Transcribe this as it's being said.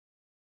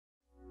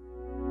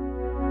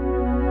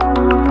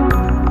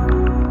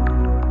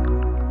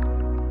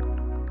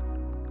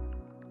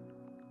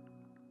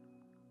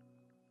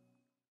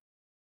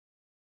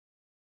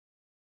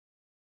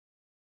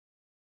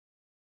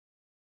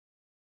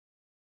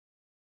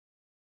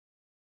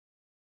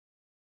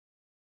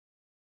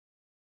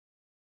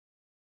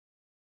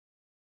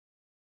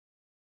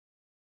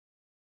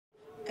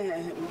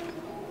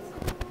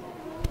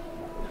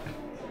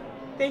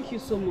Thank you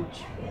so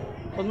much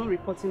for not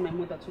reporting my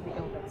mother to the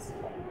elders.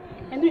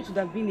 I know it would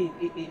have been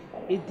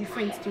a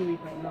different story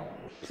by now.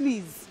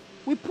 Please,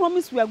 we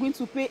promise we are going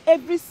to pay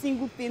every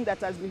single thing that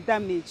has been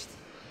damaged.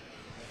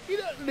 You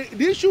know,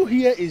 the issue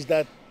here is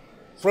that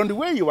from the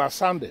way you are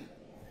sounding,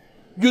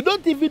 you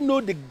don't even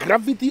know the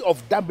gravity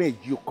of damage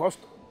you caused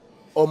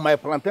on my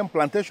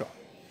plantation.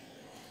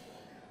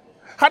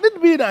 Had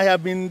it been I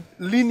have been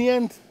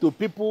lenient to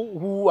people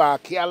who are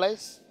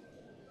careless,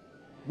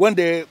 when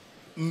they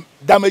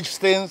damage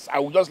things, I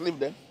will just leave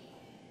them.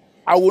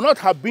 I would not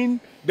have been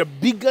the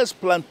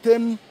biggest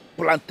plantation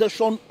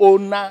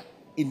owner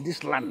in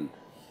this land.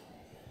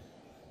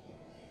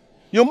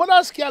 Your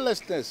mother's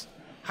carelessness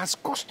has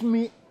cost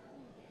me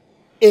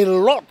a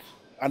lot.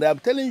 And I'm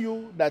telling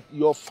you that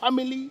your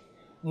family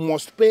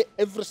must pay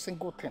every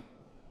single thing.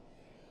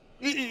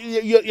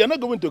 You're not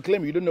going to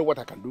claim you don't know what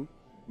I can do.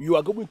 You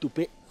are going to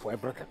pay for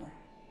everything.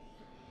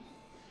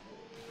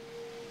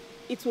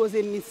 It was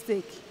a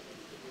mistake.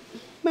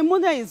 My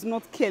mother is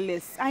not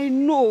careless. I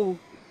know.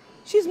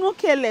 She's not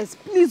careless.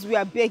 Please, we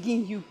are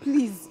begging you.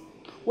 Please.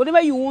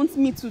 Whatever you want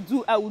me to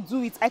do, I will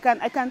do it. I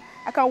can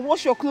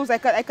wash your clothes.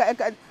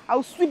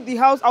 I'll sweep the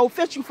house. I'll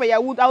fetch you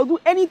firewood. I'll do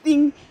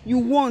anything you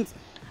want.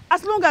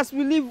 As long as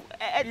we live...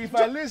 If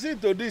I listen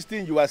to this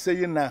thing you are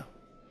saying now,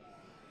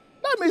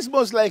 that means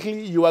most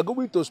likely you are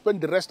going to spend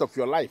the rest of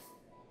your life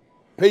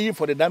paying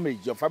for the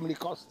damage your family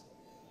caused.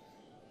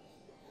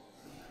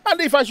 And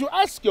if I should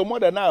ask your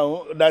mother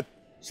now that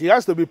she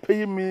has to be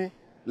paying me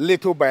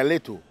little by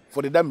little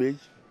for the damage,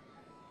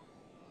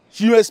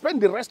 she will spend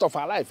the rest of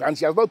her life and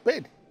she has not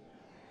paid.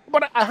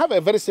 But I have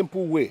a very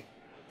simple way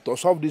to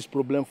solve this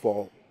problem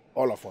for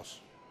all of us.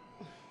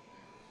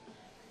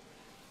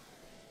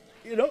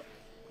 You know,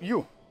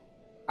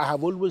 I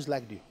have always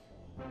liked you.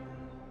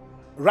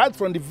 Right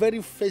from the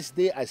very first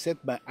day I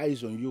set my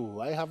eyes on you,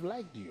 I have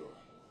liked you.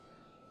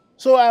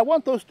 So I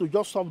want us to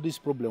just solve this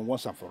problem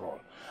once and for all.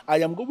 I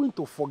am going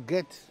to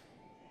forget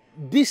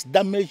this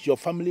damage your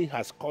family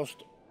has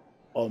caused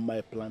on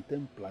my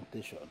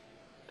plantation.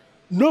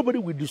 Nobody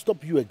will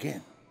disturb you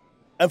again.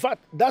 In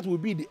fact, that will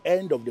be the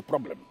end of the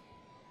problem.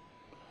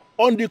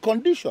 On the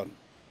condition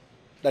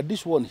that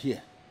this one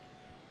here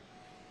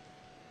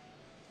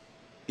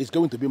is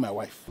going to be my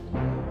wife.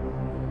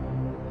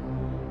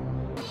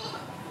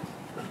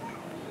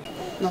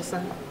 No,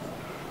 sir.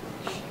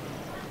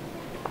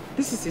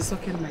 This is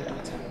Isoken, my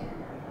daughter.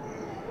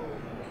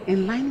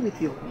 In line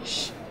with your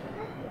wish.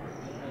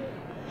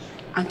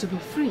 And to be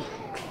free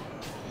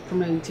from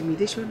my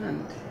intimidation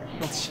and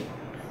bloodshed,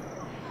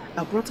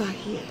 I brought her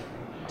here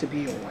to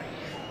be your wife.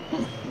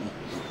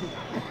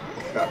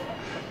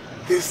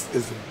 This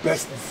is the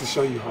best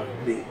decision you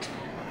have made.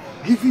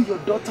 Giving your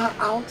daughter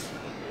out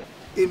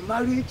in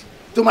marriage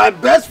to my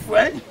best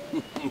friend,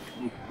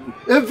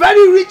 a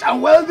very rich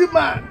and wealthy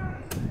man.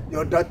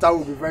 Your daughter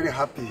will be very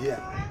happy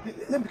here.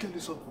 Let me tell you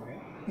something.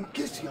 In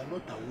case you are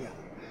not aware,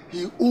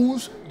 he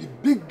owns the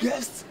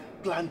biggest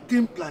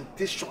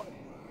plantation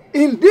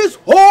in this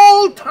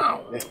whole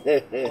town.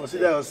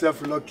 Consider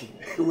yourself lucky.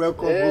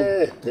 Welcome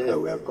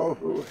home. Welcome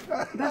home.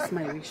 That's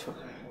my wish for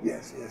her.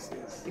 Yes.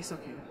 It's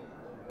okay.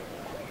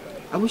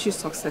 I wish you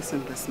success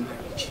in this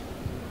marriage.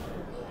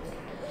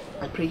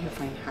 I pray you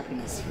find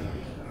happiness here.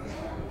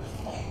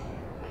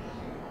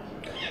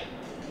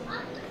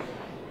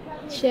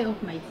 Cheer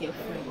up, my dear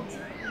friend.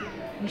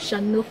 We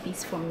shall know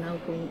peace from now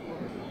going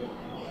on.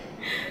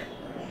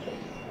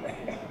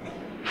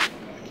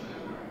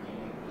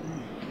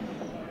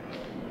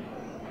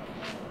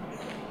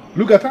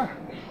 Look at her,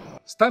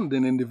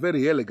 standing in the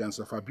very elegance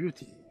of her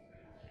beauty.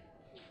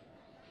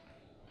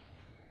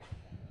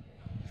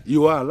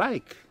 You are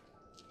like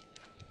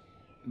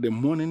the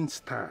morning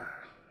star.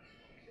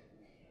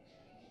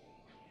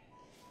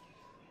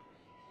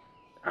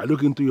 I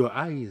look into your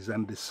eyes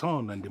and the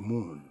sun and the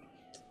moon.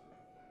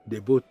 They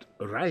both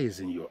rise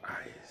in your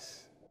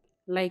eyes.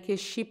 Like a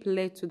sheep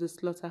led to the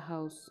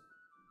slaughterhouse,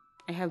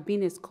 I have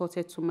been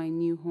escorted to my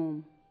new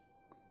home,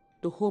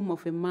 the home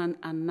of a man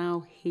I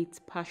now hate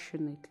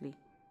passionately.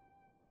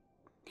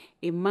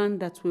 A man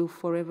that will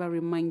forever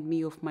remind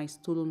me of my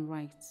stolen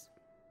rights,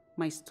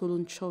 my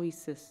stolen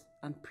choices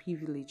and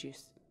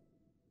privileges.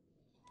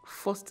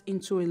 Forced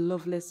into a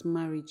loveless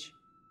marriage,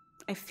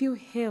 I feel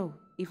hell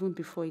even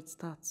before it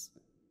starts.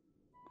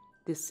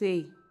 They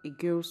say a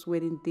girl's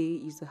wedding day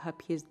is the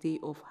happiest day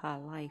of her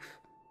life.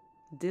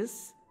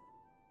 This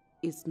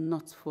is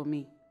not for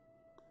me.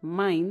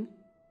 Mine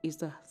is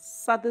the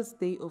saddest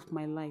day of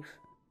my life.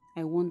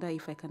 I wonder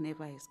if I can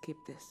ever escape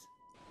this.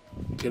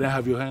 Can I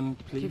have your hand,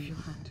 please? Give your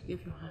hand.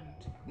 Give your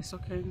hand. It's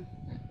okay.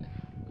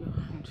 Your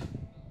hand.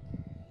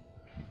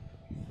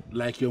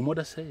 Like your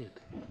mother said,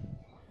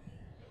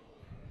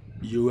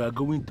 you are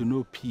going to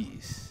know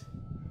peace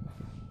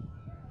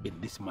in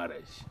this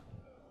marriage.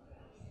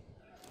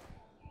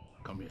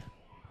 Come here.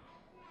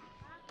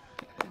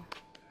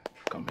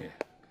 Come here.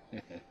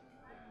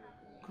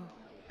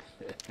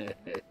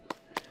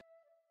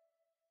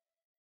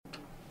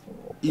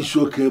 It's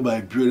okay,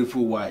 my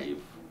beautiful wife.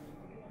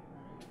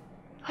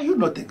 Are you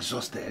not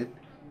exhausted?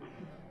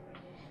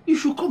 You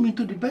should come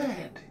into the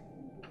bed.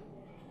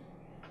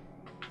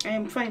 I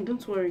am fine,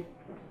 don't worry.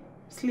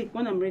 Sleep.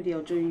 When I'm ready,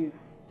 I'll join you.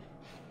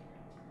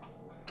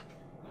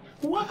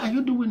 Why are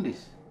you doing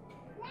this?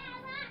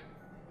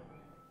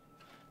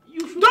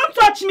 Don't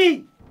touch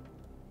me!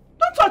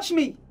 Don't touch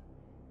me!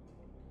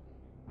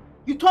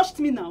 You touched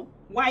me now.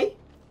 Why?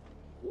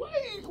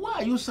 Why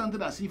are you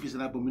sounding as if it's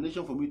an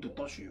abomination for me to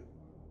touch you?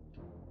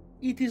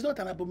 It is not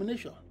an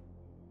abomination.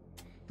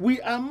 We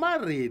are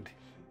married.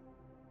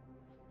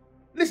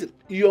 Listen,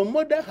 your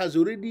mother has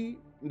already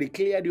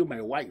declared you my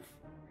wife.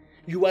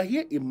 You are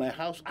here in my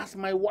house as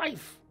my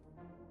wife.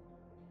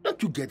 Don't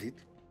you get it?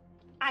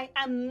 I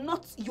am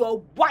not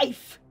your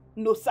wife,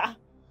 no sir.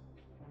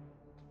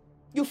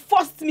 You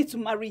forced me to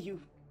marry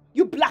you.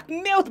 You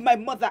blackmailed my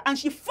mother and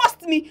she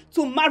forced me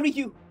to marry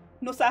you.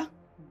 No sir,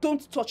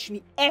 don't touch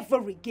me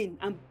ever again.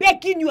 I'm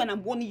begging you and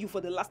I'm warning you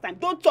for the last time.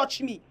 Don't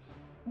touch me.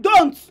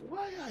 Don't!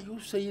 Why are you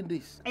saying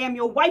this? I am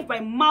your wife by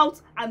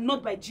mouth and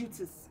not by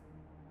duties.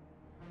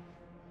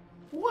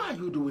 Why are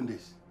you doing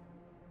this?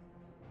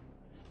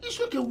 It's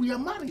okay, we are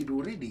married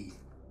already.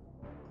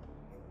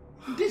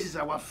 This is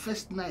our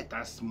first night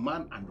as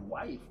man and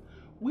wife.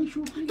 We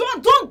should be...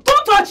 Don't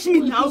touch me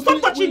now!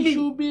 Stop touching me! We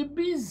should be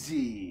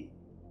busy.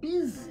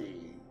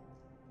 Busy.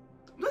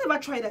 Don't ever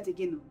try that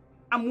again.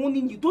 I'm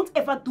warning you. Don't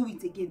ever do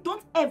it again.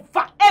 Don't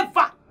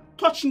ever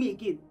touch me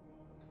again.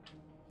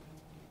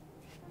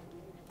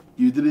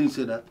 You didn't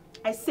say that?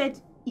 I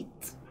said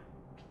it.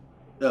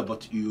 Yeah,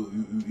 but you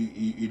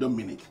don't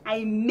mean it.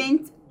 I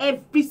meant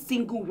every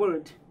single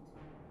word.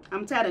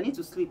 I'm tired. I need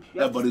to sleep.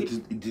 Yeah, but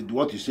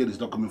what you said is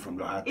not coming from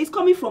your heart. It's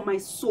coming from my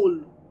soul.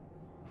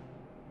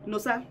 No,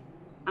 sir.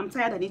 I'm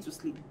tired. I need to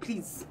sleep.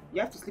 Please.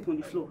 You have to sleep on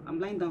the floor. I'm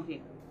lying down here.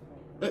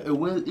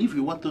 Well, if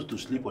you want us to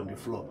sleep on the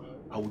floor,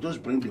 I will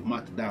just bring the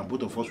mat down.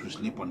 Both of us will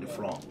sleep on the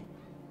floor.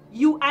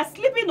 You are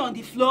sleeping on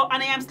the floor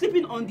and I am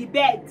sleeping on the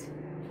bed.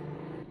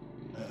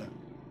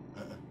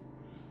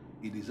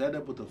 It is either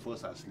both of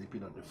us are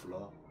sleeping on the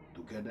floor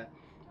together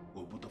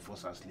or both of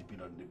us are sleeping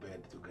on the bed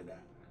together.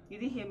 You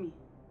didn't hear me.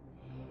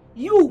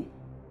 You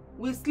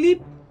will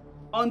sleep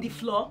on the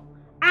floor.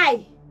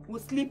 I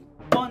will sleep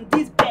on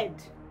this bed.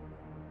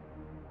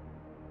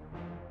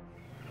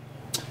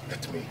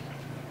 Let me.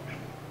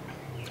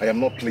 I am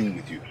not playing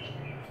with you.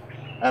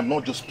 I am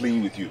not just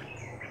playing with you.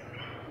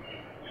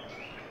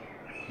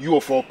 You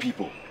of all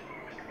people,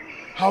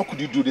 how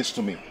could you do this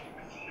to me?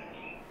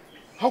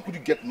 How could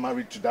you get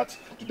married to that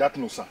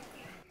Nosa?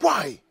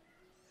 Why?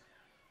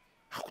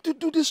 How could you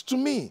do this to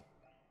me?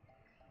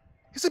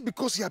 Is it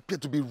because he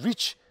appeared to be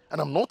rich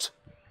and I'm not?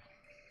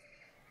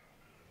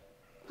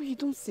 No, you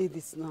don't say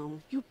this now.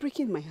 You're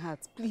breaking my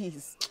heart,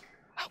 please.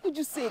 How could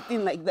you say a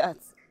thing like that?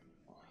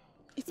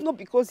 It's not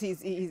because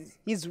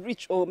he's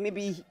rich or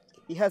maybe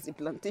he has a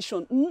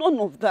plantation. None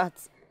of that.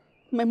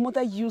 My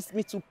mother used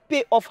me to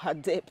pay off her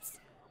debts.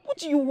 What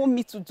do you want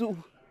me to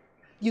do?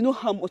 You know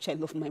how much I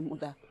love my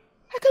mother.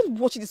 I can't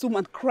watch this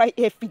woman cry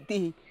every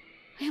day.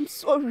 I am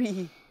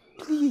sorry.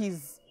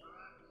 Please.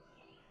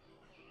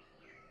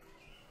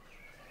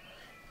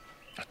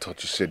 I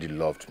thought you said you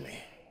loved me.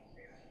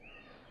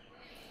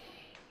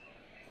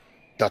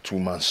 That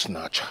woman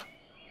snatcher.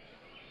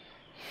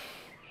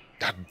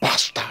 That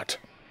bastard.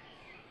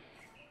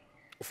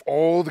 Of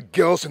all the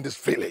girls in this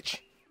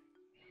village,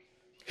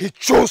 he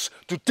chose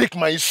to take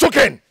my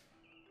Isoken.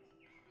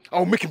 I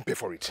will make him pay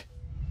for it.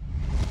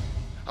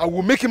 I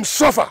will make him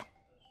suffer.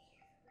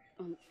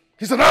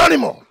 He's an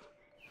animal.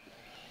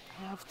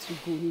 I have to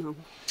go now.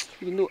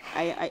 You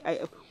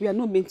know, we are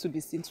not meant to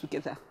be seen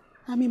together.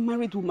 I'm a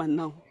married woman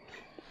now.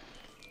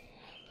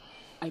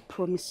 I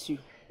promise you,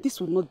 this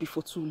will not be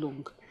for too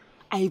long.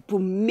 I will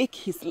make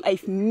his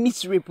life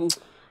miserable.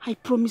 I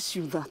promise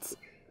you that.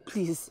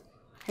 Please,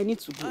 I need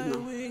to go now. I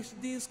wish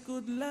this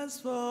could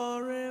last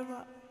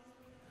forever.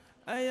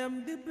 I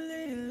am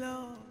deeply in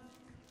love.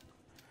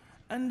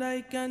 And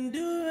I can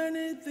do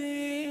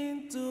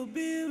anything to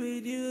be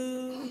with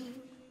you.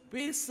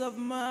 Peace of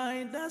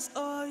mind, that's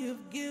all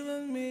you've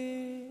given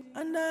me.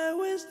 And I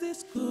wish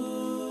this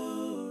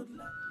could.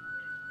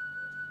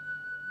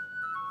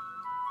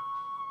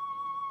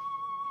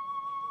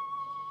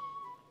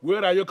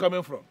 Where are you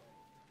coming from?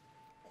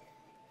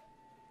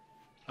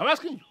 I'm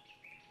asking you.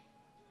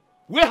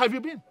 Where have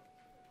you been?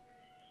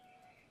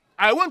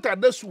 I went at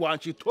this one,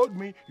 she told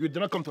me you did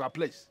not come to her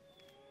place.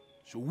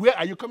 So where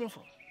are you coming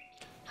from?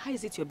 How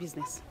is it your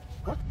business?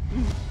 What?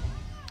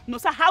 No,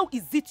 sir, how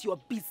is it your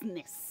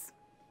business?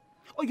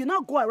 Or you now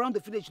go around the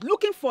village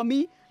looking for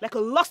me like a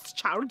lost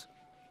child?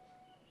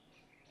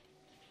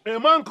 A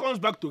man comes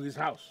back to his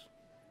house,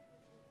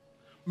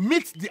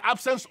 meets the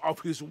absence of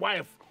his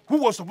wife, who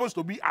was supposed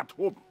to be at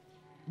home,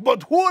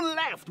 but who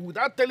left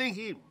without telling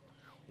him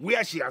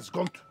where she has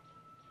gone to.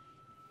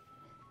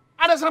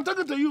 And as I'm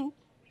talking to you,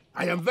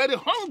 I am very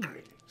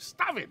hungry,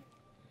 starving.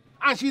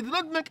 And she did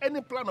not make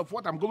any plan of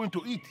what I'm going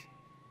to eat.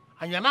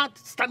 And you're not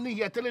standing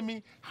here telling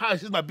me how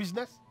is this my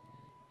business?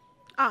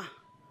 Ah,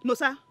 no,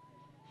 sir.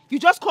 You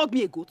just called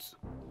me a goat.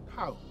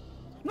 How?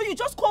 No, you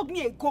just called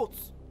me a goat.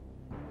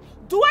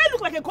 Do I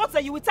look like a goat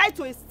that you will tie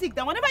to a stick?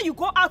 That whenever you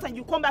go out and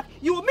you come back,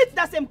 you will meet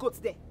that same goat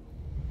there?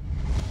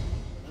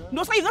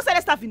 No, sir, you've not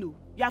started starving, no.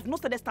 You have not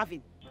started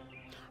starving.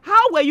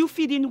 How were you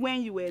feeding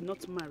when you were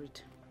not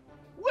married?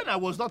 When I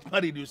was not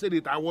married, you said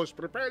it, I was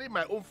preparing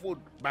my own food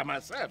by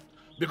myself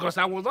because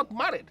I was not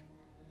married.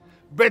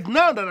 But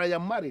now that I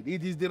am married,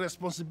 it is the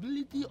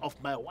responsibility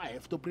of my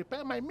wife to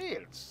prepare my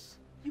meals.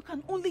 You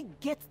can only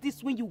get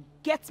this when you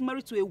get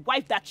married to a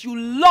wife that you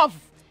love.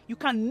 You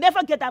can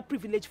never get that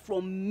privilege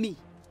from me.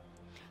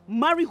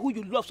 Marry who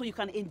you love so you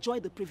can enjoy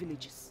the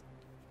privileges.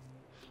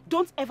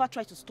 Don't ever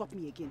try to stop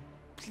me again,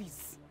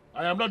 please.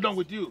 I am not done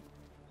with you.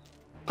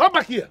 Come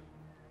back here.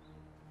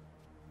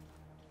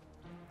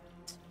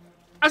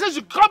 I said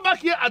you come back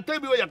here and tell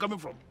me where you're coming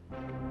from.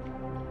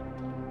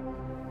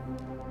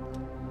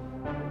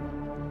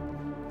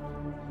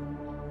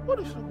 What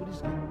is wrong with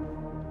this guy?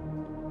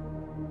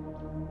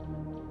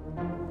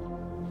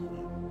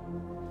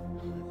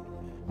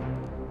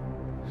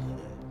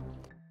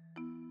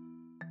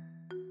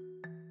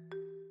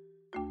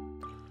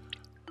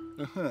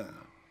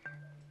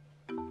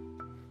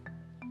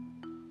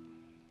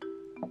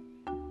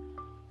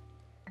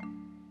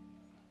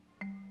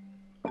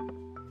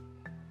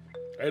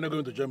 Are you not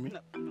going to join me? No,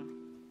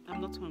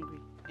 I'm not hungry.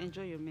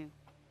 Enjoy your meal.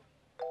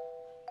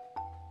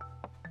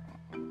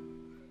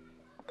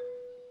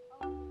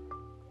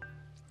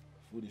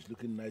 Food is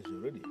looking nice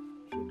already.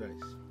 So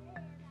nice.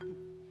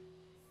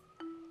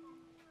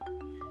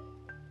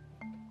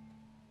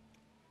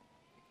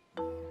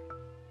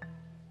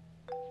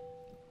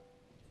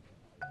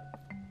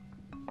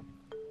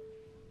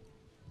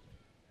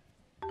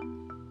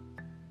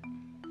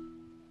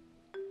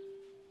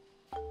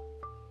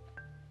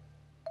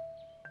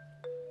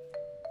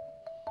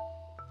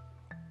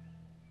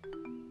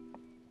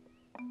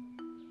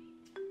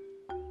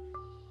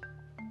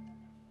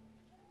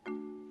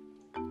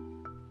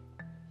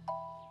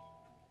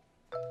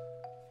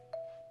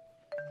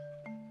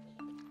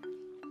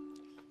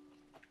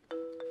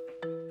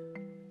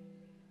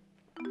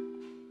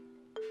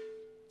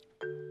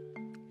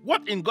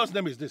 What in God's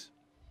name is this?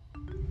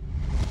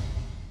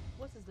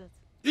 What is that?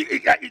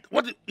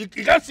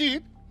 You can't see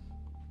it?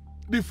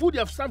 The food you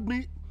have served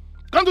me.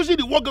 Can't you see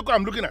the work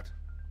I'm looking at?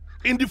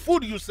 In the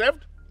food you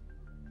served?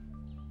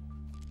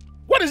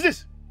 What is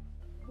this?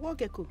 What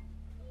gecko?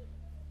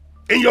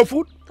 In your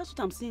food? That's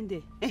what I'm seeing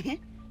there.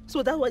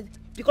 So that's why,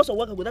 because of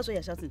what gecko, that's why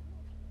you're shouting.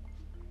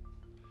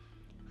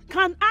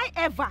 Can I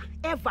ever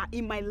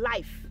in my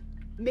life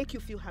make you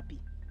feel happy?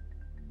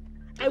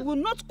 I will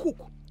not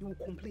cook, you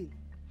will complain.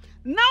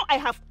 Now I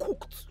have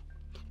cooked.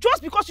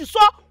 Just because you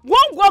saw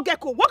one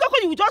gecko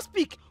you will just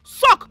pick,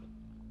 suck,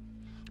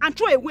 and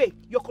throw away,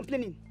 you're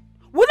complaining.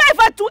 Will I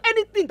ever do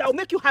anything that will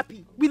make you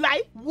happy? Will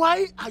I?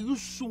 Why are you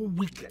so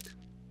wicked?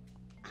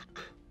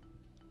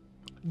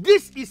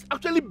 This is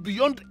actually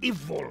beyond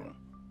evil.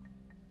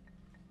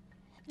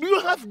 Do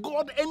you have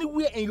God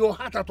anywhere in your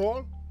heart at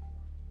all?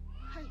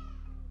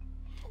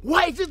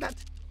 Why is it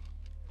that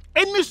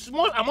any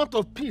small amount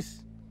of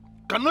peace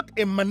cannot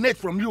emanate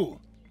from you?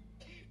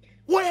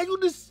 Why are you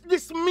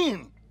this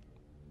mean?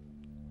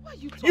 Why are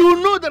you talking?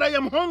 You know that I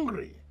am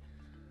hungry.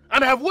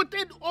 And I have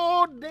waited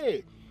all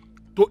day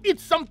to eat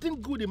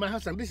something good in my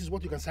house, and this is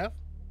what you can serve?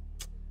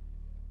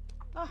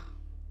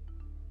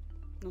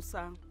 No,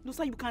 sir. No,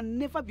 sir, you can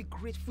never be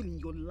grateful in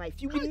your life.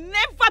 You will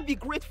never be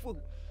grateful.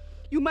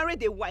 You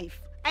married a wife.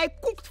 I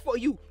cooked for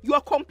you. You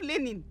are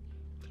complaining.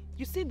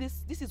 You see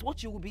this? This is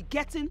what you will be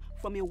getting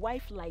from a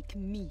wife like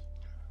me.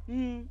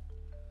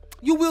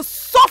 You will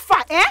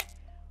suffer, eh?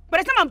 By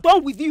the time I'm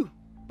done with you.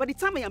 By the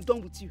time I am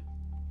done with you.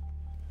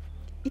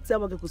 Eat that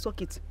wagako,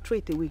 suck it, throw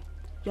it away.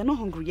 You are not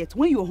hungry yet.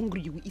 When you are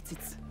hungry, you will eat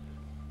it.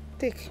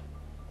 Take.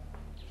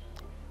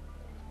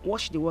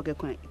 Wash the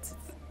wagako and eat it.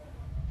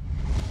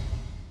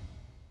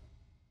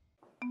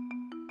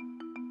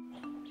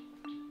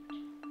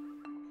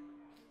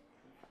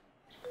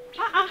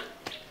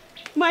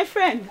 My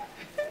friend.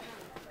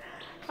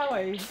 How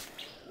are you?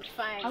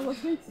 Fine. I was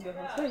going to your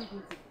house. Where are you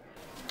going to?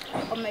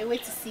 On my way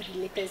to see the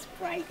latest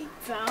bride in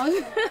town.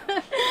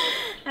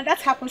 And that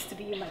happens to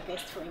be you, my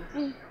best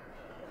friend.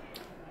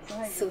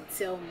 So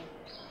tell me,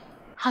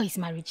 how is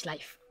marriage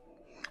life?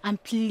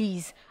 And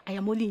please, I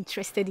am only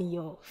interested in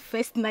your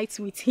first night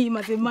with him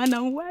as a man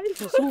and wife.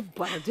 You're so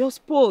bad. You're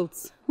spoiled.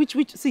 Which,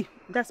 see,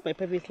 that's my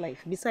private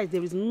life. Besides,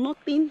 there is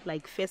nothing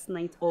like first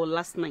night or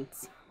last night.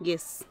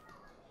 Yes.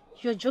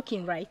 You're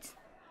joking, right?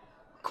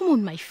 Come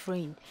on, my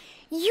friend.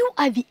 You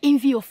are the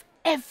envy of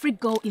every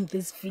girl in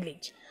this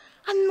village.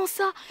 And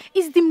Nosa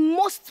is the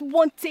most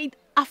wanted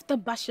after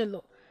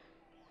bachelor.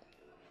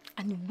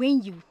 And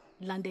when you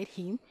landed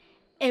him,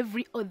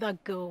 every other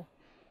girl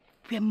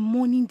were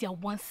mourning their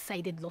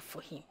one-sided love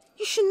for him.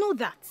 You should know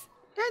that.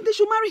 And they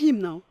should marry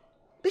him now.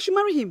 They should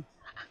marry him.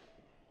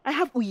 I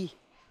have Uyi.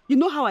 You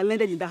know how I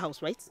landed in that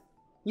house, right?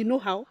 You know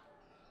how?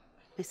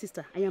 My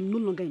sister, I am no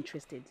longer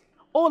interested.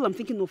 All I'm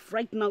thinking of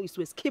right now is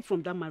to escape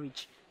from that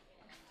marriage.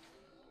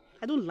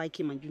 I don't like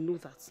him and you know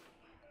that.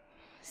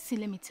 See,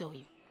 let me tell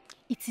you.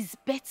 it is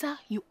better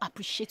you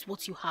appreciate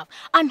what you have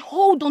and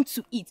hold on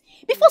to it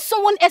before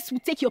someone else will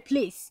take your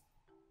place.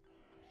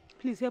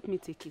 Please help me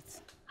take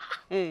it.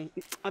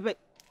 I bet,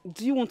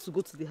 do you want to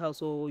go to the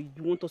house or you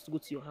want us to go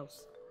to your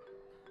house?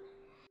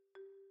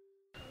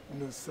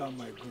 No, sir,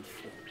 my good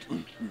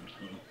friend.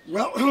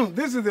 Well,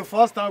 this is the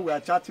first time we are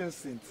chatting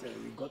since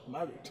you got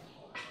married.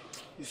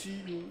 You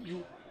see,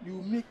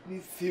 you make me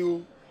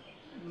feel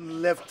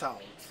left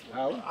out.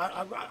 How?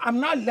 I'm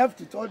not left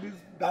with all these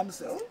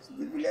damsels.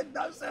 The village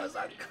damsels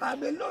are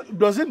come alone.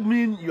 Does it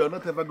mean you are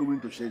not ever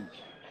going to change?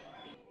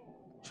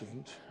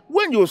 Change?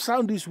 When you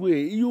sound this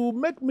way, you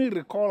make me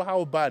recall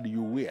how bad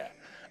you were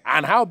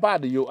and how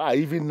bad you are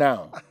even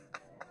now.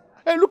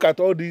 And look at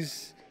all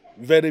these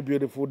very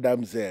beautiful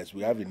damsels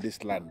we have in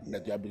this land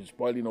that you have been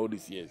spoiling all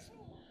these years.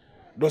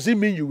 Does it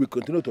mean you will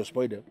continue to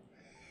spoil them?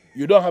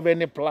 You don't have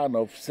any plan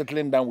of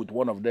settling down with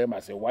one of them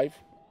as a wife?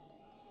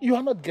 You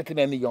are not getting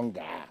any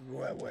younger.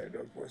 Well,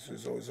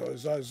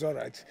 it's all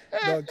right.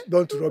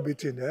 Don't rub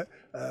it in.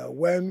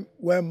 When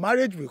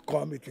marriage will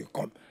come, it will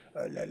come.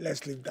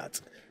 Let's leave that.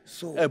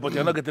 So, but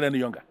you're not getting any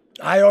younger.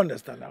 I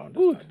understand.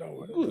 Good.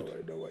 Don't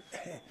worry.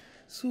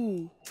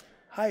 So,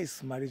 how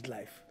is marriage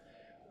life?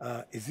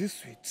 Is it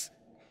sweet?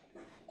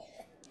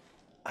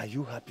 Are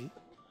you happy?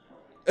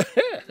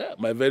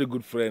 My very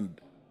good friend.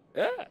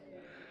 Yeah.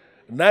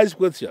 Nice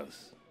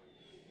questions.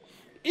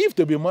 If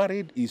to be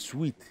married is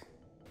sweet,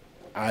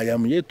 I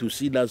am yet to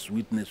see that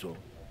sweetness.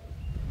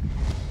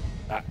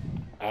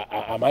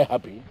 Am I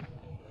happy?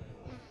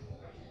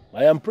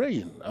 I am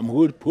praying. I'm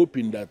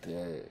hoping that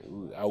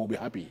I will be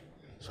happy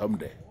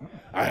someday.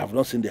 I have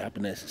not seen the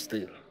happiness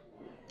still.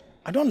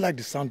 I don't like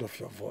the sound of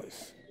your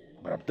voice.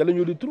 But I'm telling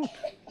you the truth.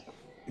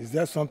 Is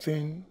there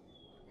something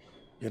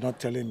you're not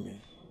telling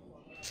me?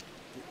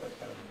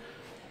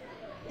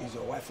 Is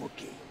your wife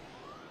okay?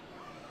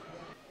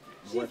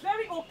 She's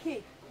very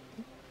okay.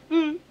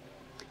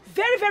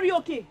 Very, very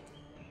okay.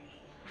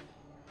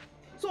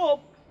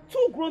 So,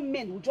 two grown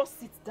men will just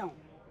sit down.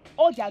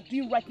 All they are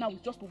doing right now is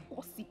just to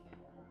gossip.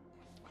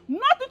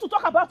 Nothing to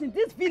talk about in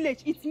this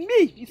village. It's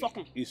me,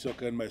 Isoken.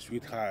 Isoken, my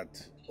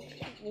sweetheart.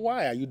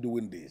 Why are you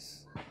doing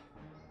this?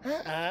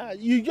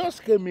 You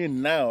just came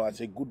in now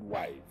as a good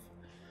wife.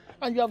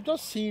 And you have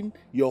just seen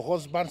your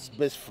husband's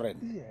best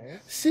friend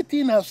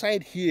sitting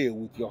outside here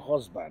with your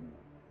husband.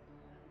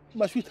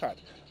 My sweetheart,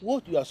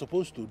 what you are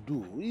supposed to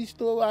do is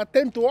to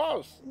attend to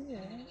us.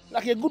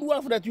 Like a good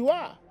wife that you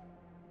are.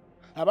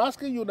 I'm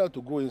asking you now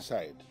to go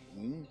inside.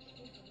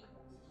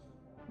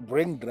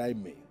 Bring dry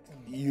meat.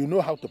 You know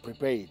how to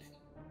prepare it.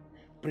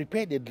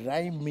 Prepare the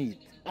dry meat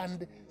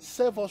and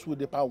serve us with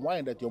the palm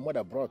wine that your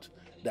mother brought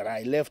that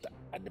I left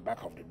at the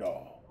back of the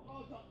door.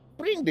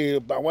 Bring the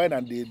palm wine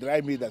and the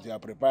dry meat that you are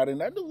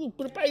preparing and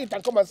prepare it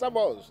and come and serve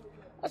us.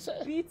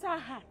 Bitter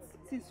heart.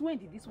 Since when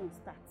did this one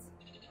start?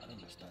 I don't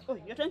understand. Oh,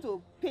 you're trying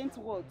to paint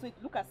words so it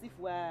look as if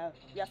we are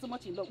so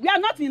much in love. We are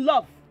not in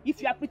love. If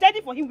you are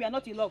pretending for him, we are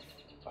not in love.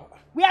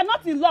 We are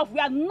not in love. We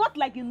are not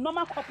like a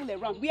normal couple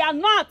around. We are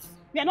not.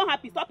 We are not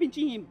happy. Stop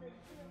pinching him.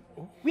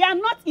 We are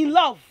not in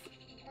love.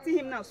 See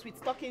him now, sweet,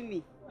 talking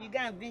me. You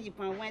can't bring your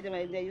palm wine.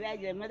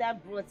 Your mother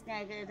brought.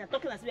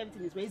 Talking as if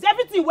everything is well. Is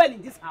everything well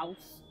in this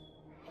house?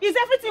 Is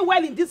everything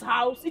well in this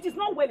house? It is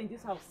not well in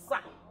this house, sir.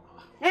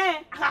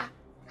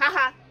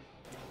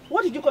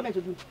 What did you come here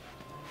to do?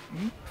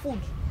 Food.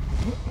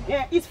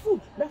 It's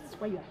food. That's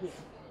why you are here.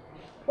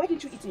 Why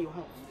didn't you eat in your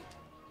house?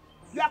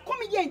 You are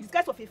coming here in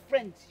disguise of a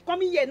friend.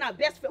 Coming here now,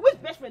 best friend.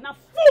 Which best friend now?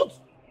 Food!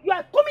 You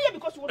are coming here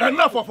because you want to.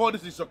 Enough of all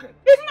this is okay.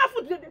 It's not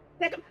food.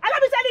 Allow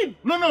me tell him.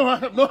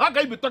 No, how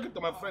can you be talking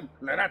to my friend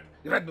like that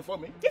right before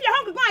me? If you're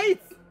hungry, go and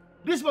eat.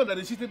 This man that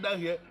is sitting down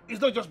here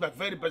is not just my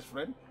very best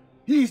friend.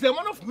 He is the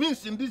man of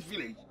means in this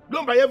village,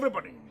 known by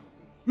everybody.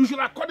 You should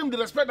accord him the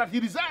respect that he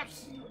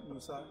deserves. No,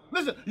 sir.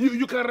 Listen,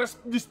 you can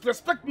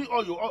disrespect me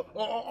all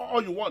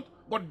you want,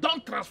 but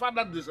don't transfer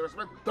that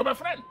disrespect to my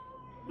friend.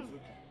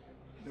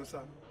 No,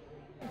 sir.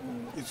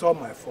 It's all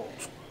my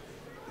fault.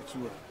 It's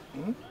well.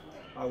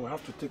 I will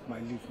have to take my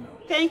leave now.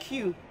 Thank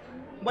you.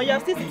 But you are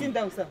still sitting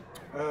down, sir.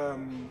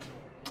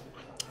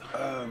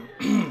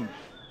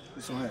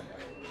 It's on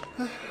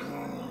here.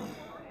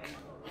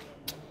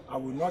 I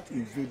will not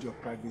invade your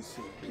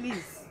privacy.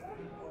 Please.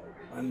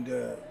 And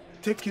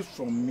take it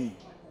from me.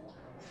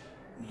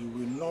 You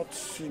will not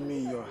see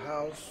me in your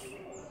house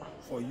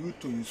for you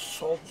to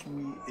insult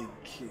me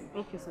again.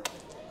 Okay, sir.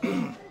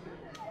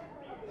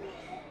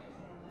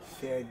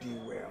 Fare thee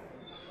well.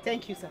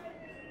 Thank you, sir.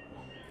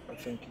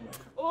 Thank you, ma'am.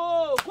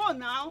 Oh, go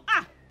now.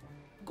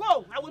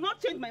 Go. I will not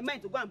change my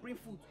mind to go and bring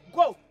food.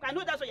 Go. I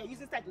know that's why you're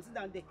using time to sit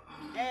down there.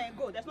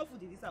 Go. There's no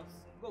food in this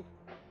house. Go.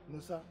 No,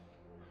 sir.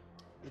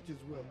 It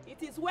is well.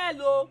 It is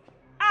well, oh.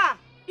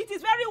 It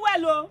is very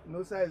well, oh.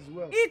 No, sir, it's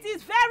well. It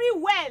is very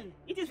well.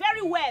 It is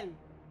very well.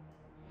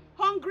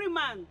 Hungry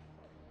man.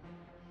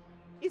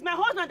 It's my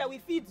husband that will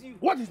feed you.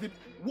 What is the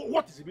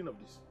meaning of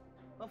this?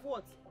 Of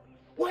what?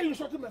 Why are you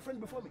insulting my friend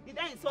before me? Did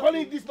I insult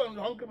Calling you? this man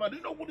a hungry man. Do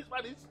you know who this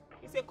man is?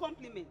 It's a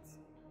compliment.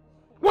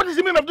 What is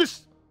the meaning of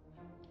this?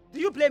 Do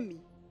you blame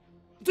me?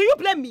 Do you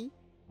blame me?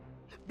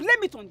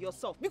 blame it on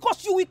yourself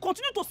because you will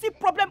continue to see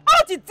problem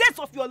all the days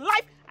of your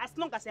life as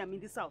long as I am in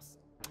this house.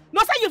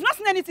 No, sir, you've not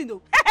seen anything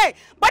though. Hey,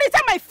 by the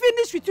time I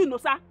finish with you, no,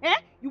 sir,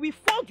 you will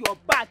fold your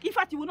bag. In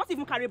fact, you will not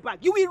even carry bag.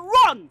 You will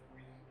run.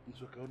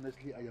 It's okay,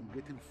 honestly, I am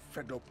getting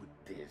fed up with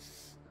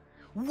this.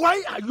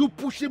 Why are you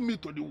pushing me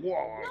to the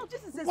wall? No,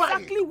 this is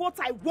exactly what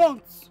I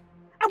want.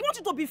 I want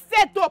you to be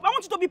fed up. I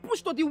want you to be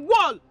pushed to the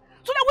wall.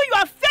 So that when you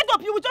are fed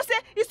up, you will just say,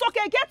 it's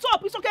okay, get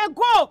up, it's okay,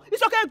 go,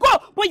 it's okay, go.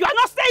 But you are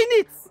not saying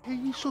it.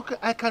 Hey, it's okay,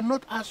 I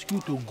cannot ask you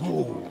to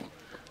go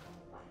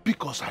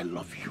because I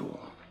love you.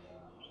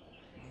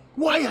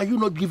 Why are you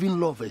not giving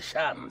love a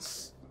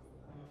chance?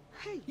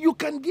 Hey, you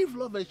can give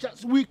love a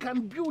chance. We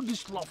can build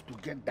this love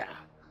together.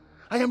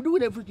 I am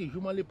doing everything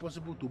humanly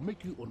possible to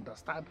make you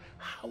understand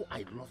how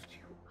I loved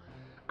you.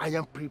 I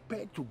am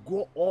prepared to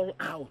go all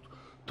out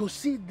to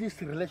see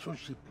this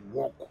relationship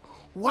work.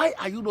 Why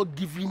are you not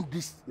giving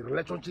this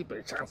relationship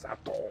a chance at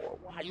all?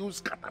 Why are you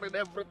scattering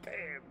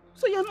everything?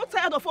 So you're not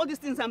tired of all these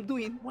things I'm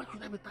doing? Why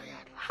should I be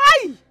tired?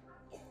 Hi!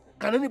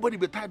 Can anybody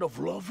be tired of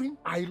loving?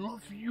 I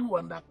love you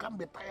and I can't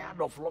be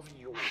tired of loving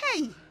you.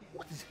 Hey!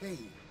 What is hey?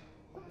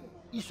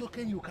 It's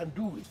okay, you can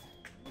do it.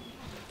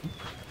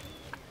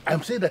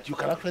 I'm saying that you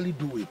can actually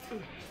do it.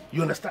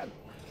 You understand?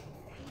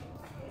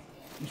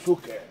 It's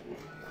okay.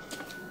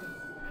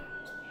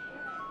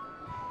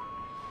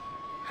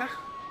 Huh?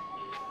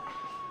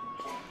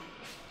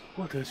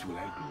 What else will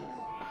I do?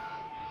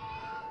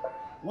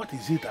 What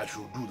is it I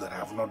should do that I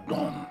have not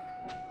done?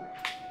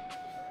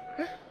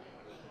 Huh?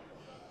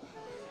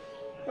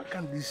 Why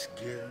can't this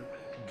girl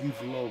give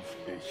love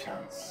a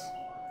chance?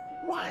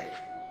 Why?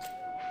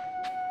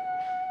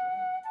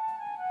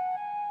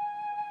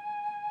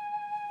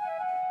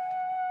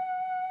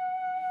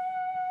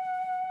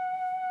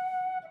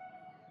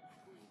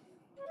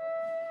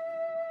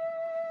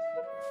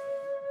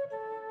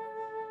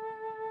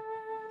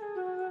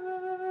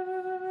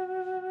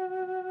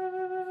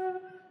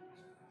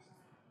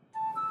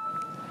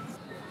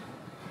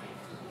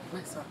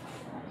 My son,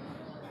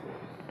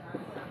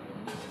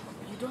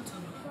 you don't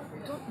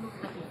look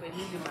like you're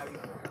newly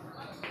married.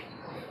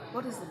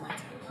 What is the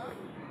matter?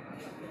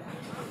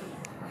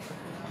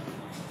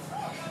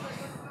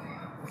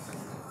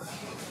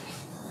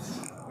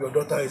 Your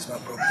daughter is my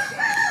problem.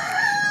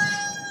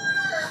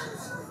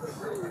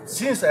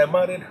 Since I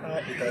married her,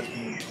 it has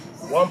been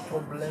one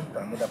problem to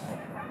another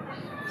problem.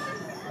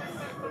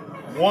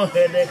 One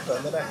headache to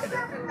another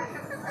headache.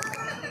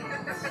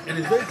 It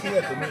is very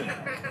clear to me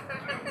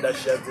that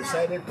she has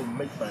decided to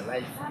make my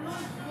life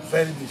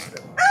very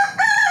miserable.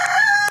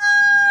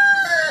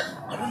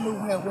 I don't know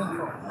where I went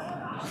wrong.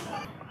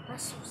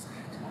 That's so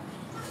sad.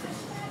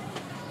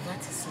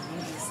 That is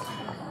really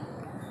sad.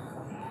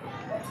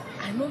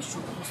 I know she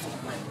wants to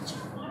manage,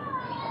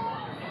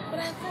 but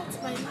I thought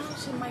by now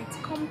she might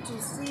come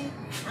to see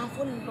and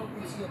fall in love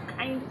with your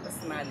kind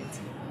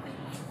personality.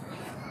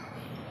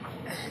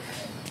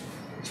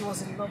 She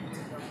was in love with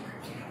you.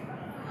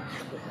 I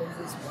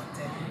always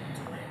wanted her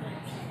to marry.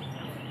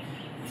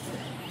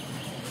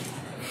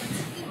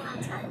 Give her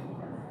time.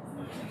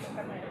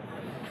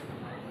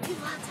 Give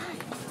her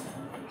time.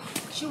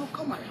 She will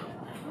come around.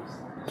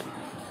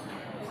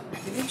 I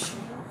believe she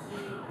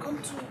will come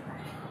to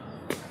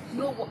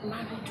know what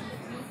marriage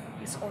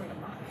is all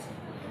about.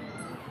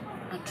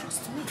 And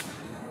trust me,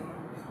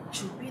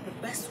 she'll be the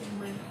best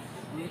woman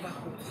we ever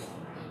hoped for.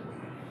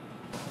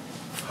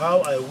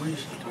 How I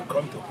wish it would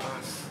come to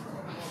pass,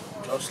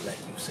 just like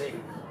you say.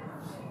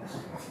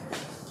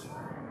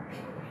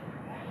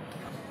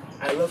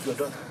 I love your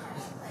daughter.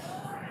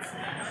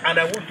 And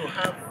I want to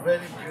have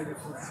very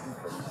beautiful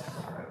children.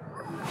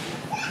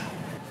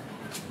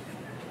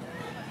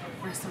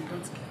 My son,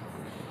 don't give.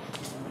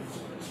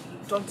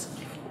 Don't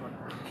give up.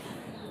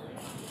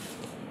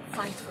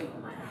 Fight for your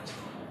marriage.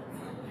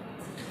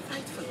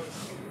 Fight for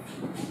yourself.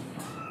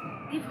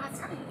 Give her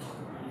time.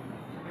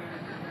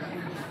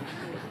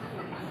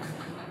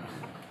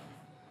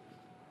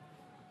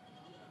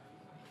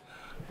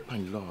 My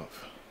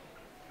love,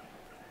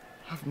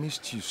 I've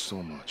missed you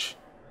so much.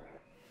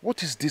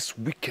 What is this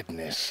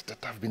wickedness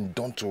that have been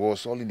done to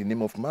us all in the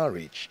name of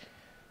marriage?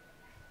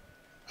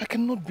 I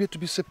cannot bear to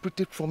be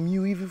separated from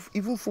you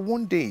even for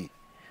one day.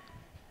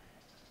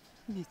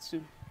 Me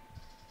too.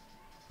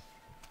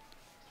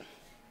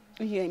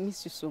 Oh yeah, I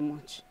miss you so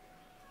much.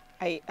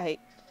 I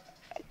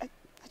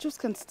just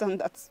can't stand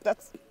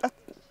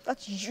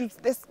that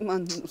useless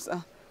man,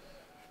 Musa.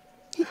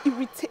 He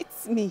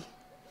irritates me.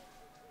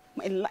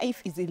 My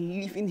life is a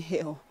living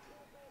hell.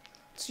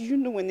 Do you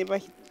know whenever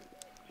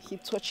he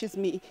touches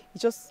me, it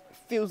just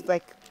feels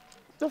like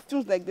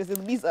there's a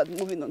lizard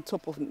moving on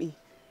top of me.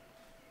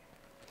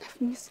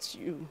 I've missed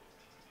you.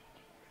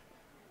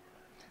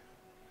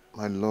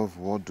 My love,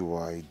 what do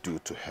I do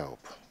to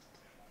help?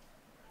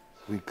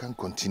 We can't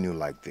continue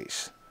like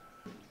this.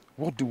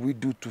 What do we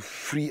do to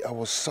free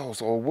ourselves,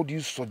 or what do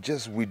you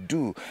suggest we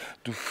do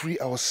to free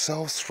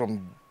ourselves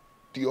from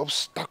the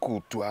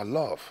obstacle to our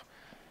love?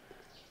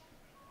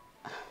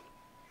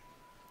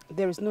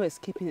 There is no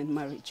escaping in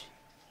marriage.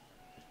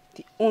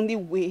 The only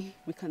way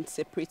we can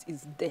separate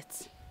is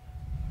death.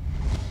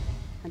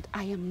 And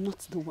I am not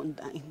the one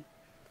dying.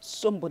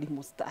 Somebody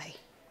must die.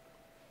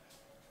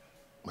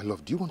 My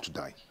love, do you want to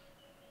die?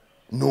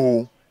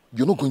 No,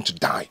 you're not going to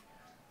die.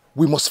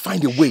 We must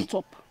find a way. Shut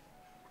up.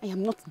 I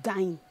am not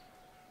dying.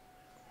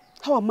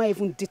 How am I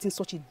even dating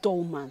such a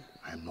dull man?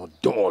 I am not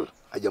dull.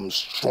 I am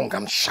strong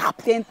and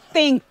sharp. Then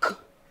think.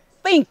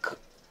 Think.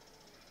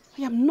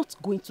 I am not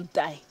going to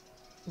die.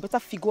 You better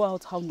figure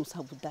out how Nosa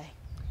will die.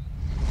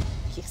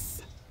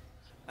 Yes.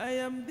 I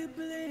am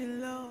deeply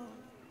in love,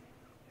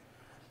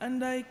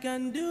 and I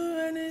can do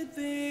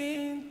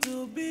anything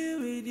to be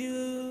with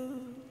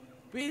you.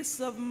 Peace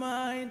of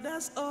mind,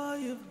 that's all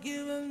you've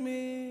given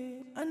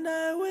me. And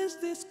I wish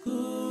this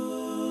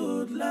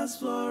could last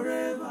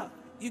forever.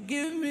 You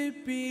give me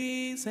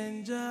peace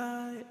and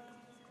joy.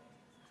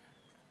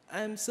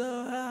 I'm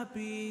so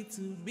happy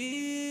to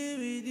be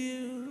with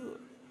you.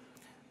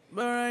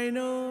 But I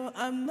know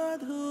I'm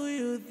not who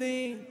you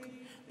think.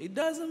 It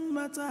doesn't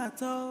matter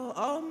at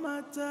all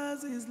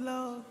matters is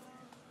love.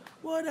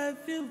 What I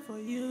feel for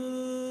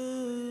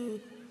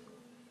you.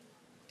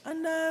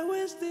 And I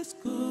wish this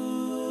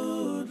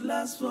could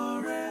last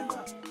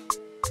forever.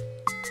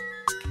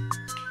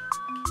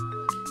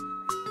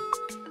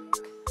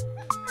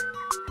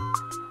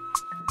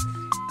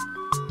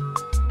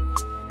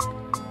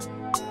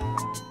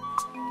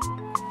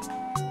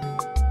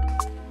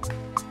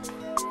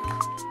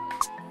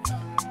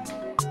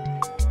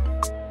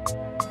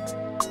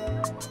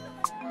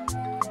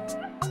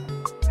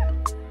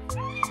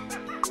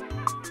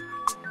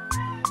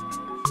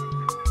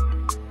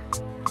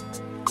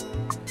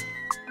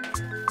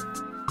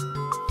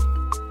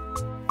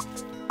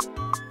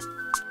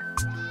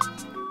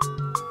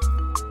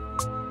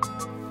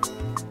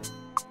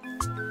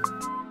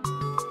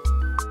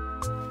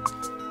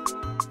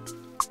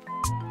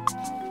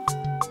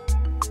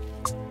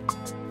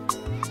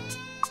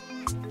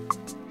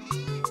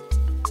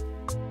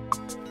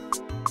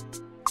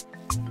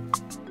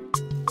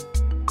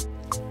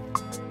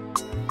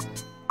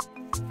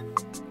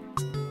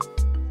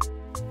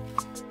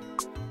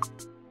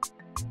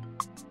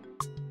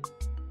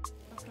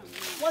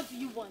 What do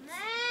you want?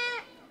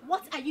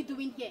 What are you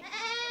doing here?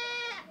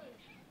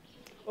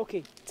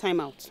 Okay, time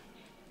out.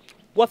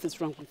 What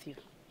is wrong with you?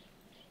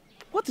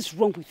 What is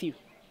wrong with you?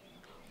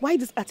 Why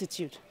this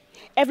attitude?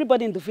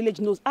 Everybody in the village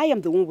knows I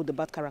am the one with the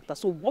bad character.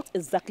 So what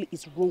exactly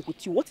is wrong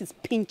with you? What is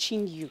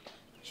pinching you?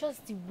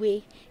 Just the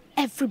way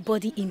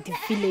everybody in the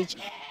village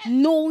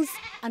knows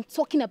and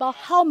talking about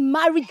how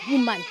married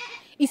woman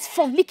is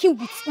frolicking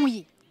with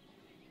Uyi.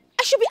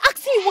 I should be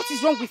asking you what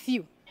is wrong with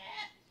you.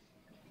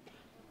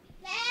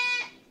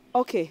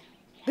 Okay,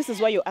 this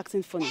is why you're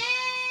acting funny.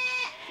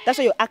 That's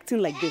why you're acting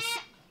like this.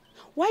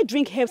 Why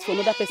drink herbs for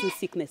another person's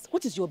sickness?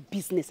 What is your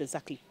business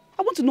exactly?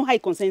 I want to know how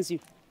it concerns you.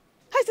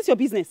 How is this your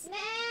business?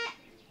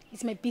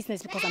 It's my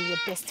business because I'm your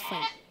best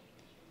friend.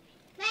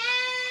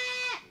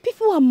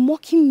 People are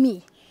mocking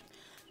me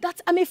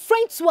that I'm a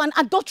friend to an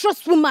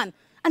adulterous woman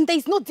and there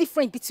is no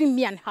difference between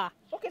me and her.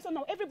 Okay, so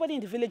now everybody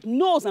in the village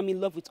knows I'm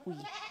in love with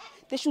Uyi.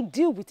 They should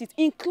deal with it,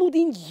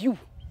 including you.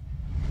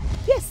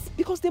 Yes,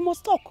 because they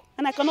must talk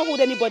and I cannot hold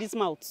anybody's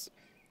mouth.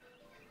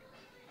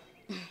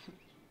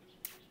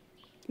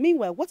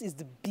 Meanwhile, what is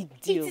the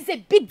big deal? It is a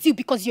big deal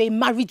because you're a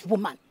married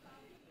woman.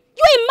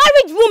 You're a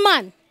married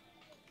woman!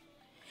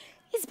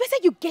 It's better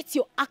you get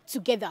your act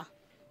together.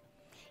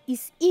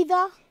 It's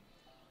either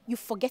you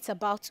forget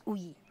about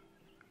Uyi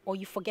or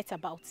you forget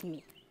about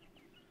me.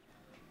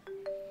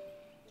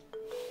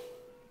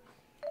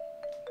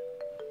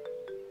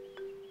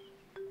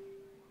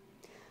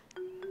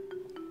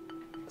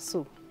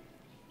 So,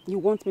 you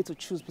want me to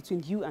choose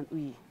between you and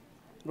Uyi,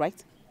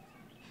 right?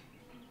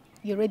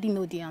 You already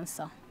know the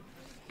answer.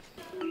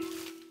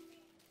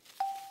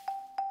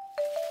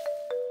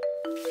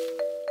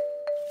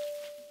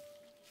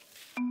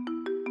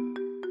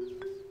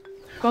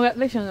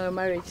 Congratulations on your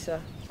marriage,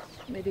 sir.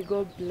 May the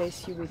God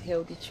bless you with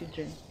healthy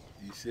children.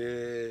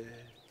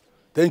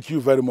 Thank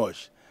you very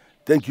much.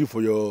 Thank you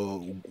for your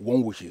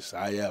warm wishes.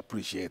 I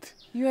appreciate.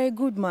 You are a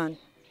good man,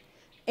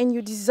 and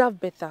you deserve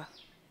better.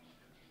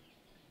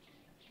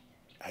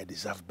 I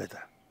deserve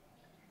better.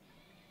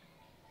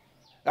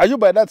 Are you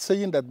by that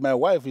saying that my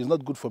wife is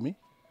not good for me?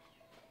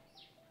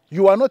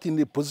 You are not in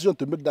a position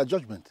to make that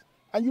judgment,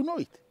 and you know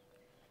it.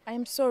 I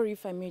am sorry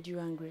if I made you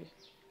angry,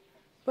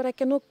 but I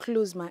cannot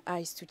close my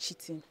eyes to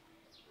cheating.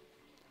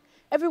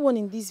 Everyone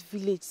in this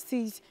village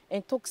sees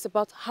and talks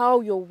about how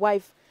your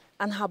wife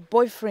and her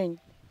boyfriend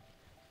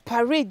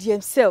parade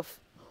themselves,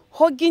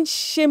 hugging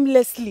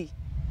shamelessly.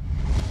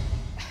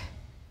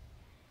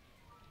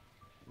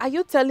 Are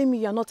you telling me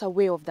you are not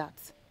aware of that?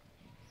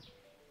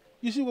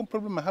 You see one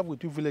problem I have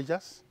with you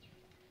villagers?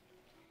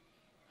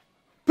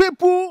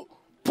 People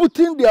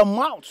putting their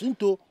mouths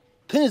into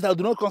things that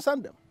do not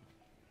concern them.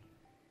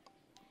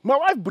 My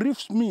wife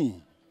briefs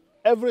me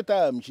every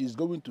time she's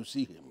going to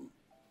see him.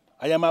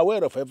 I am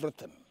aware of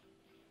everything.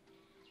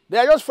 They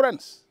are just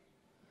friends.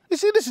 You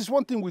see, this is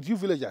one thing with you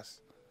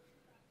villagers.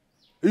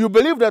 You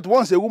believe that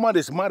once a woman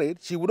is married,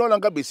 she will no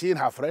longer be seeing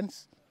her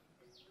friends?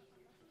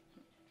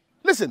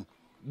 Listen,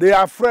 they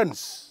are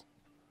friends,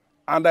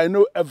 and I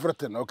know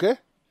everything, okay?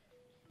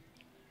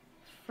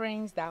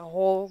 Friends that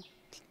all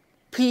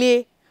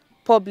play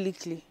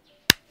publicly.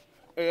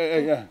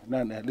 Yeah.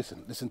 No,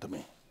 listen to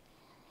me.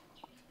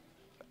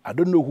 I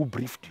don't know who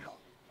briefed you.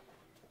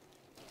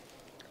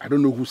 I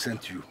don't know who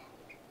sent you.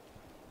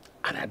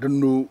 And I don't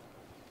know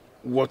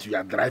what you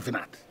are driving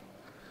at.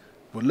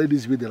 But let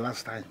this be the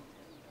last time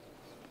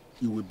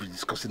you will be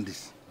discussing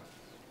this.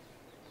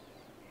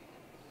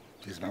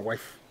 She's my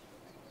wife.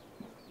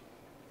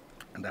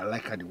 And I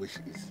like her the way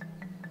she is.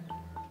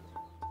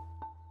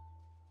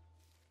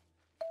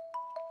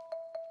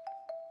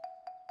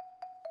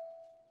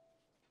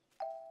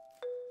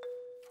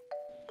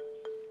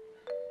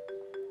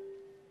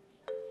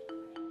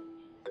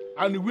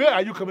 And where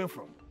are you coming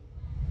from?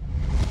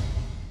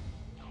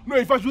 No,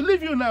 if I should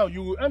leave you now,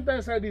 you will enter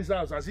inside this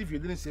house as if you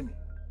didn't see me.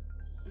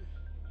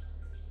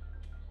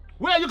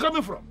 Where are you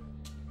coming from?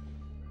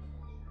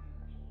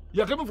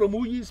 You're coming from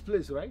Uyi's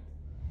place, right?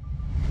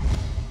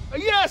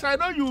 Yes, I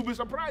know you will be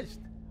surprised.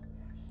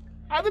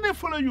 I didn't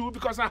follow you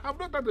because I have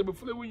not thought to be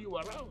following you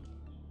around.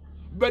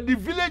 But the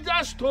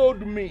villagers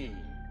told me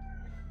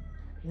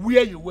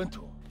where you went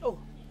to. Oh,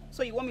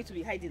 so you want me to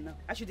be hiding now?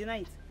 I should deny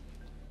it.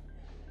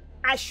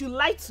 I should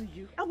lie to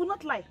you. I will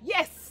not lie.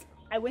 Yes,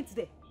 I went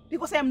there.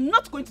 Because I am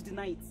not going to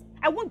deny it.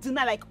 I won't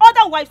deny like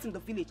other wives in the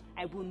village.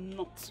 I will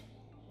not.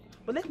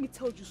 But let me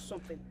tell you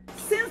something.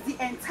 Since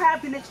the entire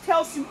village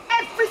tells you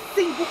every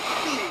single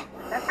thing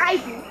that I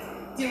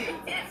do, deal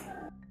with it.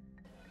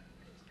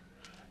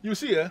 You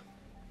see,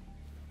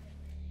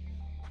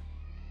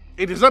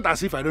 it is not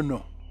as if I don't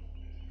know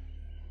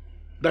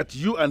that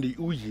you and the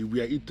Uji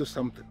were into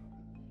something.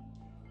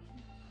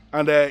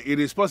 And it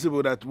is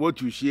possible that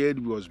what you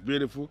shared was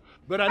beautiful,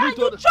 but I need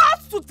to... You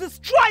chose to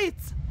destroy it!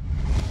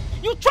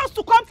 You chose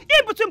to come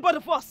in between both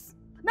of us!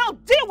 Now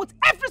deal with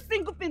every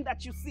single thing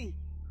that you see,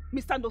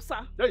 Mr.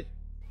 Nosa. Hey!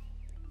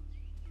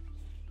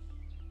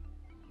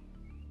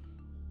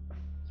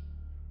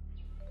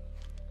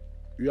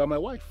 You are my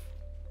wife.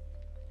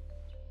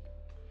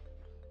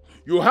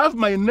 You have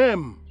my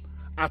name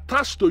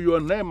attached to your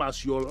name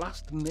as your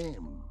last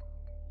name.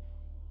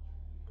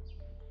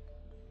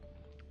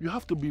 You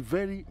have to be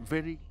very,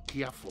 very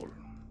careful.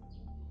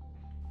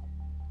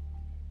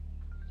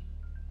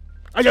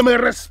 I am a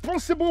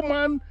responsible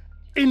man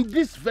in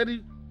this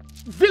very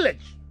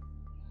village,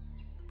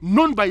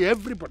 known by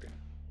everybody.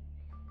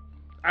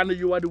 And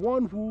you are the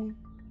one who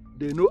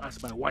they know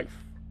as my wife.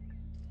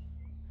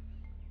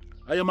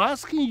 I am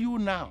asking you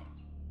now,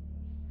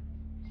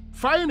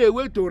 find a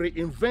way to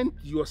reinvent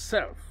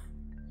yourself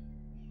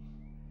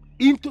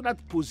into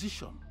that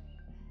position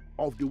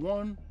of the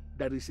one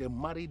that is a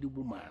married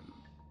woman.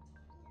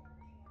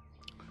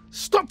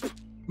 Stop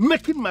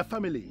making my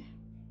family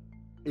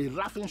a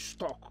laughing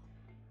stock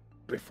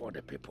before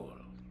the people.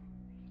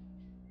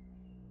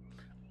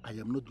 I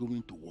am not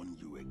going to warn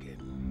you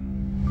again.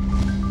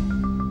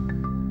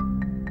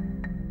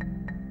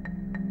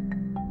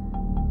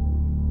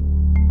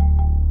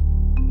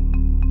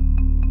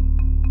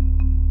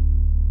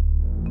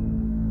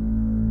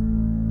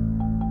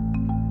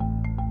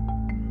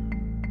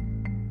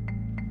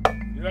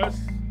 Yes?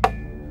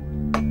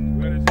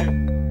 Where is he?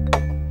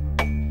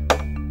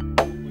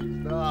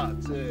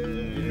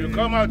 If you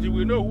come out, you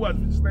will know who has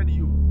visited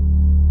you.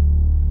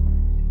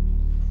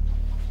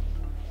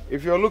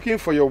 If you're looking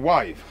for your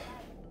wife,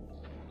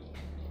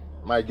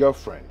 my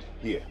girlfriend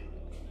here,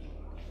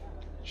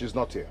 she's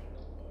not here.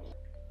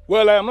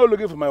 Well, I am not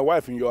looking for my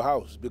wife in your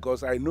house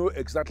because I know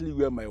exactly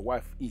where my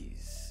wife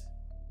is.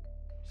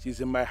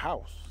 She's in my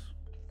house,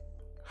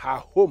 her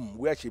home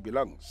where she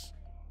belongs.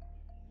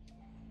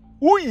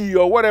 Uyi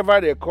or whatever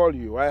they call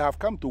you, I have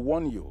come to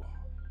warn you.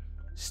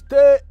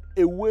 Stay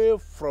away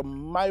from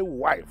my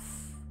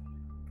wife.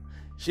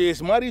 She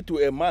is married to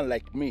a man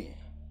like me.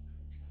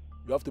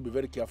 You have to be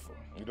very careful.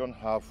 You don't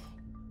have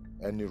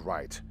any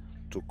right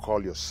to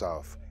call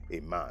yourself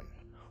a man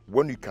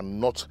when you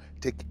cannot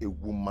take a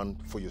woman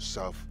for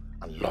yourself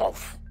and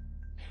love.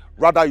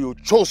 Rather, you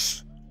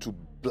chose to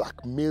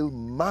blackmail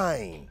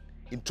mine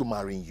into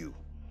marrying you.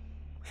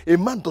 A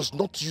man does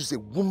not use a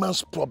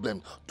woman's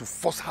problem to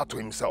force her to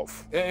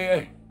himself.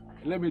 Hey,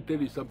 let me tell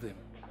you something.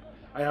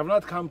 I have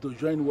not come to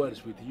join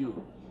words with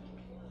you.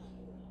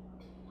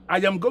 I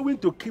am going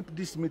to keep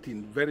this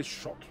meeting very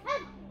short.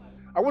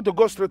 I want to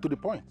go straight to the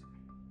point.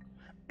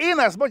 In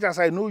as much as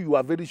I know you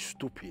are very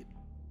stupid,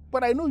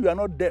 but I know you are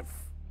not deaf.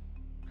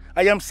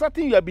 I am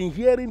certain you have been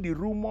hearing the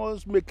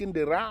rumors making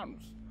the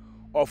rounds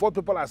of what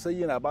people are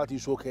saying about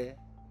Ishoke.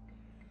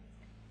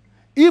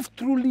 If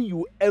truly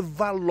you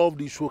ever loved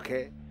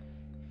Ishoke,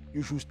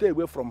 you should stay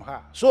away from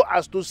her so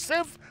as to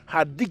save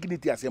her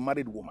dignity as a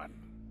married woman.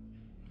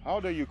 How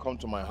dare you come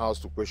to my house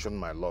to question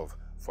my love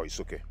for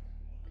Isuke?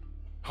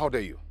 How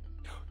dare you?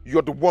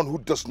 You're the one who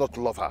does not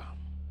love her.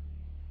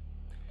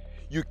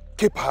 You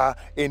keep her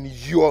in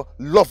your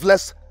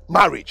loveless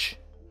marriage.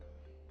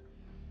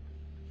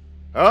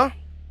 Huh?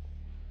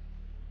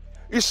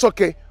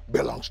 Isuke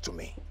belongs to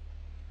me.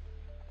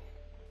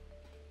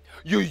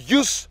 You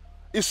use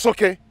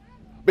Isoke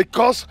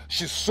because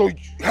she's so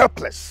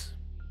helpless,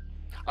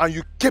 and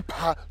you keep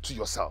her to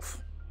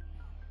yourself.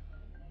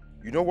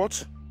 You know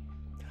what?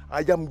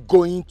 I am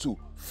going to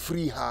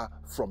free her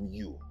from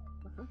you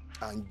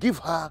and give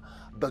her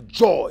the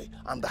joy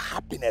and the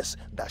happiness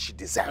that she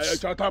deserves.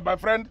 Shut up, my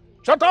friend.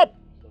 Shut up!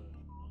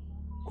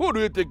 Who do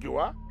you think you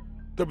are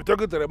to be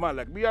talking to a man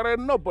like me? You are a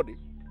nobody.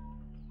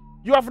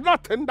 You have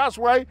nothing. That's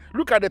why,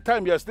 look at the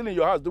time you are still in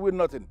your house doing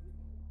nothing.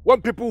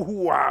 When people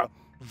who are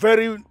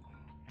very,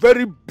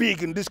 very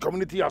big in this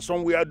community are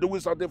somewhere doing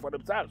something for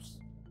themselves.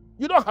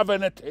 You don't have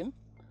anything.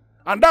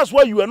 And that's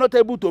why you are not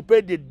able to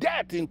pay the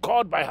debt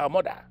incurred by her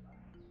mother.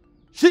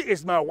 She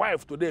is my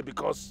wife today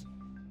because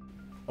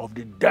of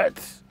the debt.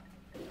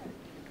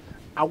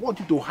 I want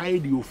you to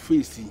hide your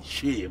face in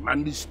shame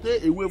and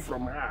stay away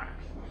from her.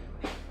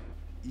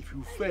 If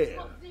you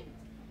fail,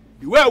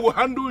 the way I will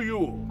handle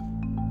you.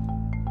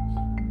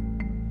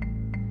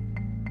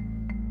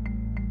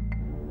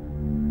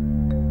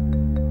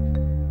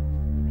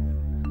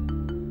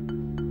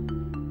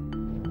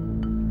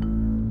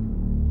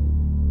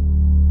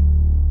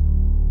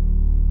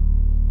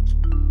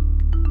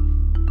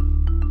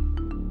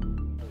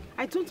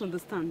 I don't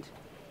understand.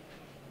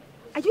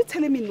 Are you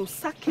telling me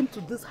Nosa came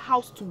to this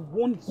house to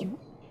warn you?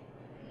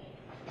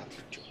 That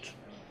idiot,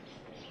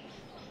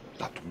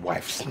 that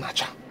wife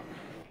snatcher,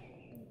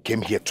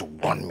 came here to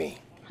warn me.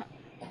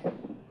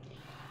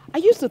 I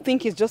used to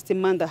think he's just a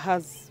man that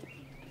has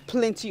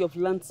plenty of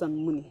lands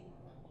and money.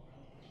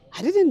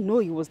 I didn't know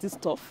he was this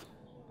tough.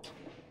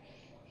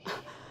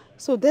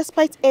 So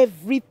despite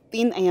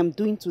everything I am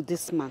doing to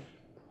this man,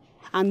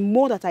 and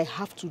more that I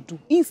have to do,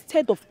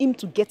 instead of him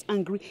to get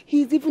angry,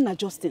 he is even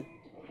adjusting.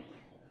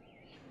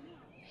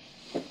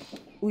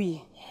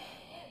 We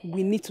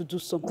need to do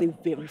something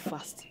very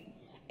fast.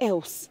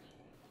 Else,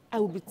 I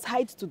will be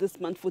tied to this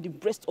man for the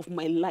rest of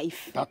my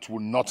life. That will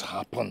not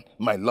happen,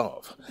 my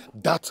love.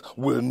 That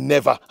will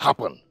never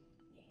happen.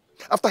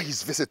 After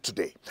his visit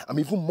today, I'm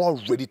even more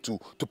ready to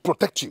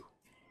protect you.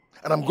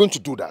 And I'm going to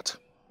do that.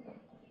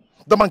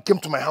 The man came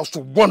to my house to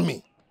warn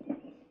me.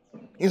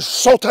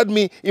 Insulted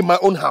me in my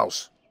own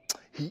house.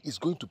 He is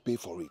going to pay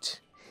for it.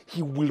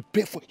 He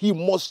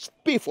must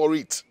pay for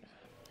it.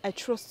 I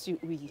trust you,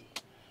 Uyi.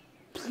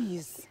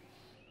 Please,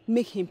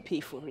 make him pay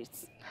for it.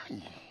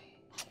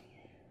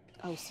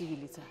 I'll see you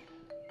later.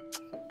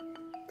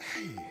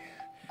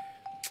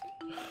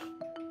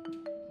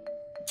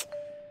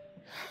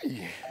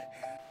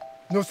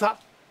 No, sir.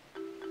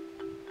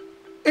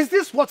 Is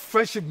this what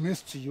friendship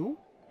means to you?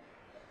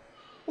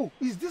 Oh,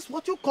 is this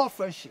what you call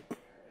friendship?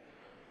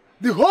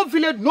 The whole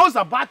village knows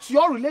about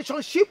your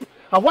relationship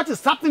and what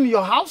is happening in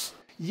your house,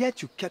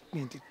 yet you kept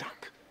me in the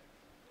dark.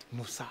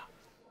 No, sir.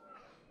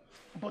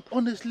 But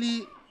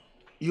honestly,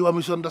 you are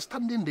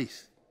misunderstanding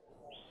this.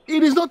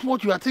 It is not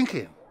what you are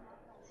thinking.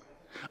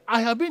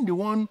 I have been the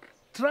one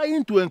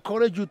trying to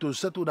encourage you to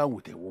settle down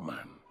with a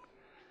woman.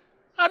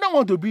 I don't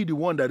want to be the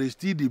one that is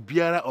still the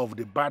bearer of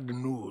the bad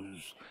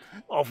news,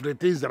 of the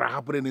things that are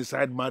happening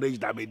inside marriage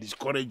that may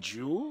discourage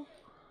you.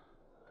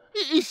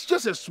 It's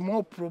just a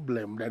small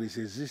problem that is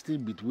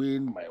existing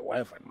between my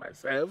wife and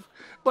myself,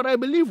 but I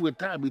believe with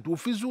time it will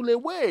fizzle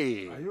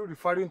away. Are you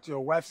referring to your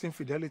wife's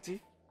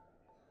infidelity?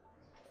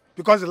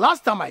 Because the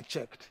last time I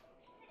checked,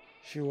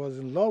 she was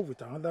in love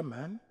with another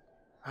man,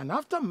 and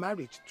after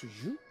marriage to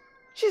you,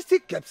 she still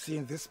kept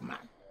seeing this man.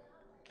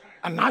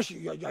 And now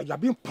you're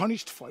being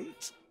punished for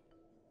it.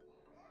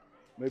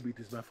 Maybe it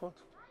is my fault.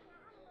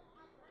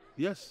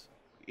 Yes,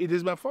 it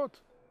is my fault.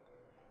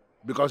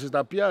 Because it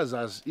appears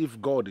as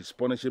if God is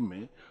punishing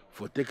me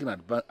for taking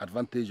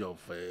advantage of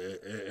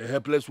a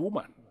helpless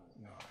woman.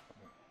 No.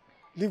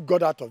 Leave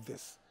God out of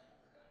this.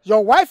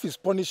 Your wife is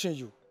punishing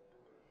you.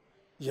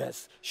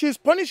 Yes, she is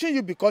punishing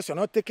you because you're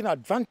not taking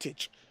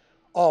advantage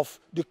of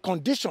the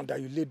condition that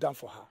you laid down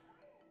for her.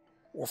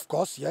 Of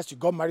course, yes, you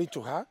got married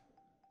to her.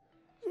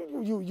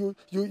 You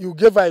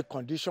gave her a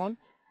condition.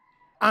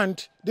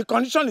 And the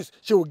condition is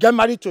she will get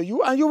married to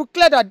you and you will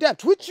clear that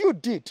debt, which you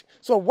did.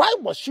 So why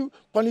must she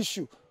punish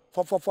you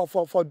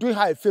for doing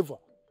her a favor?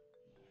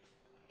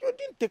 You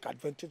didn't take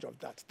advantage of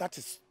that.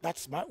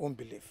 That's my own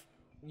belief.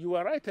 You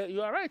are right.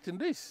 You are right in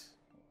this.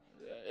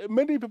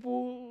 Many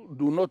people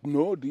do not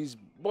know this,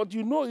 but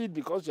you know it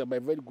because you are my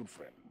very good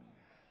friend.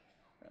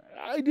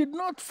 I did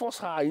not force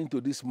her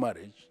into this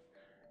marriage.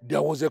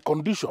 There was a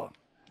condition.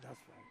 That's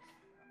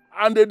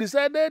right. And they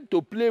decided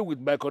to play with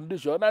my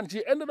condition, and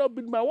she ended up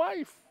being my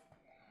wife.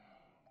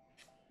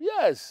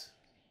 Yes.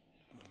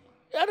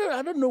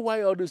 I don't know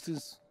why all these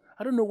things,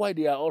 I don't know why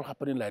they are all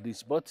happening like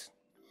this, but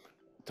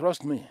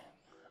trust me,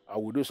 I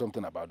will do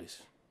something about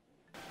this.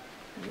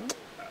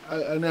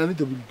 I need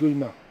to be going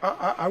now.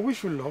 I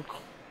wish you luck.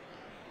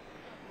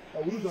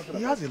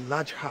 He has a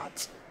large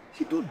heart.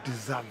 He don't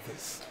deserve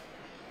this.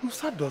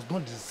 Musa does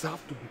not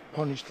deserve to be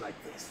punished like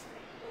this.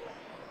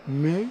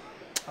 Me?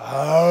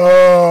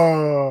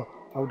 I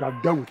would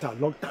have dealt with her a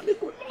long time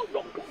ago.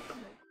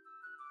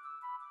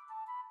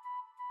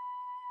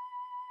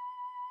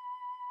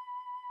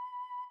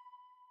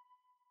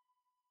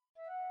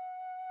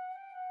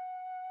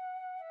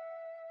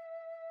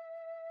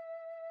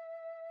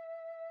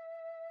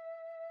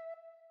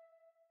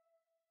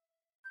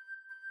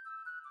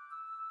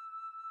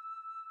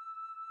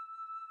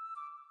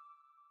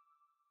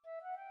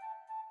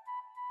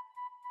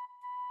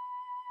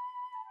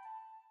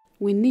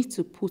 We need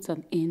to put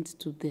an end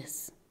to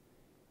this.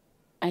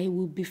 I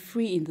will be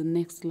free in the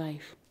next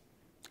life,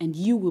 and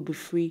you will be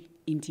free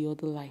in the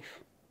other life.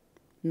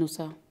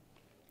 Nosa,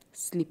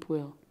 sleep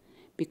well,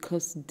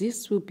 because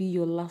this will be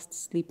your last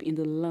sleep in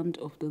the land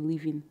of the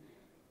living.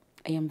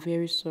 I am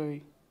very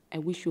sorry. I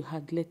wish you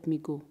had let me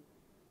go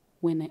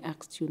when I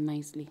asked you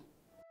nicely.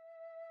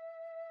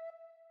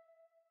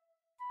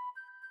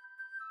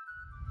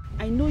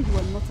 I know you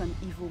are not an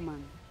evil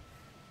man,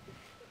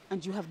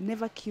 and you have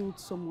never killed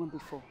someone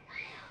before.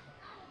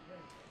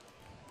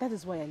 That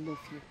is why I love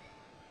you.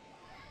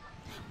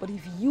 But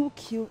if you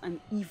kill an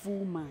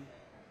evil man,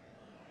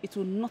 it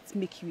will not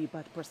make you a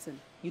bad person.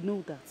 You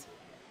know that.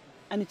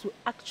 And it will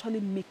actually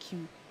make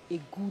you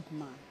a good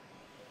man.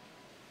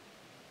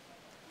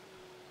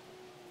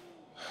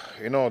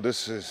 You know,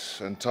 this is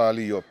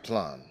entirely your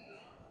plan.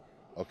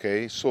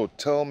 Okay, so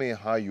tell me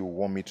how you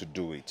want me to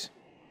do it.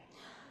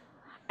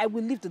 I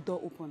will leave the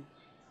door open.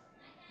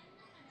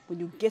 When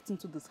you get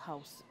into this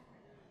house,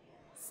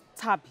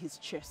 stab his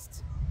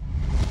chest.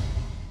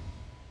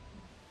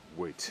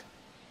 Wait.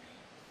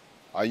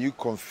 Are you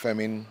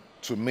confirming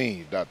to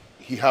me that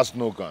he has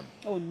no gun?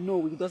 Oh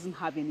no, he doesn't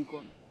have any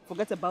gun.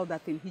 Forget about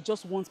that thing. He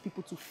just wants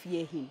people to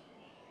fear him.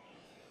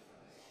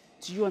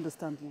 Do you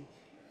understand me?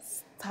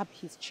 Stab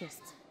his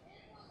chest.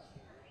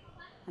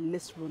 And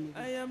let's run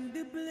away. I am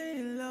deeply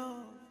in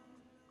love,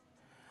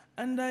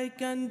 and I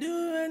can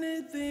do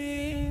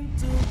anything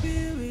to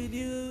be with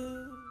you.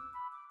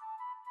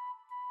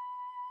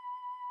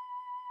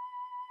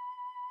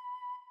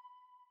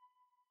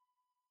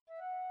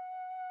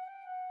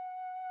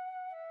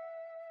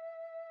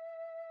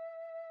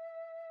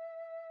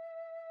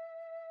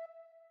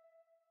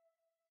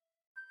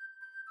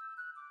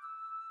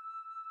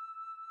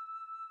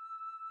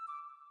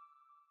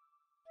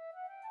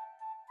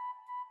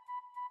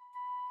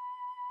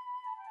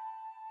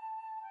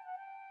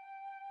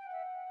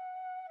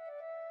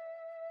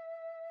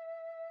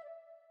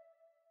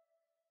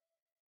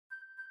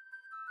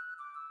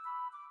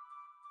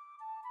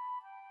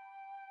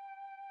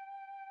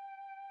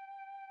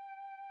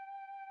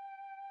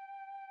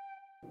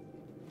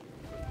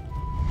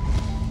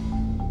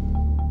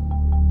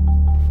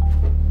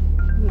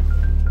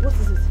 What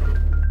is it?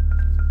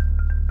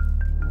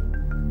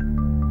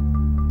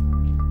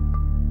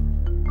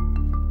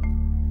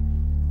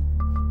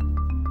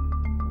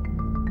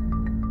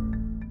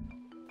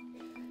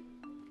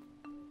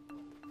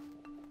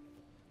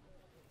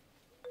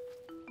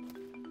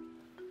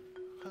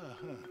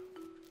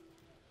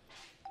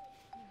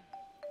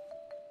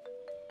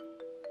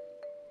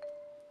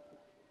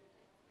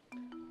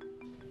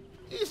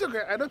 It's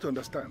okay, I don't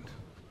understand.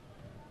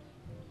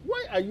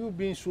 Why are you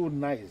being so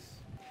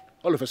nice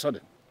all of a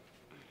sudden?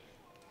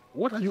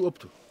 What are you up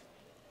to?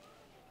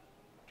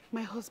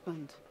 My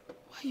husband,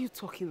 why are you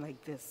talking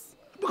like this?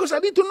 Because I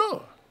need to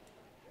know.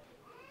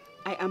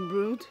 I am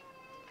rude,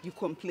 you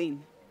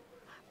complain.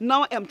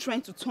 Now I am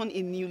trying to turn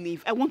a new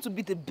leaf. I want to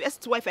be the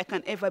best wife I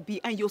can ever be,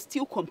 and you're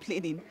still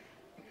complaining.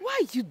 Why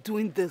are you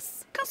doing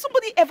this? Can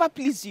somebody ever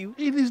please you?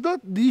 It is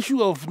not the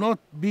issue of not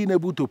being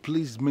able to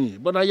please me,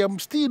 but I am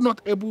still not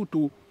able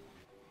to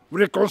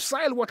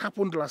reconcile what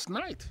happened last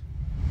night.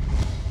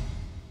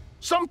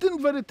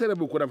 Something very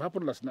terrible could have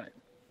happened last night.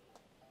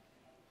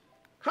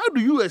 How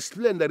do you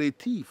explain that a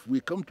thief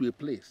will come to a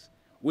place,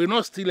 will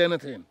not steal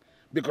anything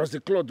because the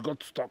cloth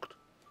got stuck?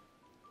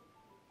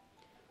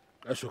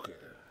 That's okay.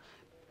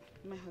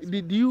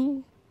 Did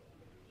you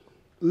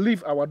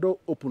leave our door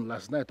open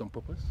last night on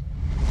purpose?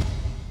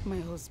 My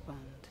husband,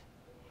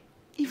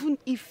 even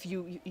if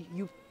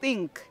you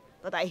think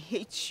that I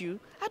hate you,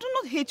 I do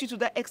not hate you to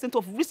that extent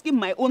of risking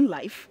my own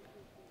life.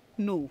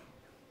 No.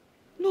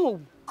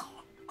 No.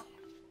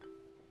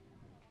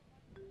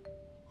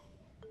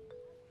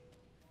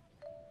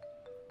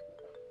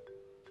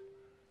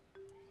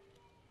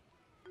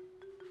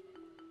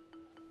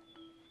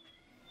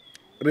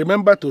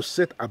 Remember to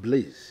set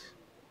ablaze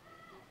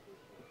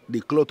the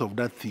cloth of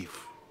that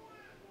thief.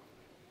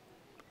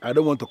 I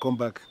don't want to come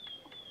back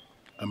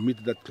and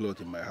meet that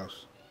cloth in my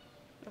house.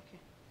 Okay.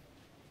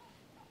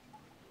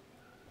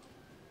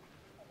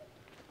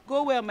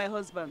 Go where, my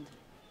husband?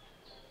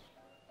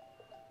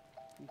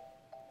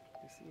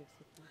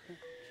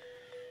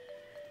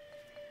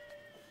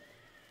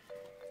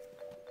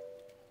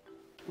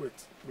 Wait,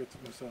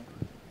 Musa.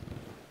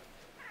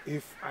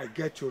 If I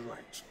get you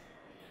right,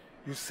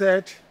 you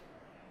said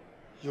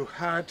you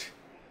heard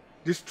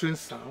this strange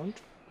sound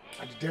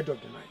at the dead of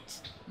the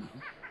night.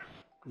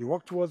 You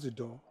walked towards the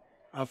door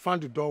and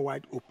found the door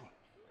wide open.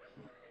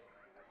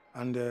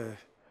 And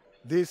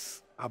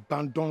this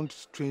abandoned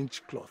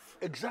strange cloth.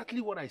 Exactly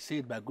what I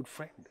said, my good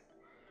friend.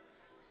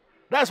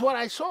 That's what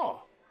I saw.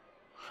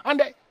 And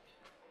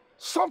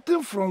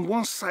something from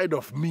one side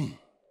of me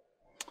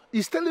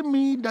is telling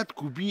me that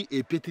could be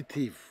a petty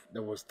thief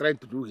that was trying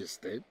to do his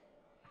thing.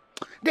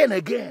 Then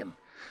again,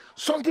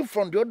 something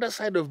from the other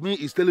side of me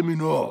is telling me,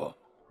 no,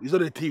 he's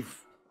not a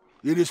thief.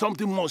 It is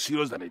something more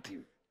serious than a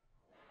thief.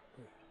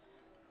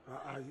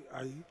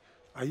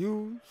 Are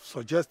you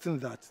suggesting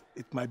that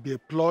it might be a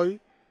ploy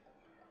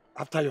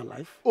After your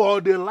life?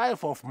 Or the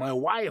life of my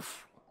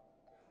wife.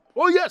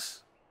 Oh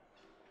yes.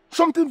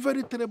 Something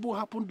very terrible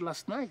happened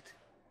last night.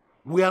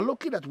 We are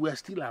lucky that we are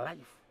still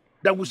alive,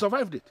 that we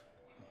survived it.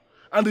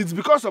 And it's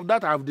because of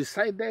that I have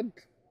decided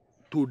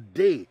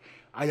today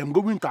I am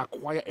going to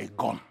acquire a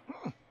gun.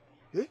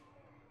 Eh?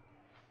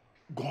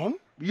 Gun?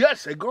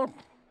 Yes, a gun.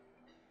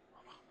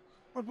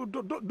 But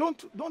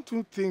don't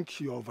you think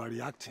you're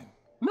overreacting?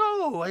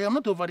 No, I am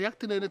not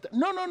overreacting anything.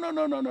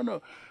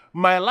 No.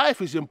 My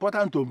life is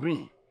important to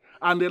me.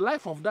 And the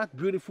life of that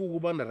beautiful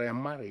woman that I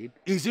am married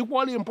is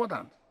equally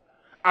important.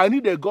 I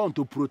need a gun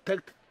to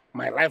protect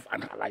my life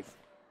and her life.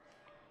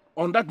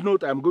 On that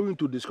note, I am going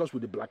to discuss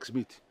with the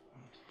blacksmith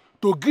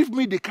to give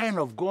me the kind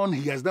of gun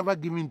he has never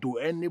given to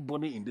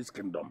anybody in this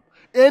kingdom.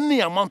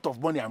 Any amount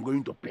of money I'm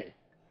going to pay.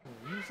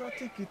 Musa,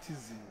 take it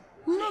easy.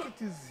 No.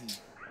 Take it easy.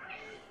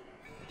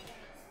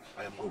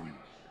 I am going.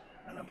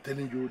 And I'm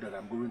telling you that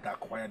I'm going to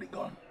acquire the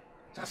gun.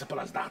 It's as simple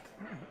as that.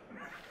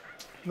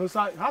 No,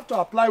 sir, you have to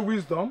apply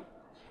wisdom.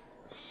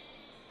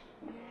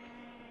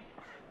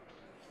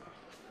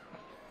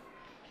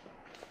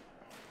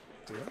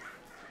 Yeah.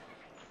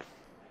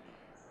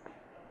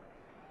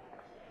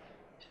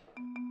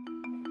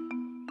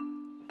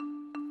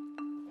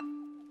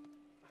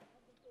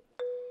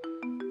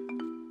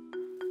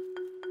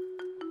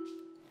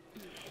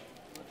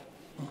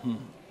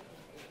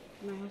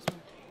 My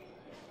husband.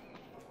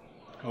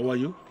 How are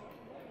you?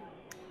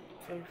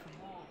 Very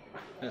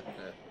fine.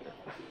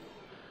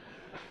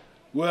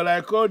 Well,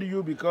 I called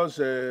you because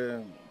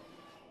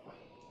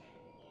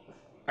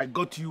I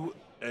got you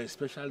a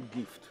special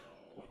gift.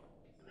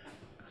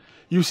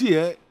 You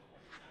see,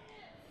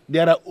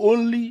 there are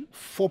only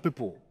 4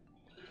 people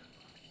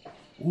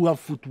who have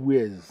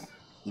footwears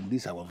in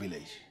this our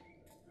village.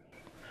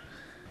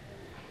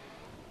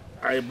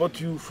 I bought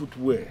you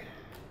footwear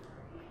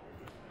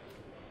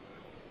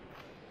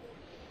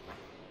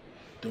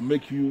to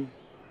make you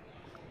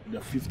the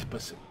 5th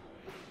person.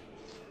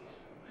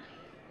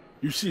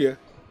 You see,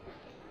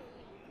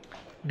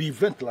 the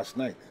event last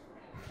night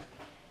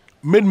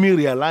made me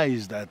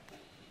realize that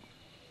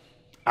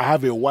I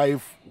have a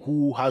wife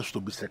who has to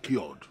be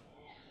secured.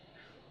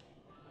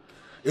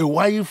 A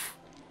wife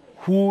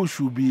who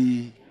should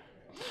be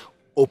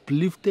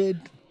uplifted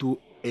to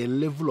a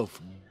level of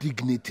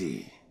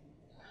dignity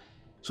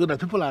so that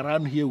people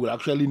around here will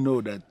actually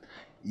know that,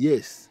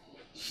 yes,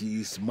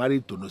 she is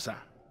married to Nosa.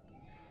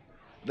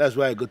 That's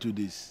why I got you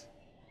this.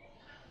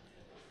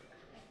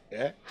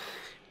 Yeah?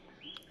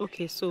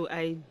 Okay, so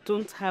I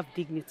don't have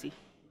dignity.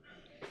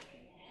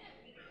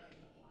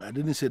 I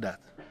didn't say that.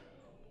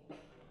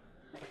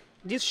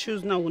 These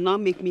shoes now will now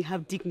make me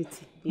have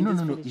dignity in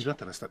this village. You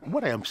don't understand.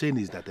 What I am saying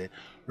is that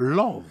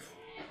love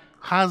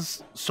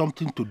has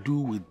something to do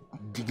with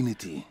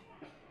dignity.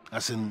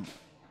 As in,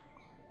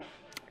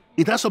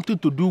 it has something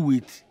to do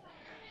with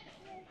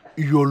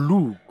your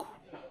look,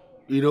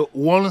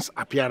 one's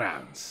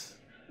appearance.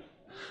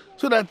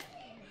 So that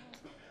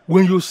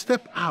when you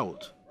step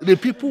out, the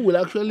people will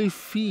actually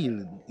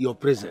feel your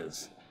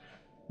presence.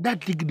 That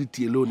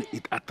dignity alone,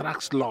 it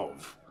attracts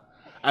love.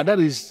 And that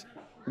is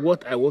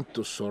what I want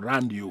to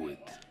surround you with.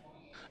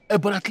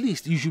 But at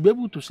least you should be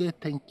able to say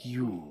thank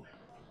you.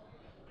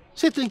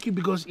 Say thank you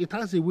because it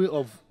has a way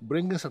of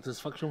bringing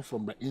satisfaction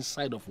from the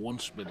inside of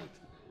one's spirit.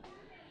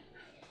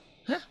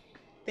 Huh?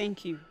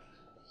 Thank you.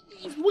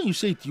 When you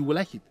say it, you will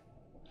like it.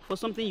 For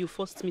something you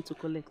forced me to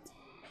collect.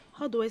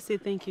 How do I say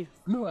thank you?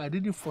 No, I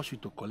didn't force you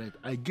to collect.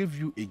 I gave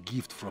you a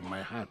gift from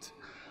my heart.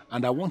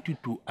 And I want you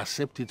to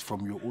accept it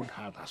from your own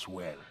heart as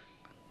well.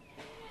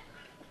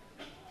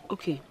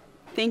 Okay,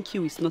 thank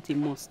you is not a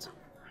must.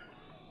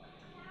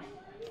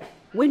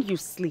 When you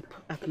sleep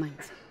at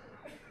night,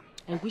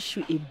 I wish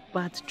you a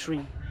bad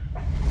dream.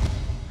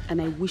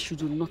 And I wish you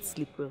do not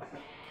sleep well.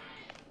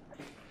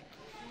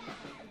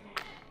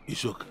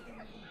 It's okay.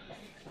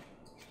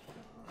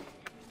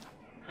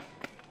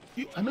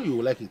 I know you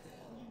will like it.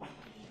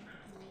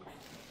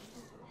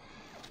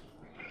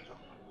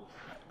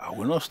 I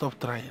will not stop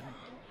trying.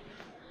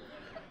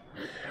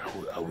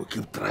 I will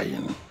keep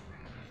trying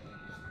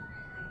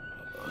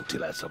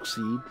until I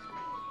succeed.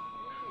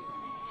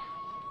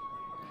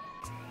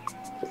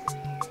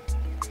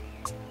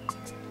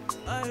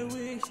 I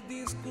wish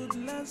this could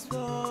last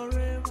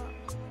forever.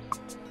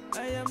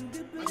 I am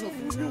deeply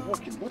in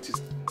love. What is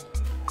it?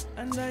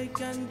 And I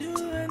can do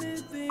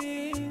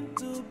anything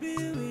to be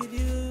with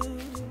you.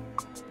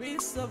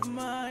 Peace of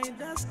mind,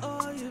 that's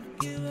all you've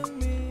given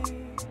me.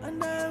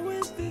 And I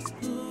wish this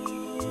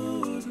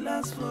could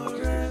last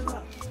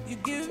forever. You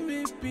give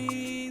me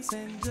peace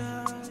and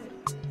joy.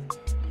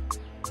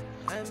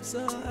 I'm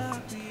so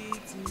happy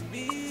to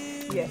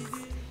be. Yes,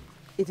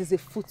 it is a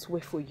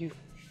footwear for you.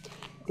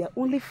 There are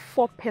only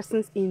 4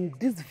 persons in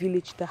this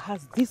village that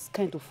has this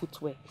kind of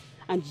footwear.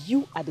 And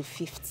you are the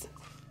 5th.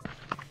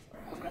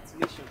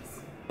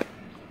 Congratulations.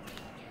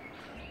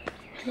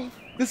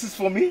 This is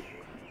for me?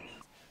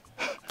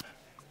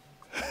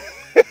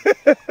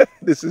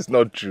 This is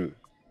not true.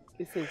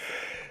 It is.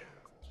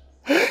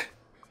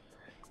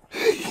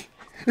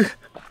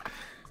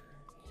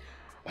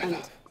 And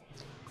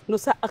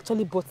Nosa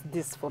actually bought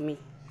this for me.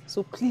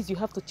 So please, you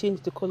have to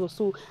change the color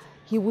so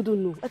he wouldn't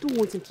know. I don't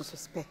want him to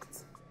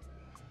suspect.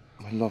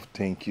 My love,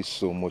 thank you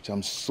so much.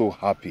 I'm so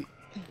happy.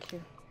 Thank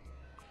you.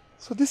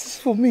 So this is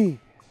for me.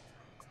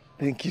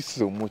 Thank you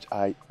so much.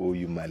 I owe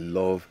you my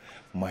love,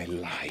 my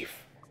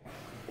life.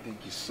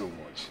 Thank you so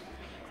much.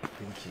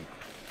 Thank you.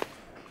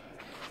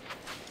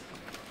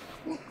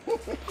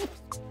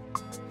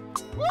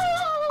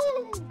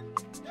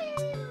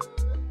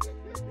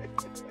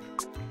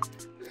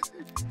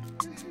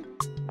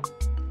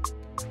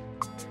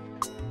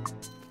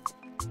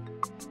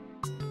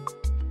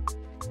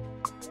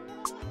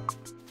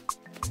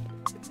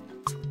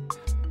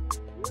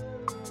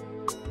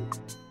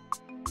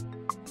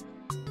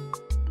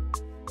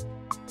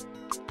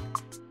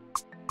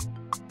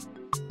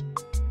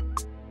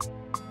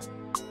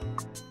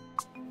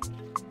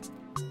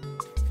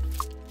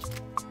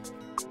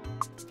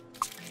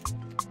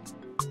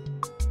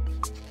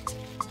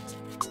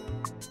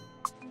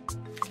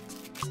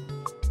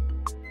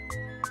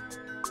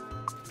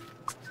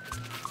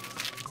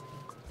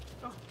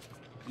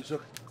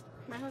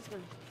 My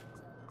husband.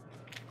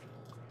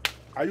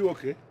 Are you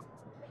okay?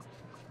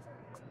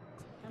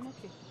 I'm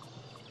okay.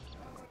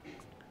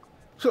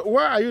 So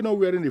why are you not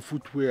wearing the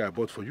footwear I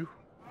bought for you?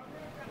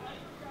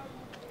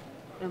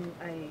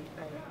 I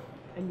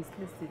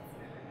misplaced it.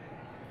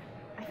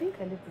 I think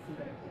I left it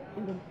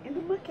in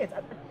the market.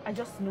 I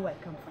just know I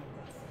can't find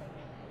it.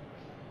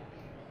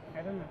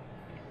 I don't know.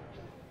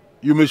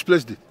 You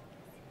misplaced it?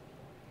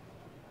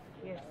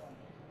 Yes.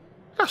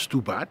 That's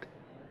too bad.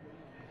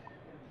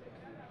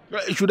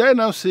 Should I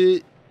now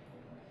say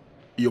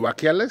you were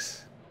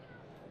careless?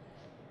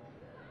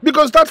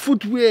 Because that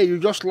footwear you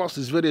just lost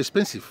is very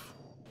expensive.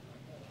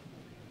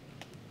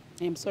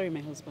 I am sorry, my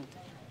husband.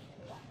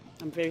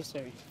 I'm very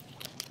sorry.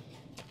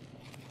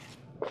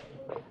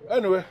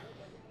 Anyway,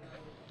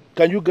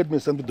 can you get me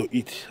something to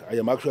eat? I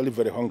am actually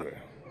very hungry.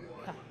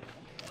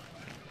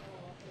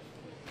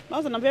 My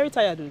husband, I'm very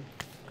tired.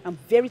 I'm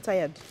very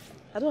tired.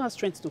 I don't have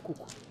strength to cook.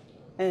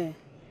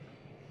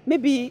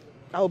 Maybe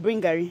I'll bring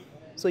Gary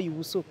so you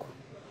will soak.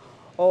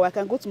 Or I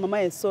can go to Mama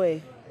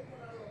Esoe.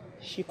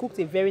 She cooked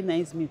a very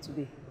nice meal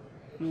today.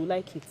 You will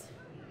like it.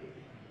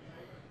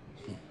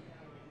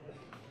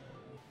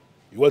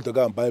 You want to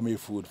go and buy me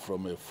food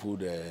from a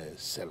food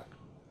seller?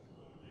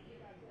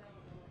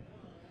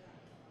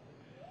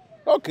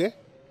 Okay.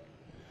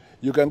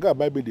 You can go and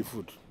buy me the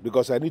food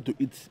because I need to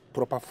eat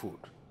proper food.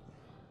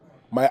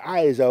 My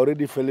eyes are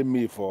already failing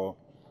me for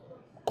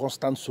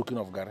constant soaking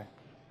of Gary.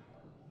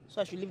 So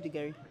I should leave the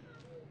Gary?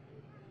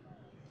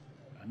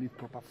 I need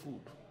proper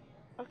food.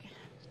 Okay.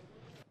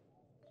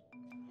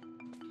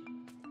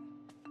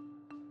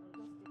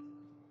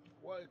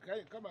 Well, can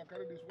you come and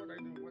carry this? Why are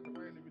you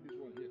leaving this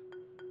one here?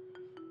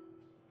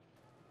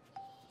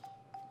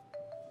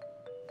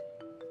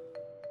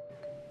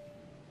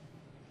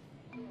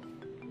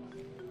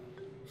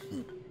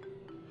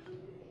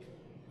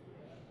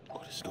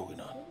 What is going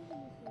on?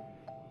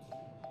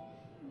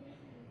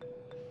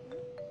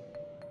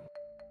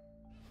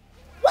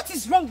 What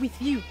is wrong with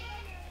you?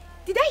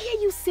 Did I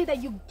hear you say that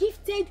you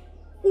gifted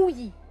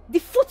Uyi the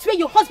footwear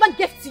your husband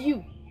gave to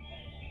you?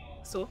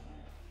 So?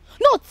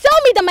 No,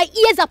 tell me that my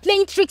ears are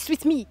playing tricks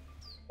with me.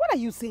 What are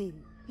you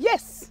saying?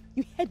 Yes,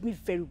 you heard me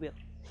very well.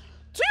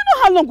 Do you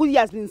know how long Uyi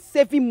has been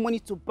saving money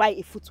to buy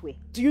a footwear?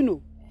 Do you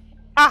know?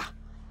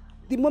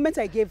 The moment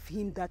I gave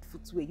him that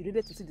footwear, you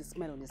needed to see the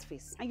smile on his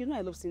face. And you know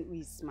I love seeing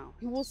Uyi's smile.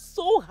 He was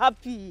so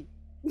happy.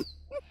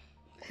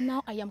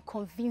 Now I am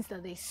convinced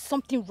that there is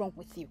something wrong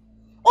with you.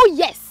 Oh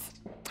yes!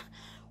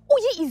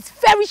 Uyi is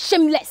very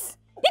shameless.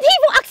 Did he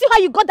even ask you how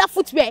you got that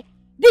footwear?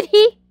 Did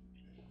he?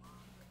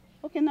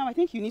 Okay, now I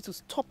think you need to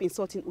stop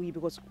insulting Uyi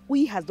because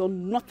Uyi has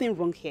done nothing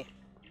wrong here.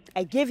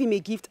 I gave him a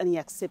gift and he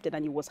accepted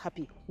and he was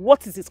happy.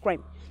 What is his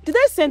crime? Did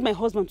I send my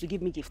husband to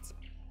give me gifts?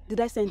 Did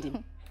I send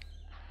him?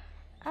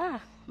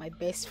 My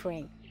best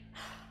friend.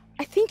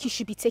 I think you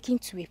should be taken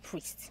to a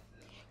priest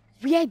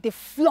where they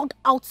flog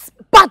out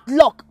bad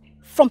luck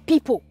from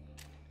people.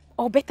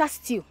 Or better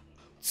still,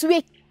 to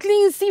a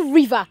cleansing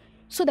river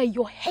so that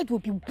your head will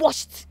be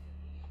washed.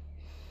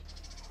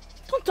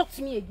 Don't talk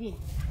to me again.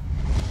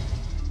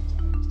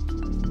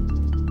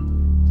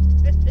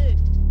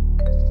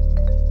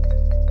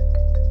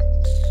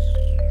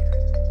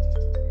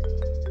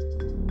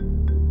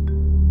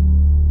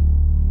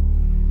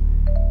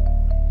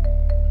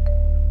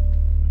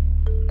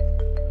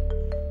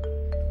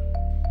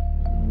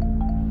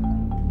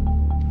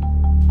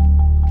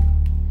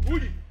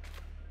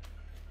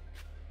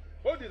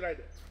 Hold it right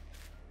there.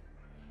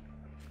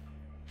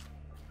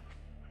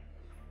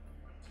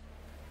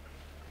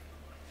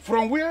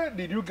 From where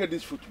did you get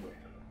this footwear?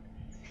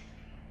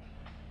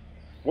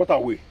 What are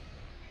we?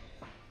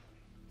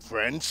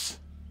 Friends?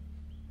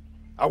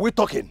 Are we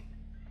talking?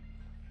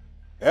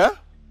 Yeah?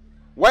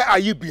 Why are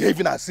you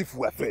behaving as if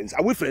we're friends?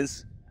 Are we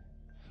friends?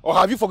 Or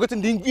have you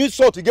forgotten the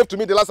insult you gave to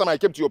me the last time I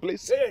came to your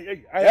place?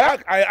 Hey,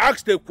 I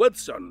asked a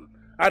question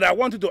and I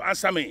want you to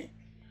answer me.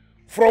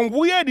 From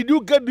where did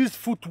you get this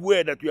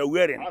footwear that you are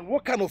wearing? And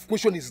what kind of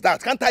question is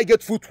that? Can't I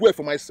get footwear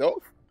for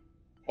myself?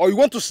 Or you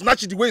want to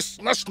snatch it the way you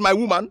snatched my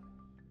woman?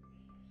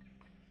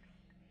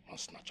 I'll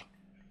snatch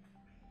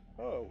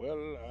her. Oh,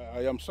 well,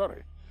 I am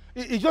sorry.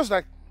 It's just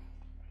like,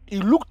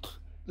 it looked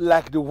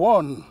like the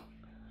one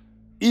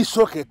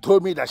Isoke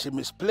told me that she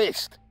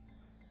misplaced.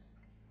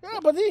 Yeah,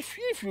 but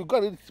if you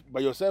got it by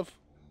yourself,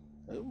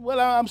 well,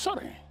 I'm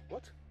sorry.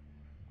 What?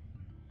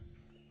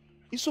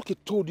 Isoke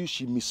told you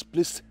she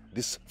misplaced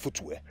this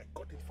footwear? I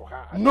got it for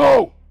her.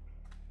 No!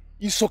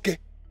 Isoke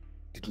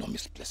did not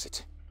misplace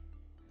it.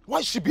 Why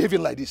is she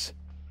behaving like this?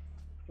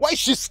 Why is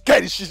she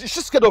scared? Is she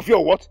scared of you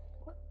or what?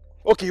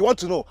 Okay, you want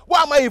to know.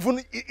 Why am I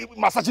even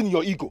massaging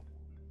your ego?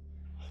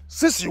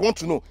 Since you want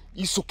to know,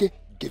 Isoke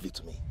gave it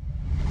to me.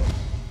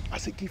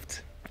 As a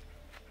gift.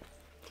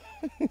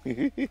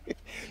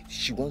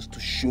 She wants to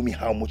show me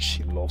how much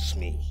she loves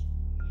me.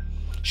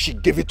 She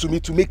gave it to me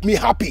to make me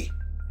happy.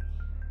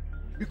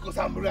 Because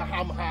I'm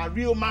her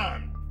real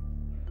man.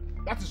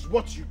 That is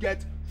what you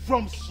get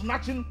from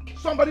snatching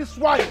somebody's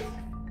wife.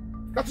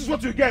 That is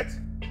what you get.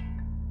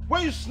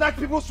 When you snatch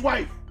people's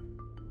wife,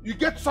 you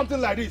get something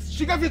like this.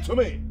 She gave it to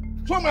me.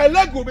 So my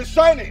leg will be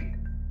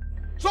shining.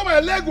 So my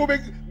leg will be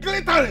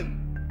glittering.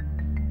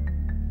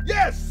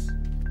 Yes.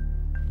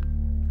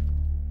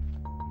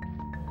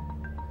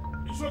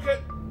 It's okay.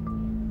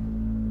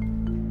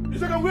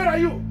 It's okay. Where are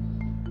you?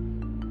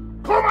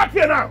 Come out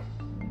here now.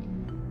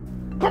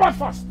 Come out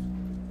fast.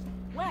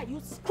 Why are you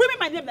screaming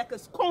my name like a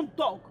skunk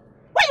dog?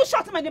 Why are you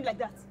shouting my name like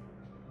that?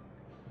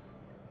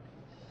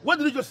 What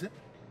did you just say?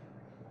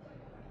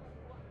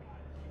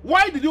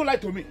 Why did you lie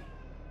to me?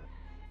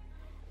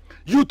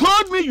 You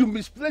told me you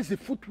misplaced the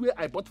footwear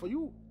I bought for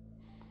you.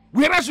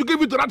 Whereas you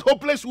gave it to that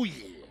hopeless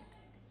Uye.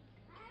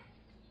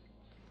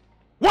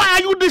 Why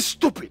are you this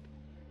stupid?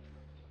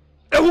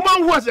 A woman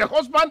who has a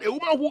husband, a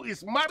woman who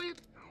is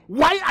married.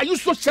 Why are you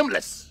so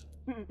shameless?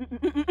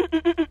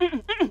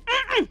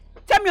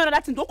 Tell me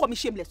another thing. Don't call me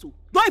shameless.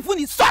 Don't even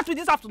insult me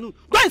this afternoon.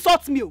 Don't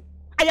insult me.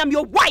 I am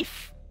your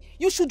wife.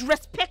 You should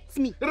respect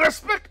me.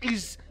 Respect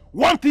is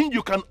one thing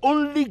you can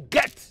only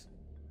get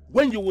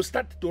when you will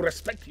start to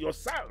respect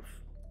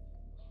yourself.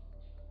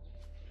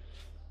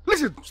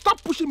 Listen,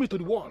 stop pushing me to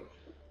the wall.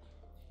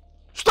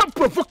 Stop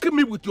provoking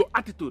me with your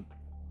attitude.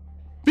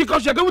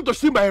 Because you're going to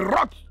see my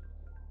wrath.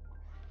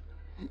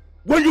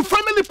 When you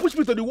finally push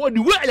me to the wall,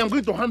 the way I am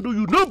going to handle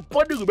you,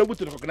 nobody will be able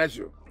to recognize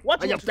you.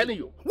 What I am telling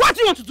you. What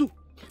do you want to do?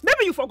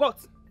 Maybe you forgot.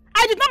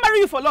 I did not marry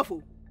you for love.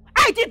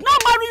 I did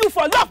not marry you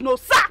for love, no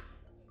sir.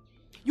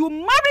 You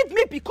married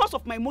me because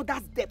of my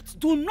mother's debt.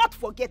 Do not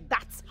forget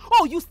that.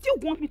 Oh, you still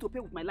want me to pay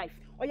with my life?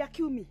 Oh yeah,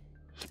 kill me.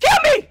 Kill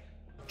me!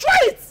 Try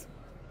it!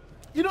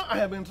 You know, I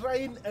have been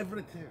trying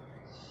everything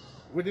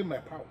within my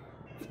power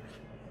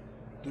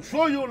to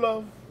show you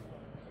love,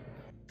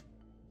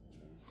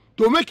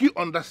 to make you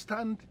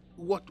understand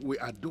what we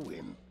are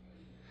doing.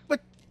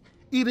 But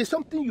it is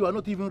something you are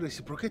not even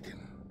reciprocating.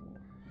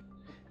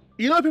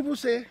 You know, people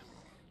say,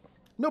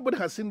 nobody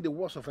has seen the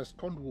worst of a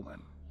scorned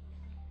woman.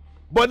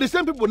 But the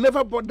same people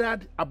never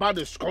bothered about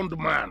the scorned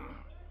man.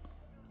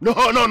 No,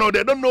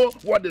 they don't know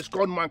what the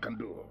scorned man can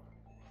do.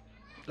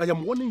 I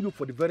am warning you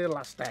for the very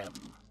last time.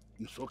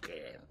 It's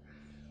okay.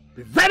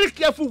 Be very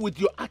careful with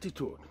your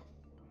attitude.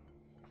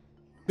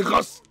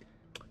 Because,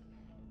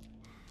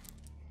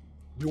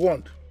 be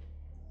warned.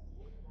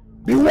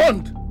 Be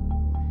warned.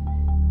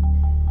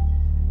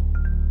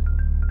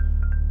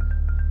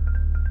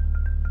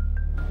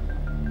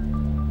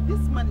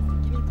 This man is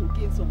beginning to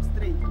gain some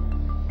strength.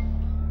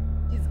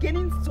 He's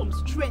gaining some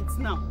strength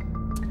now.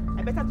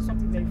 I better do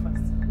something very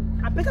fast.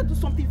 I better do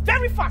something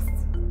very fast.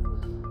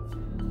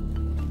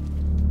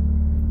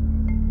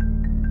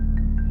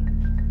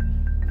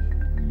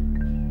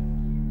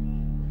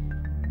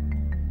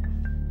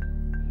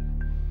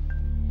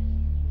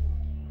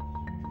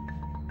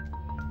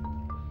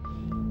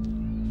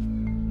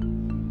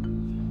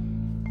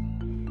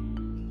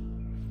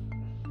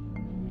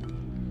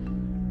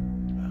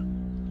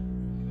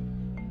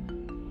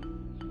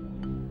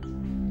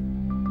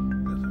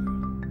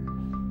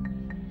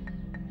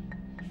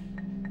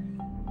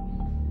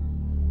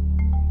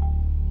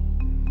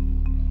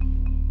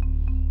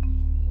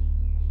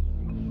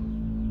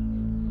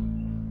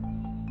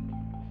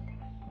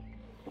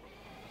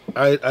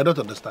 I don't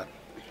understand.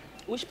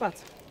 Which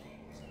part?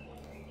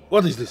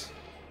 What is this?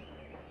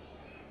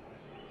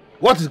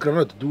 What is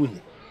granite doing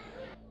here?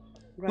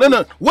 Right.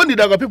 No. When did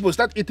our people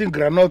start eating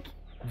granite,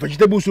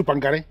 vegetable soup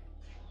and curry?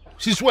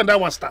 Since when that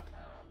one start?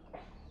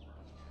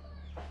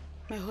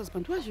 My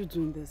husband, why are you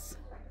doing this?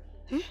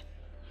 Eh?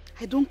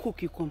 I don't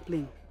cook, you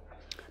complain.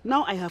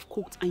 Now I have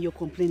cooked and you're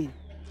complaining.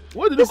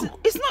 What did you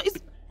cook?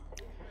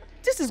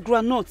 This is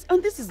granite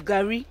and this is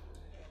gari.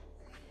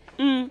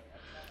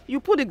 You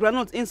put the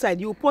granite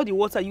inside, you pour the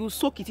water, you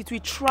soak it, it will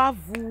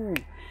travel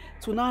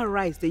to now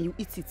rise, then you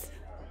eat it.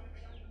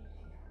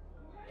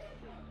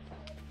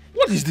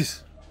 What is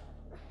this?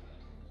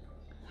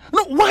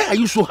 No, why are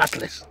you so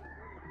heartless?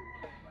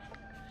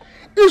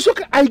 It's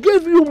okay, I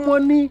gave you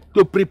money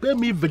to prepare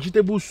me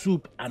vegetable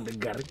soup and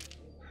gari.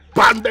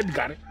 pounded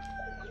Gary.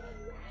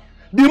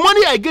 The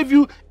money I gave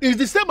you is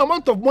the same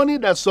amount of money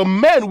that some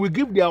men will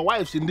give their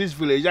wives in this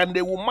village, and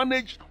they will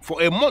manage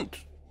for a month.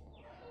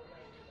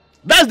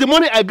 That's the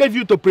money I gave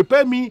you to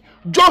prepare me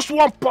just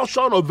one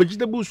portion of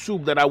vegetable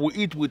soup that I will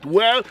eat with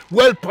well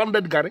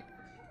pounded Gary.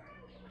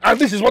 And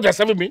this is what you're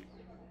serving me?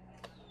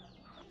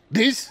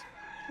 This?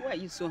 Why are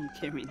you so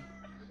uncaring?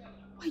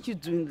 Why are you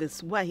doing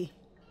this? Why?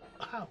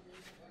 How?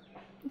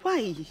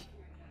 Why?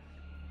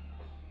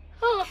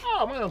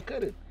 How am I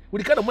uncaring?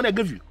 With the kind of money I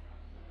gave you?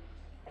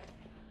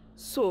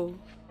 So,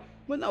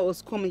 when I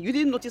was coming, you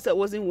didn't notice I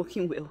wasn't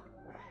working well.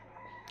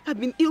 I've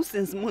been ill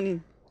since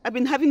morning. I've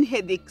been having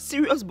headache,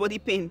 serious body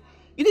pain.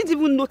 You didn't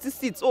even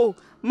notice it. Oh,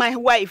 my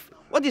wife,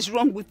 what is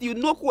wrong with you?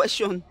 No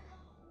question.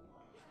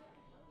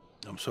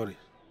 I'm sorry.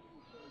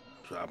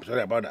 I'm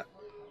sorry about that.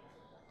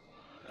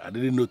 I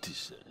didn't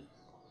notice.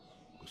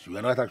 Because you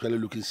are not actually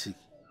looking sick.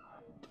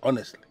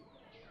 Honestly.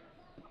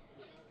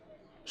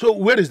 So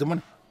where is the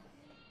money?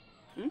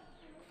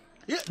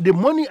 Yeah, the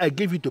money I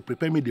gave you to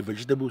prepare me the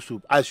vegetable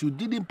soup. As you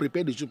didn't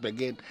prepare the soup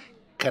again,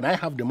 can I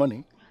have the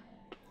money?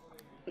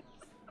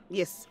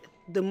 Yes,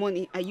 the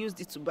money, I used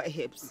it to buy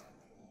herbs.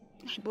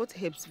 I bought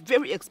herbs,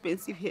 very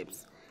expensive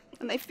herbs.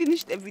 And I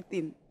finished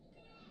everything.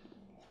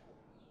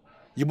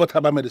 You bought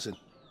herbal medicine?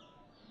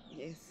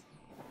 Yes.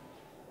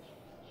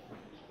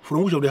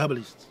 From which of the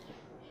herbalists?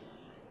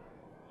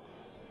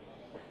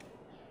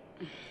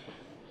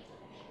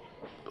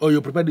 Or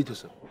you prepared it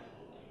yourself?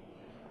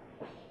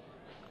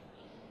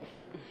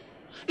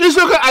 It's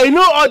okay. I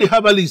know all the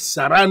herbalists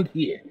around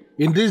here,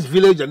 in this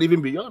village and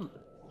even beyond.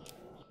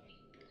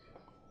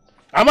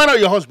 Am I not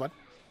your husband?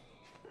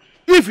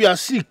 If you are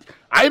sick,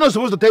 are you not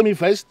supposed to tell me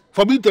first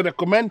for me to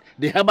recommend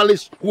the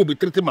herbalist who will be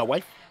treating my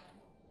wife?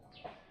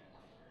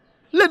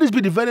 Let this be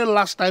the very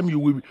last time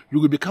you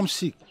will become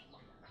sick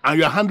and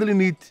you are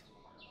handling it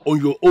on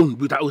your own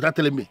without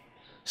telling me.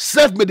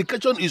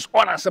 Self-medication is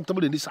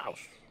unacceptable in this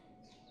house.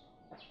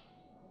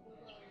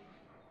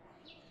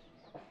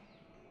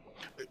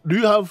 Do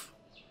you have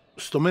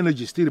some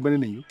energy still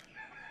remaining in you?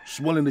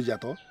 Small energy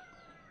at all?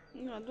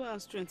 No, I don't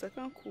have strength. I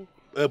can't cook.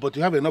 But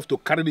you have enough to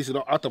carry this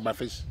out of my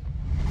face.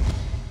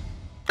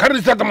 Carry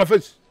this out of my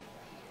face.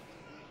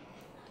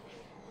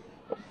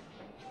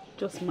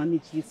 Just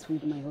manage this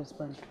with my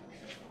husband.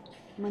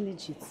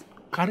 Manage it.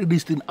 Carry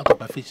this thing out of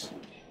my face.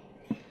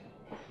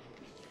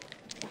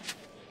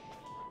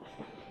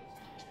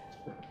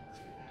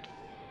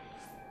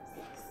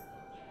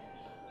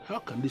 How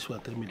can this one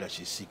tell me that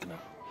she's sick now?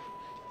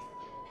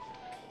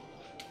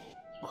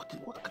 What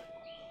can...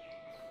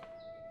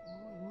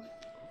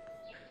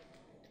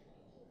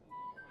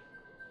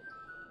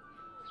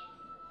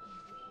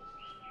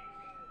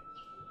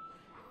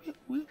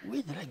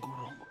 Where did I go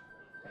wrong?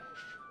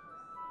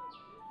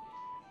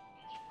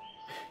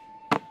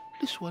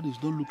 This one is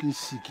not looking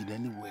sick in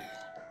any way.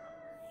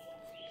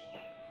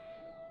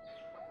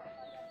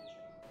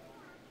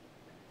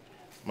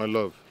 My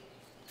love,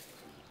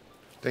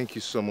 thank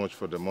you so much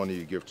for the money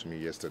you gave to me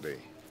yesterday.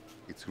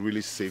 It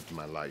really saved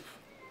my life.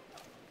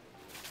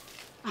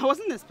 I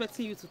wasn't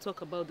expecting you to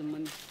talk about the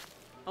money.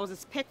 I was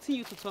expecting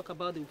you to talk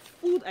about the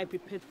food I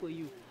prepared for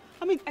you.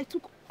 I mean, I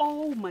took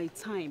all my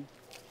time.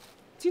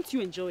 Didn't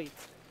you enjoy it?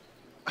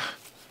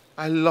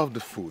 I love the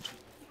food.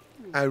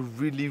 I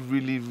really,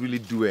 really, really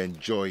do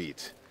enjoy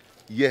it.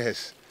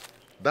 Yes,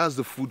 that's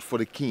the food for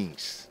the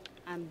kings.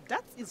 And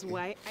that is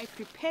why I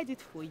prepared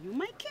it for you,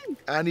 my king.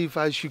 And if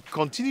I should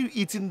continue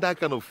eating that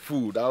kind of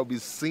food, I'll be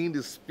seeing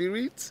the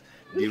spirits,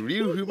 the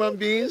real human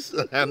beings,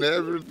 and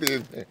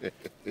everything.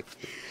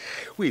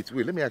 Wait,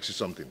 let me ask you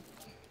something.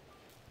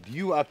 Do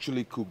you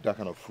actually cook that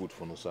kind of food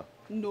for Nusa?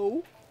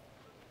 No.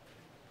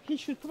 He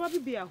should probably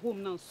be at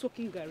home now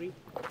soaking gari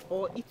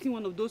or eating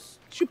one of those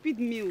stupid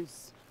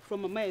meals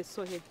from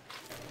Amatosero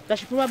that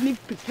she probably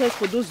prepares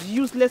for those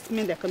useless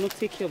men that cannot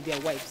take care of their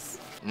wives.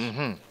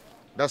 Mm-hmm.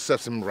 That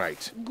sets him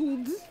right.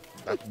 Good.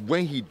 That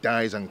when he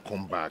dies and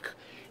come back,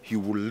 he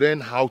will learn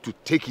how to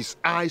take his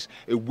eyes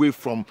away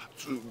from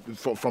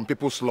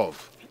people's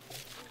love.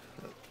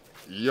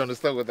 You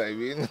understand what I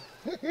mean?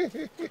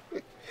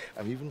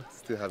 I'm even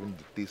still having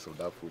the taste of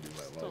that food in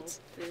my mouth.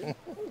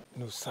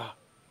 No, sir.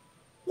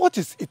 What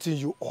is eating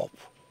you up?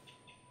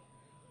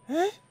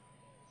 Eh?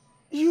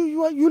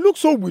 You look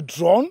so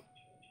withdrawn.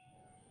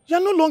 You are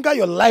no longer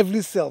your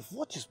lively self.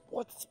 What's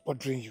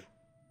bothering you?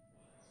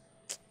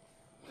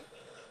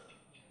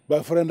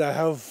 My friend, I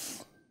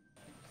have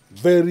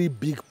very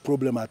big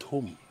problem at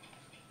home.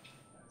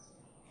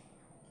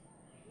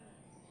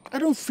 I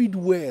don't feed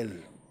well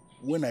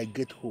when I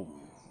get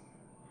home.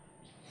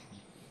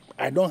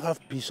 I don't have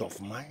peace of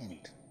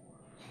mind.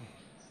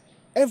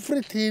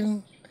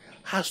 Everything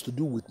has to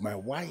do with my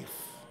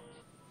wife.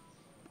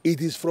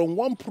 It is from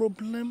one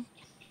problem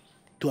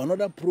to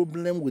another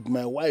problem with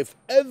my wife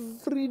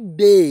every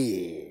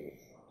day.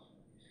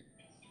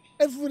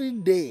 Every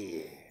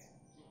day.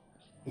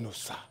 No,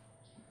 sir.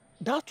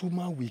 That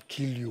woman will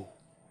kill you.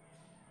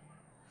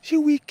 She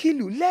will kill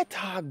you. Let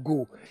her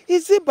go.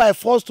 Is it by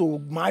force to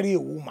marry a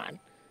woman?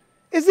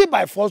 Is it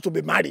by force to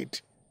be married?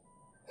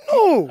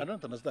 No. I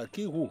don't understand.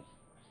 Kill who?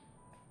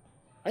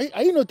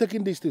 Are you not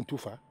taking this thing too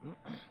far?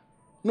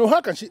 No,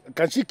 how can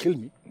she kill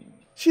me?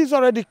 She's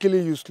already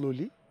killing you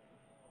slowly.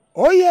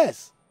 Oh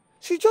yes.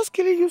 She's just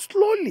killing you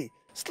slowly.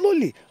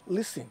 Slowly.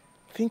 Listen,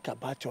 think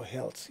about your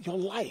health, your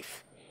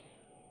life.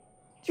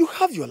 You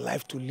have your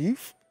life to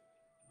live.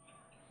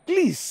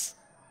 Please.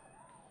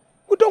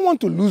 We don't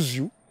want to lose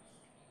you.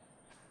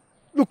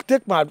 Look,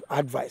 take my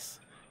advice.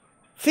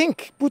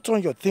 Think, put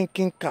on your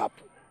thinking cap.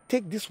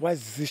 Take this wise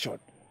decision.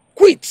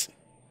 Quit.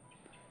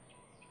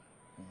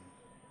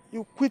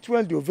 You quit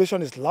when the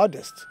ovation is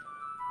loudest.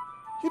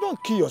 You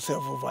don't kill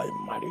yourself over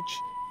a marriage.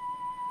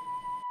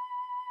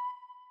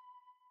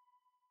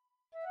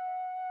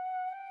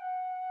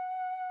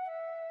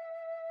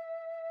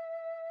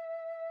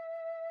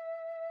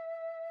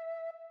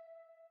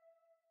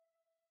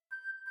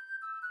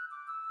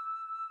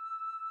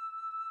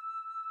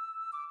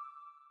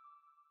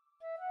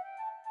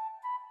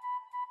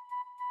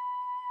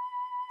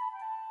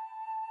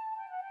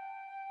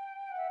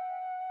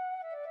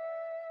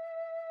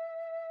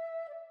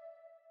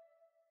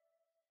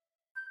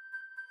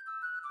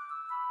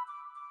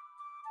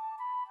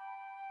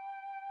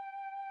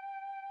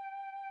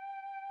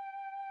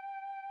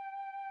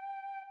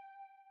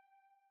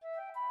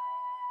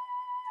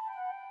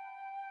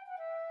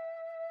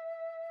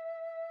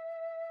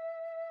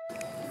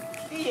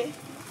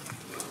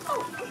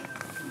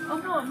 Oh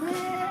no,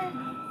 man.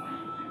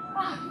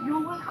 Ah, you're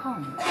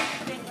welcome.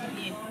 Thank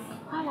you.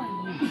 How are you?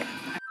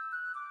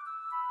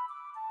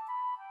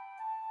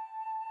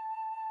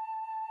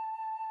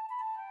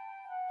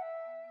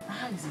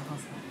 How is your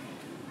husband?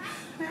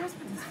 My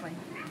husband is fine.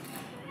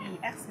 He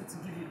asked me to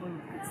give you all of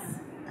this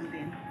and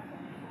then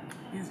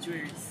these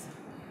jewelries.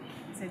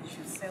 He said you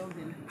should sell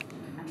them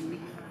and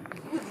make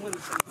good money.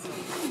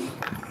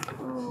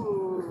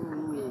 Oh,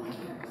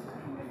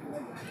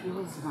 your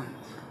husband.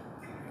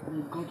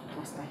 May God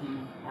foster him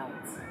in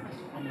health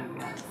and in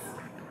wealth.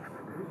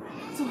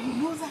 So he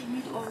knows I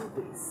need all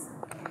this.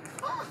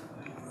 Ah.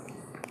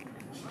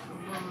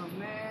 Oh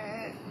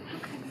man,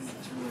 look at these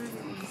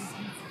jewelries.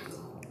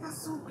 They're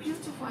so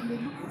beautiful and they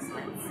look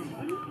expensive.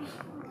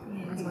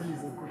 This one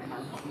is a good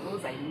man. He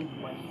knows I need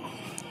one.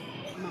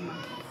 Mama,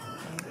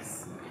 yes.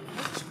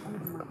 Which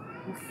good man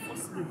will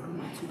force the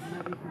woman to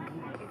marry him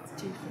in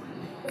exchange for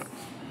her?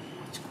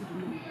 Which good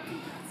man will do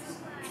that?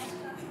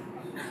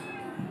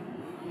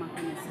 Mama,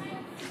 honestly,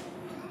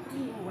 do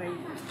you know why your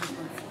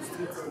husband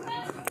frustrates you?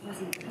 He has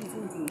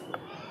imprisoned me.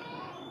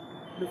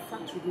 The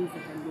fact remains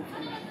that I love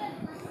him,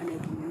 and I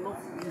will not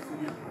live in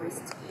the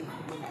rest of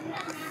my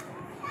life.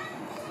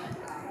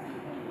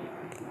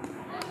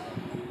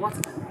 What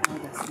can the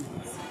elder see?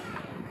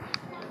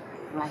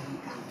 Lying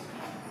down.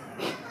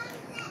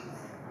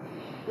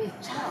 A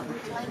child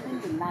climbing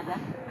the ladder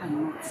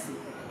cannot see it.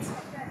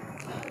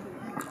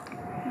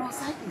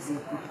 Nosai is a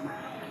good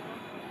man.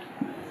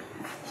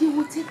 He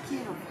will take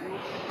care of you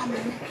and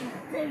make you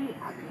very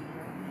happy.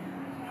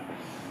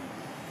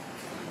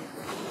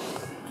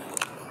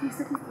 He's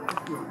taking care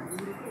of you.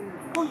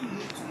 All you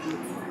need to do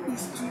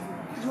is to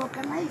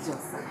reorganize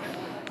yourself.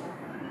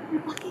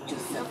 Repackage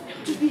yourself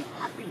to be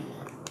happy.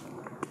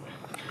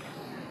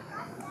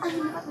 And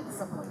you'll never be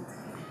disappointed.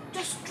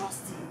 Just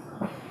trust him.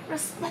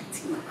 Respect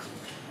him.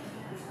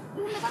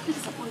 You will never be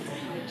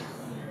disappointed, my child.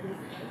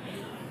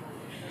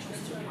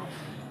 Trust your love.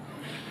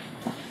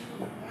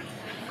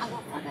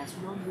 Our fathers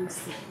will always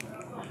say,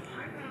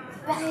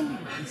 dying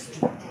is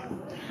true.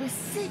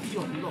 Receive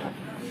your love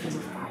from the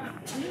Father.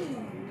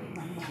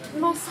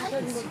 No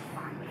side is your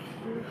Father.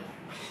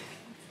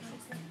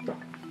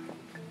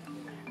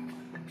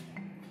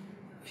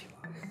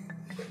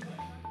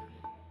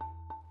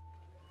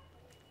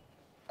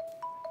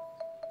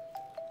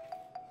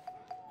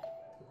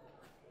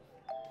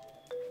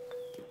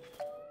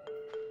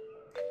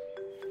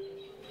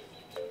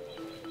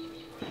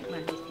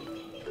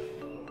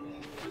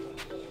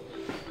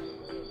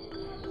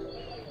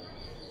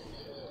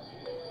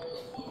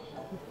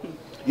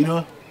 You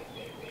know,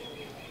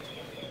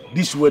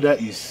 this weather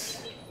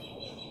is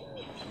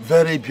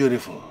very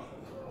beautiful.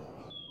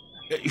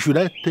 Should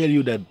I tell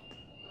you that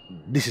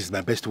this is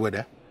my best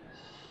weather?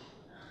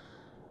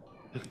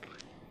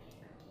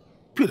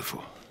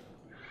 Beautiful.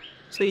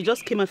 So you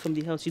just came out from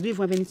the house. You don't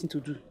even have anything to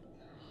do.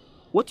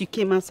 What you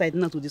came outside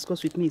now to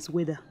discuss with me is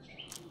weather.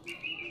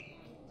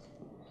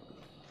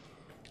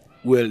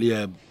 Well,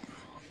 yeah,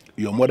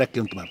 your mother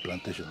came to my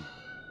plantation.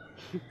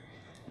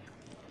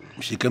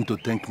 She came to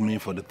thank me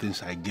for the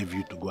things I gave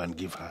you to go and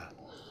give her.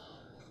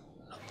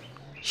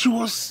 She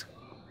was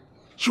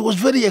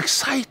very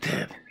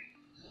excited.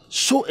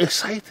 So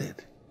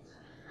excited.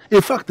 In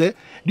fact, do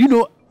you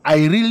know,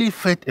 I really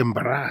felt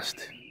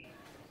embarrassed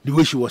the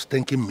way she was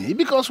thanking me,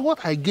 because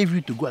what I gave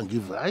you to go and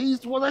give her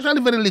was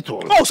actually very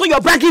little. Oh, so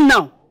you're bragging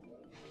now?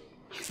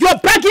 You're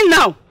bragging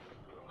now?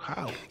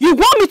 How? You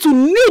want me to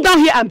kneel down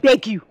here and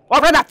beg you? Or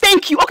rather,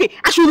 thank you. Okay,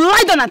 I should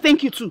lie down and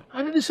thank you too.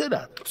 I didn't say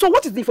that. So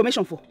what is the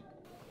information for?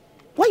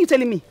 What are you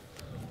telling me?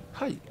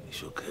 Hi,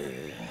 it's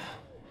okay.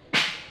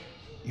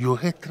 Your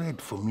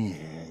hatred for me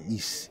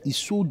is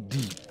so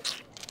deep.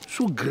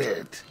 so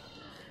great.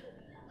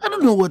 I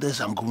don't know what else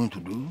I'm going to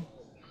do.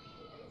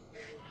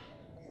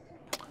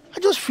 I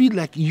just feel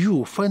like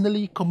you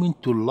finally coming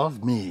to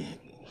love me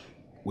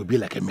will be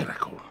like a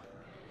miracle.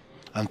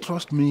 And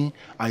trust me,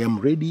 I am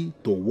ready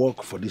to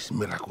work for this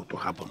miracle to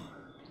happen.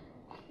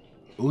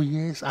 Oh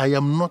yes, I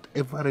am not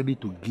ever ready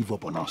to give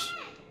up on us.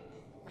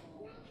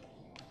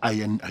 I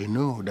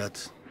know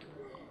that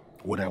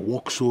when I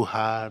work so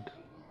hard,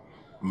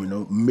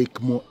 make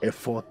more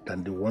effort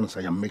than the ones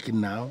I am making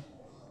now,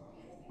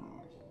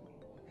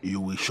 you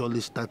will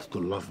surely start to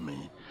love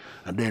me.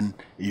 And then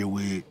you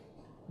will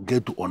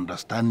get to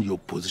understand your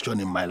position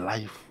in my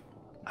life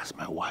as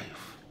my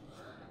wife.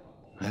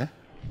 Eh?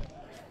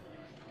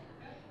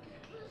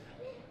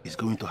 It's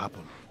going to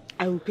happen.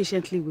 I will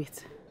patiently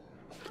wait.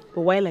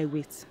 But while I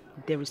wait,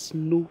 there is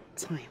no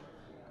time.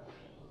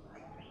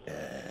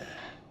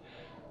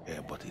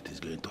 Yeah, but it is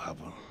going to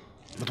happen.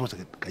 But one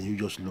second, can you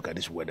just look at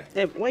this weather?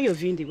 While you're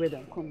viewing the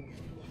weather, come.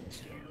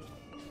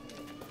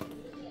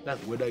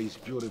 That weather is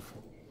beautiful.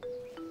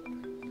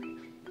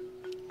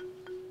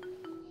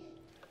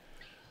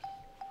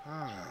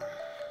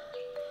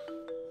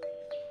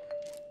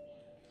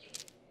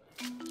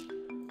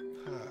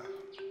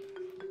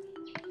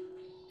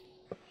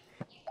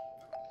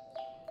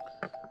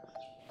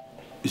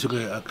 It's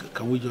okay.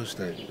 Can we just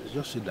sit down?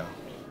 Just sit down.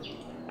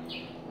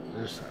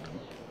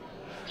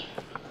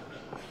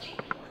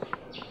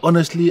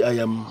 Honestly, I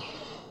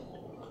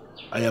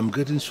am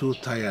getting so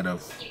tired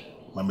of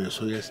Mama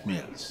Soya's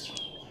meals.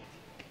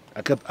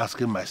 I kept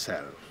asking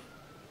myself,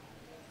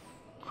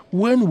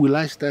 when will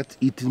I start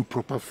eating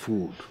proper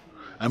food?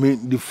 I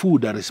mean, the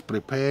food that is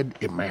prepared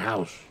in my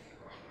house.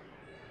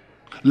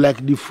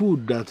 Like the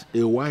food that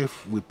a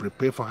wife will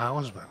prepare for her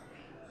husband.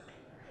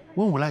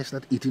 When will I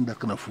start eating that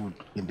kind of food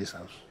in this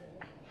house?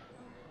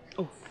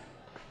 Oh.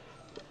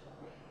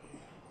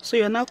 So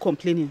you're now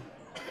complaining?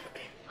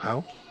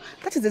 How?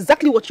 That is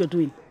exactly what you're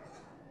doing.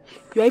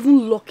 You're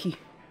even lucky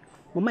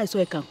Mama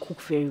Isoya can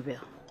cook very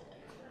well.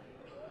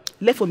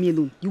 Left for me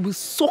alone, you will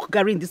soak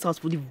Gary in this house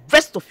for the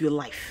rest of your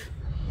life.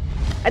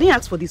 I didn't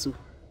ask for this, oh.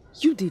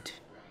 You did.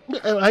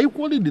 I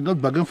equally did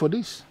not bargain for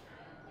this.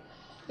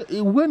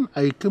 When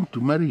I came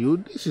to marry you,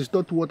 this is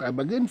not what I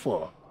bargained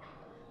for.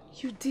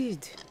 You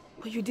did,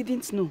 but you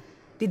didn't know.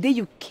 The day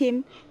you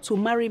came to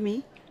marry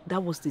me,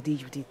 that was the day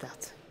you did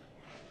that.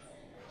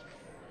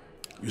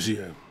 You see,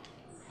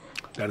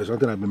 there is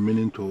something I've been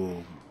meaning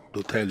to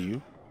tell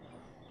you,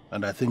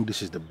 and I think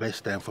this is the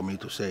best time for me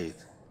to say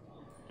it.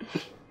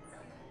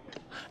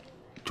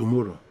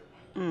 Tomorrow,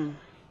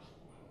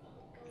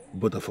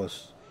 both of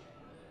us,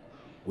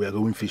 we are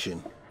going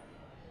fishing.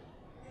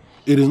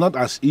 It is not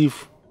as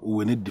if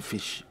we need the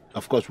fish.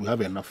 Of course, we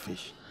have enough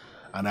fish,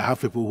 and I have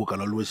people who can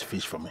always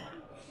fish for me.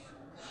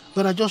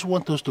 But I just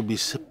want us to be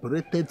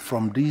separated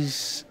from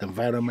this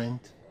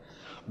environment,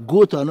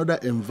 go to another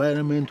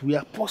environment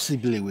where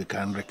possibly we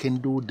can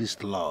rekindle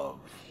this love.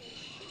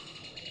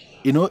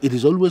 You know, it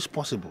is always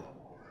possible.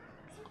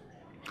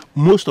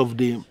 Most of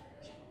the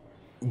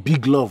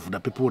big love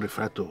that people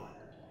refer to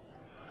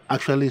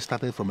actually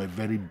started from a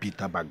very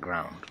bitter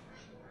background.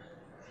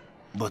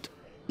 But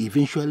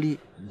eventually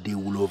they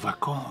will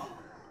overcome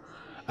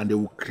and they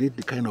will create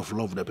the kind of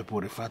love that people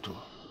refer to.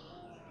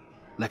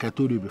 Like I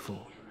told you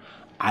before,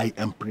 I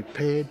am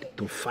prepared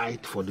to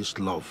fight for this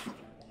love.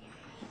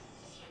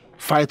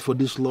 Fight for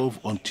this love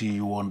until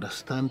you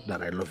understand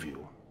that I love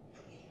you.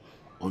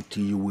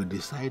 Until you will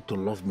decide to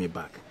love me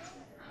back.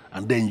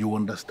 And then you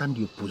understand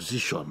your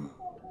position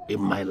in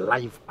my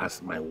life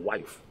as my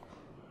wife.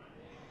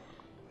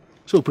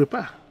 So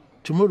prepare.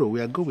 Tomorrow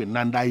we are going,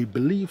 and I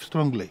believe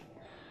strongly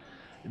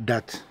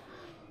that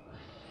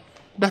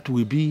that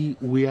will be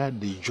where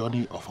the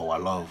journey of our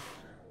love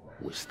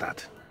will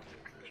start.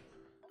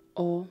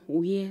 Or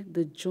where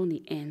the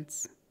journey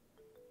ends.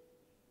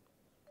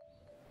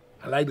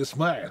 I like the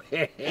smile.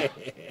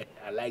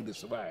 I like the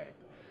smile.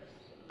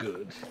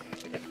 Good.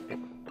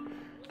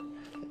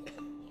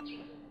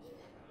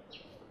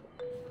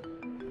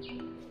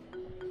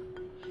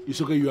 It's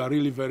okay, you are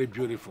really very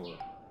beautiful.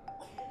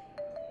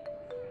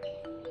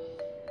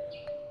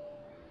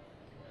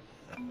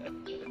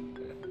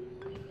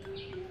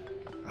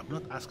 I'm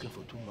not asking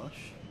for too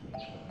much.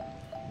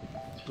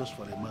 Just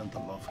for a man to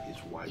love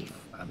his wife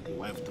and the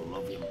wife to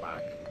love him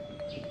back.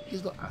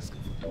 He's not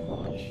asking for too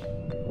much.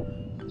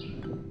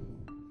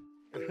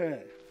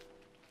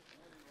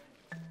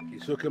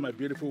 It's okay, my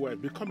beautiful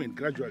wife. Be coming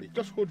gradually.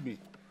 Just hold me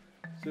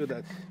so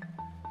that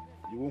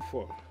you won't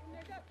fall.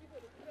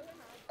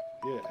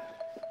 Yeah.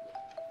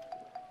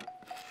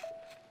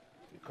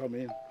 You come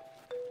in.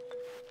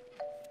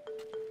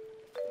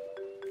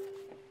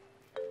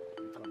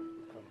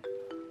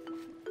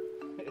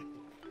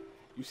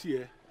 You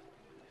see,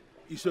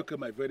 it's okay,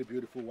 my very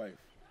beautiful wife.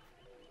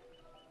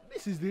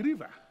 This is the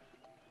river.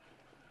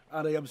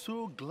 And I am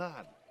so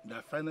glad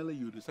that finally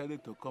you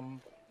decided to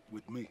come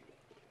with me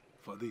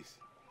for this.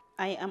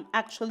 I am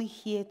actually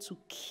here to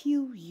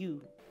kill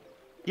you.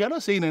 You're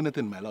not saying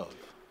anything, my love.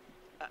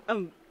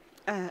 On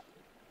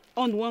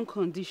one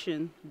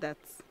condition, that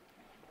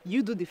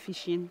you do the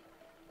fishing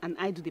and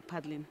I do the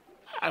paddling.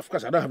 Of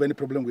course, I don't have any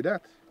problem with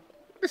that.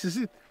 This is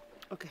it.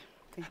 Okay,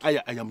 thank you.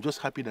 I am just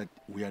happy that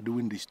we are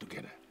doing this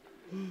together.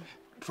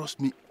 Trust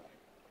me,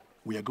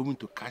 we are going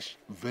to catch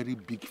very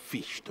big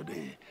fish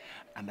today,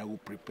 and I will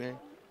prepare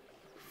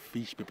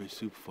fish pepper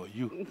soup for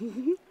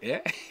you.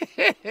 Yeah?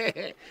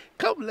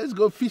 Come, let's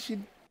go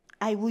fishing.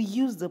 I will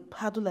use the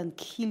paddle and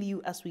kill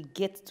you as we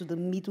get to the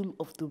middle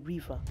of the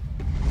river.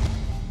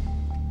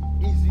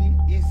 Easy,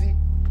 easy.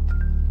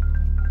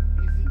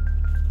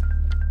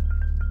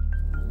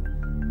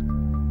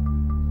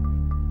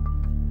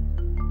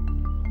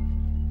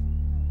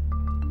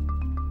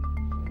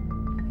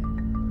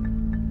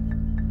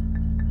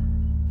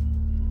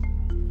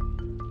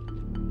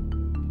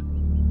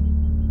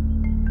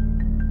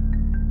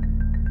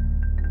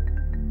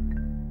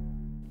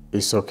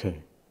 It's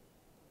okay.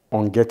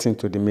 On getting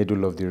to the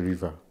middle of the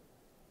river,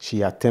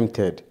 she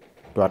attempted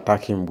to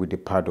attack him with the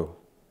paddle,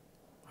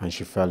 and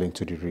she fell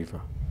into the river.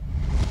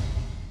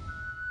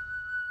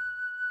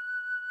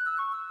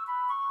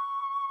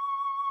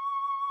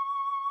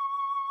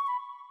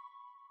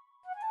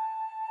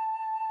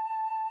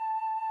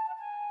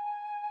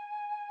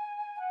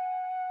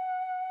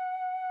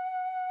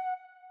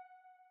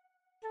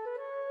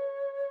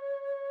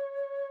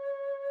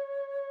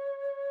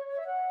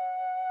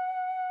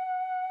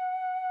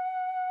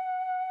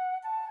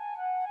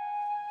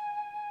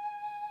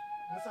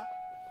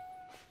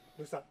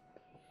 Listen,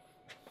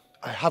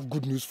 I have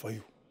good news for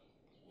you.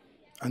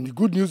 And the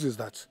good news is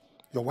that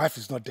your wife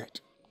is not dead.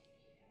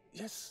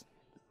 Yes,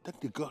 thank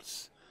the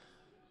gods.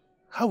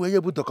 How were you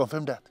able to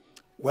confirm that?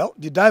 Well,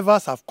 the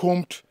divers have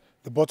combed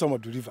the bottom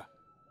of the river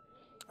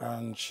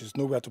and she's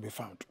nowhere to be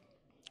found.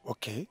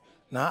 Okay,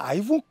 now I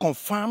even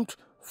confirmed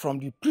from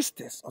the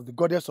priestess of the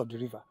goddess of the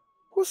river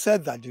who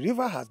said that the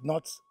river has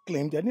not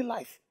claimed any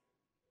life.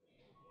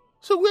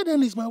 So where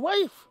then is my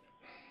wife?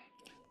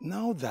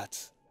 Now that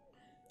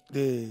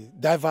the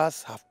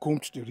divers have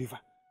combed the river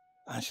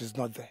and she's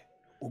not there,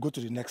 we'll go to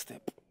the next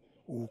step.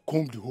 We'll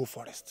comb the whole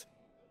forest.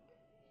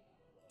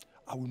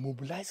 I will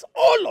mobilize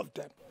all of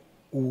them.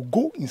 We'll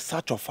go in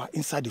search of her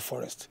inside the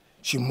forest.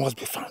 She must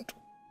be found.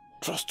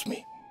 Trust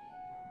me.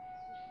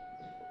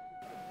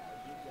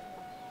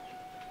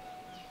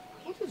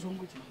 What is wrong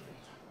with you?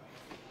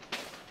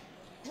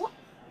 What?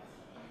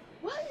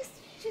 Why is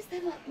she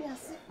staring at me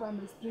as if I'm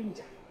a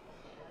stranger?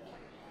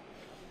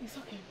 It's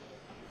okay.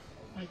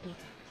 My daughter.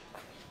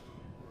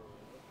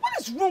 What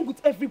is wrong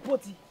with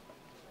everybody?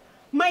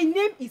 My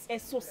name is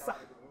Esosa.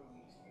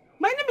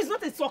 My name is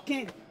not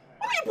Esoken.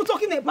 What are you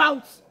talking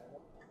about?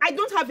 I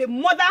don't have a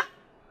mother,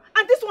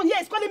 and this one here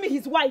is calling me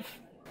his wife.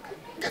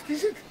 That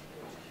is it.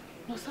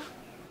 No, sir.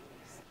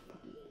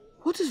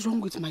 What is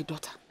wrong with my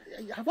daughter?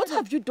 What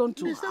have you done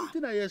to her? There's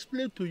something I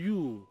explained to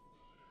you.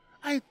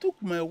 I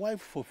took my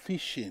wife for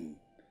fishing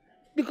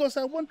because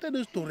I wanted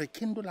us to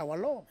rekindle our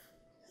love.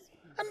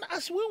 And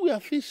as we were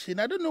fishing,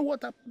 I don't know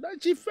what happened.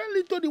 She fell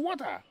into the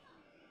water.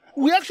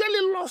 We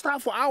actually lost her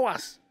for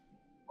hours.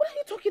 What are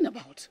you talking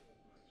about?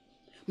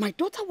 My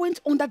daughter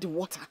went under the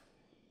water.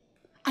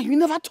 And you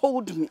never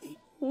told me.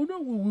 Oh no,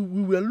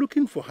 we were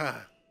looking for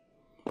her.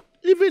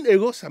 Even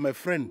Egosa, my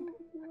friend,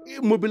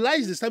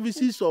 mobilized the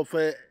services of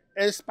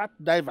expert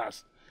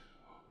divers.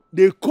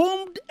 They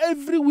combed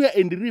everywhere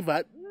in the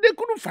river. They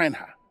couldn't find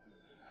her.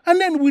 And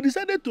then we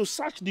decided to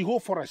search the whole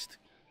forest.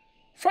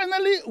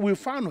 Finally, we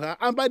found her,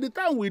 and by the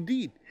time we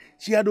did,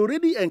 she had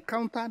already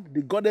encountered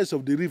the goddess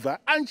of the river,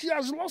 and she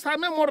has lost her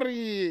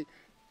memory.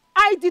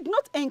 I did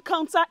not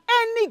encounter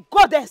any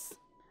goddess,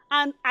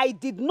 and I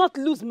did not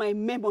lose my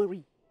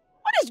memory.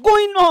 What is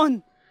going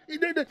on?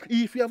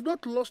 If you have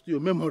not lost your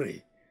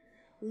memory,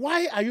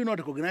 why are you not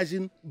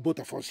recognizing both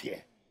of us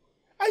here?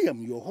 I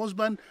am your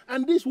husband,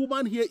 and this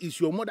woman here is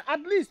your mother.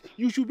 At least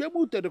you should be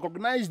able to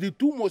recognize the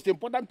two most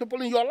important people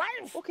in your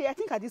life. Okay, I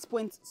think at this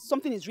point,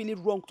 something is really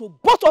wrong to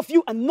both of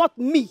you and not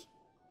me.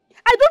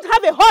 I don't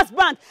have a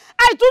husband.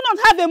 I do not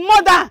have a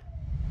mother.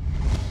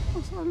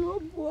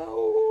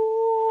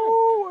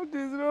 What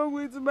is wrong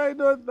with my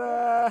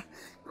daughter?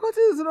 What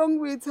is wrong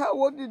with her?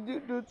 What did you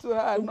do to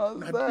her,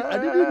 Nosa? I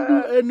didn't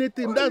do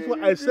anything. That's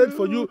what I said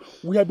for you.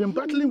 We have been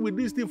battling with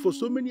this thing for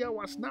so many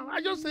hours now.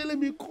 I just said, let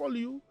me call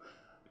you.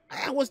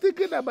 I was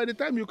thinking that by the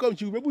time you come,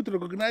 she will be able to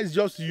recognize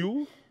just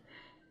you.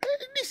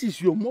 This is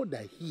your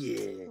mother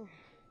here.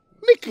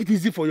 Make it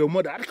easy for your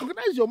mother.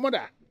 Recognize your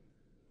mother.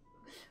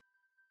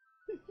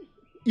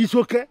 It's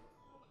okay.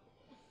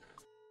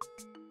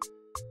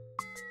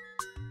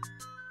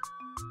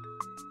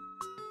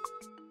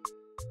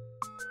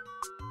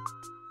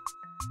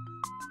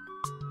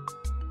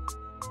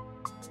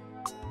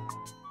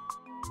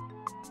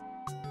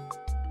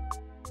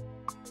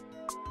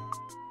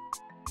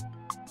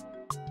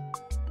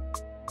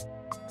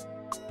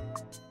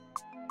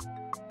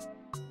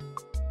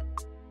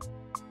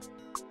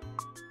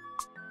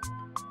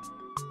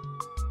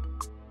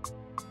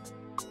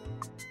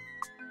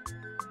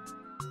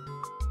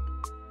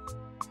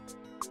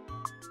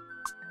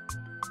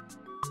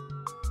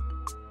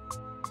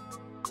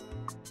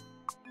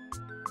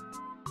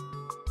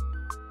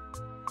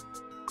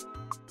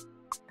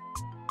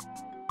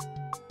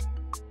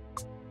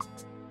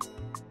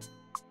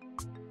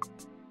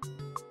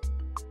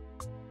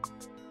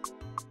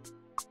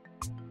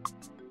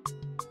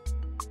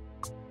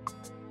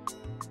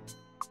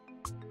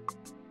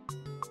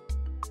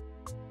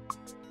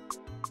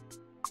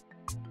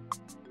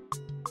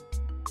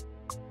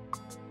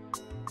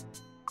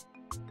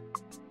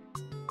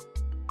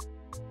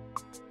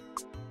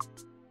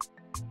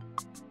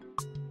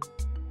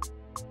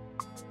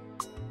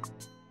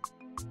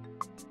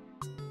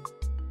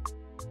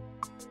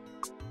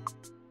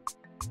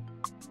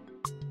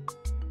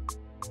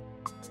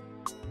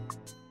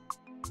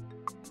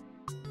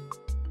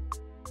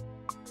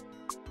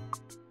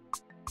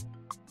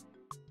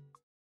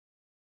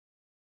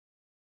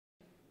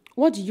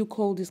 What do you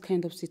call this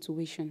kind of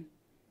situation?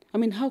 I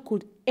mean, how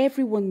could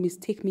everyone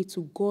mistake me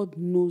to God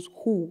knows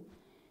who?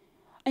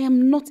 I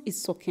am not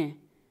Isoke.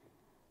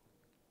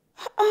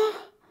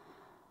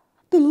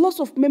 The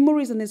loss of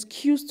memory is an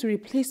excuse to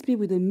replace me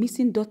with a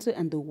missing daughter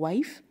and a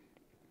wife?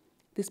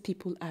 These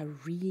people are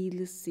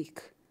really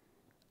sick.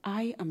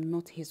 I am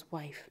not his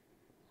wife.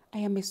 I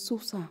am a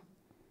Sosa,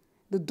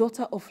 the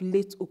daughter of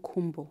late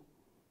Okombo.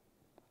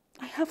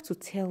 I have to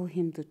tell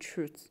him the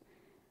truth.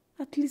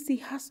 At least he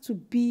has to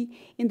be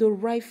in the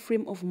right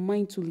frame of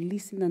mind to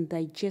listen and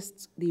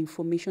digest the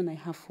information I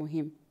have for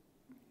him.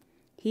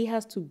 He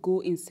has to go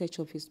in search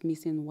of his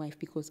missing wife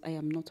because I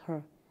am not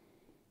her.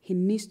 He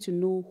needs to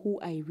know who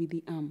I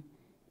really am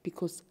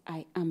because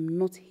I am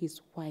not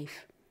his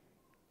wife.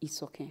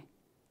 It's okay.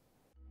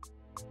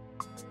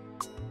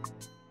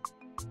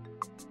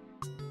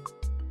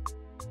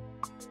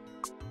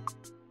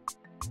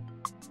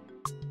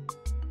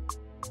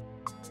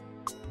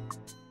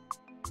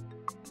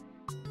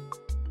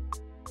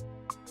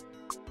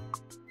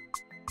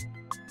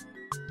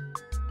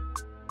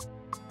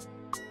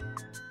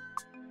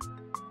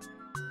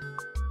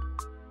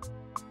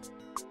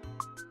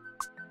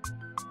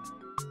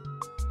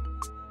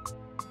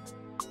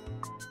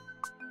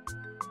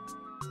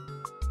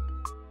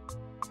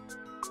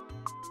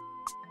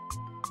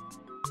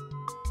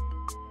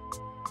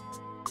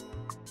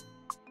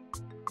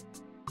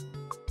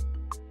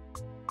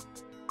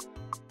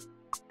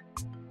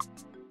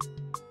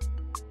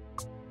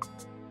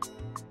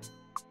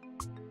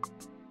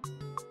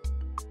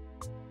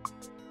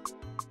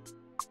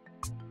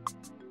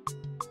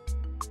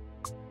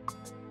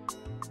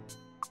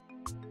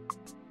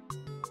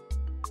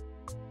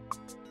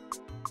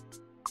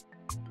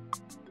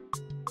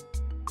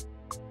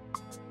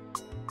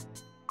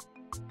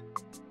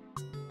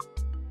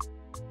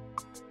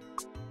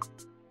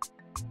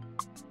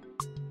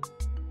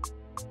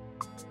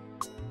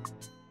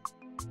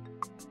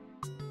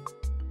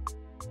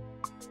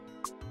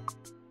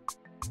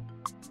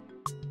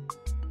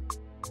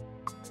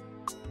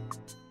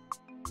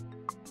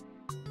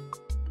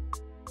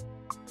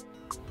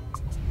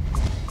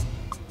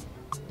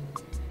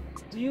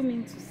 Do you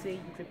mean to say you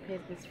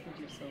prepared this food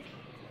yourself?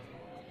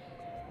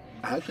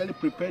 I actually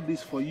prepared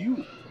this for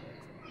you.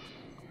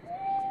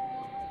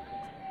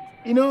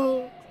 You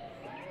know,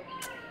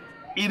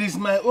 it is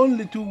my own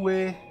little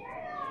way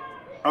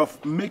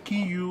of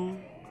making you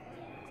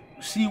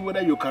see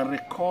whether you can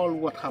recall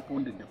what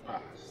happened in the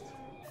past.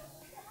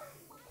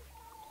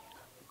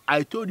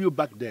 I told you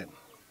back then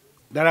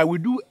that I will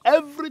do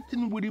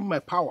everything within my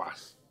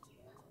powers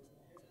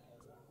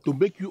to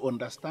make you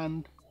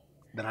understand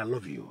that I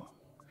love you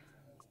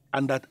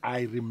and that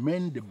I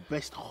remain the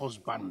best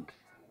husband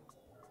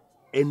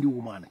any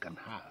woman can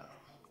have.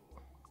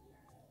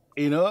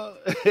 You know,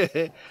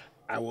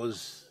 I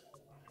was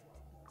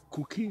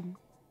cooking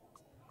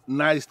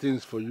nice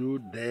things for you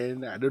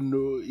then. I don't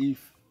know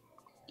if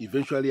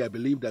eventually I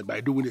believe that by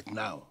doing it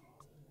now,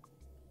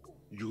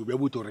 you will be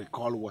able to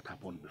recall what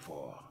happened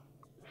before.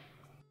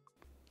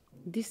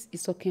 This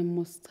Isoke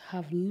must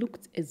have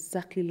looked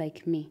exactly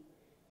like me.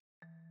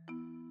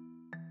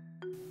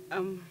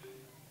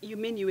 You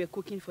mean you were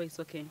cooking for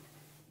Isoke?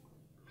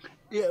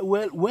 Yeah,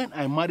 well, when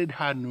I married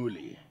her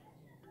newly,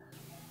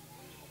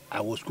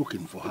 I was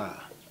cooking for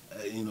her,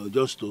 you know,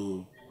 just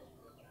to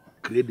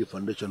create the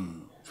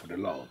foundation for the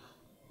love.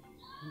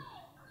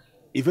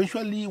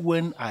 Eventually,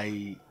 when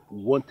I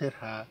wanted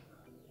her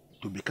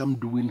to become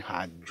doing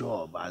her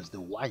job as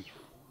the wife,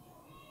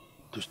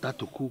 to start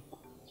to cook,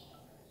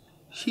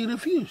 she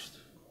refused.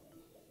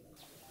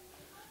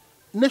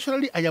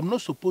 Naturally, I am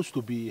not supposed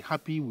to be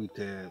happy with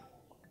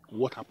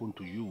what happened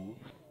to you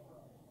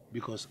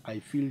because I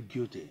feel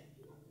guilty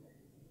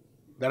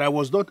that I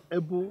was not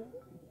able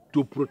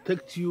to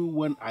protect you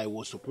when I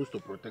was supposed to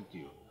protect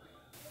you.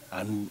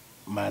 And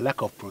my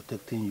lack of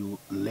protecting you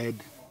led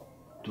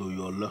to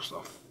your loss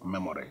of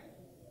memory.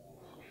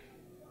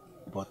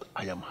 But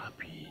I am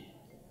happy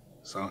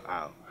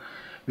somehow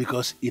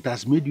because it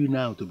has made you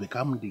now to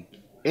become the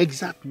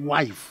exact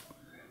wife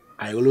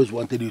I always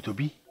wanted you to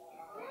be.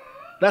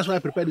 That's why I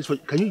prepared this for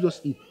you. Can you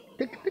just eat?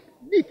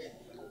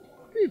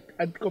 Eat,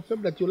 and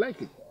confirm that you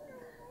like it.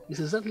 It's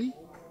exactly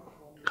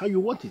how you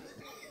want it.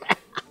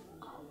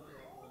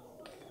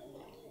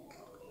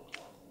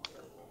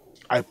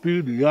 I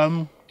peeled the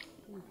yam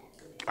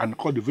and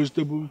cut the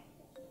vegetable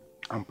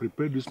and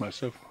prepared this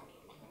myself.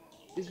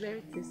 It's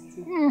very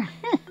tasty.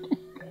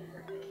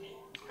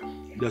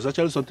 There's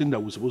actually something that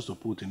we're supposed to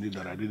put in it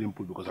that I didn't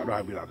put because I don't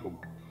have it at home.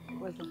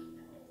 What's that?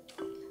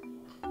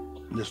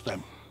 Next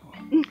time,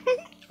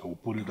 I will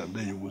put it and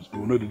then you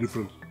will know the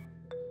difference.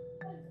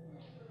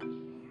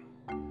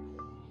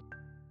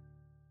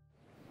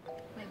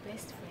 My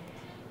best friend,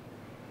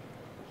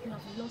 you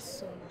have lost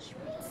so much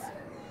weight.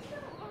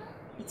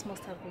 It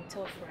must have been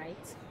tough,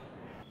 right?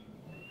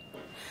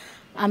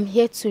 I'm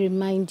here to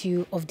remind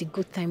you of the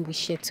good time we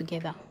shared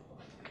together.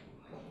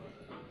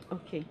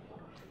 Okay.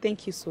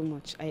 Thank you so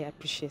much. I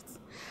appreciate.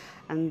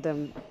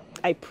 And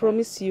I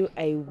promise you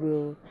I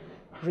will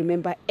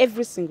remember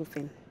every single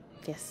thing.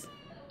 Yes,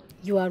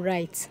 you are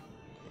right.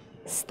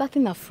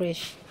 Starting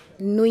afresh,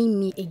 knowing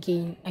me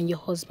again and your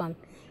husband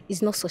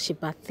is not such a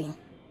bad thing.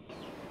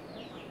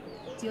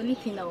 The only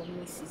thing I will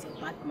miss is your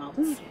bad mouth.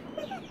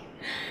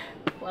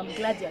 Well, I'm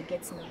glad you're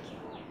getting okay.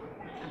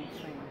 I'm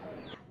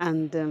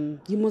fine. And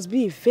you must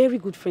be a very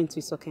good friend to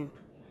Isoken.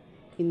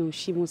 You know,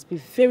 she must be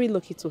very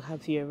lucky to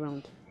have you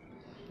around.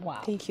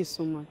 Wow. Thank you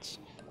so much.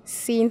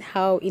 Seeing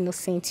how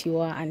innocent you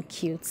are and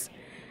cute.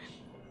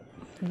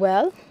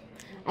 Well,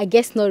 I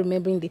guess not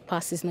remembering the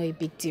past is not a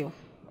big deal.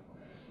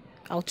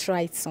 I'll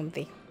try it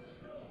someday.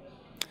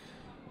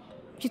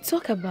 You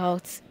talk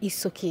about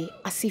it's okay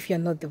as if you're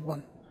not the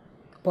one.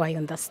 But I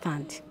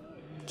understand.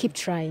 Keep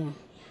trying.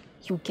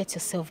 You'll get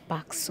yourself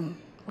back soon.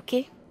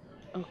 Okay?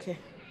 Okay.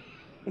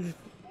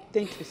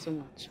 Thank you so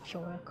much.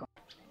 You're welcome.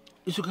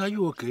 Isuka, are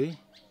you okay?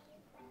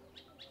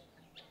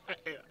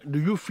 Do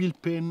you feel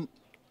pain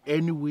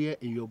anywhere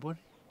in your body?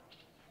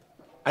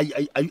 Are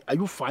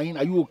you fine?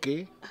 Are you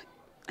okay?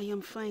 I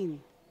am fine.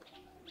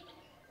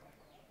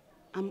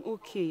 I'm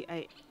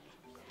okay.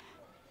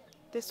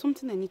 There's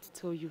something I need to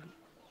tell you.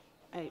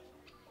 I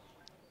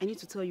need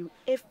to tell you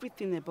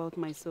everything about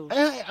myself.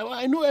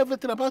 I know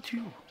everything about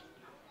you.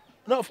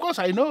 No, of course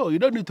I know. You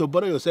don't need to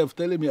bother yourself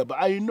telling me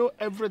about. I know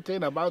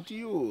everything about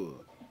you.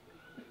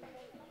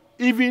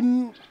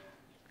 Even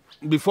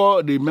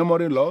before the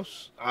memory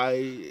loss,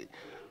 I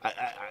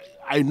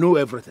know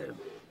everything.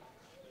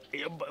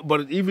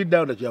 But even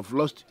now that you have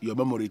lost your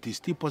memory, it is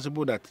still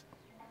possible that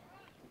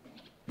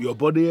your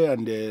body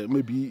and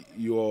maybe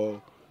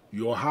your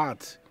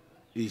heart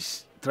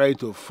is trying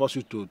to force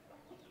you to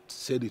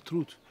say the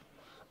truth.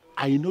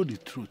 I know the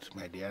truth,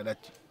 my dear,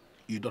 that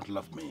you don't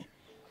love me,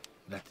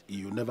 that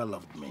you never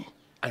loved me.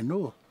 I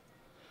know.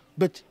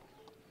 But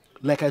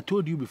like I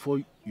told you before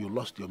you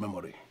lost your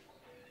memory,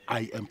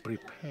 I am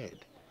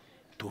prepared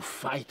to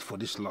fight for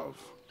this love.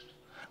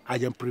 I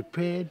am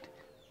prepared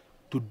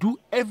to do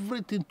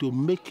everything to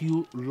make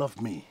you love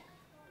me.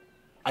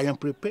 I am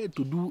prepared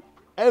to do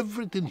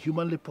everything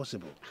humanly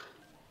possible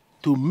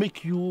to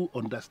make you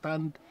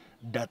understand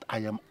that I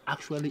am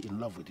actually in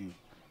love with you.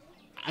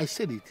 I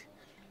said it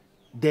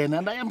then,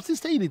 and I am still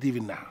saying it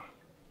even now.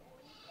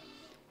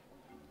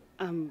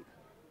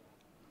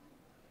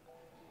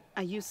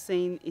 Are you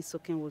saying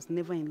Isoken was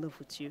never in love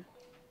with you?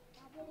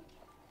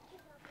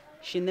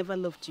 She never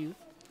loved you?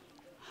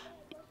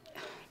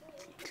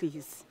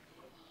 Please,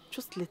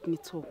 just let me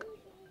talk.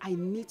 I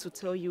need to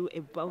tell you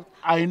about...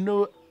 I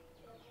know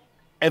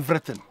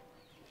everything.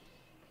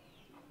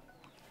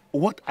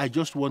 What I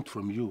just want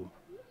from you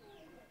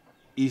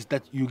is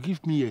that you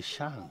give me a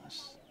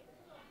chance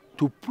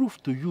to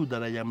prove to you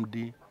that I am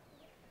the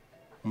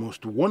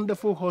most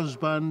wonderful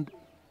husband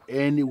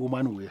any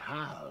woman will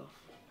have.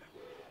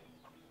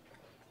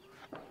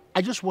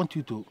 I just want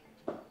you to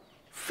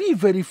feel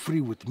very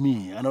free with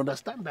me and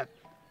understand that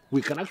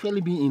we can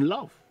actually be in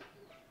love.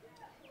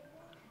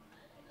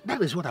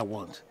 That is what I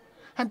want.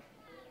 And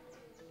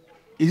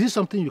is this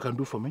something you can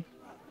do for me?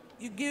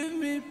 You give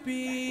me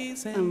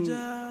peace and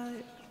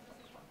joy.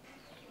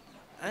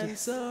 I'm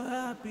so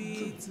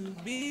happy to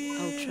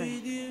be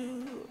with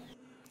you.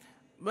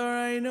 But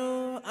I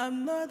know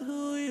I'm not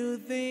who you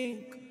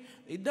think.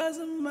 It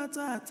doesn't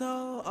matter at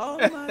all. All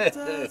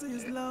matters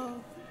is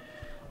love.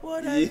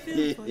 What I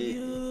feel for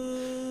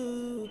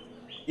you.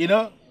 You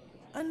know,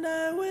 and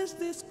I wish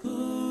this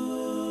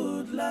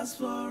could last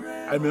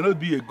forever. I may not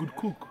be a good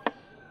cook,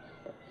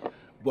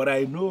 but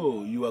I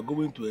know you are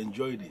going to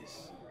enjoy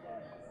this.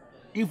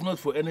 If not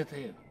for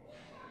anything,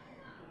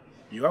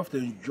 you have to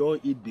enjoy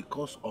it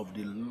because of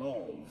the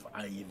love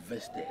I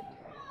invested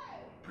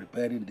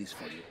preparing this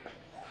for you.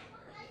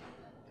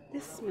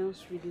 This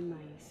smells really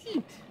nice.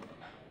 Eat.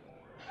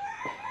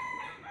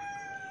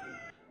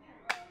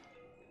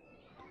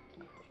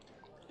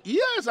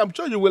 Yes, I'm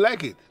sure you will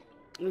like it.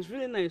 It's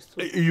really nice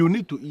too. You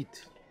need to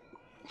eat.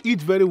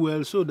 Eat very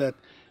well so that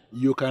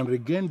you can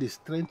regain the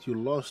strength you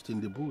lost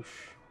in the bush.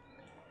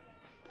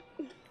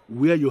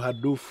 Where you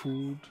had no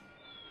food,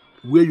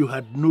 where you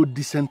had no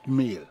decent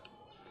meal.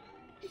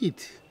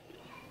 Eat.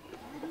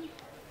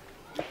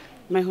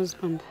 My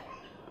husband,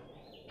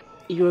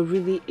 you are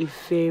really a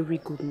very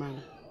good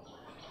man.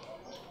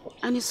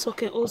 And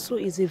Isoke also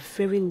is a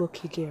very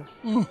lucky girl.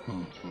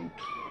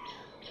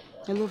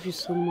 I love you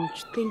so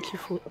much. Thank you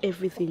for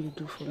everything you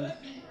do for me.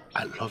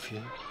 I love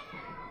you.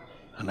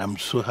 And I'm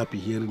so happy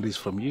hearing this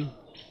from you.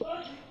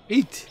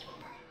 Eat.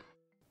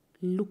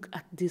 Look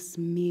at this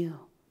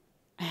meal.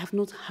 I have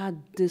not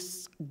had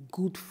this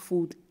good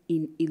food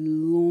in a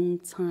long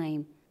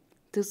time.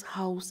 This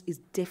house is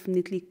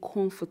definitely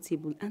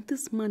comfortable and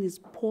this man is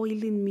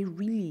spoiling me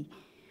really.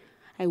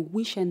 I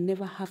wish I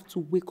never have to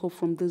wake up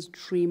from this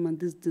dream and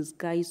this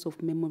disguise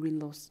of memory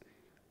loss.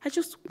 I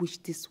just wish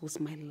this was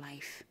my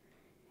life.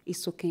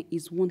 Isoke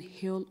is one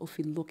hell of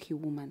a lucky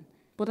woman.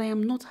 But I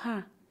am not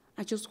her.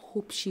 I just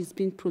hope she's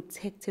being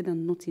protected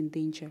and not in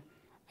danger.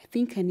 I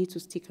think I need to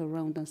stick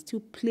around and still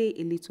play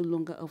a little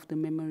longer of the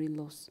memory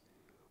loss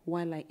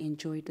while I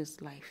enjoy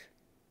this life.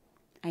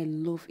 I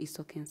love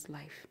Isoken's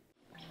life.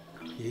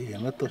 Hey,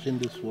 I'm not touching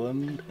this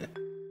one.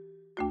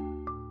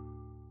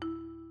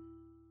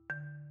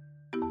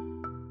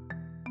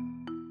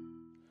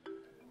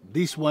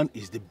 This one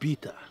is the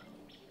bitter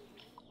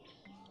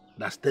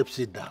that steps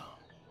it down.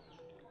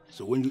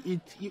 So when you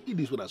eat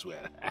this one as well.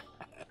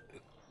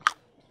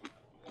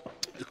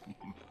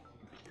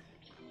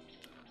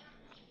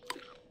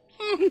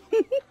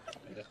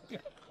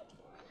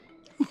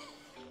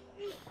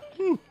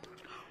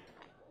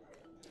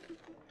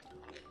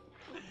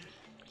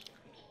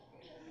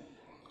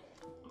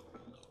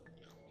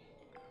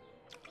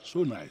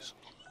 So nice.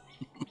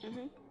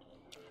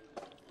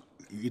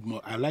 You eat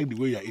more. I like the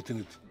way you're eating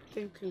it.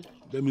 Thank you.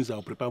 That means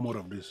I'll prepare more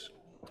of this.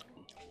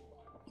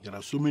 There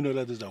are so many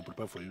other things I'll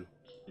prepare for you.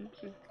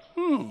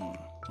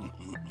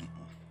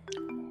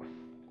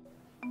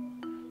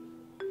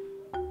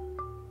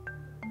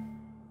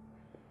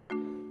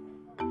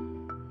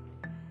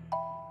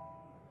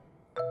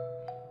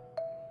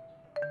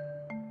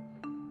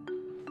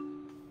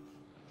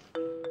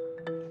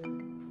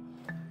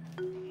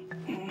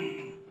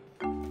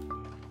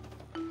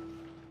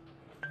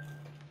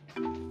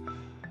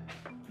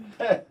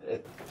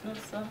 No,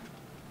 sir.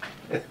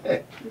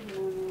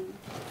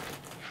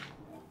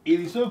 It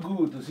is so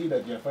good to see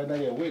that you're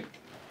finally awake.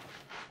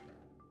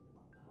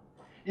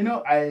 You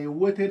know, I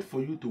waited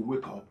for you to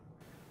wake up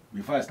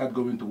before I start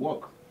going to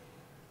work.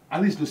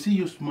 At least to see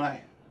you smile.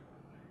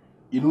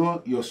 You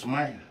know, your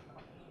smile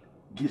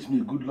gives me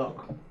good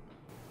luck.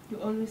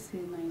 You always say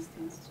nice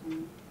things to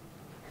me.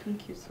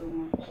 Thank you so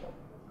much.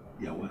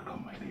 You're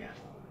welcome, my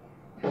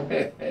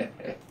dear.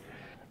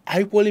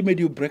 I equally made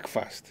you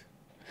breakfast,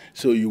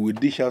 so you will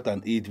dish out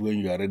and eat when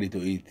you are ready to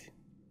eat.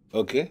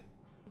 Okay?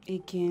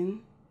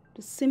 Again?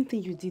 The same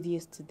thing you did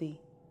yesterday.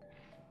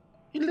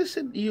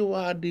 Listen, you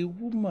are the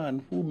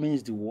woman who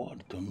means the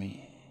world to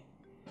me.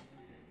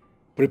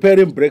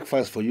 Preparing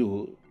breakfast for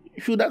you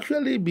should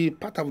actually be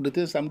part of the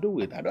things I'm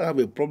doing. I don't have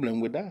a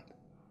problem with that.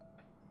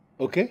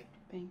 Okay?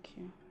 Thank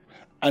you.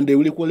 And they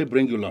will equally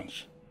bring you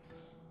lunch.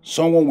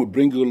 Someone will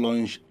bring you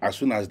lunch as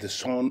soon as the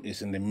sun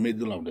is in the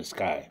middle of the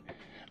sky.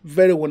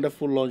 Very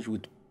wonderful lunch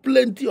with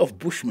plenty of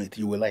bushmeat.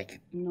 You will like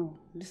it. No,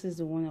 this is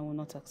the one I will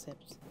not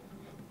accept.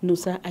 No,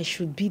 sir, I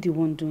should be the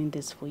one doing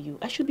this for you.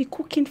 I should be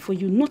cooking for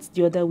you, not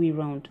the other way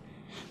around.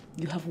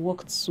 You have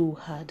worked so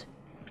hard.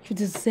 You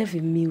deserve a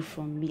meal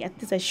from me. At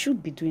least I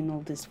should be doing all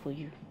this for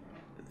you.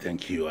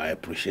 Thank you. I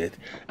appreciate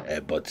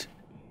it. But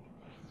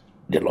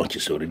the lunch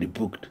is already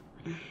booked.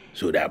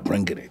 So they are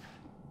bringing it.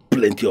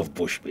 Plenty of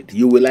bushmeat.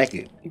 You will like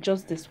it.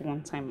 Just this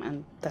one time,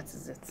 and that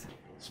is it.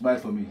 Smile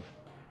for me.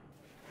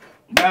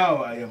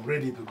 Now I am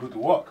ready to go to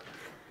work.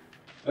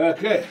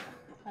 Okay.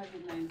 Have a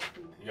nice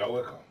day. You're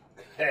welcome.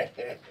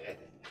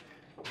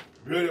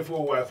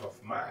 Beautiful wife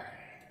of mine.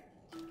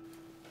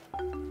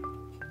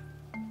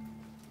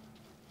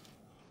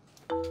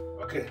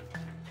 Okay.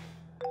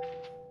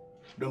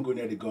 Don't go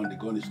near the gun. The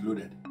gun is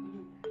loaded.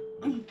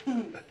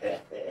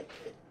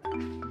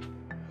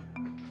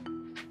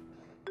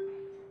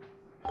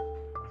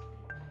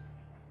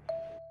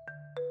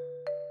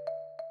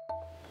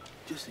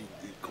 Just a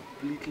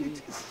completely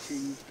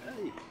changed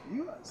life.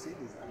 You are saying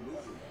this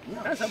amazing.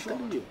 Yeah, That's I'm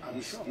telling you.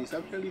 It's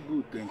actually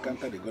good to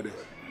encounter the goddess.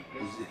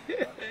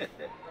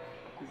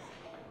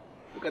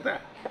 Look at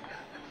that.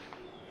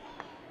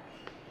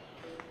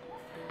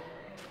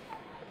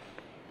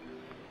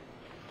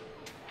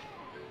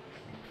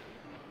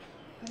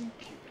 Thank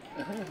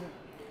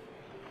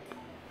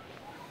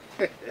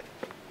you.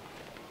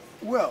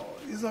 Well,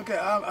 it's okay.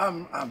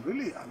 I'm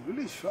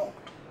really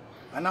shocked,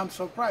 and I'm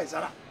surprised.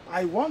 And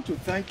I want to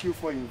thank you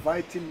for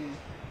inviting me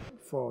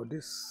for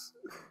this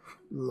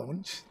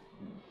lunch.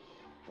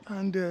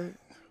 And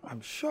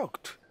I'm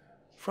shocked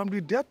from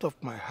the depth of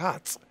my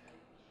heart.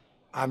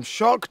 I'm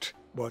shocked,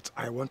 but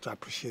I want to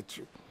appreciate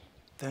you.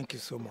 Thank you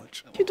so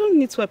much. You don't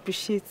need to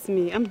appreciate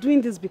me. I'm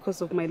doing this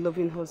because of my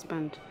loving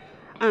husband.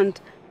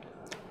 And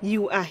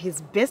you are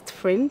his best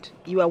friend.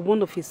 You are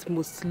one of his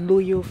most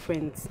loyal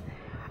friends.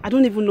 I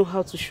don't even know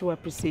how to show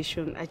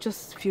appreciation. I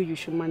just feel you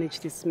should manage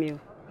this meal.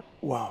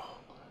 Wow.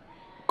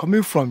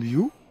 Coming from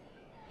you?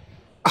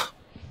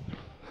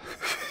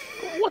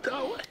 What?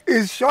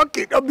 It's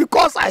shocking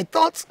because I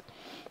thought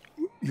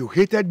you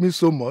hated me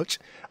so much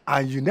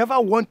and you never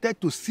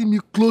wanted to see me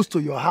close to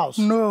your house.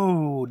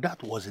 No,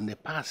 that was in the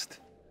past.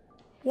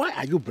 Why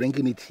are you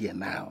bringing it here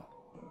now?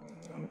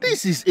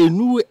 This is a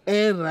new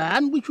era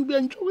and we should be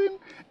enjoying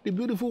the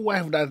beautiful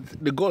wife that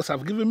the gods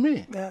have given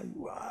me.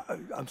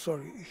 I'm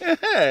sorry.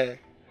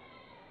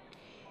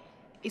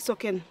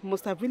 Isoken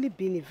must have really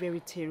been a very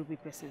terrible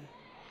person.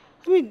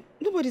 I mean,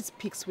 nobody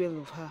speaks well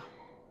of her.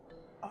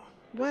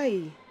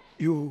 Why?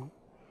 You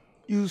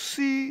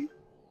see,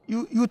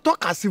 you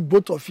talk as if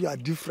both of you are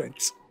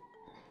different.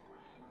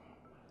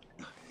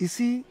 You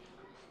see,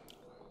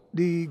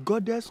 the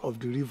goddess of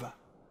the river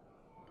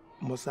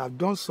must have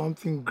done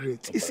something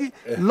great. You see,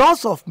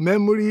 loss of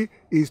memory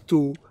is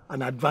to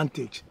an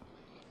advantage.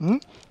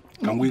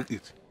 Can we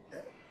eat?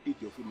 Eat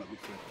your food, my good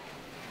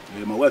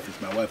friend. My wife is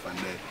my wife and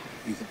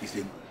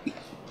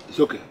it's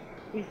okay.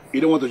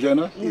 You don't want to join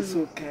us? It's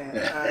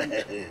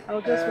okay.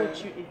 I'll just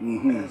watch you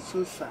eat.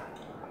 So sad.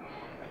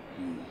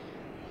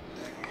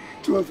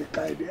 Two of a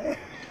kind, eh?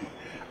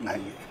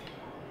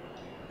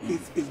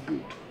 It's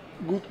good.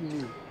 Good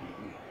news.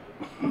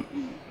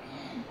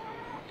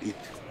 Eat.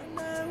 And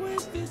I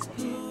wish this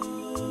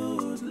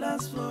could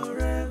last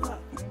forever.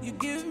 You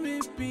give me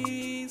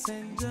peace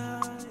and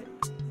joy.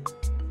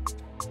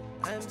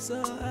 I'm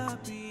so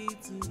happy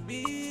to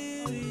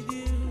be with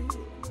you.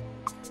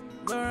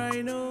 But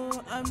I know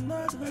I'm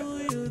not who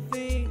you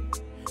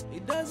think.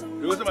 It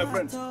doesn't matter my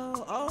friend. at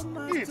all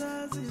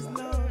matters is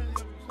love.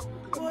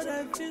 What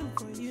I feel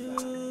for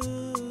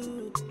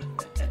you.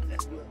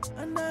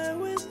 And I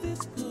wish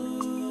this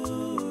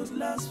could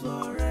last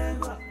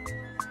forever.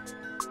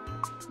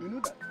 You know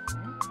that?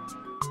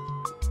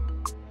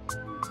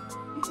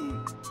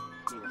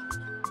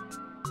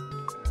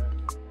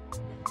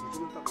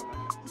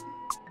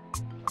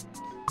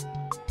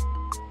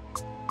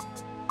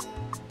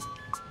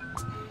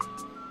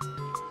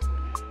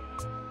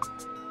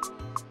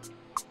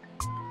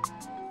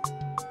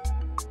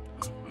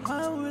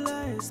 How will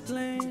I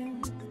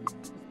explain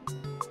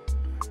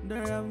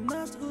that I'm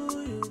not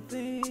who you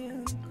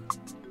think?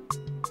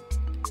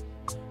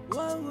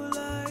 What will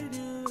I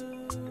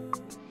do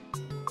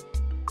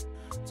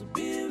to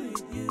be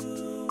with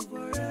you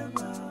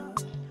forever?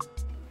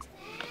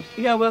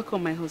 You are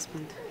welcome, my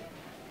husband.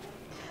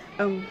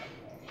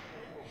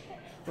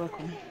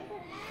 Welcome.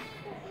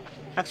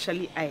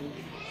 Actually,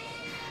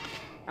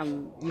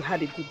 you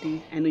had a good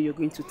day. I know you're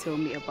going to tell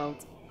me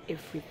about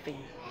everything.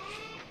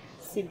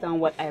 Sit down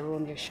while I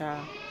run your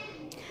shower.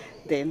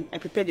 Then I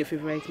prepared your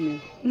favorite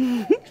meal.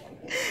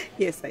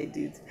 Yes, I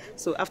did.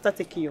 So after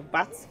taking your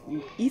bath,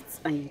 you eat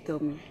and you tell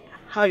me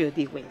how your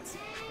day went.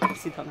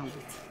 Sit down and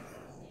wait.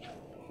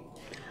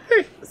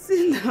 Hey,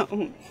 sit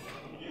down.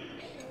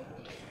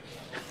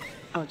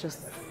 I'll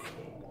just...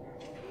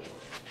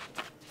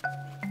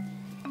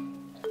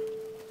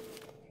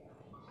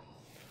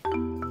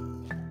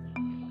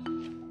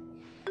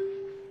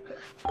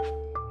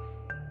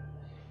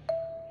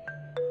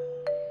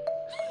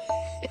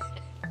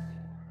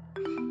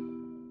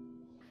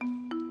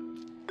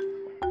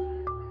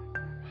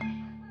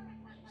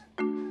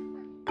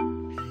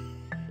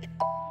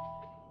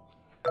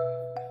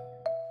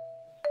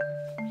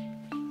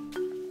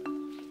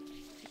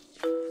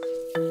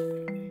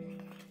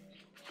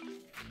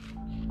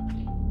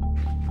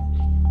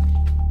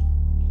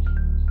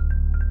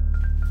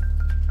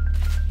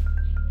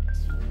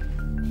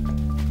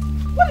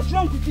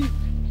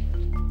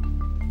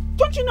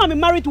 Don't you know I'm a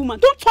married woman?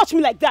 Don't touch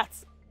me like that.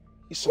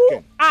 It's okay.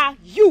 Who are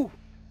you?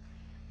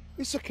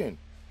 It's okay.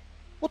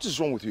 What is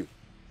wrong with you?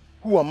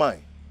 Who am I?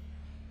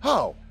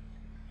 How?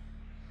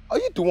 Are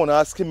you the one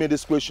asking me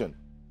this question?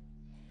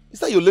 Is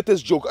that your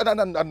latest joke?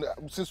 And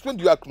since when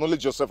do you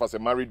acknowledge yourself as a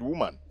married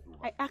woman?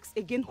 I ask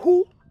again,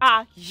 who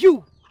are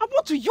you? And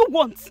what do you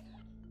want?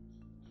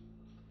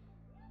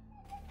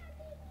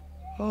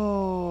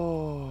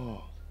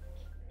 Oh.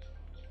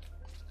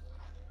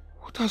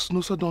 What has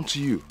Nosa done to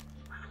you?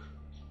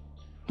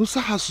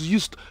 Nosa has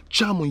used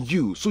charm on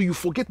you, so you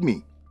forget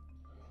me.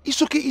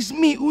 It's okay, it's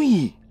me,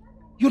 Onny,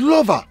 your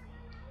lover.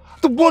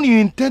 The one you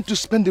intend to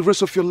spend the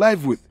rest of your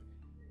life with.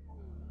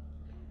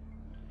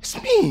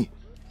 It's me.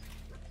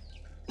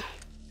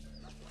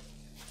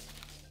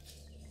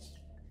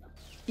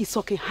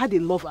 Isoke had a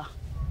lover.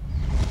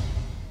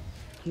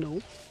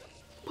 No.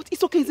 But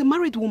Isoke is a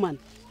married woman.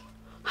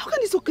 How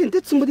can Isoke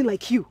date somebody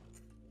like you?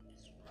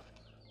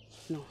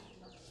 No.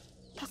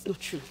 That's not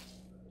true.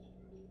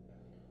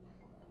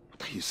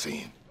 What are you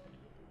saying?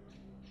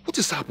 What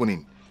is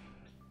happening?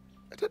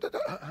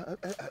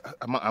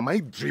 Am I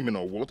dreaming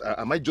or what?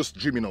 Am I just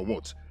dreaming or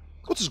what?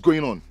 What is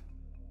going on?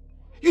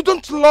 You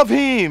don't love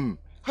him.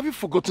 Have you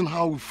forgotten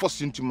how we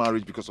forced into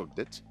marriage because of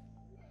that?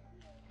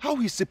 How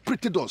he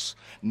separated us.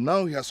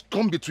 Now he has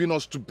come between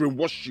us to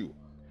brainwash you.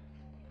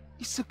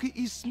 It's okay,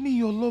 it's me,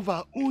 your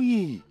lover,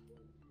 Onny.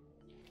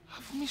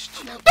 I've missed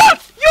you.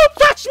 Don't you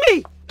touch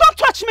me! Don't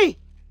touch me!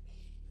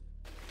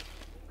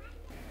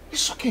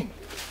 It's okay.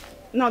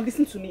 Now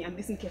listen to me and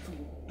listen carefully.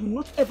 Do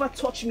not ever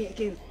touch me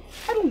again.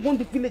 I don't want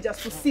the villagers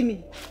to see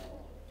me.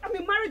 I'm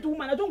a married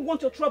woman. I don't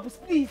want your troubles,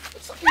 please.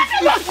 It's okay.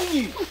 Don't touch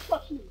me.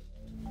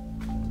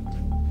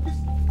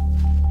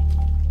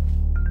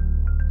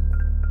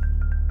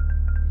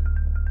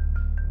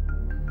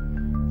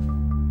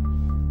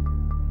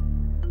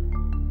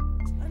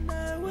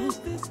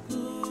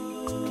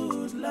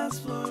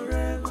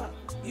 Forever,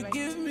 you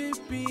give me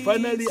peace.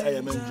 Finally, I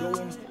am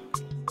enjoying.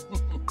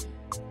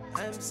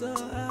 I'm so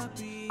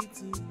happy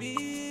to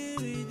be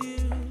with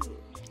you.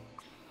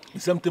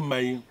 It's something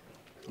my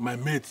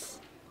mates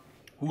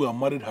who are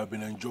married have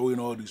been enjoying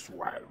all this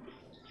while.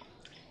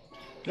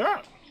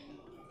 Yeah.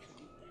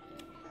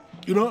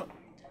 You know,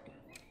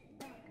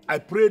 I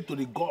prayed to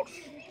the gods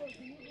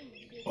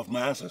of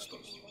my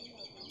ancestors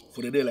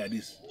for a day like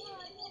this.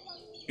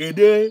 A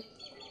day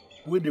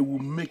where they will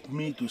make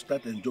me to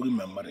start enjoying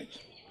my marriage.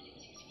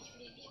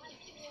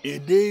 A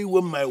day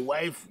when my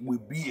wife will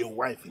be a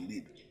wife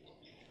indeed.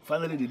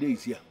 Finally, the day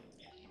is here.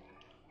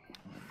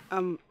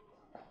 Are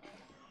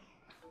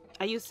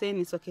you saying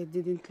Isoke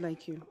didn't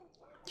like you?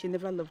 She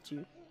never loved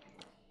you?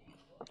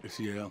 You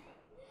see,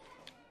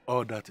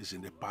 All that is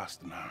in the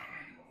past now.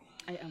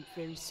 I am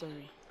very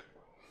sorry.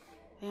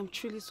 I am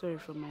truly sorry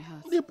from my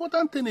heart. The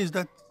important thing is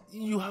that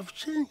you have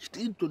changed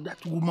into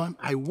that woman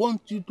I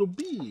want you to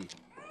be.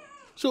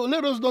 So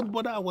let us not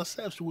bother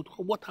ourselves with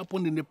what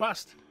happened in the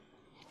past.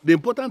 The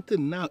important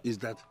thing now is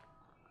that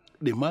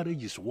the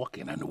marriage is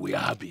working and we are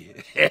happy.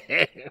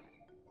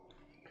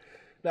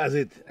 That's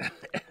it.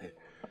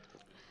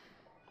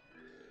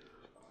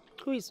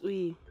 Who is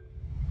Uyi?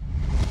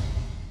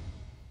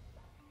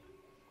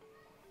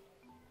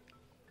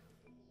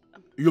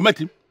 You met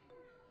him?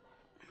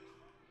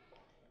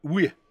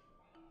 Where?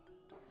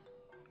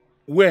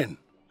 When?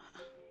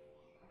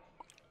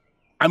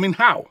 I mean,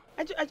 how?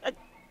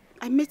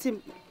 I met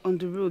him on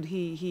the road.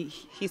 He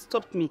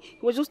stopped me.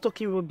 He was just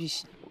talking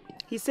rubbish.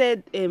 He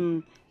said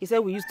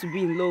we used to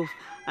be in love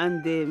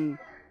and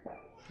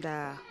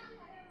that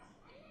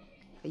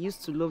I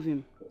used to love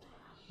him.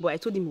 But I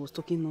told him he was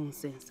talking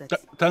nonsense.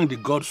 Thank the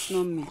gods.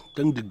 Not me.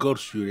 Thank the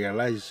gods you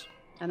realize.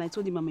 And I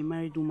told him I'm a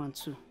married woman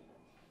too.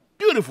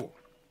 Beautiful.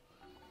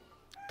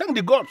 Thank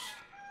the gods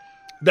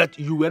that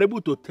you were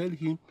able to tell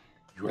him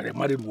you are a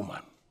married woman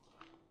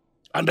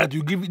and that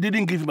you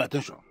didn't give him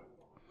attention.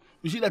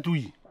 You see that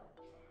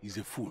he's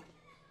a fool.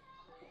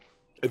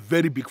 A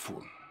very big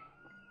fool.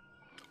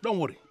 Don't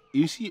worry.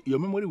 You see, your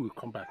memory will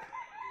come back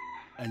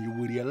and you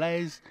will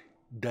realize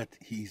that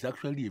he is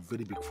actually a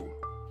very big fool.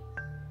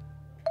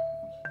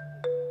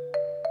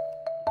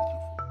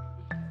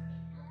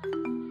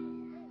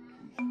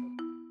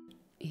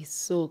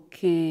 It's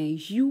okay.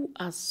 You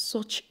are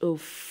such a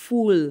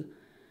fool.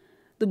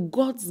 The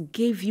gods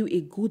gave you a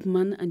good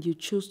man and you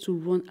chose to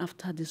run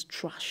after this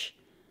trash.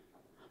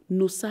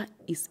 Nosa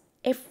is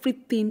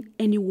everything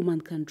any woman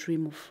can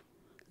dream of.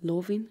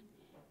 Loving,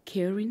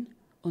 caring,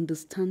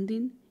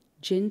 understanding,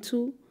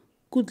 gentle,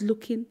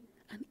 good-looking,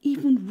 and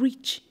even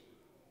rich.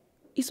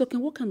 It's okay.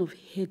 What kind of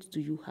head do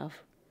you have?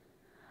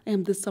 I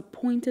am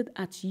disappointed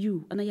at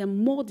you, and I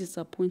am more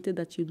disappointed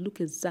that you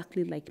look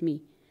exactly like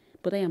me.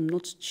 But I am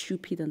not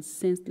stupid and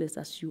senseless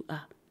as you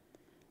are.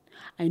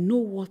 I know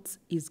what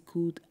is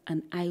good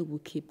and I will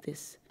keep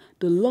this.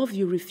 The love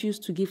you refuse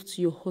to give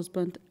to your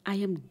husband, I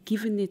am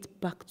giving it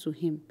back to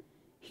him.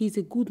 He is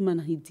a good man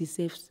and he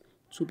deserves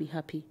to be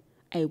happy.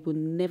 I will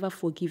never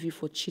forgive you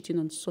for cheating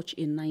on such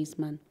a nice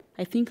man.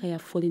 I think I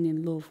have fallen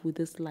in love with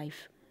this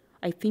life.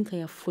 I think I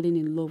have fallen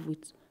in love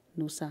with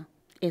Nosa,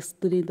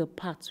 excluding the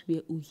part where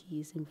Uyi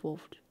is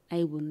involved.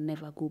 I will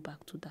never go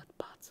back to that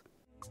part.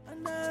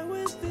 And I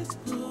wish this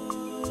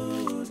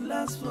could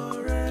last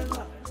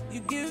forever.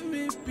 You give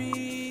me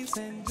peace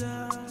and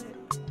joy.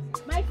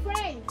 My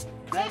friend,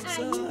 where I'm are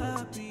so you?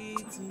 happy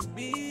to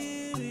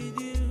be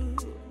with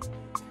you.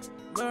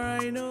 But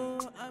I know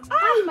I'm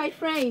Hi, my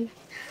friend.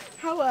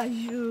 How are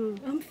you?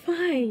 I'm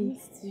fine.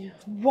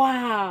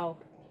 Wow.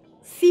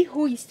 See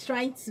who is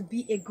trying to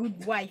be a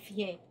good wife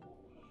here.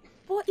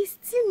 But it's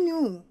still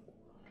noon.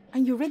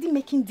 And you're already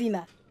making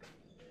dinner.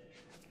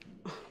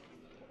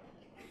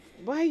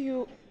 Why are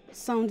you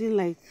sounding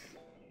like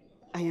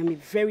I am a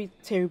very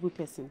terrible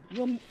person?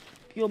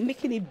 You're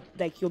making it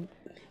like you're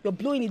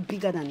blowing it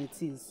bigger than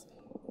it is.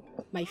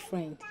 My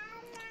friend,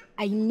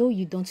 I know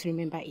you don't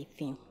remember a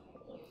thing.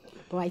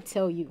 But I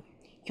tell you,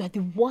 you are the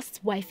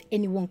worst wife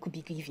anyone could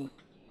be given.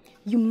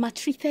 You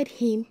maltreated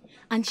him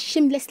and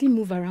shamelessly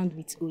move around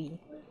with Uyi.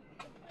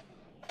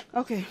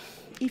 Okay,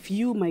 if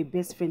you, my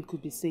best friend,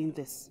 could be saying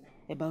this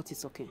about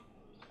it, okay.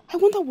 I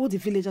wonder what the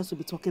villagers will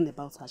be talking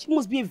about her. She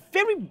must be a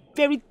very,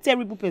 very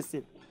terrible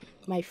person.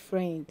 My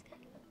friend,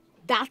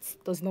 that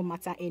does not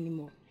matter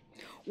anymore.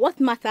 What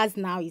matters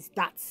now is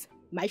that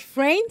my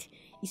friend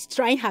is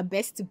trying her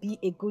best to be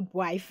a good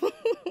wife.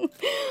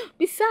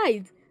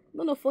 Besides,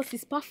 none of us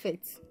is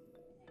perfect.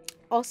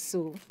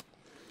 Also,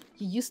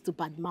 you used to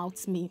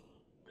badmouth me.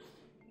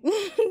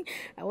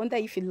 I wonder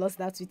if you lost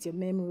that with your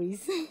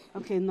memories.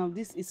 Okay, now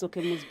this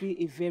Isoke must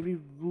be a very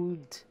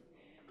rude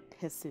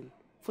person.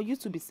 For you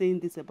to be saying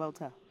this about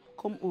her,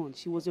 come on,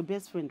 she was your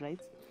best friend, right?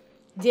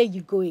 There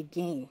you go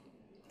again.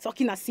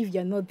 Talking as if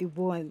you're not the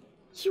one.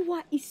 You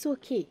are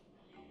Isoke.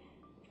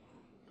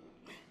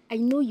 I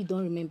know you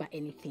don't remember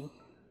anything,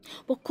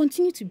 but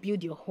continue to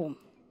build your home.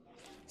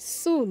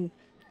 Soon,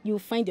 you'll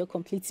find your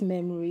complete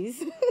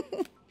memories.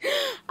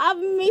 I've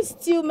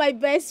missed you, my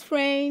best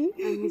friend.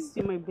 I missed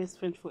you, my best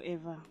friend,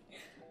 forever.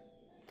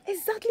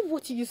 Exactly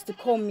what you used to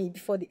call me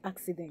before the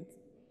accident.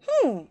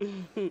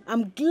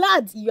 I'm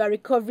glad you are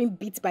recovering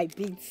bit by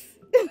bit.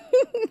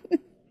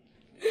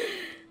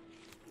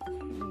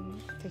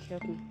 Take care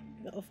of me.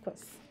 Of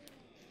course.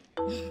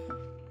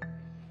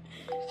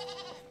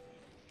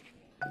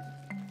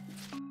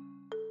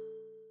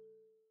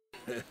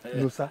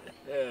 Nosa,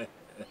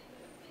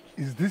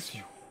 is this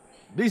you?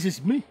 This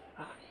is me.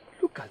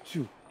 Look at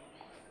you.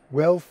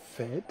 Well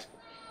fed.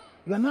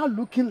 You are now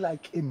looking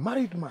like a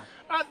married man.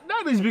 And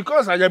that is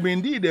because I am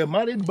indeed a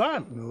married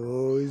man.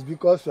 No, it's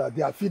because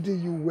they are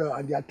feeding you well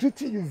and they are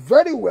treating you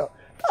very well.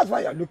 That's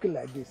why you are looking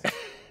like this.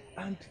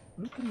 And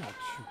looking at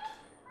you,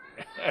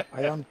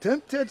 I am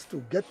tempted to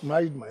get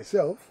married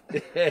myself.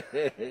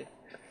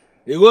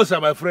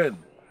 Ngozi, my friend.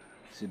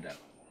 Sit down.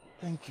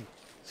 Thank you.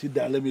 Sit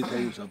down, let me tell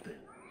you something.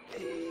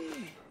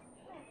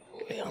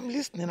 Hey, I'm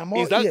listening. I'm all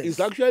ears. It's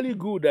actually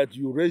good that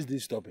you raised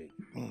this topic.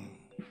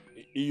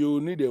 You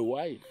need a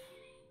wife.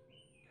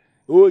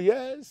 Oh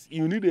yes,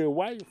 you need a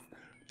wife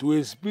to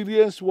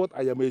experience what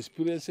I am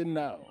experiencing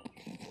now.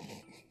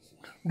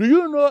 Do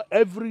you know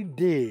every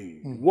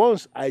day,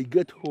 once I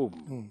get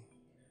home,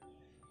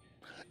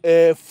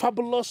 a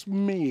fabulous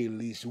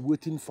meal is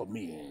waiting for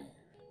me.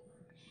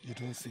 You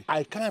don't see.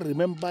 I can't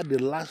remember the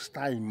last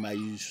time I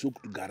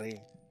soaked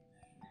gari.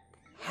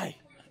 Hi.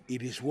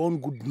 It is one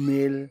good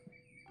meal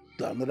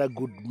to another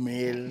good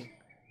meal,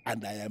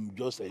 and I am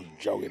just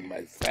enjoying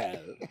myself.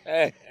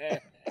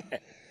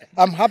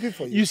 I'm happy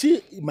for you. You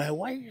see, my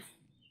wife,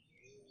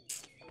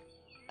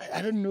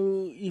 I don't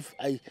know if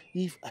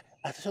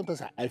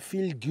sometimes I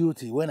feel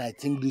guilty when I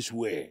think this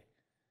way,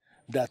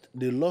 that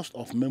the loss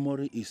of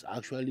memory is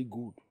actually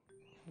good.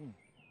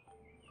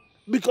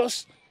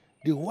 Because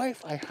the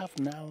wife I have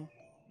now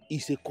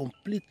is a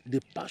complete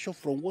departure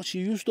from what she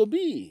used to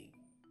be.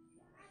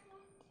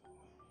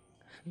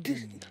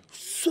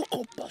 So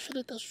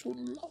compassionate and so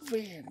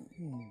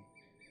loving.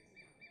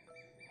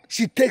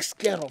 She takes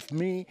care of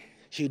me.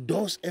 She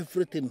does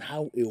everything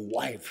how a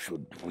wife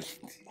should do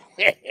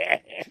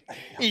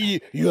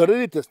it. You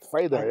already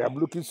testified that I am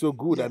looking so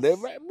good, yes, and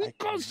everything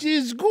because she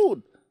is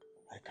good.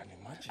 I can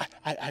imagine.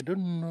 I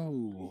don't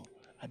know.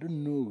 I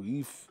don't know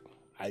if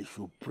I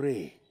should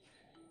pray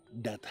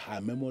that her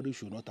memory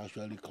should not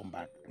actually come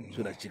back,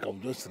 so that she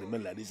can just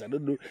remain like this. I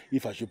don't know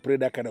if I should pray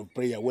that kind of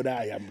prayer, whether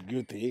I am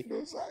guilty.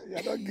 No, sir,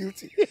 you're not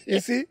guilty. You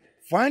see,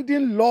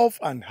 finding love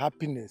and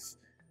happiness,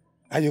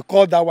 and you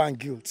call that one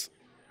guilt,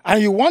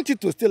 and you want it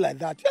to stay like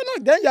that,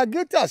 then you're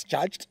guilty as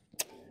charged.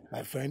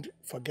 My friend,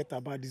 forget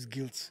about this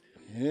guilt.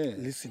 Yeah.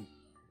 Listen,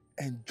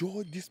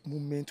 enjoy this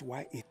moment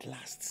while it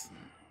lasts.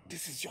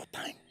 This is your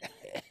time.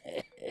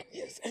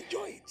 Yes,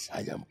 enjoy it.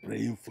 I am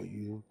praying for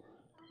you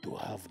to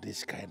have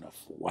this kind of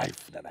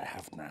wife that I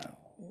have now.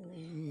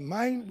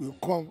 Mine will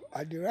come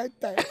at the right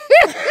time.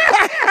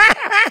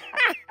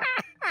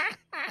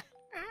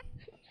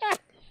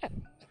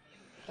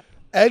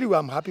 Anyway,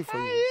 I'm happy for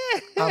you.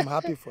 I'm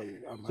happy for you.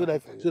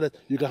 So that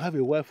you can have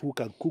a wife who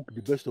can cook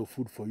the best of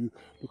food for you.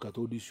 Look at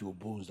all these your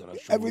bones that are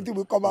showing. Everything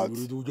will come out.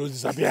 It will just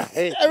disappear.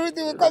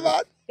 Everything will come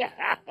out.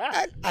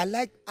 I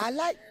like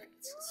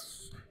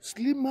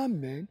slimmer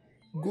men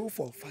go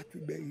for fat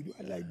women.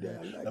 I like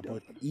that.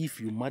 But if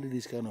you marry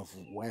this kind of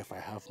wife I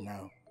have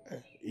now,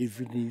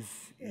 even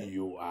if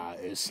you are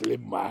a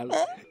slim man,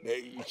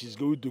 she's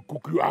going to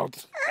cook you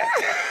out.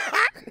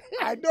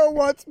 I don't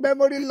want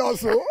memory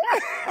loss.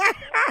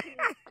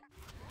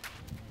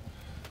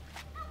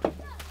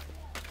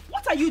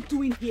 What are you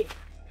doing here?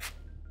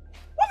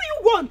 What do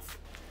you want?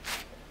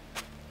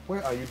 Why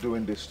are you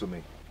doing this to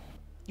me?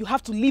 You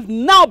have to leave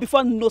now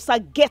before Nosa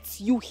gets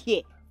you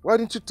here. Why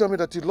didn't you tell me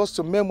that you lost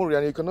your memory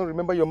and you cannot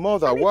remember your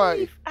mother? And why?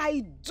 If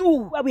I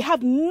do, I will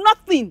have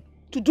nothing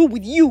to do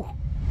with you.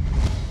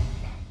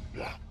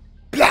 Blah,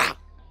 blah.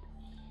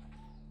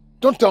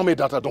 Don't tell me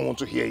that. I don't want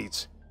to hear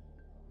it.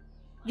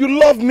 You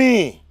love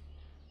me.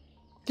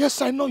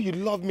 Yes, I know you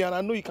love me, and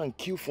I know you can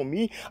kill for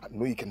me. I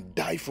know you can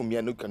die for me.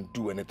 I know you can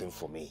do anything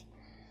for me.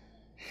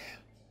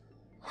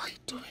 Why are you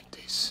doing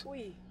this?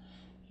 Oi,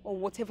 or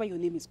whatever your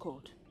name is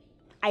called.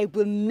 I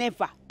will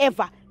never,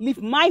 ever leave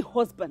my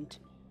husband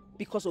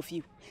because of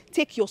you.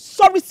 Take your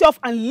sorry self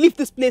and leave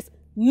this place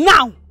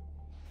now.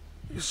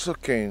 It's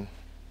okay.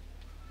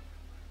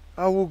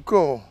 I will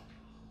go.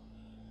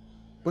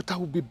 But I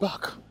will be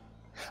back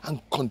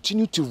and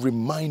continue to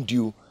remind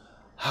you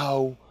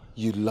how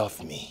you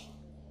love me.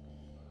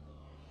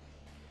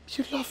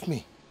 You love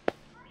me.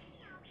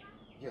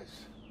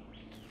 Yes.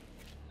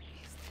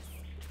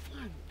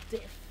 I'm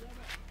deaf.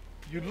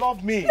 You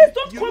love me. Please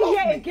don't you come love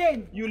here me.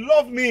 again. You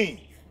love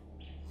me.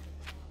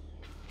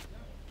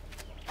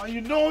 And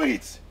you know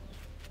it.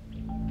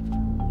 You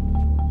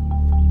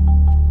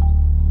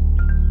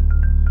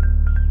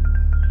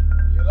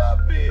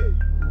love me.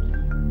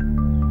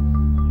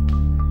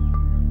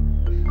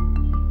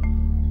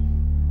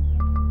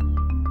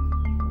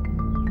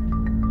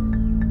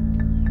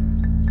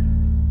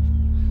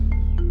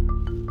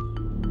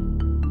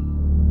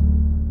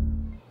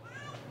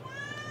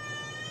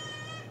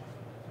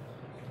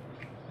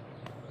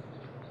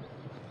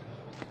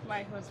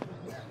 My husband.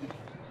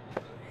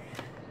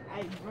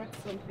 I brought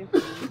something for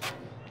you.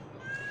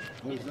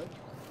 What is that?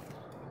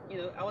 You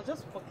know, I was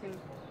just walking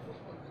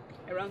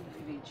around the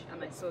village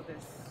and I saw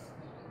this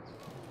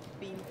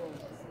bean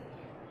balls.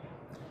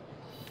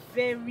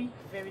 Very,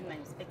 very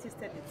nice. I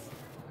tasted it.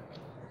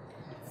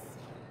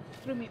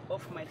 It threw me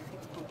off my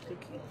feet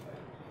completely.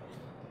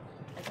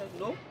 I said,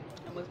 no,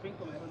 I must bring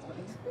for my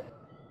husband.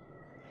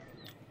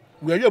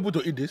 Were you able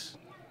to eat this?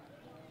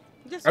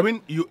 Yes. I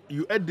mean, you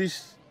ate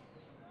this,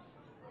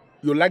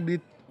 you liked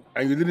it,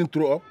 and you didn't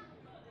throw up?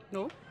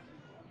 No.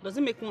 Does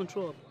it make one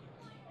throw up?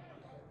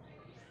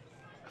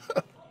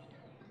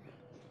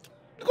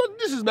 Because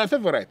this is my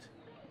favorite.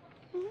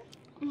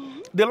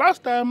 The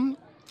last time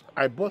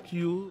I bought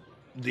you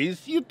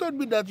this, you told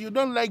me that you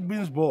don't like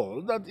beans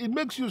balls, that it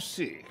makes you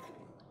sick.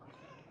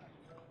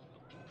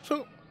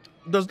 So,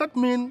 does that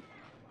mean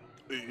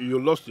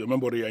you lost your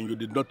memory and you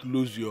did not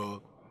lose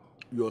your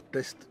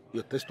taste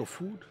of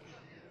food?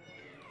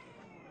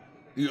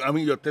 I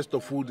mean, your taste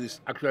of food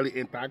is actually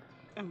intact?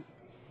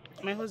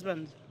 My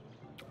husband,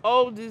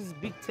 all these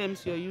big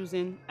terms you're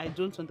using, I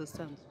don't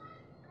understand.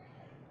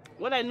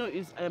 What I know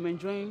is I am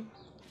enjoying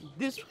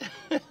this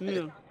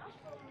meal.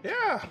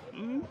 Yeah.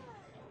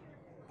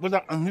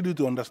 But I need you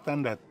to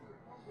understand that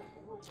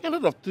a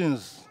lot of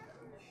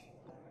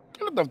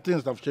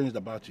things have changed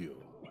about you.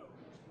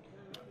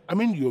 I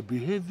mean, your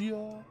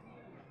behavior,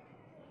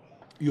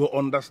 your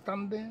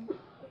understanding,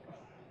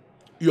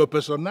 your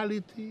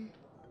personality,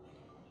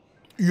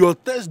 your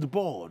taste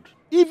board,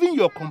 even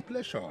your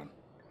complexion.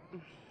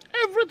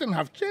 Everything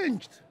have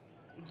changed.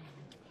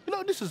 You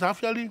know, this is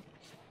actually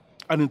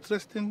an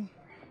interesting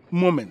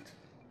moment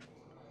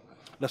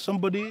that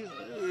somebody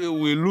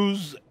will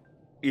lose,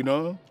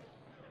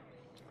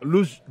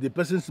 lose the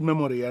person's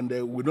memory and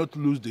they will not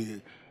lose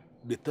the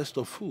taste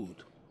of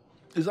food.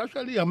 It's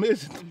actually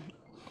amazing.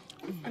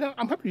 And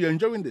I'm happy you're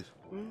enjoying this.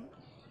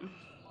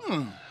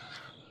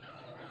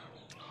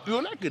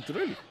 You like it,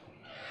 really?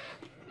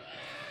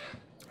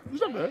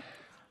 It's okay.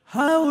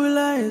 How will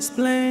I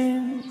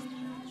explain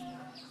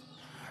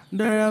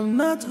that I'm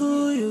not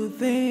who you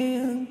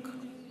think?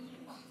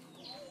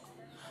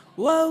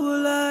 What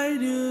will I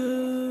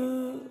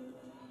do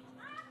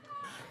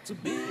to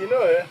be? You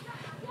know,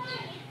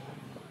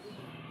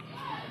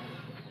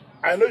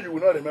 I know you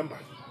will not remember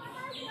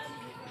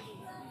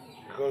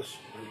because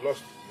you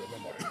lost your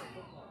memory.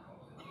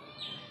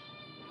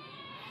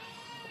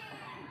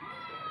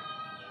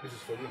 This is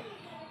for you.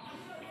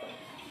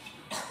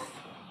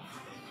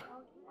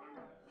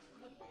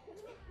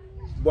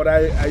 But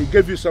I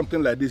gave you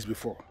something like this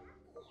before.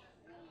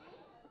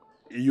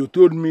 You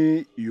told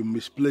me you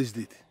misplaced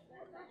it.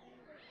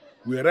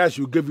 Whereas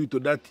you gave it to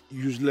that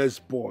useless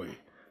boy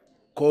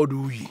called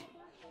Uyi.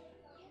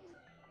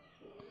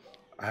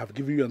 I have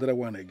given you another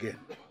one again.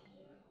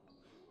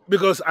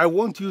 Because I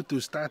want you to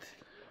start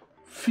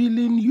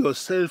feeling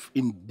yourself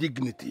in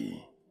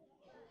dignity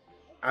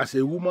as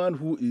a woman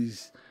who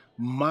is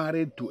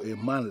married to a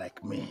man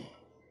like me.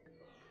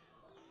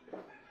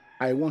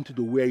 I want you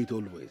to wear it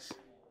always,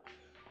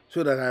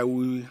 so that I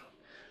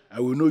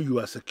will know you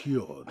are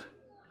secured,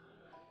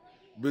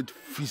 both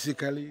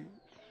physically,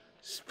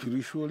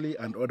 spiritually,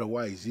 and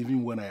otherwise,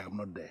 even when I am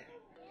not there.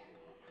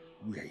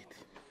 Wear it.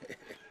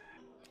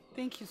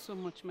 Thank you so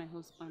much, my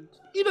husband.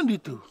 You don't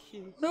need to.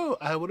 No,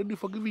 I have already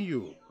forgiven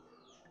you.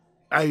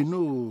 I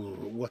know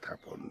what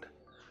happened.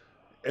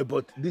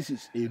 But this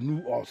is a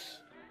new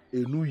us, a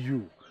new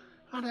you.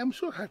 And I'm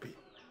so happy.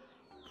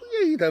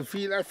 Yeah, I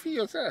feel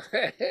yourself.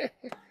 Look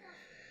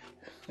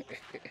at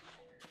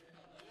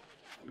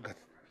it.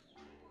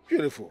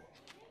 Beautiful.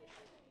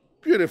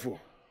 Beautiful.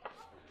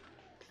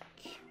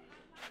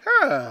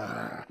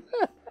 Ah.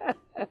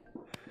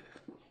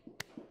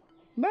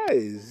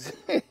 Nice.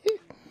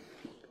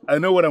 I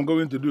know what I'm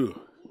going to do.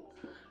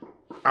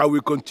 I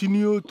will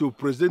continue to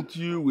present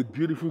you with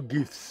beautiful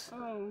gifts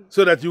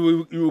so that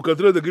you will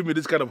continue to give me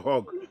this kind of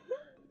hug.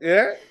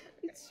 Yeah?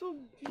 It's so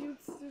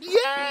beautiful.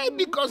 Yeah,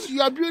 because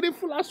you are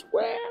beautiful as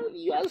well.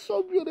 You are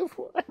so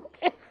beautiful.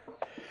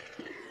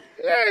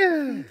 Yeah.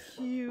 Thank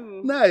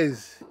you.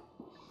 Nice.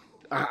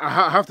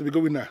 I have to be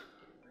going now.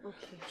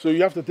 Okay. So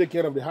you have to take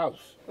care of the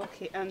house.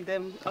 Okay, and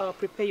then I'll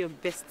prepare your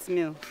best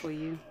meal for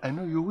you. I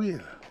know you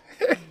will.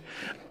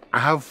 I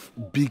have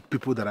big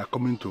people that are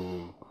coming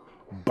to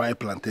buy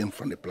plantain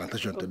from the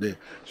plantation today.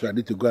 So I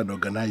need to go and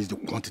organize the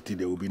quantity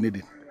they will be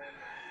needing.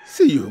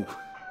 See you.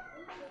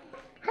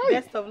 Hi.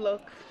 Best of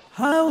luck.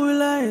 How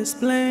will I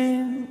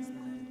explain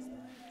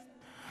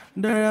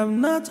that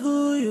I'm not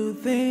who you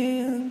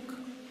think?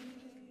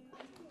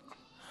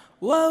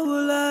 What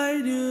will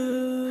I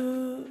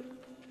do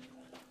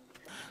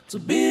to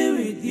be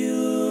with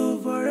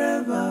you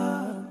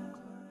forever?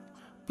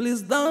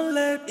 Please don't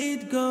let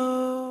it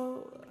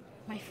go.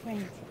 My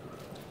friend,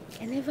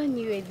 I never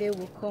knew a day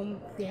would come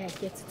where I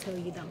get to tell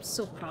you that I'm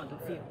so proud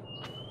of you.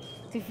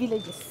 The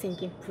village is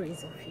singing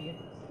praise of you.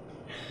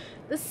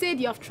 They said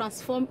you have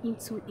transformed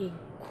into a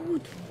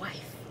good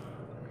wife.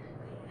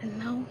 And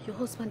now your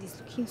husband is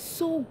looking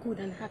so good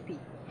and happy.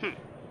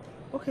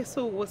 Okay,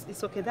 so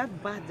it's okay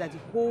that bad that the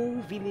whole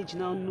village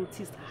now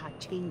noticed her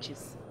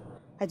changes?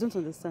 I don't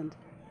understand.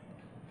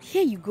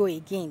 Here you go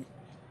again.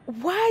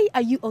 Why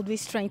are you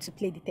always trying to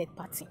play the third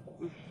party?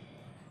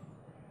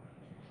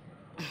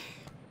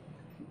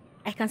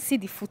 I can see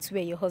the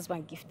footwear your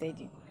husband gifted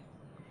you.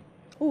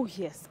 Oh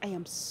yes, I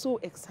am so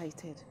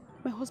excited.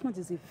 My husband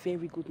is a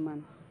very good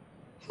man.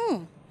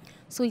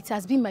 So it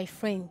has been my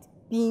friend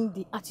being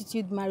the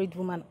attitude married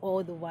woman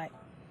all the while.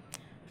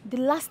 The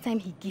last time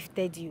he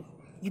gifted you,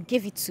 you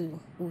gave it to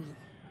Uyi.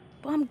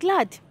 But I'm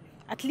glad.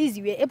 At least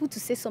you were able to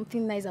say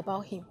something nice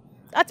about him.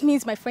 That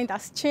means my friend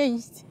has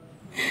changed.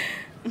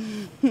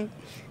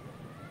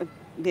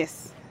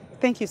 Yes.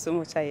 Thank you so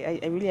much. I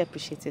really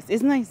appreciate it.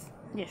 It's nice.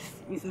 Yes,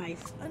 it's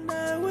nice. And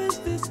I wish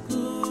this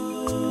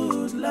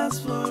could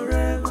last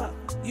forever.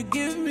 You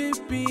give me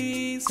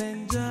peace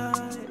and joy.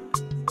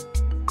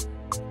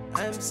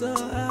 I'm so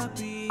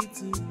happy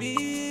to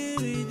be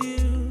with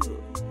you.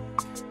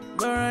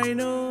 But I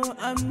know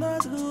I'm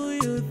not who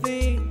you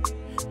think.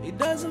 It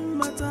doesn't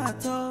matter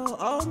at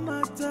all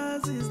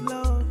matters is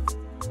love.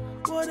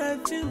 What I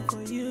feel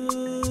for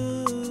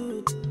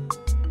you.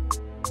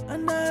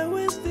 And I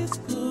wish this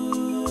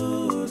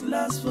could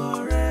last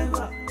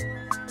forever.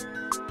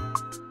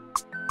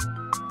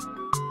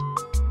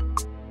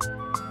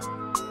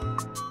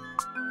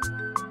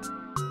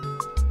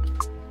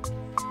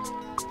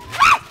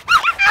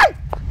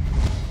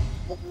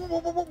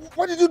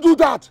 Why did you do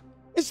that?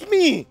 It's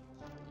me.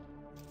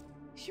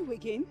 You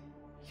again?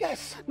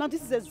 Yes. Now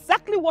this is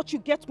exactly what you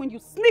get when you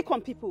sneak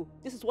on people.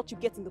 This is what you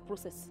get in the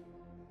process.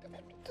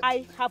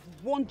 I have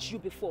warned you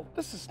before.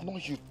 This is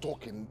not you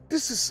talking.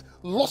 This is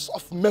loss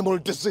of memory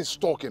disease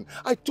talking.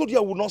 I told you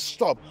I would not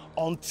stop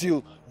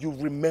until you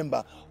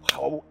remember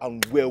how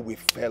and where we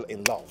fell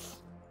in love.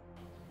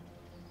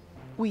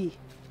 We?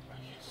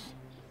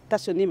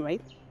 That's your name,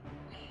 right?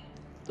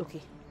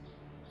 Okay.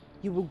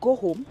 You will go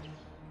home,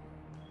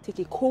 take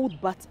a cold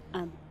bath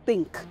and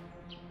think.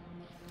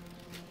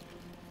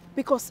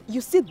 Because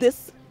you see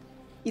this,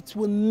 it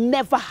will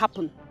never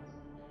happen.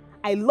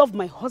 I love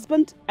my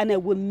husband and I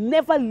will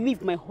never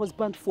leave my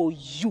husband for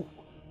you.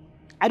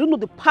 I don't know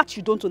the part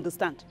you don't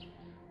understand.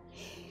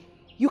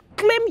 You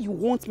claim you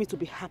want me to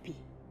be happy.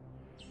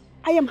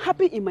 I am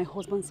happy in my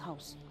husband's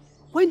house.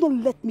 Why not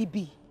let me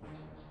be?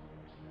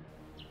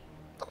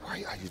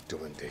 Why are you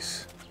doing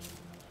this?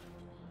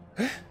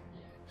 Eh?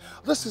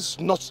 This is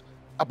not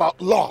about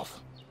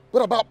love,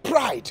 but about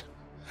pride.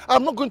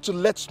 I'm not going to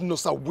let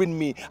Nosa win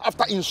me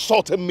after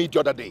insulting me the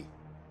other day.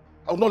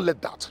 I will not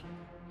let that.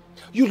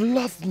 You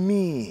love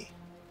me.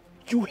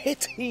 You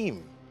hate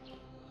him.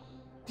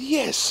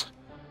 Yes.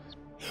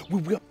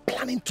 We were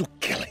planning to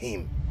kill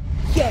him.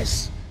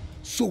 Yes.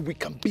 So we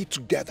can be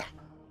together.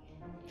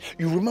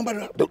 You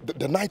remember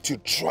the night you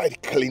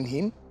tried killing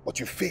him, but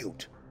you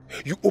failed.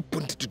 You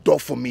opened the door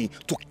for me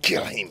to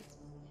kill him.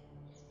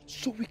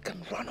 So we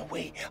can run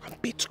away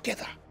and be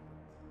together.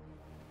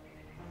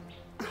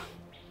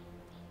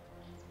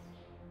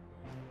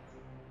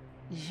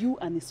 You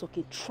and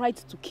Isoke tried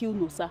to kill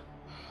Nosa.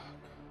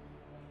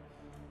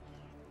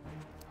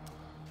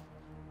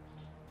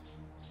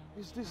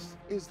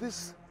 Is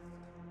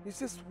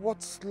this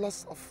what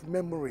loss of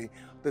memory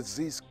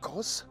disease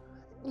cause?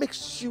 It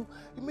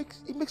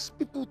makes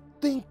people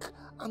think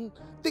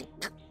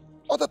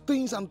other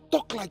things and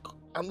talk like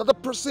another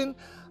person,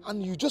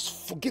 and you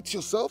just forget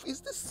yourself.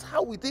 Is this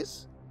how it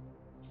is?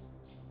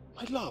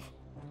 My love,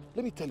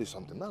 let me tell you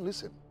something. Now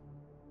listen.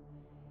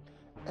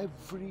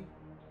 Every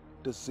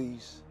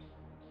disease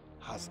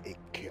has a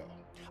cure,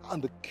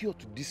 and the cure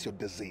to this your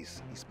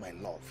disease is my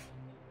love.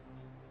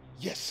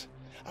 Yes,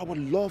 our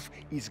love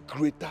is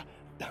greater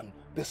than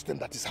this thing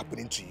that is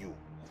happening to you.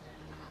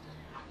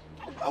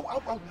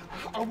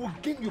 I will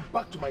gain you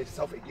back to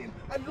myself again.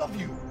 I love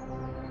you.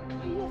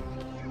 I love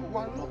you.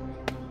 I love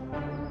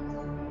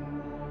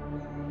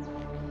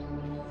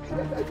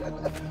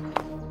you.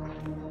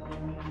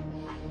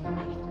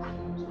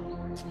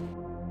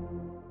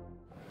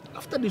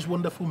 After this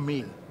wonderful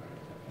meal,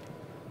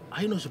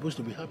 are you not supposed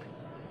to be happy?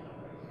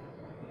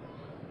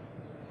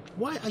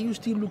 Why are you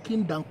still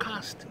looking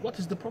downcast? What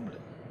is the problem?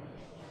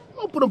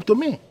 Open up to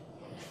me.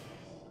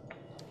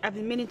 I've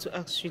been meaning to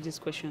ask you this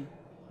question.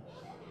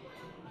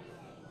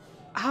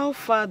 How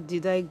far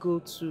did I go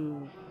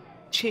to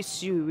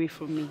chase you away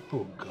from me?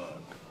 Oh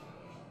God.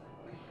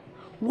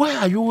 Why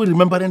are you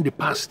remembering the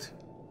past?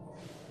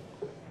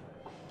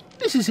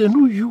 This is a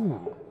new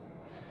you.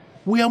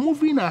 We are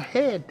moving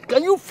ahead.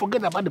 Can you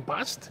forget about the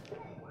past?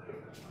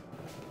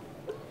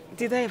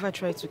 Did I ever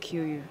try to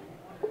kill you?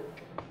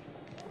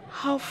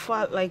 How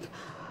far,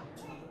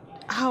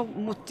 how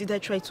much did I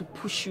try to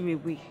push you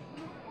away?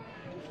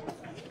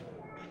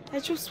 I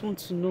just want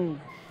to know.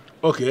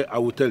 Okay, I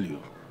will tell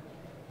you.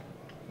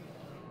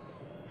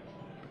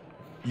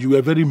 You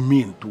were very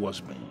mean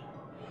towards me.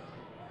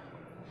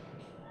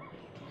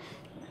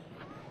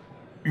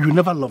 You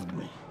never loved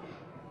me.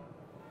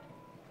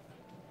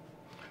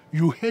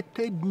 You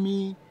hated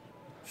me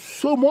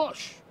so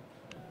much.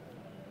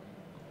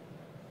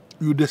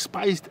 You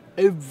despised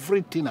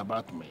everything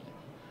about me.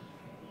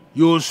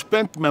 You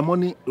spent my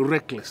money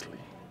recklessly.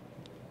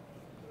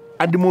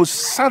 And the most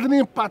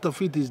saddening part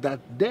of it is that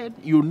then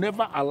you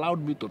never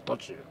allowed me to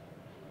touch you.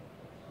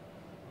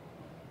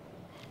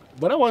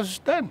 But I was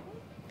 10.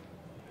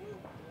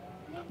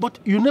 But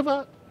you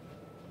never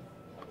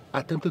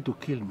attempted to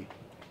kill me.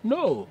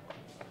 No.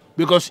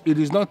 Because it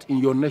is not in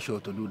your nature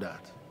to do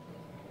that.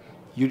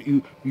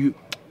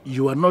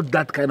 You are not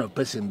that kind of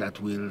person that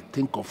will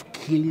think of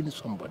killing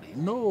somebody.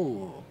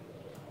 No.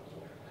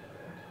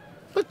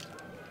 But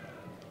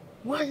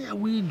why are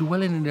we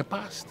dwelling in the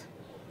past?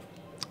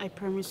 I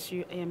promise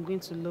you I am going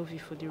to love you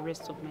for the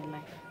rest of my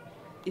life.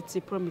 It's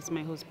a promise,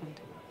 my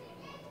husband.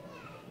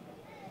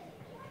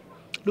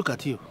 Look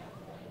at you.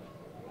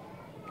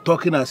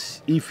 Talking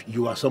as if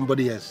you are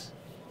somebody else.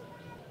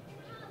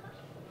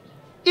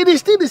 It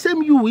is still the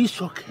same you,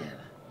 Isoke.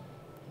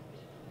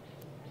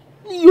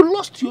 You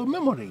lost your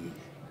memory.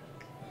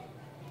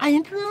 I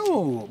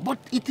know, but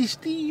it is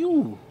still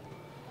you.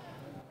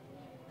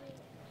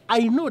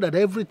 I know that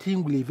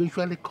everything will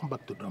eventually come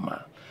back to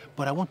normal,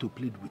 but I want to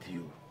plead with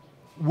you.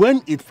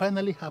 When it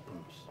finally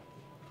happens,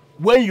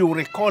 when you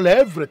recall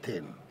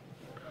everything,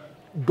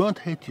 don't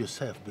hate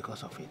yourself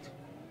because of it.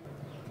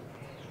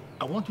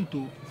 I want you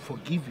to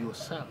forgive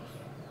yourself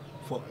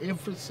for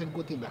every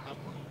single thing that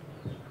happened.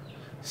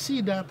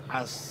 See that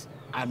as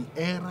an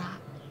era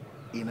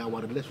in our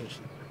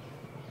relationship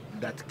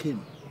that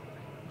came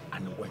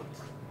and went.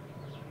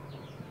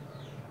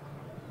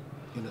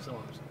 You understand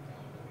what I'm saying?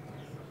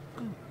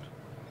 Good.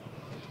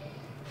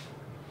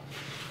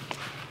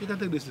 You can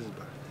take this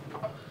back.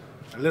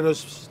 And let us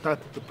start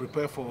to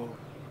prepare for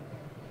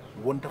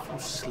wonderful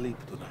sleep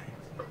tonight.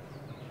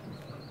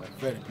 My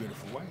very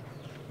beautiful wife.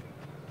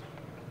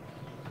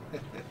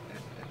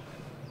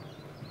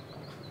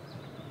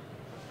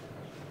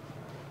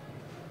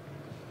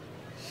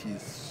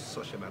 She's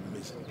such an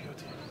amazing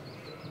beauty.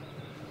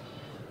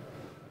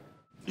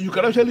 You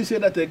can actually say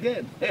that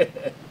again.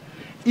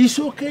 It's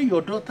okay,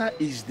 your daughter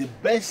is the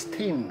best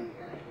thing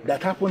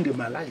that happened in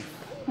my life.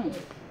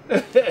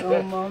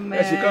 Oh, Mama.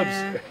 Here she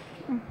comes.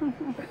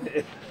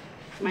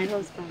 My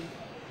husband.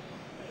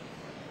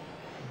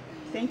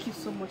 Thank you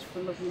so much for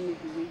loving me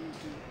the way you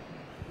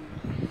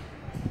do.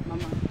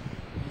 Mama,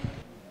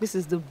 this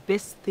is the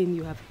best thing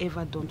you have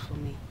ever done for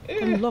me.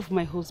 I love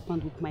my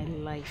husband with my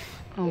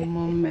life. Oh,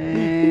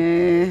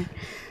 Mama.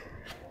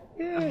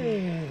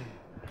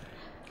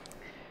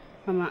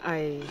 Mama,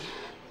 I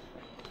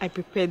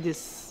prepared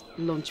this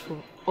lunch for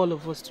all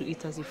of us to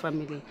eat as a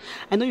family.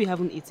 I know you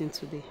haven't eaten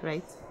today,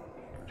 right?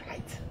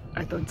 Right.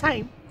 Right on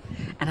time.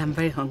 And I'm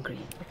very hungry.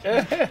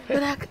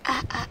 But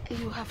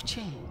you have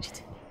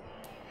changed.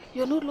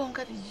 You're no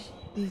longer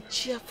the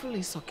cheerful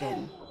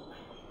Isoken.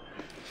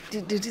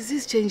 Did the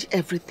disease change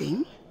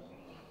everything?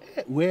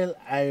 Well,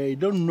 I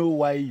don't know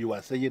why you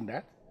are saying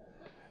that.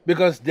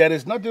 Because there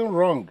is nothing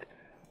wrong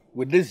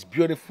with this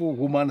beautiful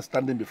woman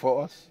standing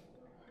before us.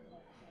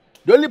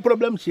 The only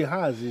problem she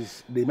has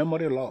is the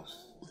memory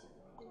loss.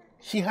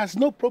 She has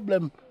no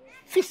problem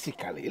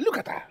physically. Look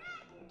at her.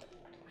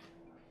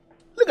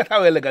 Look at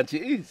how elegant she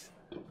is.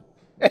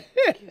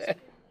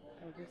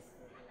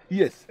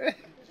 Yes.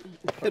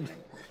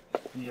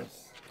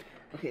 Yes.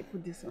 Okay,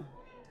 put this on.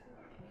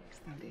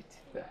 Stand it.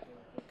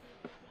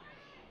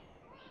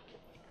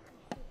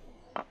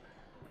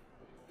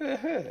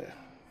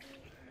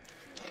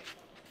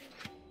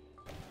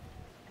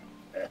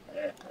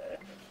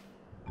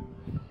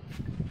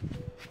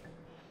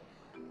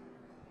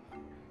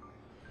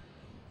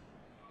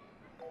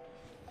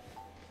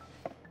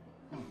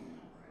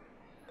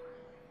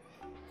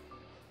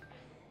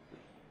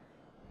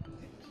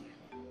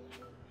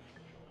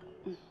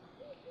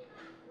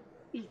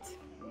 Eat.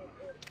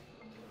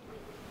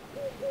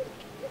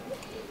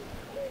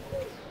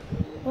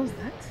 What's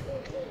that?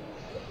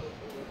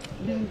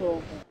 Bean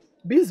ball.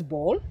 Beans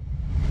ball?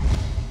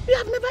 You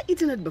have never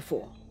eaten it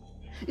before.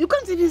 You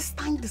can't even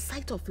stand the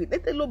sight of it,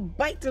 let alone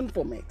biting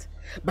from it.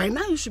 By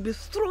now you should be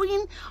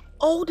throwing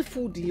all the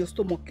food in your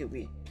stomach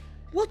away.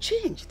 What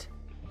changed?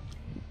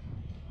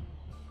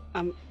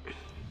 I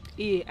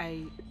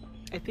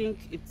think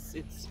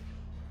it's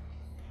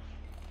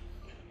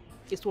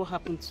what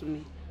happened to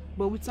me.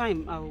 But with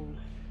time, I'll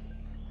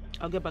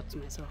get back to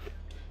myself.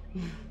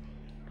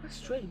 That's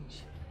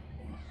strange.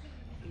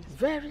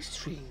 Very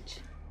strange.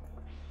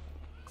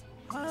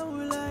 How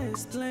will I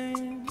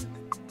explain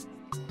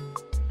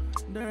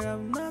that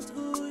I'm not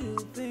who you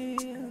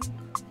think?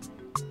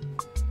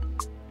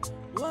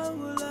 What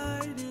will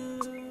I do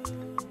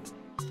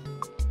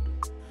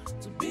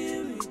to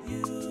be with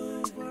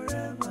you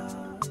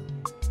forever?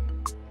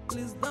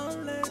 Please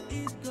don't let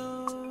it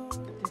go.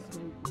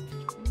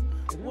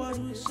 What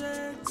we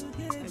share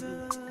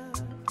together,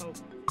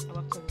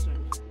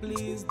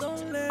 please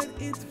don't let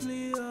it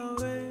flee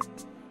away.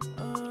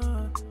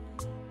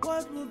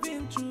 What we've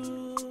been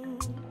through,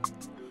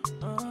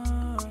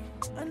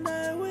 and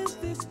I wish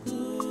this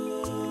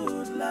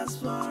could last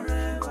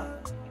forever.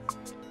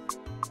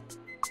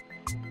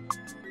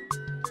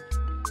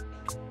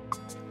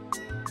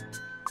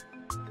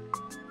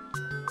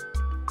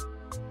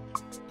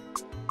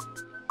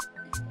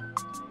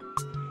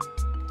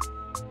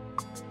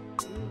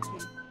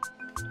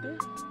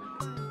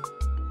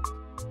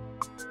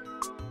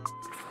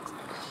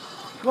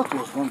 What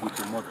was wrong with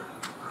your mother?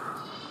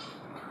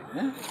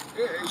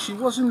 She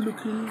wasn't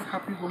looking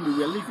happy when we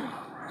were leaving.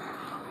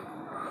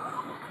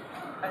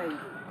 I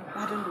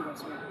don't know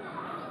what's wrong,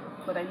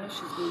 but I know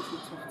she's going through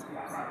tough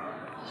times.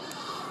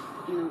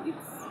 You know,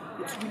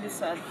 it's really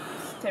sad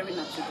staring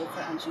at your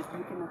daughter and she's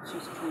looking at you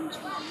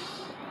strangely.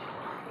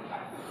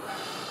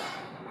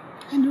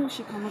 I know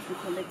she cannot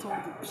recollect all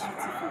the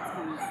beautiful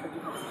times that you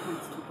have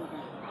spent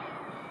together.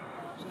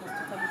 She has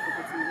totally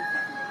forgotten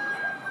everything.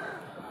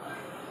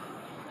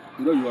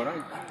 You know, you are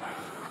right.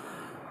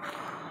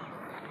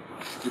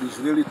 It is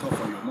really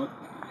tough on your mother.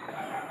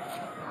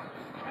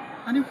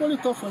 And equally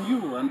tough on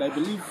you, and I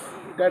believe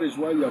that is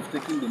why you have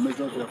taken the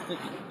measures you have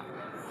taken.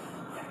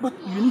 But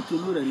you need to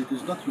know that it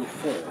is not your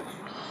fault.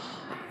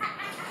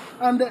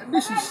 And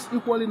this is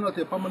equally not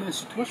a permanent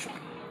situation.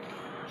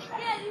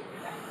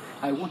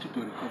 I want you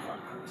to recover.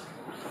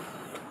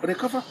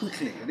 Recover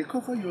quickly.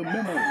 Recover your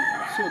memory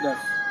so that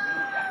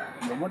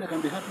your mother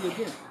can be happy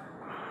again.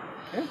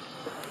 Yeah?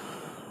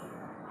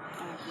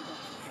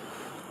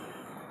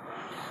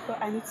 But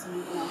I need to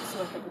leave now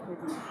so I can prepare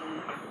dinner for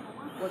you.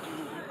 What do you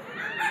want?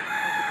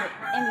 I'll prepare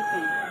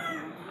anything.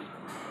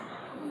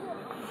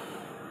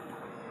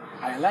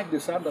 I like the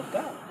sound of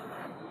that.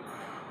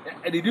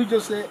 Did you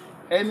just say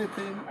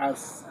anything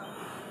as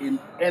in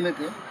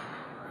anything?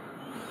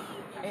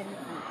 Anything.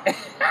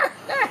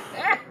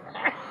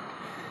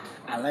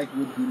 I like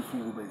when beautiful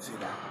women say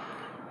that.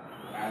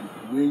 And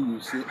when you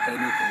say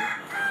anything,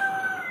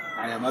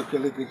 I am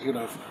actually thinking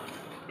of,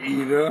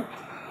 you know,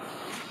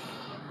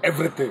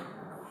 everything.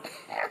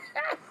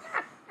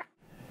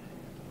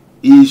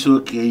 It's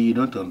okay, you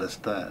don't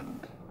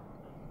understand.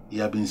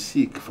 You have been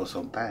sick for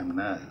some time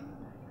now.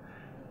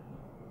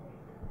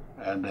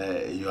 And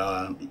you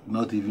are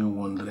not even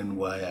wondering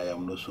why I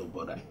am not so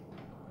bothered.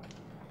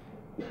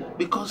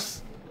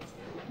 Because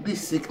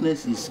this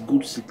sickness is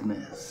good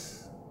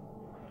sickness.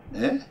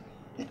 Eh?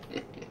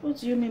 What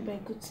do you mean by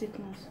good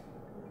sickness?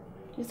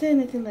 Is there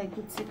anything like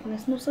good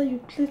sickness? No, sir, you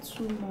play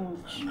too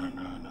much. No.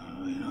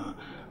 You know,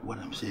 what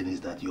I'm saying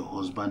is that your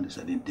husband is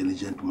an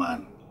intelligent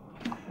man.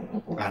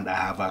 And I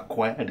have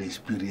acquired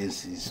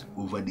experiences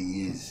over the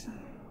years.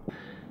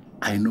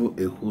 I know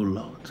a whole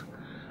lot.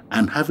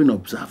 And having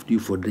observed you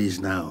for days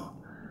now,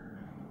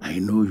 I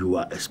know you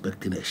are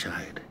expecting a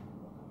child.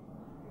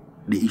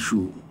 The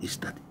issue is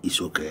that it's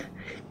okay.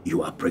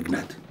 You are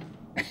pregnant.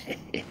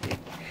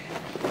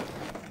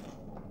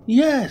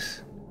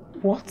 Yes.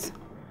 What?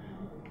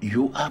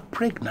 You are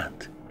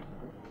pregnant.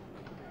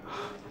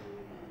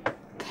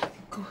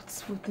 Thank God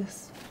for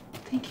this.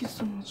 Thank you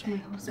so much, my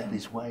husband. That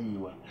is why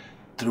you are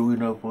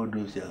throwing up all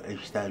those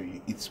each time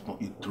you eat small,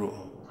 you throw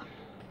up.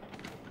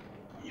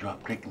 You are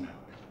pregnant.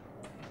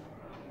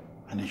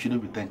 And you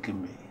shouldn't be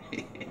thanking me.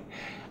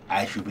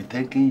 I should be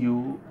thanking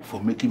you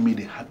for making me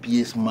the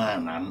happiest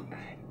man. And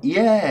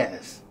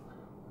yes,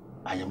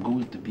 I am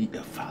going to be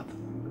a father.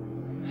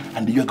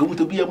 And you are going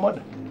to be a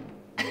mother.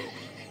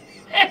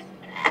 Thank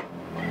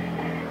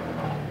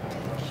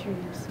you,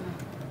 sir.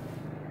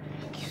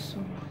 Thank you so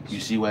much. You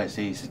see why I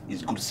say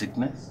it's good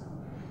sickness?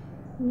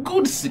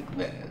 Good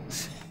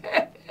sickness.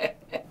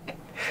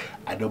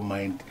 I don't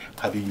mind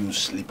having you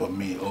sleep on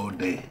me all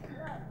day.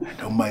 I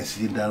don't mind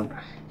sitting down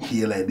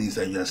here like this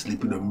and you are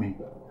sleeping on me.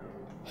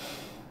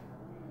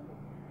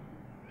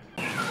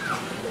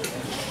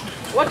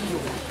 What do you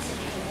want?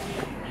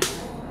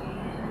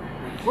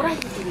 What are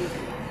you doing?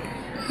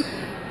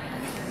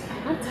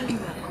 Don't tell me you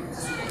have come to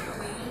see me.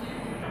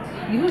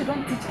 You know you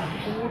don't teach an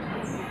old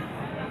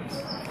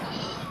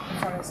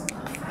forest.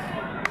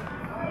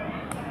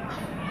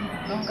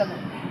 Longer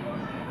than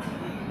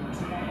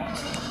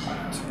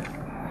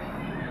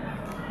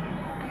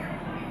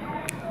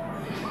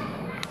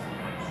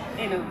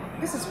you know,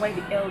 this is why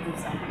the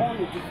elders are all a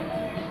different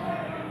way.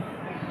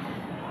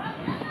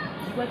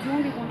 You are the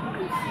only one who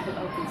can figure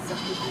out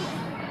exactly who I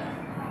am.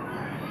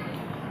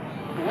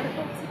 But what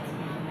about it?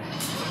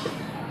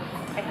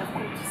 I have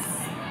come to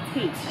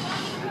stay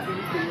and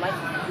live the life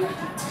of your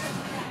dreams.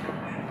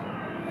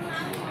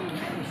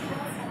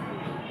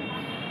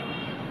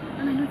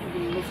 And I know you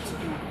will love to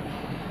do.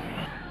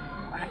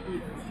 You are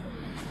evil.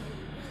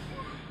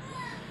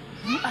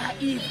 You are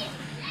evil.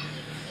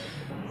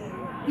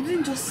 You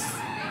didn't just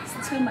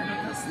steal my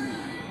daughter's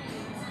name.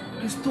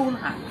 You stole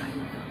her life.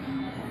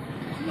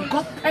 You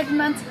got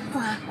pregnant for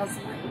her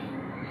husband.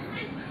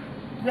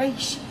 Where is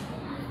she?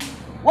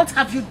 What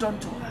have you done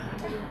to her?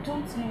 I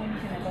don't know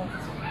anything about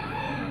it.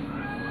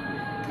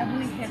 I've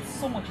only heard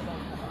so much about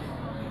her.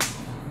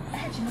 I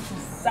heard she looks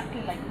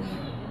exactly like me.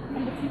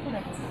 And the people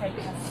that describe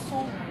her so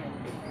well.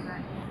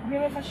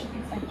 Wherever she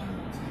is, I do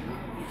not.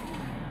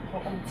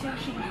 But until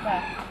she is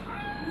back,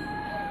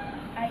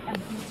 I am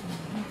going to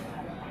live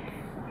her life.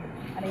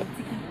 And I am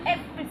taking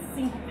every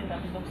single thing that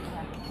belongs to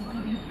her,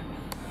 including you.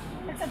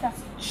 Except that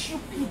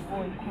stupid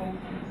boy called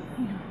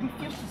who you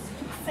refuse to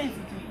speak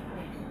sensitively.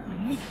 You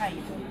leave her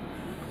alone.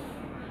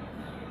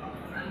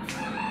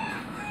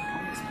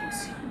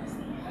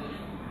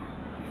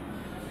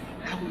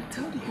 I will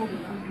tell the whole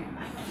world you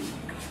are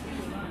fake.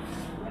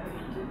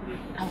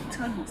 I will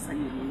tell Musa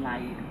you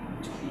lied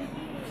to me.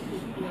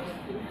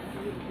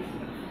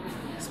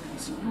 Yes,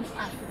 please, you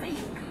are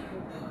fake.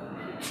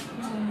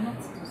 You will not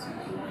do so.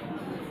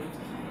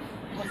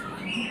 Because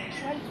if you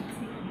try to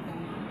take me from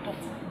your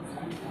daughter is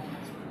unbound,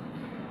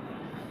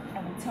 I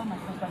will tell my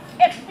husband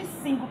every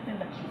single thing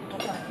that your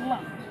daughter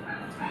planned.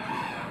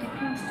 He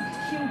plans to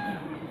kill you,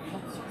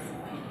 not yourself.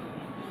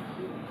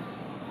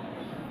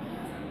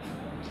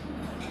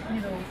 You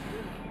know,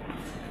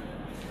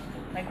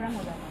 my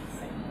grandmother once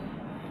said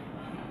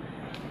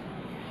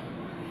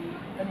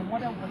that a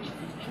mother watches a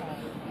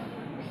child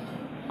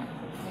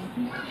when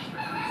he or she is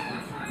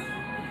sensitive.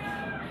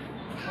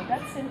 But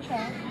that same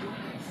child,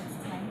 this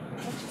time,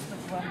 watches the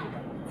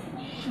grandmother.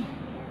 She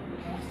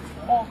must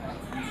all that.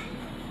 I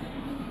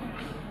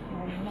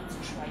will not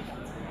try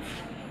that.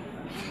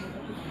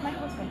 My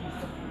husband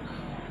is okay.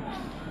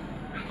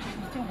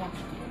 I still want to.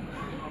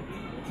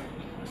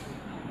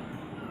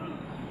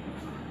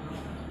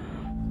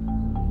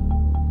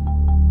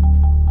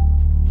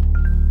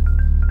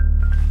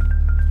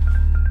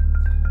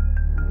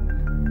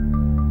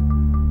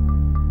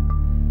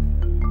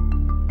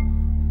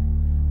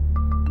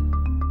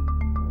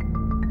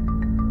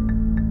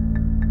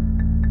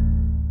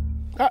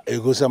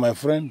 Egosa, my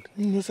friend.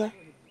 No, sir.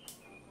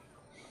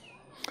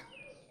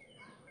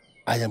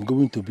 I am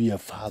going to be a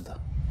father.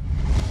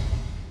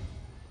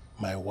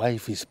 My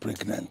wife is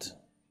pregnant.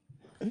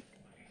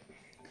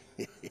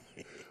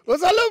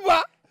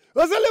 Osaluba,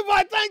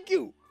 I thank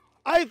you.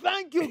 I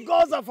thank you,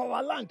 God of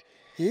our land.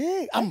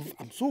 Hey, I'm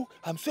so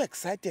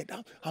excited.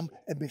 I'm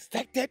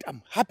excited.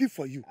 I'm happy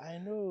for you. I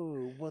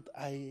know, but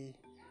I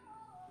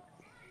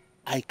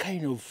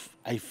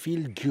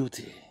feel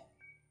guilty.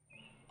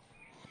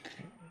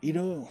 You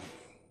know.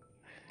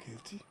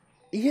 Guilty?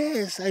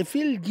 Yes, I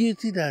feel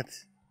guilty that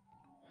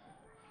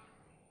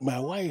my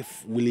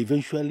wife will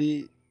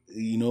eventually,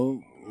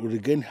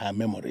 regain her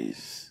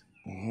memories.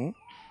 Mm-hmm.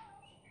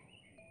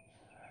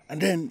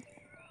 And then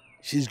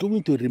she's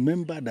going to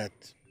remember that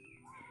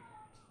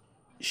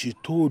she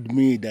told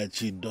me that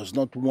she does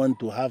not want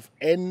to have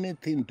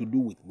anything to do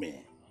with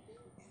me.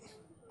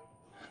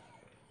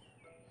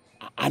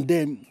 And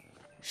then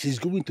she's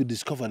going to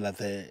discover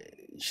that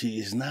she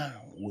is now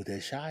with a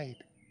child.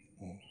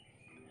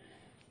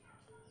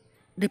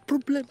 The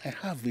problem I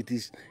have it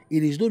is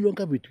no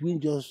longer between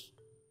just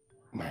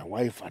my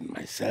wife and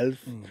myself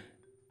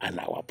and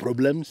our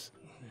problems.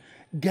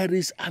 There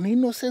is an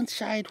innocent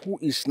child who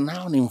is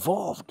now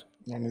involved.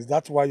 And is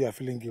that why you are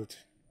feeling guilty?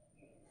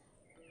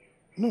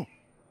 No.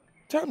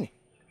 Tell me.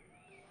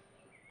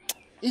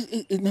 Is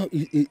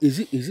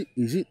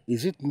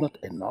it not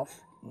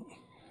enough?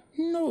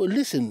 No,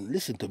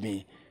 listen to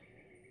me.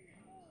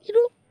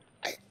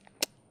 I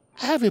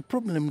have a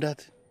problem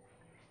that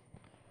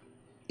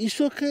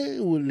Isoke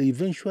will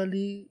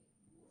eventually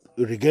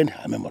regain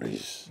her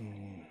memories.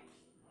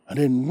 And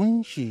then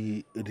when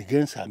she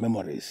regains her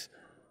memories,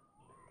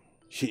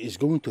 she is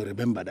going to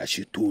remember that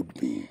she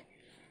told me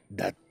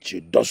that she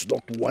does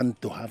not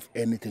want to have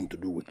anything to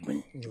do with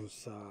me. No,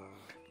 sir.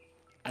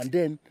 And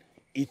then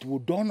it will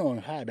dawn on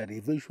her that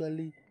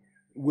eventually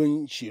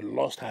when she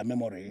lost her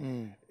memory,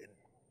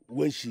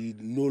 when she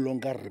no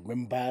longer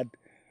remembered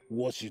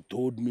what she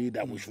told me,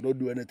 that we should not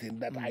do anything,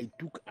 that I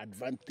took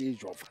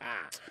advantage of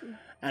her.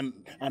 And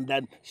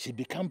then she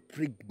became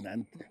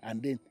pregnant,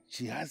 and then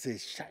she has a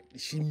child.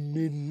 She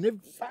may never,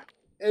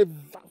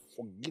 ever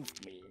forgive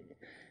me.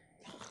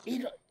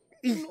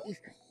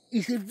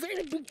 It's a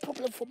very big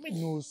problem for me.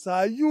 No,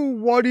 sir, you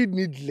worry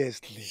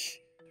needlessly.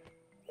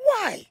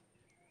 Why?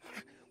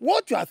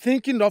 What you are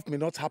thinking of may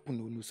not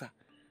happen, no, sir.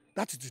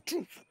 That is the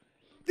truth.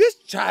 This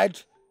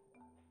child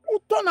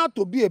will turn out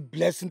to be a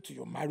blessing to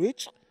your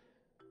marriage.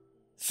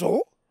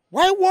 So,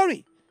 why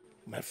worry?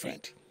 My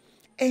friend,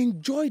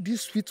 enjoy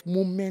this sweet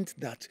moment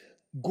that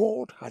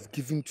God has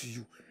given to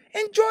you.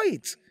 Enjoy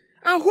it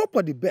and hope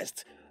for the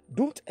best.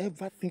 Don't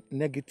ever think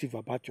negative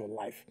about your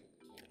life.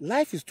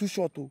 Life is too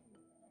short to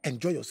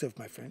enjoy yourself,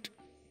 my friend.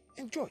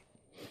 Enjoy.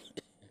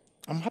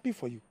 I'm happy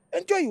for you.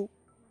 Enjoy you.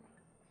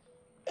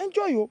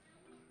 Enjoy you.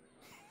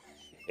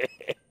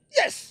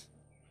 Yes.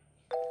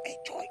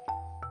 Enjoy.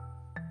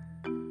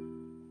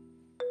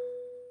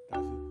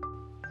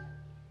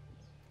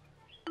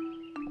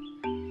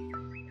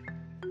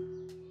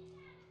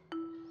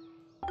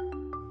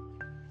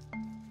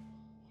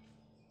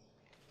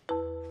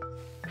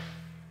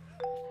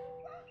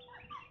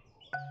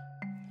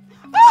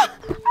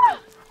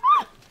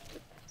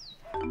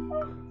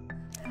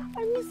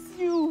 I miss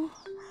you.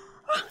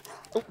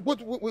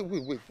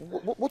 Wait.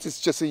 What is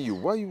chasing you?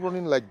 Why are you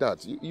running like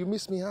that? You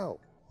miss me how?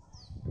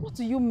 What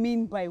do you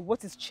mean by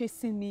what is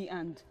chasing me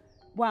and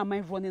why am I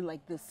running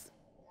like this?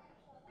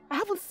 I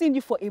haven't seen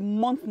you for a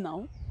month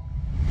now.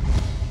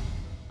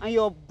 And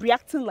you're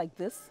reacting like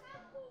this?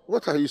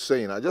 What are you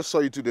saying? I just saw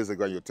you 2 days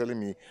ago and you're telling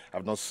me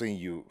I've not seen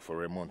you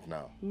for a month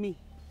now. Me?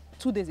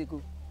 2 days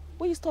ago?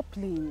 Will you stop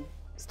playing?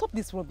 Stop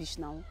this rubbish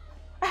now.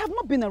 I have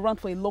not been around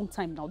for a long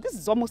time now. This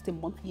is almost a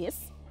month,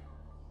 yes?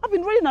 I've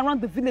been running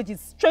around the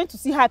villages trying to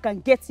see how I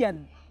can get here,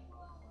 and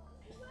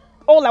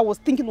all I was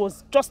thinking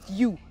was just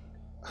you.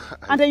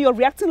 And then you're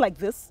reacting like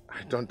this?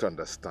 I don't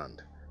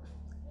understand.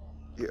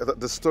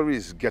 The story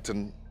is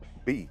getting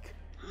big.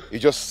 You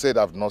just said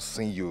I've not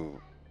seen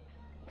you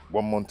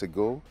 1 month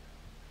ago.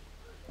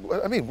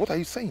 I mean, what are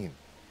you saying?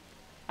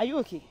 Are you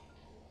okay?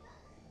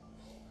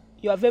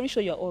 You are very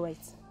sure you're all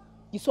right?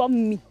 You saw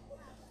me.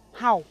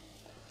 How?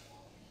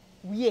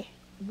 Where?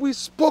 We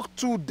spoke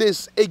 2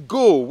 days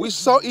ago. We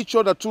saw each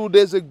other 2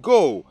 days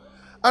ago.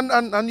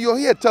 And you're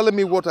here telling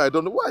me what I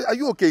don't know. Why, are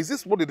you okay? Is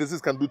this what the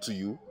disease can do to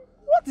you?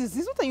 What is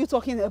this? What are you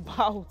talking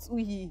about,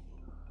 Uyi?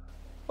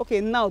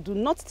 Okay, now do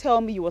not tell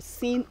me you were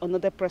seeing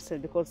another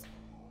person, because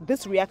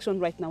this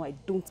reaction right now, I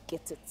don't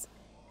get it.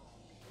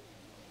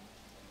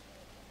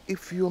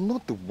 If you're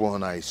not the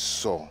one I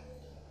saw,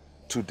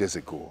 2 days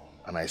ago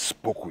and I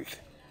spoke with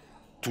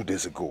 2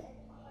 days ago.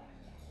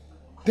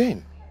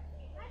 Then,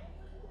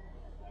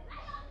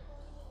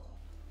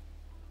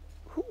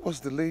 who was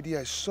the lady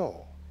I saw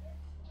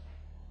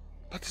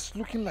that is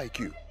looking like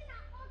you?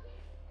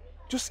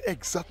 Just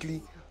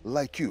exactly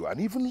like you,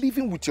 and even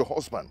living with your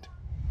husband.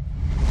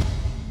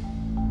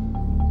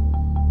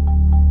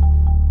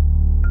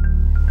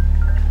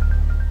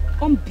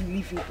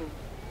 Unbelievable.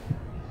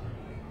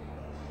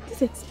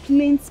 This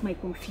explains my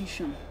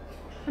confusion.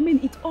 I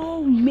mean, it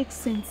all makes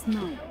sense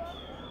now.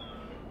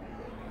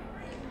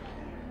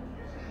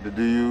 Did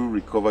you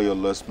recover your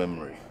lost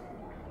memory?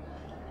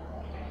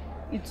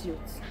 Idiot.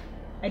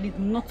 I did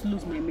not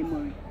lose my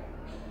memory.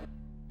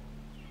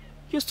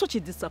 You're such a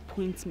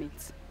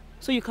disappointment.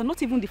 So you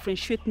cannot even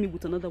differentiate me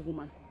with another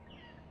woman.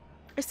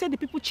 I said the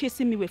people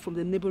chasing me were from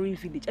the neighboring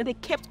village and they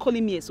kept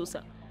calling me a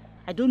Sosa.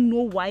 I don't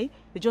know why.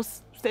 They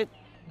just started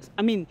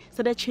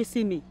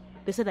chasing me.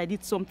 They said I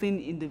did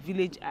something in the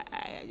village.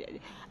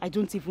 I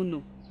don't even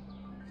know.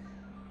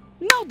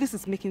 Now this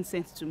is making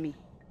sense to me.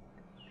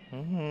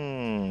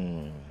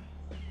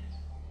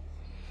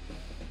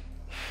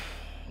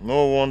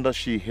 No wonder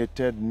she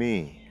hated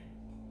me.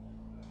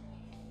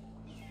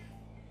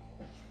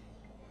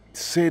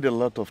 Said a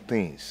lot of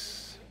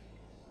things.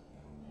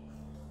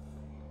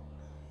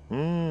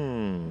 You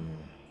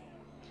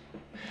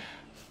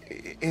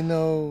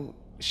know,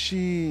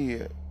 she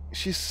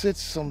said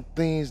some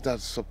things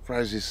that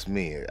surprises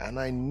me, and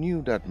I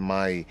knew that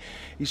my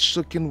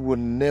Ishokin would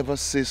never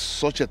say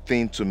such a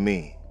thing to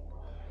me.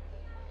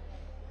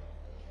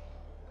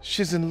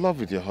 She's in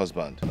love with your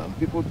husband, and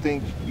people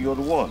think you're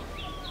the one.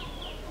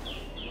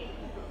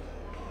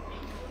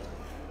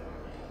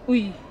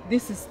 Uy,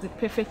 this is the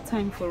perfect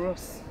time for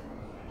us.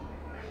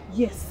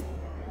 Yes,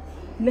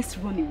 let's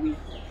run away.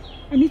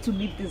 I need to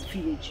leave this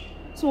village,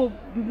 so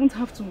we won't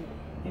have to,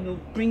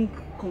 bring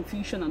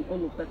confusion and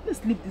all of that.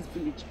 Let's leave this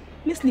village.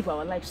 Let's live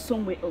our life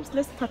somewhere else.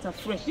 Let's start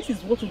afresh. This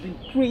is what we've been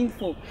praying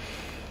for.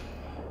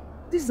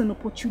 This is an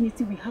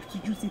opportunity. We have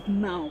to use it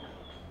now.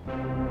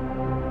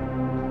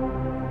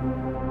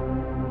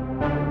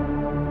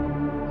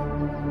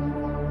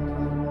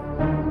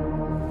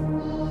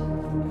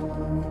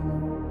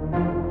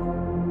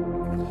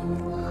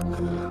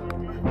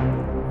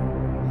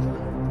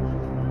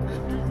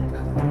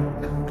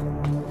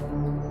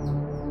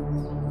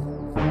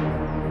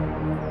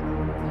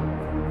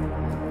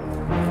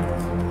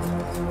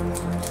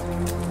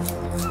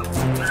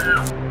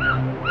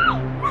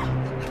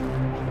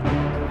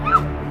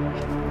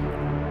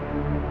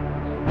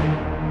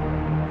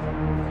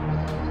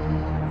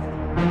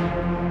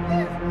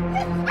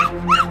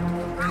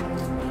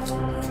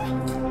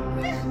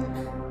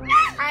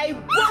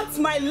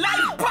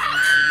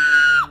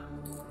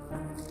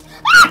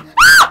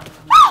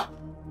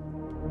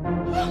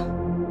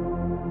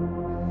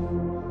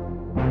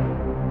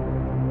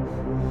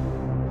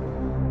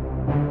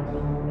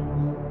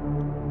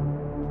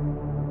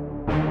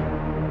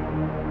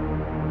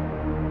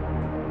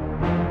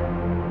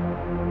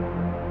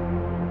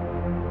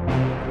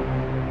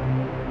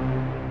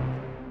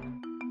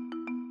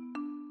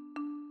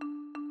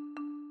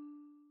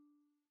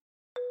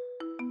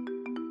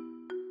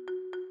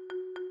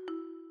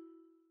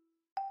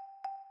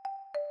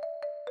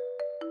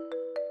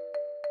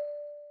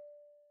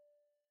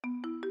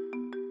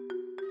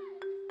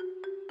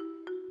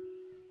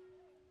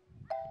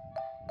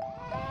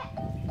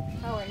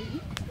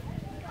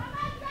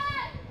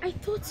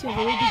 You've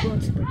already gone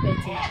to prepare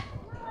dinner.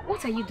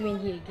 What are you doing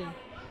here again?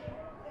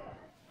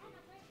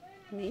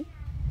 Me?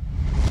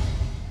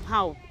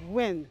 How?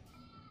 When?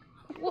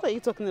 What are you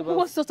talking about?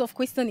 What sort of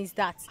question is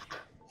that?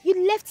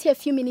 You left here a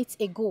few minutes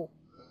ago.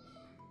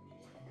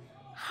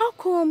 How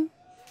come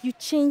you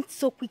changed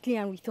so quickly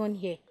and returned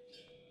here?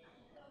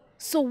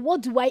 So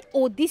what do I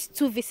owe these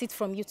 2 visits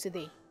from you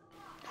today?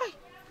 Hi,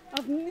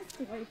 I've missed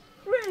my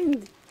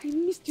friend. I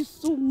missed you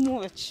so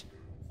much.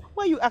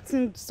 Why are you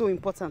acting so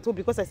important? Oh,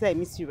 because I said I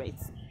missed you, right?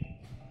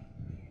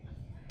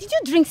 Did you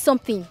drink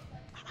something?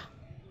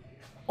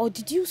 Or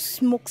did you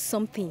smoke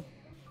something?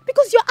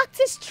 Because you're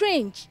acting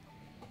strange.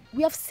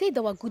 We have said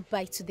our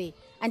goodbye today,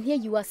 and here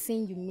you are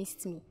saying you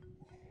missed me.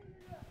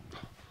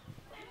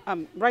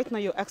 Right now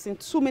you're asking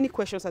too many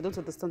questions. I don't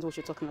understand what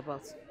you're talking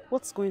about.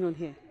 What's going on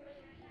here?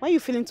 Why are you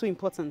feeling too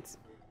important?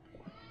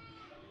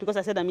 Because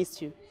I said I missed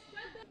you.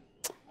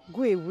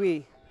 Go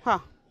away. Huh?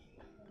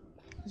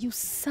 You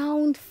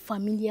sound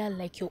familiar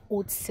like your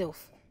old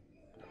self.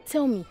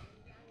 Tell me,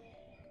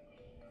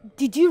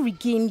 did you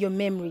regain your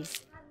memories?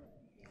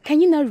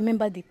 Can you now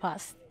remember the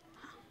past?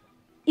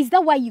 Is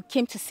that why you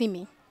came to see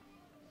me?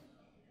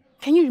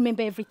 Can you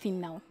remember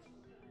everything now?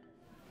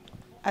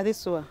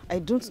 Adesoa, I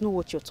don't know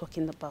what you're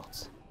talking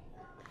about.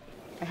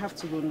 I have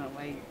to go now.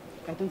 I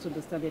don't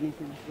understand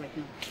anything right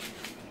now.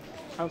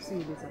 I'll see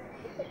you later.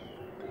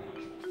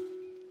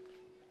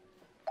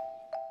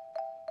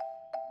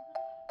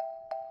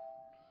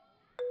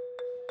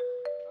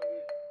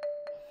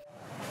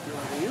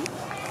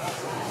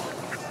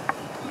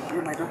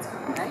 You're my daughter,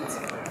 right?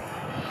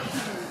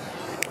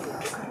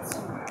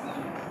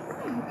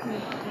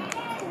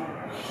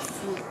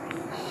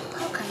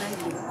 How can I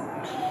live good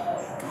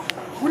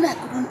when I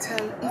couldn't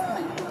tell if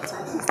my daughter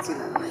is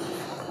still alive?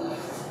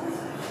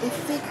 A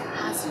fake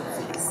has your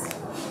face,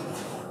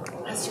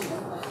 has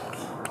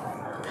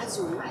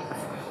your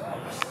life.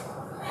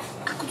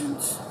 I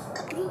couldn't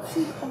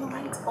feel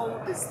alright all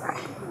this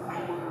time.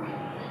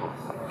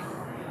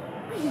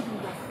 Maybe you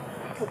would have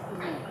spoken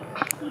more.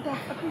 You would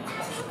have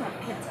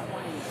kept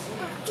quiet. You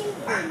would have told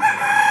them.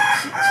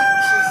 She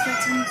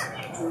threatened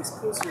to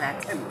expose your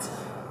attempt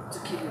to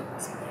kill your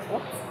husband.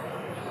 What?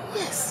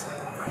 Yes.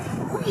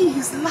 Who in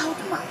his loud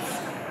mouth?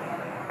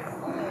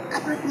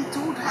 Apparently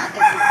told her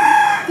everything,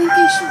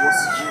 thinking she was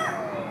you.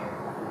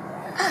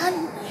 And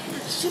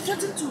she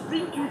threatened to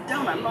bring you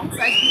down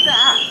alongside with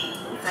her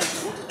if I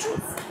told the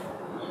truth.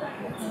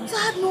 So I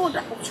had no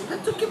other option than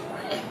to keep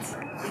quiet.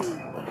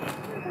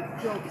 That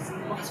girl is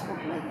not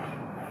problem.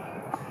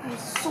 There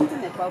was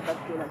something about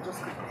that girl I just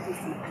couldn't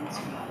place my hands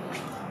on.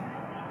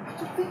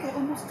 To think I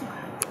almost took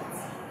her death.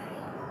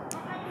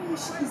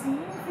 She is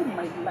living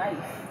my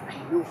life, I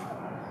know.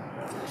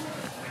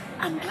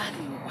 I'm glad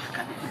you're back,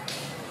 Anibu.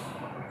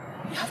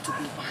 You have to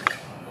go back.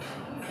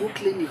 Go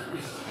claim your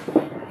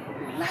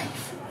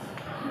life,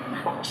 your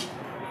marriage.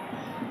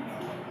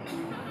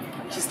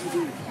 She's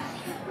living with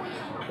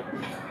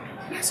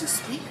you. As you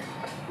speak,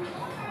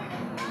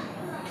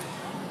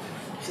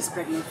 she's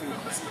pregnant for your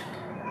husband.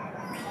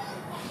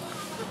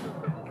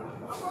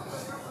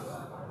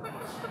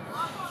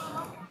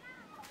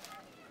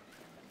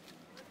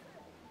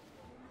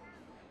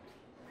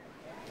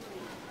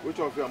 Which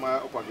of you am I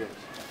up against?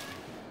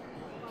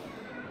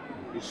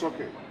 It's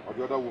okay, or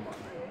the other woman?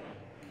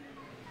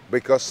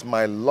 Because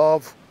my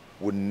love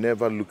would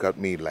never look at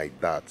me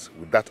like that,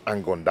 with that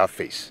anger on that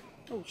face.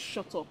 Oh,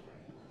 shut up.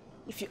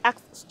 If you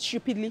act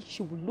stupidly,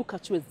 she will look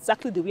at you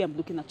exactly the way I'm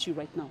looking at you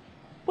right now.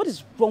 What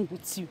is wrong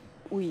with you,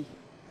 Oye?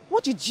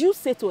 What did you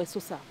say to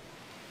Esosa?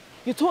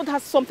 You told her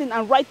something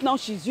and right now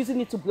she's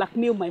using it to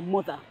blackmail my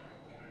mother.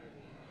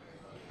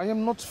 I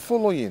am not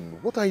following.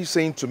 What are you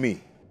saying to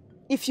me?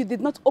 If you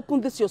did not open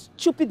this your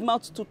stupid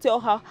mouth to tell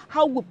her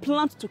how we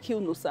planned to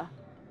kill Nosa,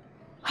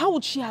 how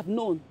would she have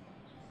known?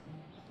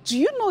 Do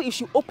you know if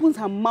she opens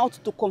her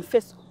mouth to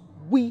confess,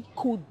 we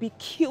could be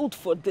killed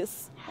for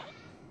this?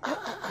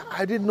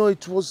 I didn't know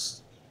it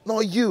was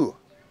not you.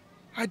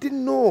 I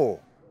didn't know.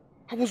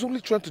 I was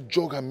only trying to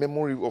jog her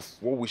memory of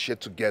what we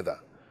shared together.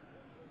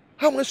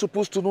 How am I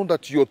supposed to know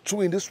that you're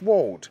two in this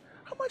world?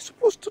 How am I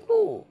supposed to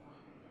know?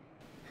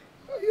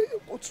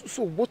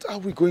 So what are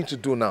we going to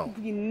do now?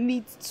 We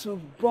need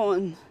to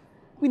run.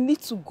 We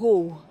need to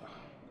go.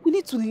 We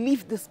need to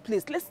leave this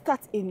place. Let's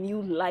start a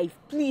new life,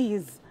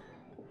 please.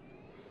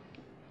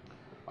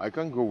 I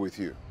can't go with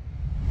you.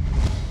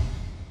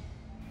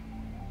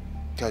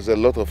 There's a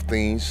lot of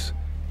things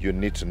you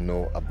need to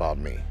know about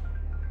me.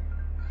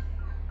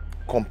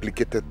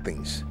 Complicated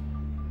things.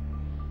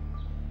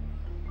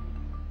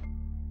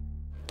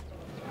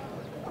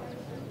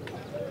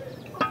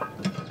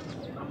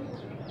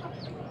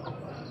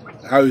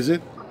 How is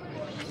it?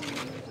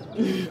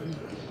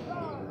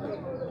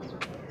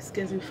 It's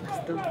getting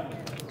faster.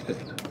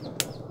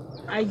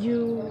 Are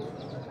you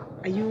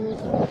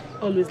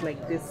always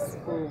like this,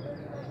 or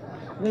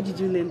where did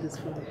you learn this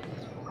from?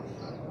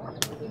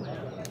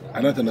 I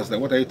don't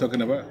understand. What are you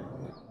talking about?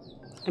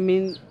 I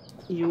mean,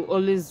 you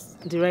always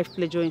derive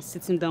pleasure in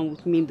sitting down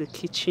with me in the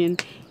kitchen.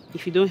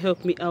 If you don't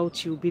help me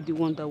out, you'll be the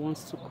one that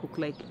wants to cook.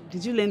 Like,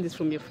 did you learn this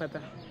from your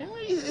father?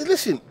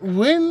 Listen,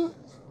 when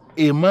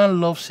a man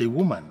loves a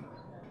woman,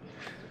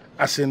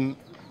 as in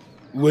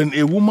when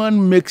a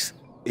woman makes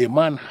a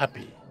man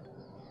happy,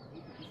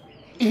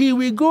 he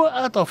will go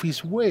out of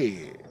his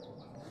way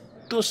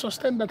to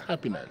sustain that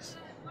happiness.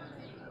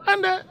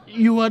 And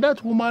you are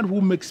that woman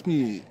who makes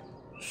me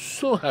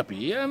so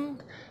happy,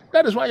 and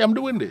that is why I'm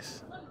doing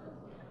this.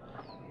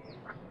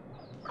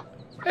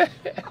 I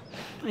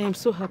am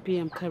so happy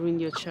I'm carrying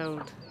your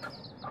child.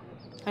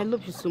 I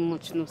love you so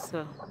much,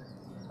 Nosa.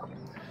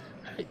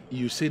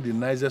 You say the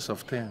nicest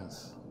of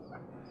things.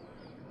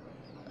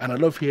 And I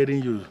love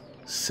hearing you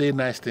say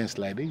nice things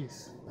like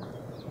this.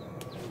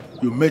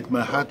 You make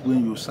my heart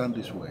when you sound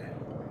this way.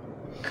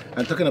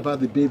 And talking about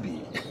the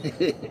baby,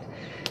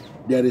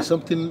 there is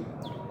something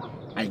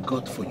I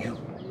got for you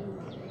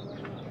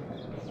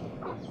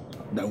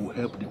that will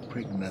help the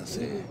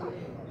pregnancy.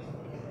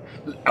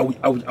 I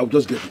will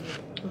just get it.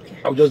 Okay.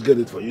 I'll just get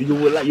it for you. You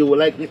will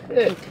like it.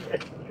 Okay.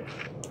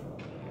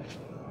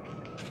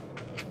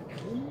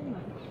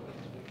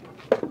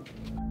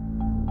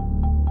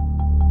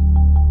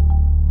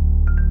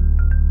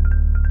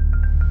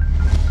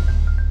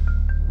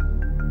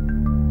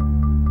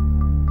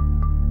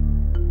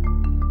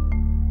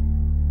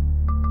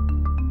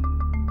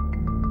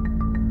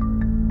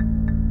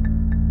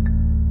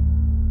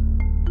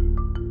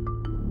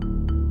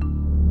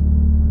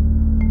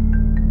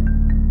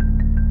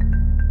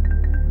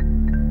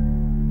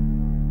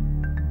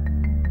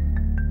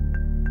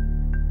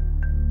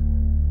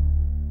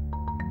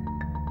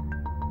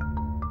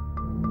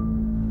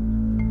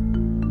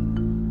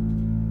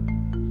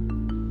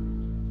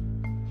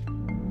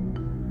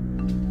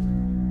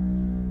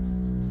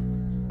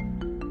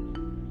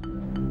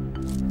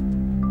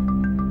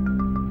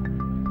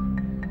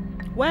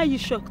 Why are you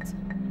shocked?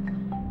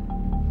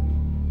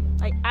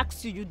 I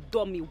asked you, you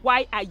dummy,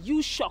 why are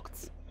you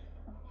shocked?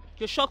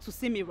 You're shocked to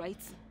see me, right?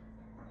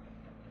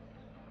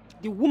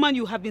 The woman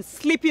you have been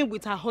sleeping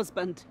with her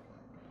husband,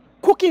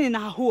 cooking in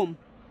her home,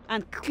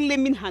 and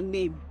claiming her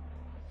name.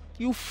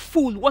 You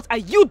fool, what are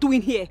you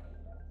doing here?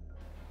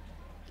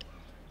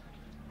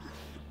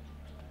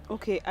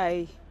 Okay,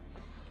 I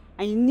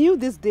knew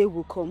this day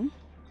would come,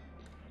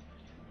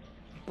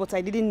 but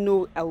I didn't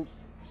know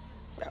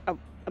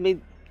I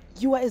mean,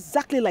 you are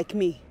exactly like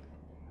me.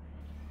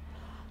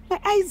 My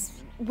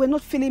eyes were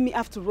not failing me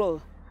after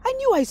all. I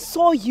knew I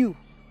saw you.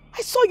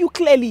 I saw you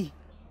clearly.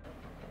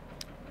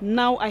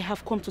 Now I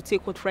have come to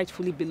take what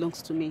rightfully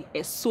belongs to me.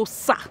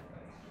 Esosa.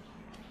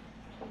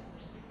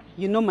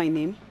 You know my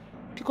name?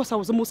 Because I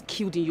was almost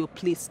killed in your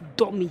place,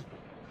 dummy.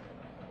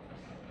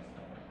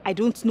 I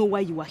don't know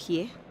why you are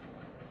here.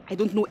 I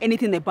don't know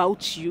anything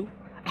about you.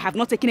 I have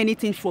not taken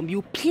anything from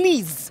you.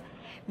 Please,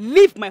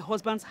 leave my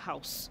husband's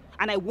house.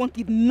 And I want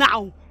it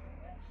now.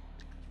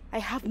 I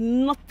have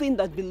nothing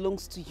that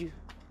belongs to you.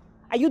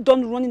 Are you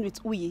done running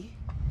with Uyi?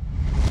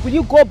 Will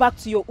you go back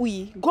to your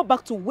Uyi? Go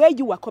back to where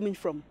you were coming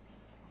from?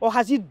 Or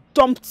has he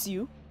dumped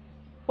you?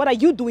 What are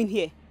you doing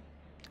here?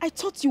 I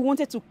thought you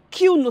wanted to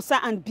kill Nosa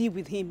and be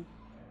with him.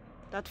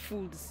 That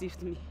fool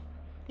deceived me.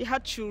 He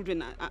had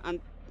children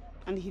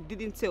and he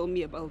didn't tell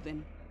me about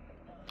them.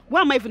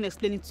 Why am I even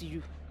explaining to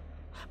you?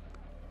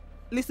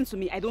 Listen to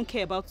me, I don't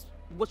care about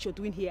what you're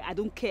doing here. I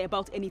don't care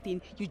about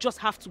anything. You just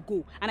have to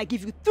go. And I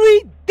give you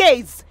 3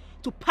 days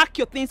to pack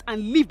your things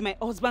and leave my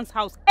husband's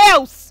house.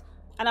 Else!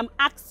 And I'm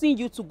asking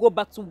you to go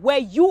back to where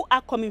you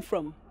are coming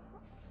from.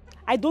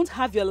 I don't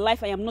have your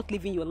life. I am not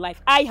living your life.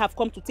 I have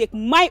come to take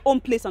my own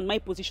place and my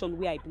position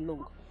where I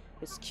belong.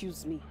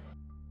 Excuse me.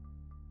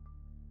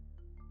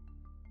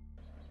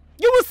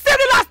 You will see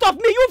the last of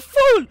me, you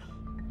fool!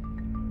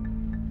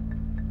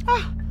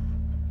 Ah!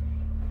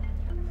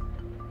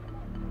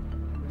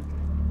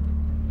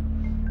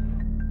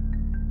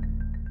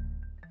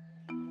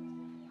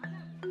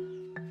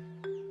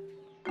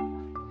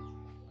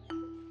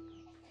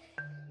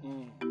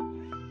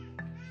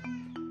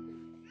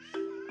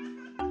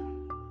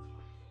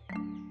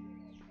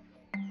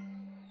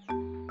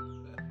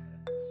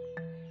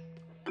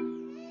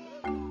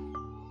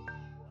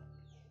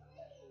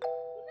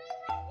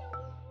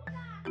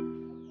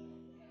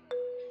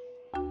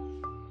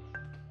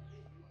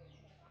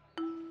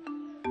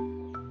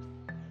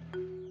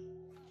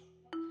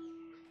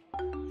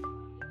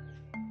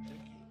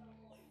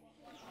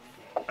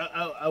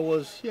 I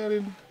was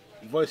hearing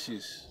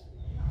voices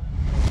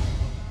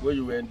when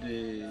you were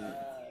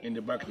in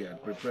the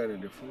backyard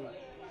preparing the food.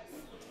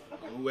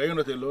 Were you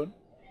not alone?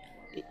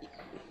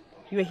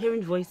 You were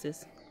hearing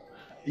voices?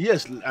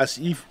 Yes, as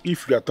if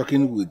you are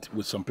talking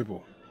with some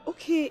people.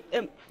 Okay,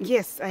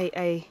 yes,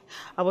 I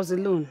was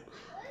alone.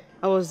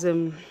 I was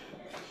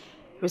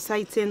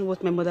reciting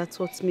what my mother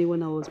taught me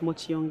when I was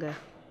much younger.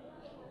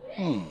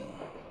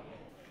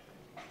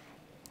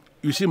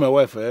 You see, my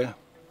wife,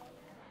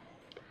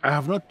 I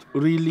have not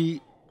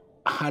really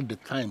had the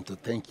time to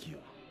thank you.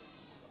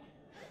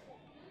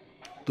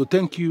 To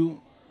thank you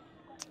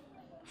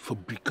for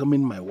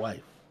becoming my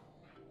wife.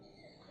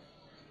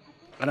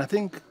 And I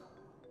think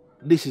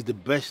this is the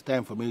best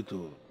time for me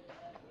to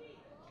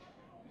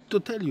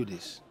tell you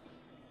this.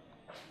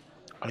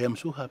 I am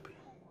so happy.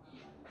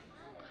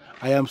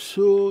 I am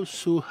so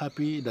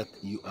happy that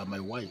you are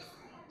my wife.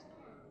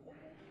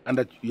 And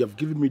that you have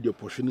given me the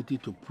opportunity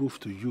to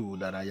prove to you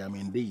that I am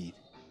indeed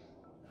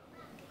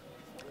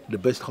the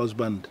best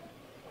husband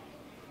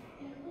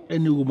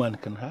any woman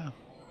can have.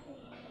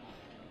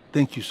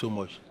 Thank you so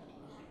much.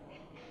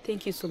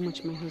 Thank you so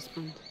much, my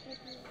husband.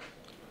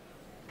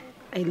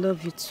 I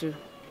love you too.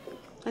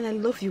 And I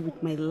love you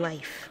with my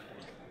life.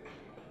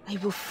 I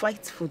will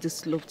fight for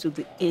this love to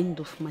the end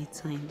of my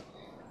time.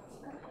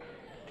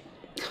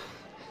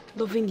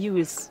 Loving you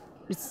it's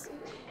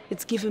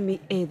giving me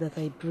air that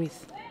I breathe.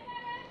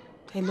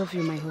 I love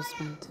you, my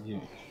husband. Yeah.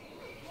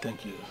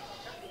 Thank you.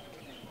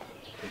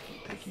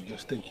 Thank you.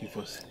 Just thank you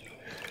for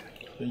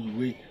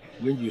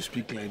when you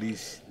speak like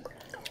this,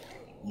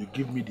 you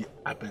give me the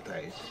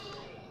appetite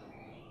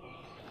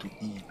to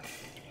eat.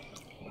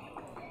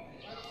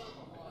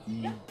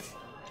 Eat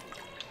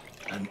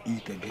and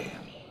eat again.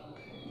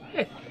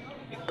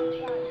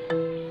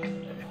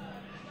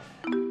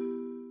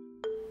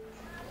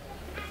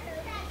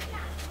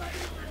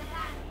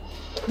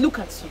 Look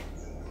at you.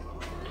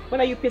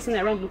 What are you pacing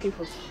around looking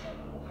for?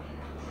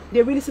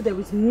 They really say there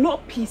is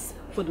no peace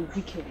for the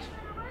wicked.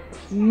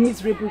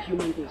 Miserable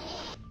human being.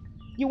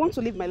 You want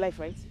to live my life,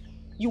 right?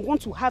 You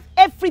want to have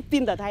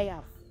everything that I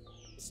have.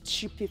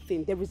 Stupid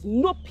thing. There is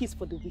no peace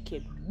for the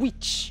wicked.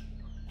 Witch.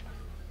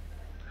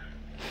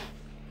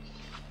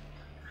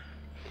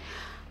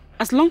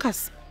 As long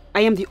as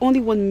I am the only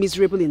one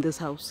miserable in this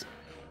house,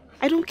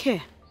 I don't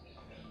care.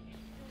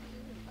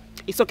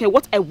 It's okay.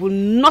 What I will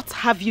not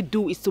have you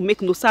do is to make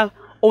Nosa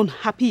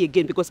unhappy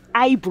again, because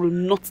I will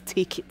not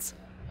take it.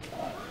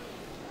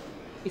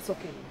 It's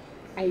okay.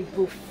 I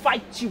will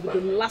fight you with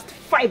the last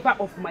fiber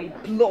of my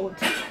blood.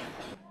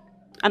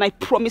 And I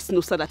promise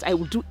Nosa that I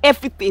will do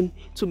everything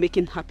to make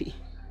him happy.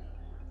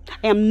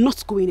 I am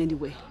not going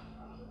anywhere.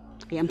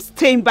 I am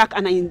staying back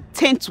and I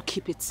intend to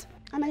keep it.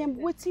 And I am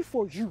waiting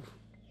for you.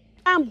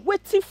 I am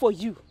waiting for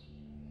you.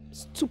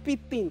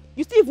 Stupid thing.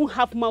 You still even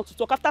have mouth to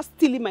talk after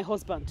stealing my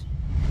husband.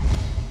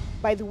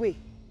 By the way,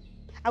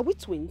 are we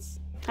twins?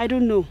 I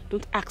don't know.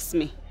 Don't ask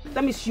me.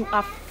 That means you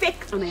are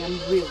fake and I am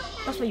real.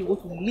 That's why you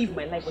want to live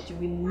my life, but you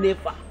will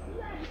never.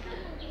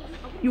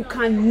 You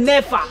can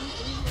never.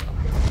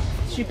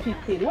 Stupid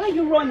thing. Why are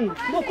you running?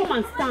 No, come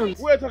and stand.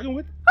 Who are you talking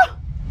with?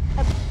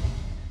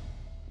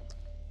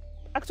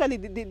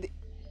 Actually,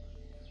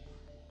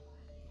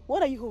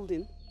 what are you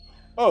holding?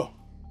 Oh,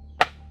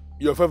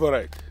 your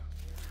favorite.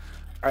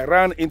 I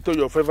ran into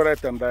your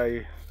favorite and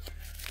I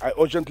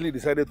urgently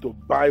decided to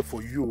buy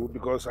for you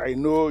because I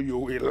know you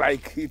will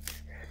like it.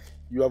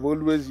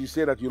 You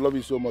say that you love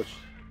it so much.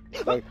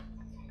 Like,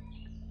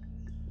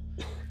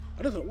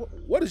 I don't know,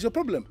 what is your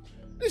problem?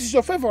 This is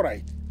your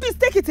favorite. Please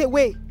take it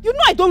away. You know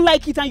I don't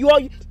like it and you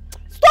are...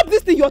 Stop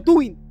this thing you're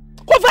doing.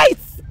 Cover it.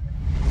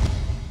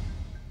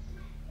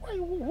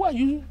 Why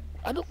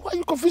are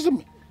you confusing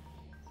me?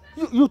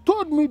 You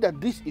told me that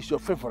this is your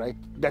favorite,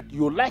 that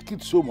you like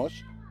it so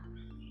much.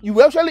 You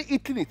were actually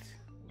eating it,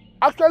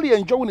 actually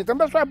enjoying it, and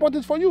that's why I bought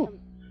it for you.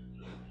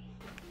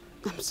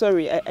 I'm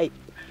sorry. I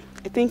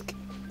think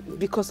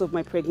because of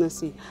my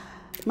pregnancy,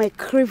 my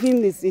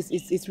craving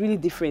is really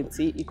different.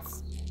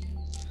 It's...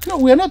 No,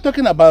 we are not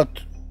talking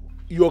about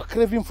your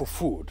craving for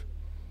food.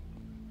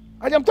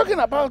 I am talking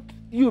about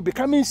you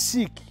becoming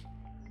sick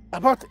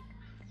about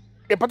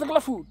a particular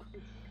food.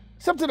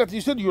 Something that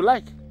you said you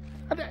like.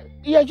 And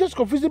you are just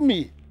confusing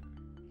me.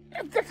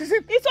 That is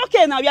it. It's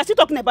okay now. We are still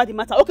talking about the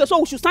matter. Okay, so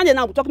we should stand there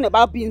now. We're talking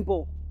about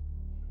bimbo.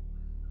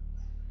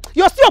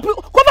 You're still...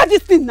 Cover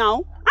this thing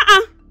now.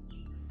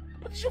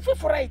 But it's your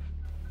favorite.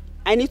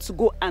 I need to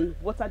go and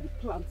water the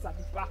plants at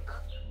the back.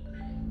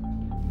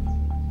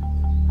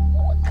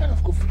 What kind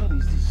of confusion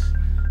is this?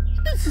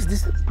 This is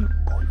this boy.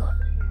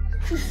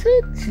 She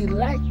said she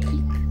liked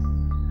it.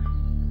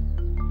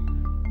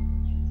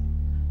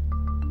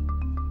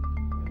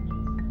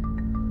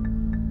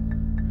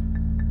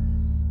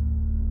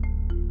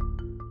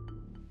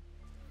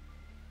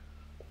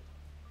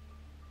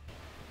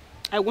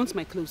 I want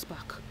my clothes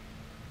back.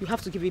 You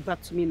have to give it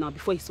back to me now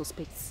before he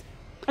suspects.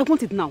 I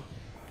want it now.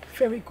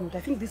 Very good.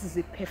 I think this is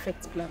a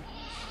perfect plan.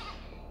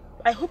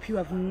 I hope you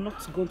have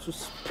not gone to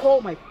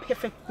spoil my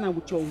perfect plan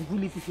with your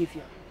unruly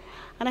behavior.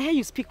 And I hear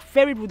you speak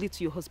very rudely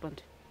to your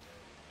husband.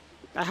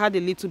 I had a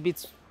little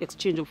bit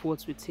exchange of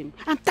words with him.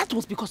 And that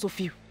was because of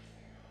you.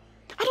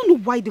 I don't know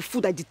why the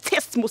food I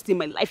detest most in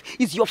my life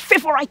is your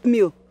favorite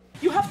meal.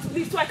 You have to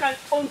leave so I can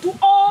undo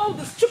all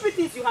the stupid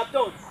things you have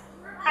done.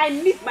 I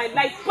need my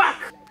life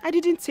back. I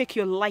didn't take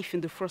your life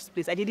in the first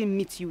place. I didn't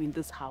meet you in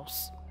this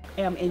house.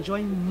 I am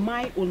enjoying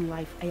my own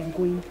life. I am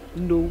going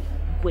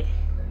nowhere.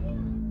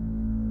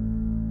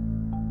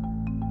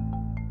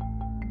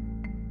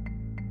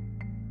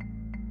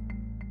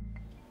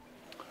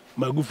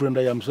 My good friend,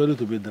 I am sorry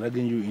to be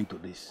dragging you into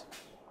this.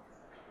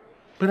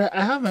 But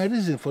I have my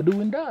reason for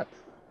doing that.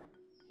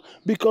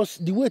 Because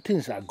the way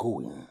things are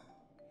going,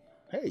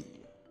 hey,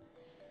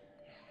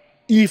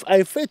 if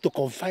I fail to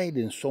confide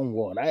in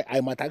someone,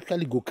 I might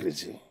actually go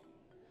crazy.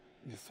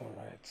 It's all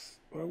right.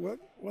 Well,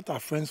 what are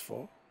friends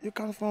for? You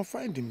can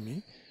confide in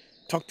me.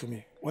 Talk to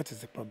me. What is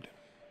the problem?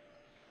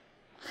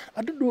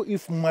 I don't know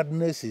if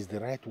madness is the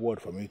right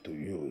word for me to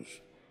use,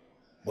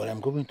 but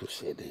I'm going to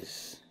say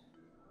this.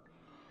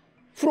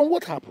 From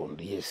what happened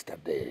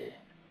yesterday,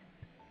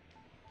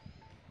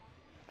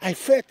 I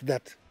felt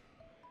that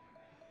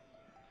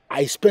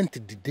I spent the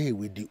day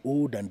with the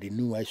old and the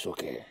new ice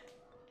hockey.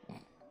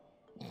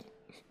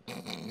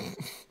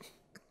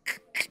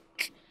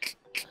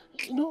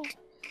 You know,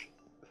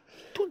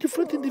 two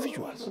different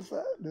individuals.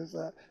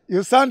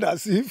 You sound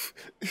as if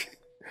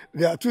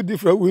there are two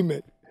different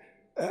women.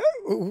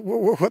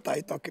 What are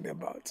you talking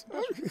about?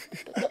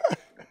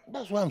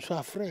 That's why I'm so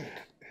afraid.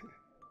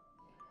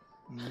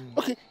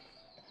 Okay.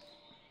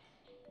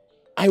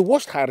 I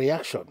watched her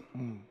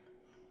reaction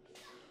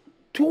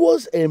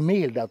towards a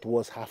meal that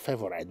was her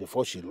favorite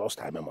before she lost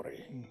her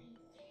memory.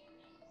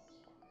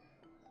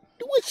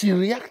 The way she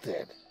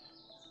reacted.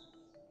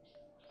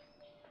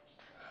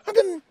 And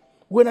then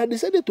when I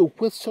decided to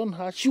question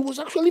her, she was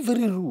actually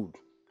very rude.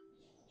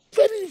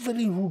 Very,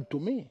 very rude to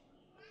me.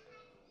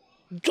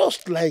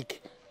 Just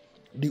like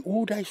the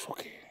old ice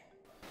hockey.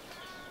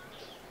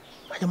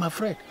 I am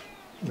afraid.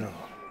 No.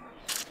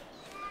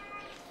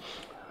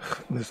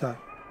 Mister,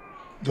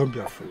 don't be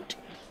afraid.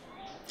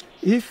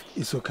 If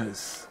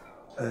Isoka's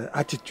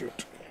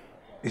attitude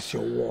is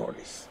your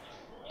worries,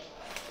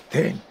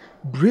 then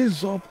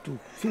brace up to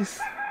face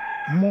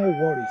more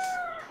worries.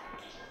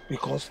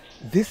 Because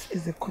this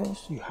is the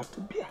cross you have to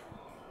bear.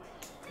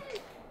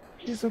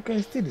 It's okay,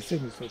 it's still the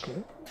same, it's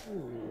okay.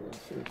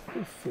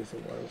 You face the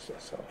worries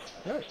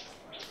yourself. Right?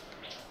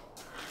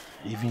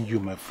 Even you,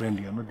 my friend,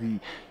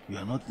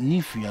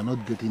 if you are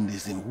not getting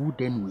this, then who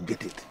then will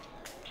get it?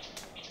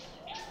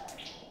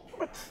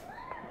 But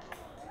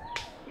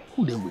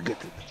who then will get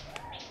it?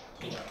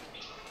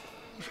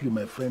 If you're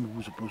my friend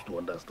who's supposed to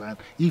understand,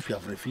 if you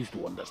have refused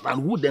to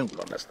understand, who then will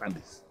understand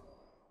this?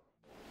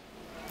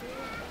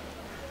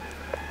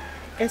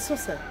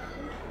 Esosa,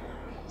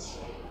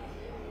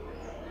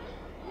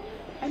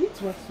 I need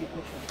to ask you a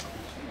question.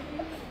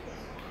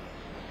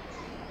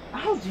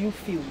 How do you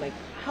feel? Like,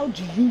 how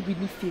do you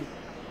really feel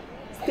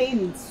staying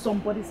in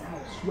somebody's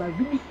house? You are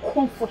really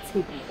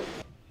comfortable.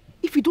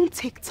 If you don't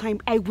take time,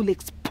 I will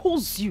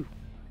expose you.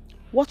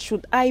 What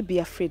should I be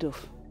afraid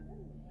of?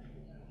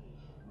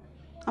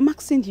 I'm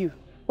asking you,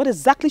 what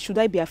exactly should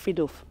I be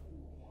afraid of?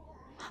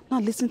 Now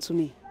listen to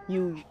me.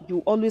 You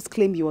always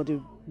claim you are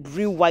the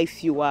real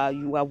wife you are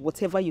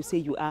whatever you say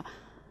you are.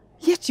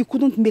 Yet you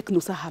couldn't make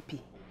Nosa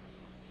happy.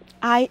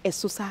 I,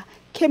 Esosa,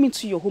 came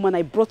into your home and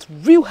I brought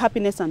real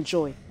happiness and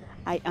joy.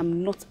 I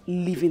am not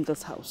leaving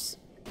this house.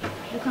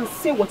 You can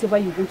say whatever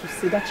you want to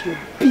say, that's your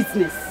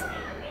business.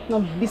 Now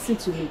listen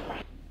to me.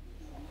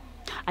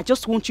 I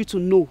just want you to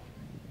know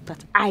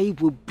that I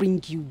will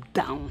bring you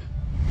down.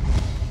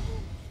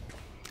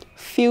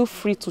 Feel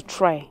free to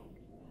try.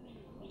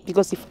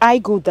 Because if I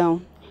go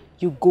down,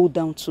 you go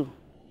down too.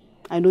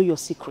 I know your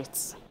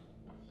secrets.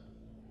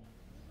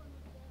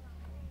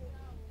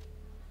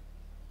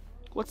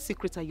 What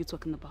secrets are you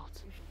talking about?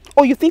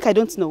 Oh, you think I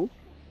don't know?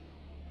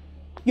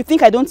 You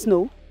think I don't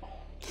know?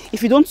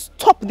 If you don't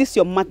stop this,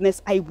 your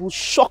madness, I will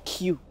shock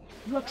you.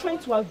 You are trying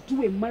to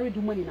outdo a married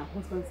woman in her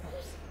husband's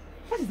house.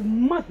 That is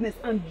madness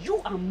and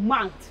you are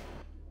mad.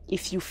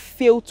 If you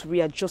fail to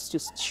readjust your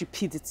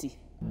stupidity,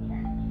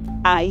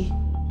 I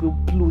will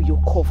blow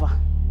your cover.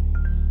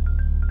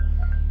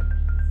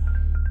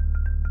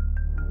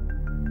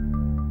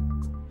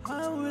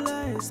 How will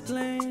I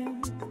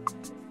explain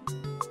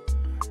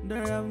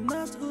that I'm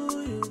not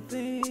who you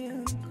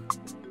think?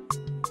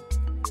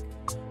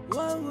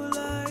 What will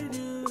I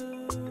do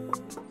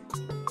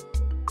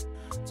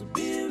to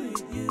be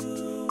with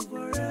you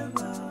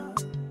forever?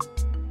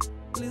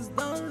 Please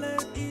don't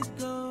let it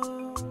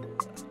go.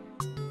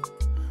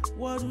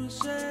 What we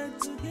shared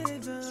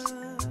together,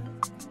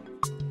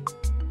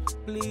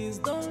 please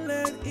don't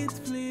let it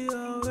flee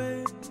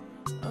away.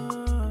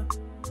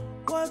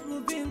 What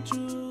we've been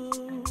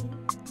through,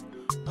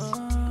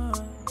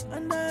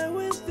 and I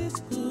wish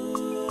this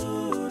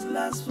could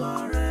last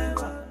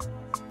forever.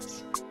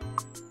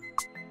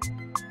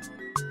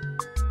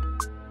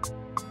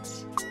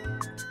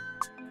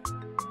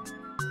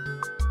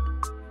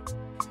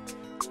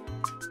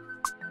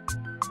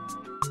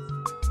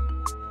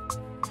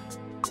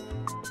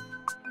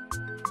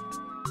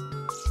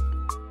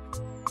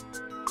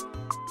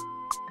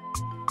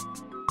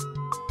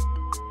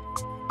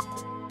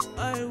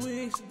 I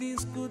wish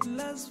this could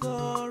last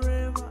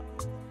forever.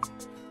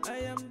 I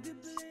am the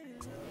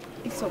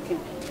It's okay.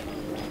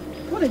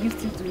 What are you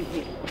still doing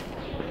here?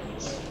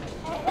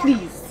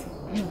 Please,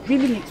 you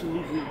really need to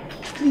leave me.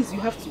 Please, you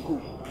have to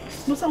go.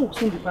 Nosa will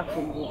soon be back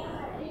from work.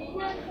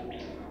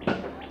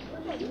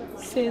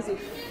 Says a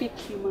fake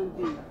human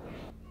being.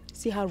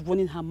 See her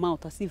running her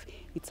mouth as if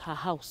it's her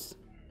house.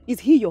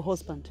 Is he your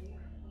husband?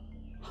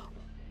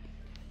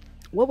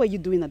 What were you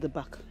doing at the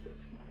back?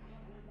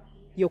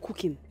 You're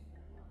cooking.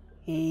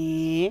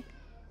 Eh?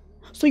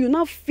 So you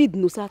now feed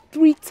Nosa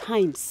 3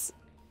 times.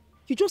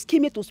 You just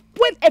came here to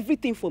spoil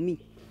everything for me.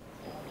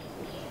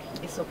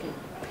 It's okay.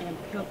 I am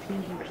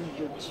helping you do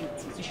your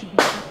duties. You should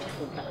be happy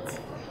for that.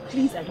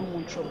 Please, I don't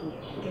want trouble.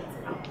 Get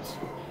out.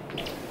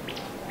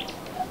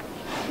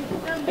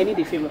 I need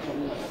a favor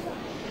from you.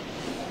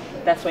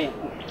 That's why I'm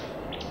here.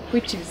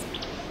 Which is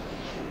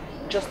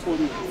just 1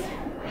 minute.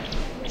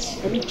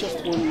 I need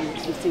just 1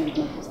 minute to stay with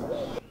my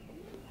husband.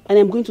 And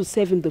I'm going to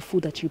serve him the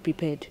food that you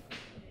prepared.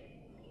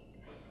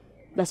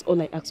 That's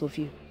all I ask of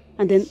you.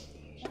 And then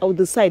I'll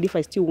decide if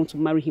I still want to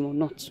marry him or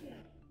not.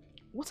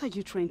 What are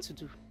you trying to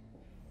do?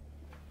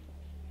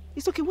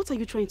 It's okay, what are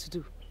you trying to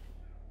do?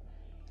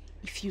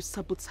 If you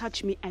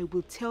sabotage me, I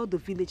will tell the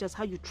villagers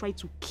how you tried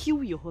to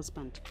kill your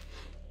husband.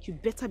 You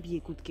better be a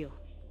good girl.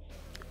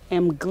 I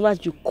am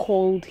glad you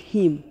called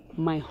him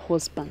my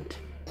husband.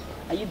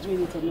 Are you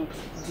doing it or not?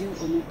 Deal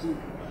or no deal?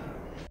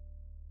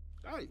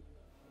 Aye.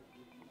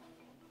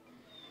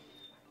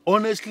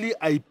 Honestly,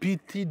 I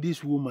pity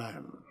this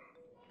woman.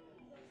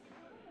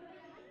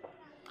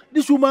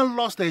 This woman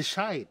lost her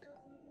child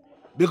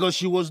because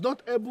she was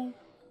not able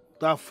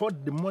to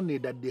afford the money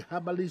that the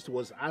herbalist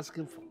was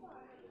asking for.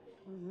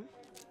 Mm-hmm.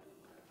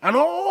 And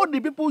all the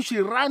people she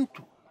ran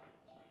to,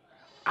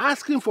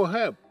 asking for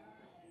help,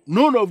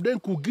 none of them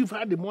could give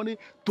her the money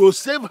to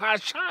save her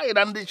child,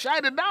 and the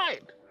child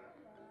died.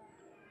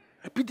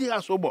 I pity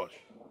her so much.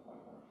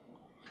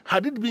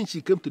 Had it been she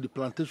came to the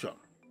plantation,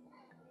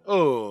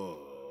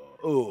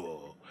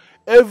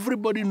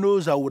 everybody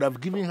knows I would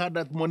have given her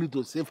that money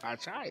to save her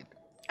child.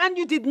 And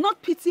you did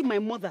not pity my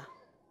mother.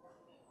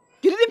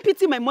 You didn't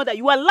pity my mother.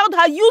 You allowed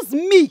her use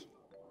me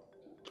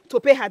to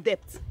pay her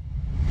debt.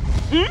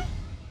 Hmm?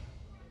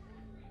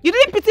 You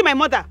didn't pity my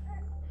mother.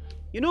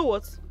 You know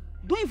what?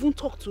 Don't even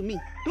talk to me.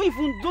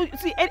 Don't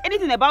see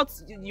anything about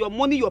your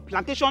money, your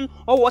plantation,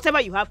 or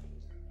whatever you have.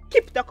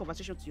 Keep that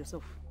conversation to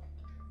yourself.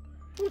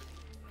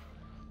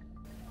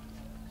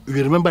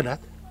 You remember that?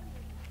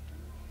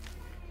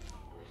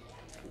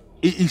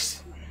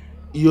 Is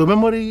your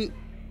memory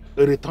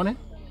returning?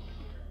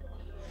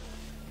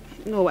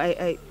 No,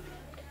 are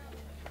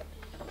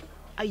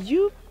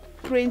you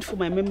praying for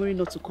my memory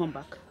not to come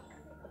back?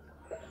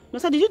 No,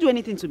 sir, did you do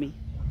anything to me?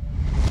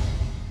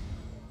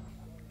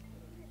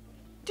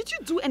 Did you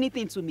do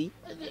anything to me?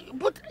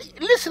 But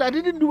listen, I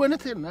didn't do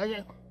anything.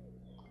 I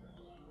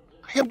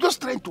am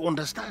just trying to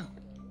understand.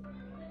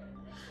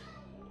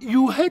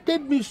 You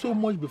hated me so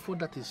much before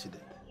that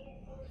incident.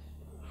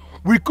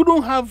 We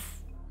couldn't have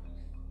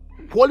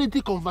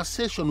quality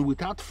conversation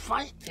without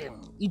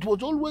fighting. It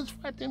was always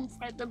fighting.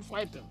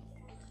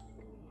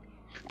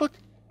 But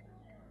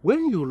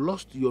when you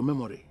lost your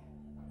memory,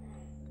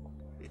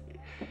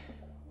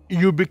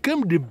 you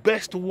became the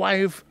best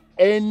wife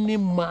any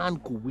man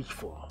could wish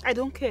for. I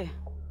don't care.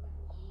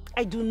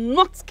 I do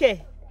not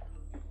care.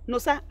 No,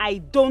 sir, I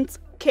don't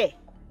care.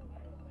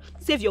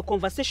 Save your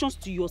conversations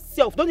to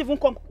yourself. Don't even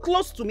come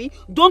close to me.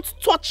 Don't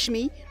touch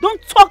me.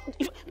 Don't talk.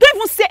 Don't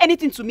even say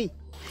anything to me.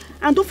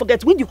 And don't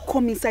forget, when you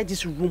come inside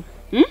this room,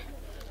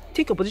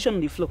 take your position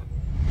on the floor.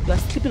 You are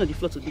sleeping on the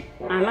floor today.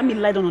 And let me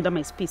lie down under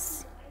my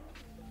space.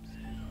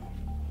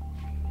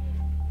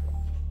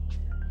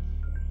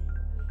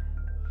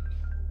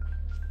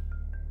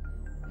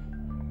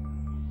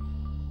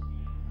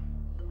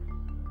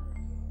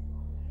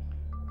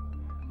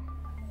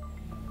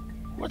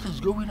 What is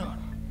going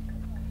on?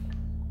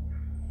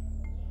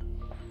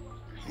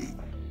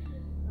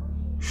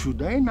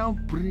 Should I now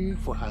pray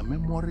for her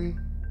memory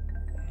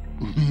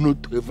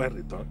not to ever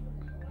return?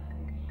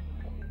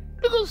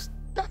 Because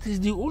that is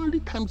the only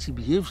time she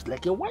behaves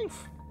like a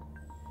wife.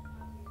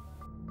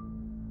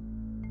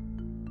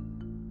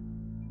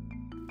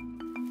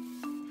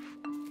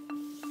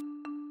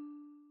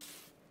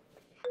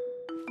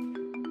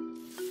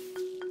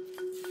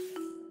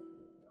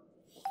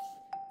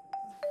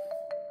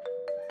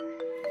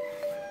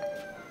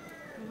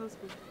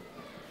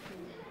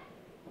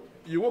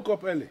 You woke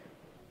up early.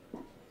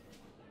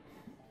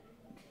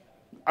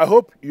 I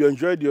hope you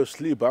enjoyed your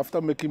sleep after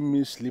making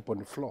me sleep on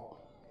the floor.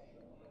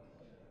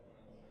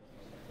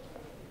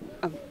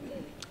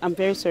 I'm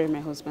very sorry, my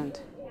husband.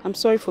 I'm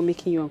sorry for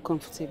making you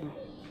uncomfortable.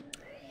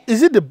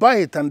 Is it the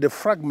bite and the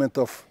fragment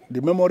of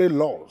the memory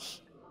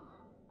loss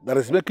that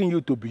is making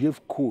you to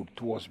behave cold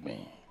towards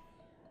me?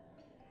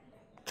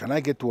 Can I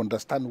get to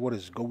understand what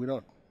is going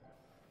on?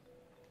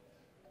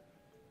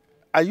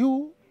 Are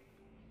you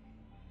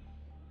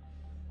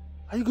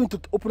going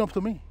to open up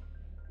to me?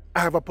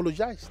 I have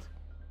apologized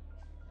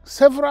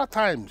several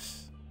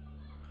times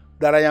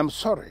that I am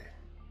sorry.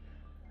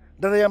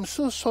 That I am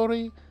so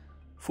sorry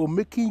for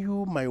making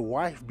you my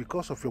wife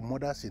because of your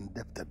mother's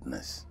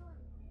indebtedness.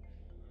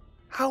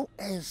 How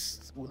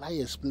else will I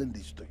explain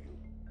this to you?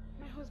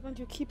 My husband,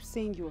 you keep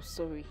saying you're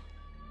sorry.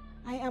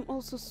 I am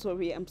also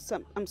sorry. I'm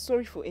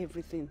sorry for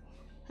everything.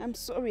 I'm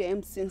sorry.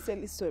 I'm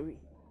sincerely sorry.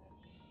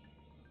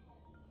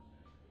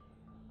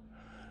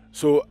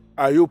 So,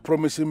 are you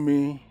promising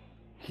me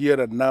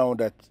here and now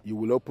that you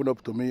will open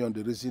up to me on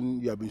the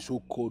reason you have been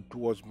so cold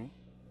towards me?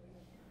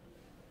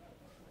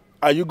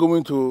 Are you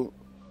going to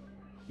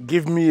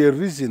give me a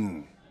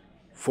reason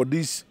for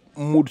this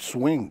mood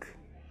swing?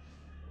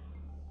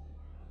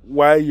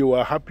 Why you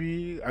are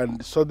happy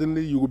and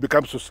suddenly you will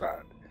become so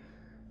sad?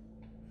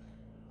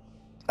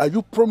 Are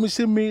you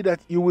promising me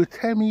that you will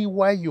tell me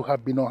why you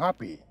have been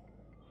unhappy?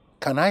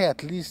 Can I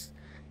at least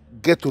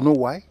get to know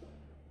why?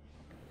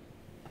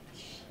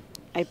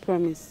 I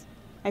promise.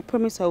 I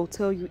promise I will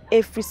tell you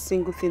every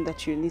single thing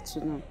that you need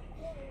to know.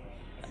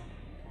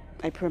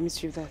 I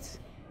promise you that.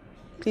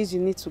 Please,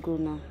 you need to go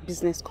now.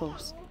 Business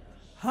calls.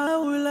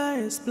 How will I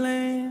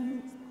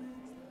explain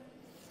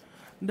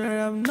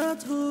that I'm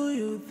not who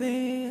you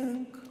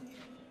think?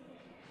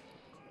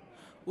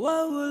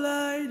 What will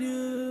I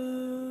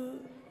do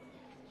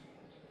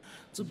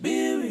to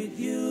be with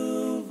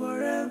you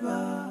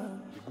forever?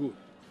 Good.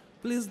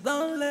 Please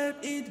don't let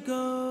it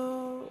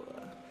go.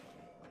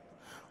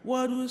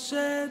 What we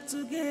shared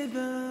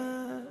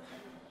together,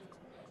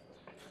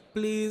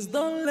 please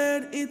don't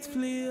let it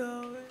flee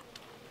away.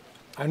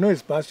 I know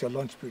it's past your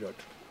lunch period,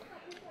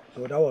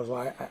 so that was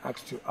why I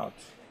asked you out.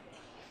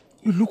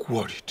 You look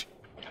worried.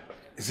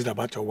 Is it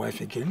about your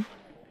wife again?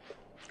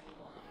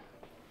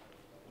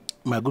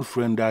 My good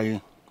friend,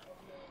 I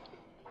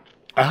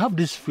have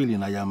this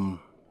feeling I am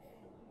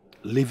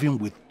living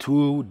with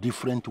two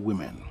different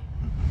women.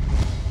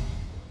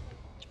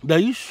 That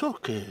is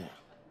okay.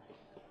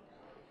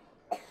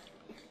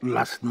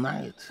 Last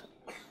night,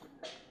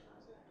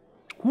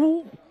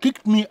 who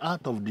kicked me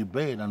out of the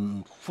bed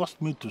and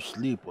forced me to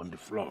sleep on the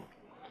floor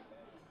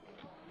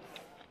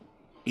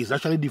is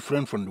actually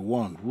different from the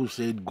one who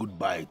said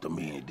goodbye to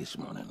me this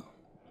morning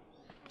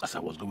as I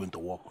was going to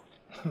work.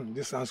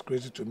 This sounds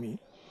crazy to me.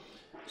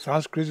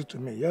 Sounds crazy to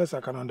me. Yes,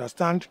 I can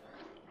understand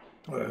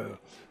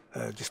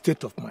the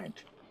state of mind.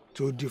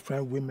 Two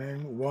different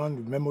women, one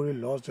with memory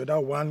loss, the other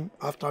one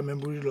after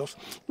memory loss.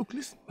 Look,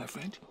 listen, my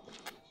friend.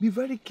 Be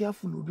very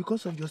careful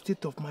because of your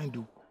state of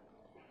mind.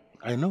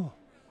 I know.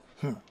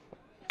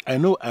 I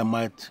know I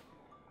might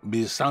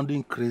be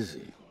sounding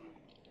crazy,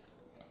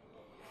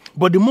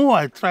 but the more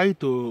I try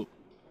to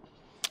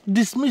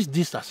dismiss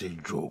this as a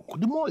joke,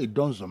 the more it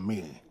dawns on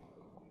me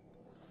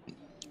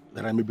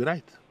that I may be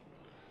right.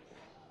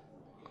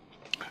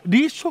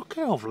 The Isoke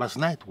of last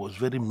night was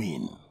very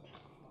mean,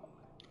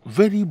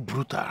 very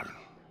brutal,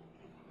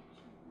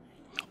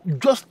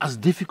 just as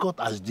difficult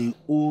as the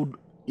old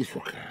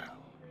Isoke.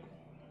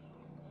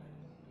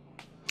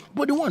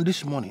 But the one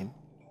this morning,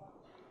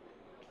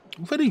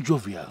 very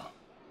jovial,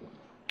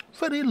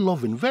 very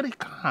loving, very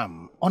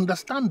calm,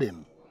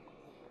 understanding,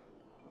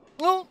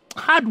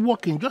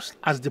 hardworking, just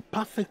as the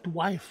perfect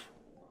wife.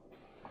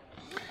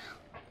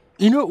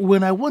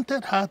 When I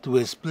wanted her to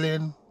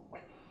explain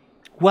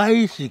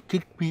why she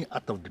kicked me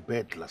out of the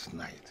bed last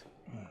night,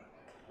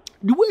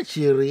 the way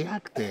she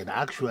reacted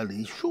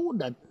actually showed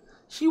that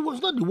she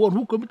was not the one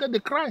who committed the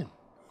crime.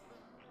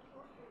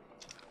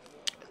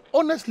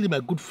 Honestly, my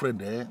good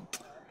friend,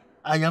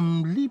 I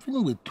am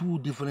living with two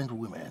different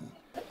women.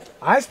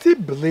 I still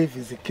believe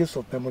it's a case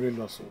of memory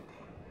loss.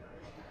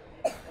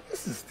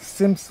 This is the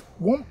same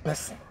one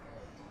person.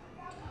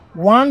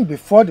 One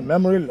before the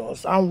memory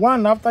loss and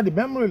one after the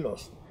memory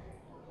loss.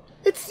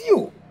 It's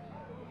you.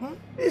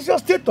 It's your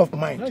state of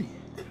mind.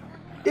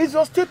 It's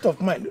your state of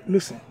mind.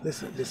 Listen.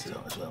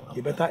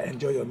 You better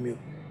enjoy your meal.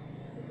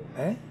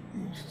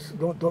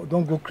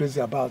 Don't go crazy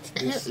about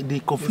this. The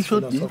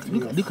confusion,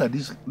 look at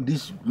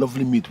this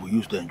lovely meat we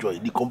used to enjoy.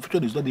 The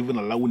confusion is not even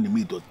allowing the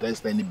meat to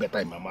taste any better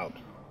in my mouth.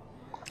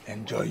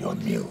 Enjoy your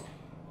meal.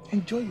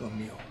 Enjoy your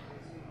meal.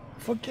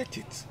 Forget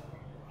it.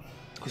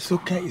 It's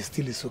okay, it's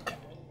still okay.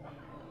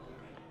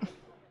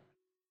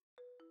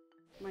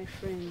 My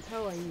friend,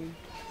 how are you?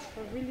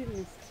 I really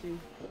missed you.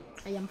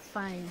 I am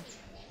fine.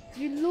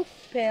 You look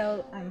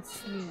pale and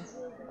slim.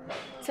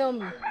 Tell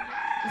me,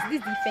 is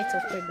this the effect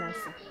of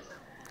pregnancy?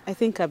 I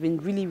think I've been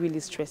really, really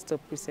stressed up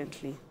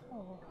recently.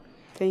 Oh.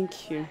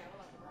 Thank you.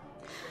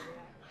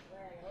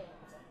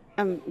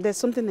 There's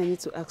something I need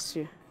to ask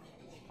you.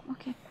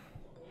 Okay.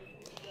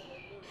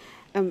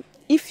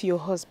 If your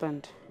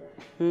husband,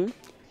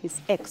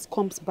 his ex,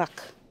 comes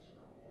back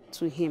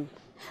to him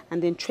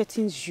and then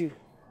threatens you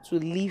to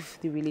leave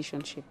the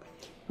relationship,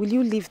 will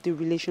you leave the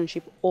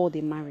relationship or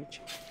the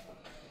marriage?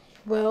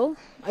 Well,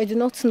 I do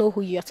not know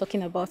who you are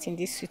talking about in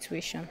this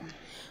situation,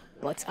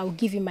 but I'll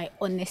give you my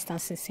honest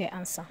and sincere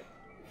answer.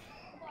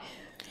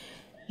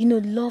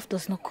 Love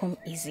does not come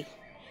easy.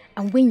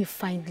 And when you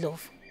find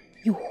love,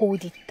 you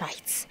hold it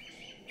tight.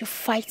 You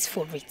fight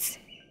for it.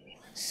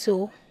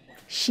 So,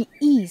 she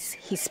is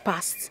his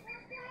past,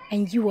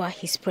 and you are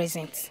his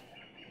present.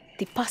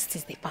 The past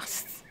is the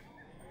past.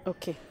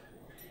 Okay.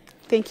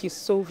 Thank you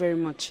so very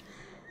much.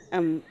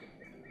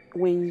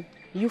 When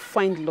you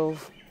find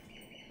love,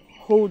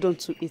 hold on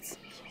to it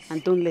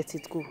and don't let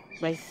it go,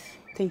 right?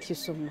 Thank you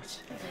so much.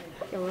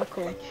 You're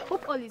welcome.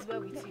 Hope all is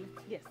well with you.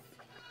 Yes.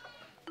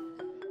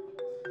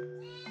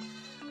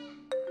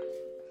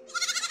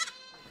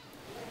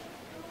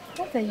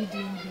 What are you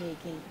doing here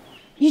again?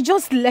 You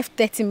just left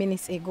 30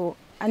 minutes ago,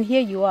 and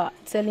here you are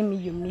telling me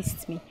you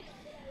missed me.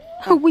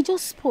 We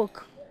just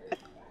spoke.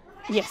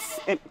 Yes.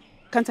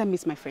 Can't I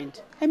miss my friend?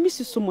 I miss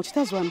you so much.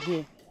 That's why I'm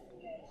here.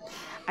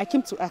 I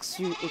came to ask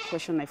you a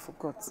question I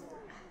forgot.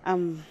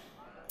 Can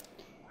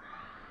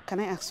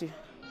I ask you?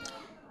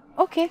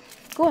 Okay,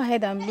 go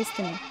ahead. I'm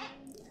listening.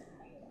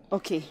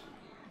 Okay.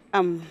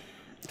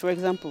 For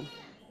example,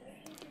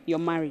 you're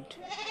married,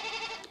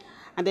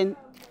 and then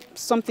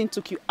something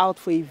took you out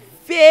for a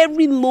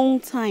very long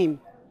time,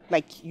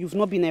 like you've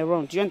not been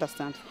around. Do you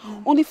understand?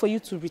 Only for you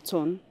to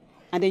return,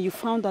 and then you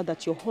found out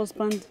that your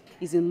husband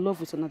is in love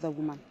with another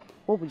woman.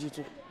 What would you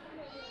do?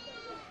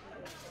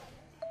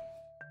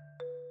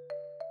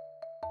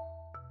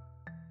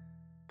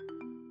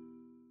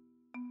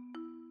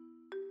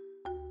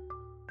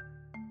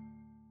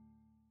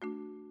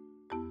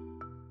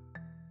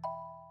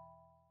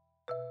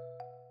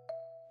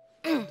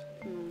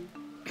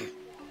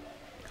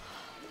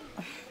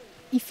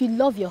 If you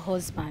love your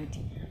husband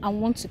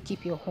and want to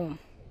keep your home,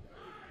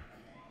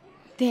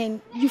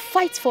 then you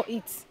fight for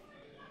it.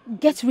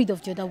 Get rid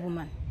of the other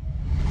woman.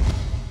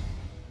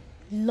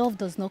 Love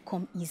does not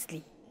come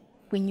easily.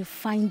 When you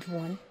find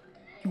one,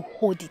 you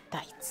hold it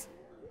tight.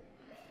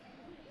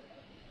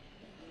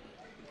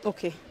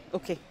 Okay.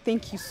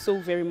 Thank you so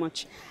very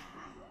much.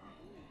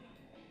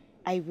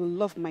 I will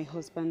love my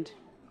husband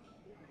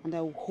and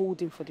I will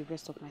hold him for the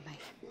rest of my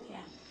life. Yeah.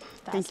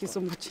 Thank you so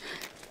much.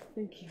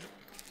 Thank you.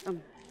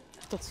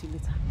 Talk to you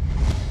later.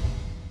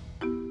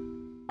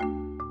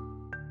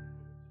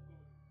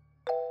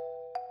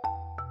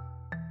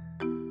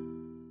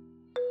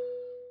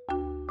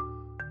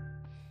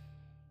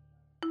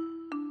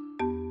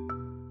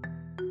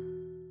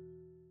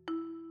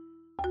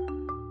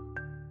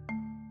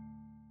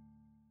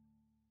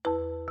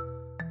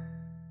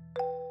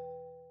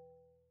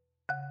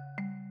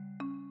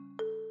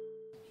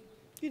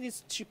 You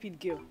this stupid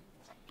girl.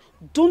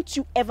 Don't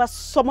you ever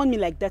summon me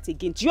like that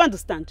again. Do you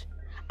understand?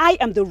 I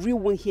am the real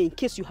one here in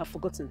case you have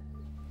forgotten.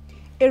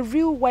 A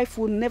real wife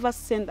will never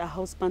send her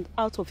husband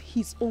out of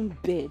his own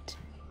bed.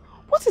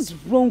 What is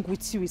wrong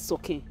with you,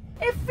 Isoke?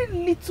 Every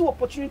little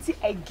opportunity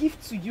I give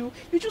to you,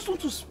 you just want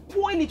to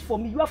spoil it for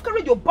me. You have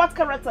carried your bad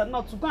character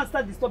now to go and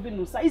start disturbing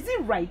Nusa. Is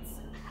it right?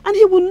 And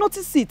he will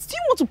notice it. Do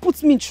you want to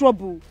put me in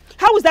trouble?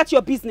 How is that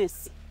your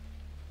business?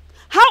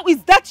 How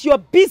is that your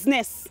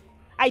business?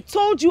 I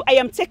told you I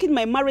am taking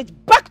my marriage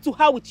back to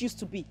how it used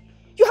to be.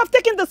 You have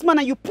taken this man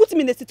and you put him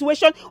in a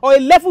situation or a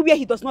level where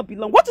he does not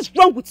belong. What is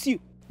wrong with you?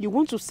 You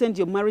want to send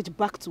your marriage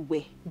back to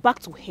where? Back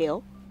to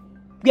hell?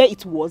 Where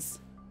it was?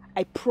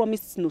 I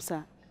promised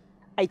Nusa.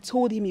 I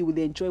told him he will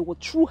enjoy what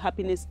true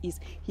happiness is.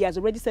 He has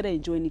already started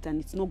enjoying it and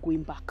it's not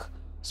going back.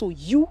 So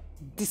you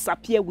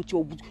disappear with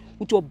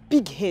your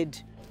big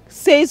head.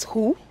 Says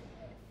who?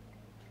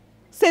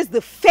 Says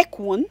the fake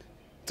one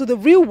to the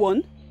real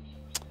one?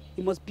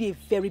 It must be a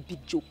very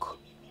big joke.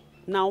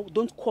 Now,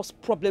 don't cause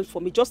problems for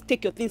me. Just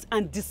take your things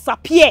and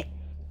disappear.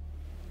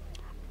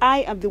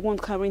 I am the one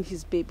carrying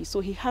his baby, so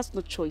he has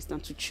no choice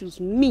than to choose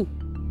me.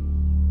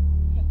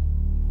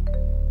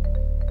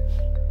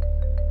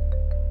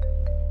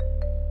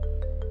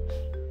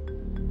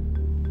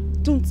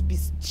 Don't be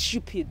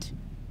stupid.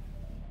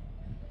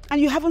 And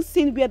you haven't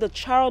seen where the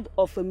child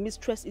of a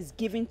mistress is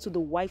given to the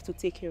wife to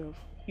take care of.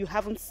 You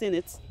haven't seen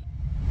it.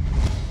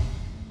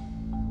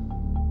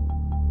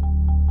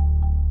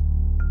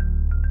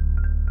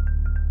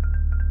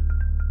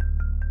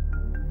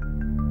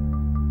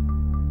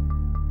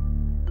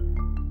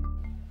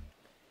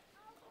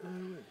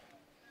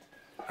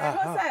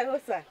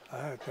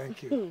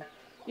 Thank you.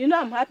 You know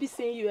I'm happy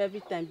seeing you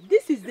every time.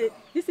 This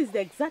is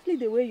exactly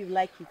the way you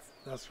like it.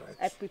 That's right.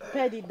 I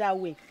prepared it that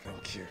way.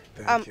 Thank you.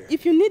 Thank you.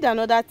 If you need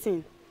another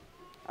thing,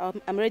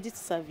 I'm ready to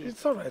serve you.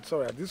 It's all right. It's all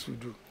right. This will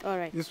do. All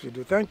right. This will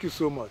do. Thank you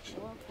so much.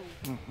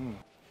 You're welcome.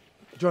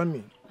 Join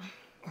me.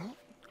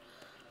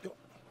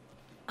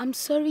 I'm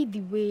sorry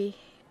the way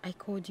I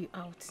called you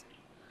out,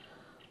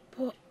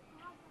 but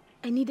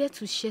I needed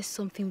to share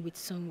something with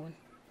someone.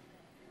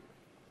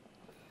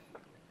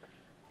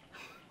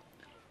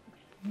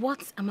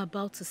 What I'm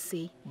about to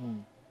say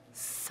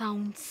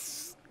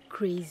sounds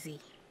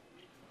crazy.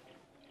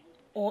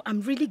 Or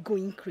I'm really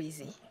going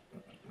crazy.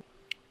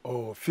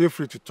 Oh, feel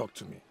free to talk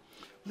to me.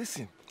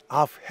 Listen,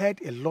 I've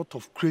heard a lot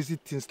of crazy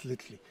things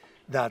lately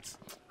that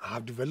I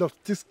have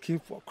developed this skin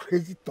for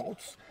crazy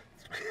thoughts,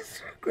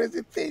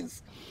 crazy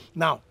things.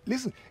 Now,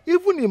 listen,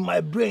 even in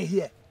my brain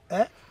here,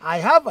 I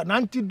have an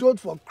antidote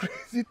for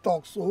crazy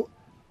talk, so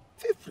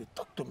feel free,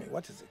 talk to me.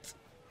 What is it?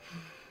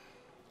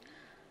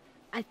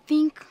 I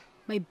think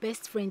my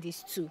best friend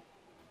is two.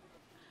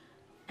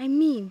 I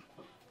mean,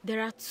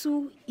 there are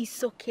two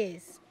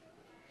Isokes.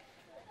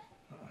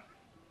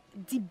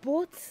 They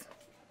both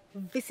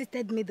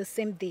visited me the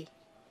same day,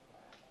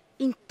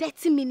 in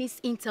 30 minutes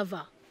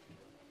interval,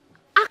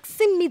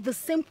 asking me the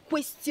same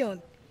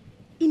question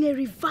in a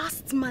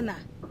reversed manner.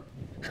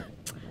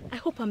 I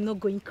hope I'm not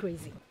going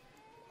crazy.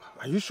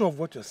 Are you sure of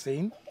what you're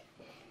saying?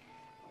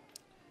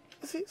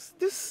 See,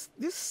 this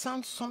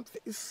sounds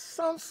something. It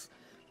sounds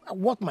like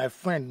what my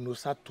friend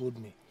Nusa told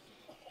me.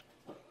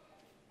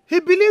 He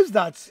believes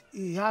that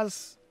he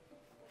has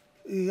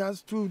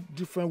two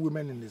different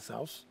women in his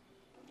house.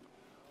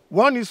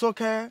 One is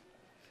okay,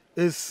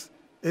 is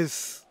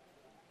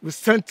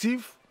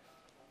retentive,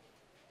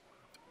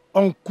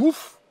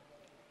 uncouth,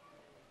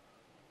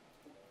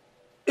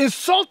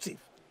 insulting.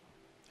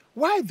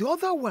 While the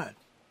other one,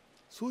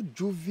 so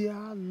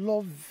jovial,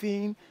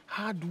 loving,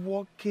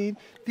 hardworking,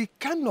 the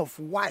kind of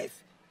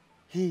wife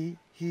he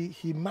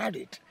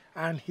married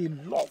and he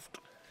loved.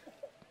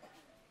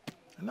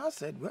 And I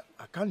said, well,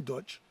 I can't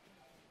dodge.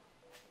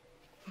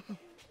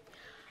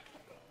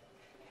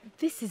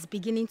 This is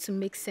beginning to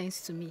make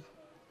sense to me.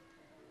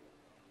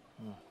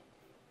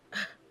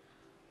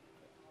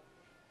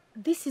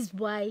 This is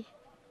why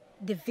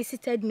they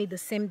visited me the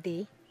same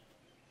day,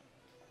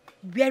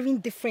 wearing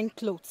different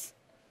clothes.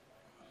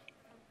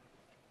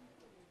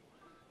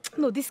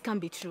 No, this can't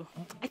be true.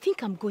 I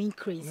think I'm going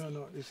crazy.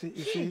 No, you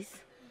see,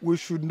 we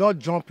should not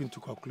jump into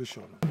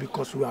conclusion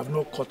because we have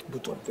not caught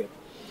both of them.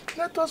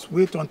 Let us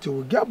wait until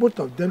we get both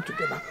of them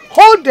together.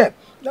 Hold them.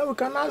 Then we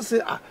can now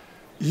say,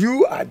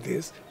 you are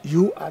this,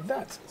 you are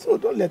that. So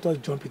don't let us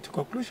jump into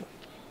conclusion.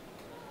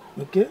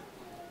 Okay?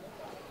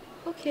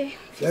 Okay.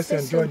 Let's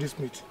enjoy this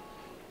meet.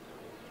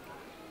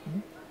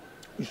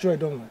 You sure you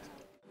don't want?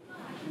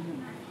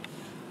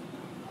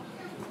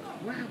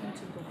 Why haven't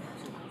you gone?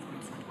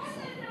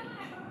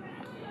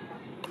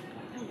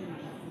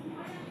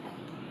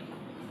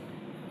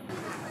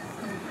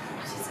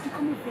 She's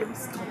becoming very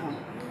stubborn.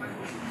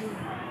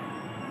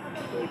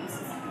 This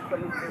is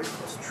becoming very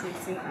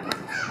frustrating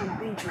and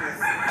dangerous.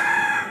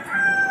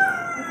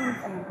 Even if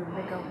I'm the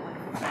legal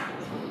wife, I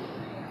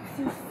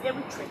feel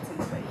very threatened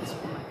by this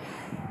woman.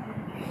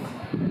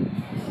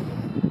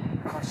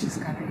 Because she's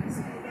carrying his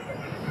baby.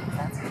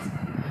 That's it.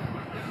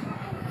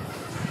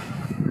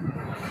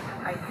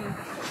 I think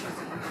she's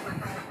the one.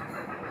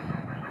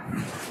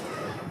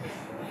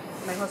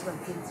 My husband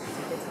thinks she's a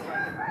better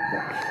wife.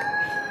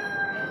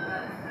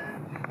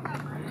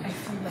 I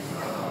feel like I'm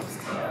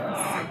lost.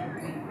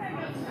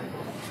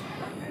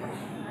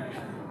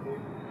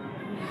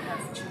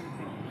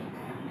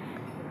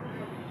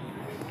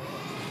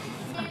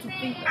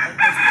 think that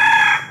my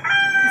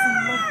husband is in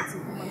love with a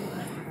woman who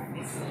has the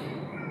face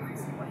of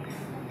his wife.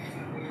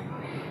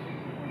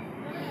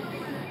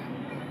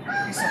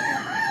 It's okay.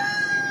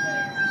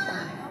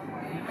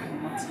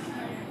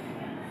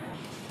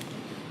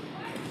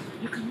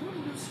 You cannot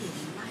lose your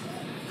life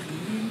and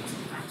lean to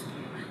that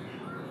woman.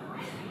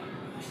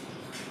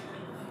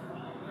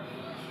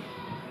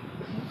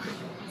 Look at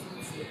your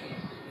husband's level.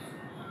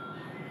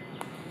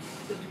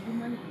 But the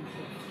woman involved.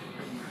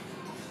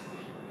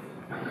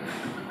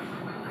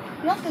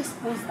 You have to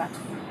expose that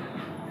woman.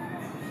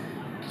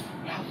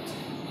 You have to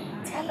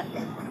tell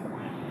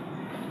everyone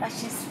that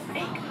she's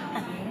fake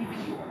and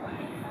leaving you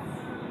alone.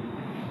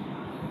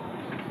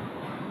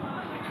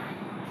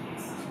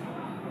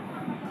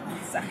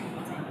 Exactly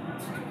what I want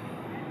to do.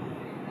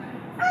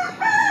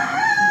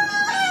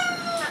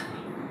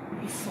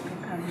 This soul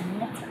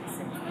cannot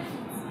accept it.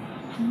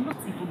 Not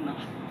even now.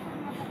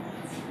 I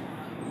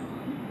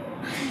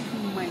don't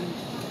even mind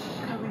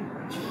carrying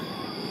her children.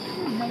 I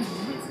don't mind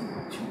raising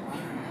her children.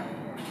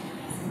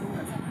 As long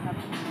as I'm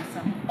happy with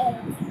them all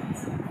the time.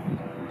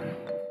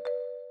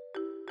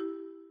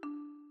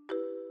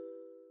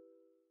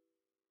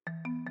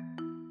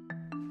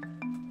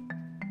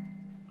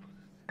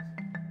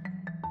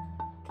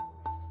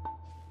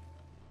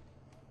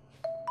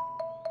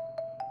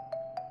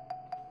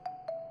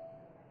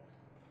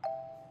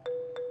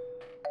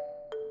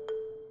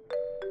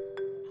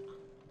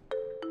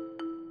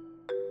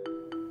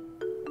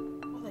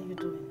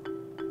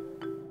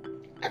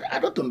 I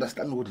don't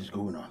understand what is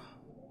going on.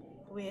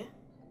 Where?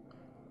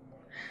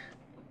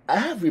 I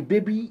have a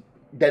baby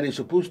that is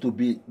supposed to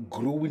be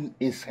growing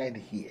inside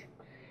here.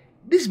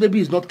 This baby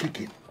is not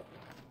kicking.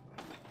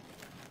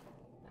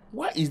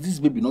 Why is this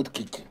baby not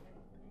kicking?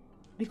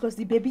 Because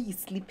the baby is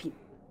sleeping.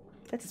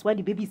 That is why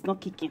the baby is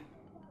not kicking.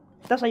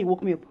 That's why you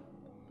woke me up.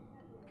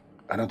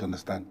 I don't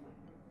understand.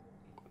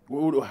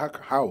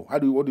 How?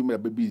 What do you mean that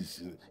baby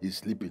is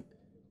sleeping?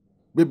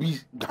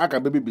 How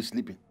can baby be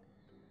sleeping?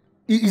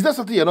 Is that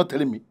something you're not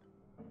telling me?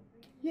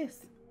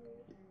 Yes.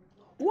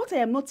 What I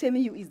am not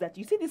telling you is that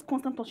you see this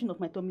constant touching of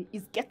my tummy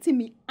is getting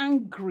me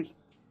angry.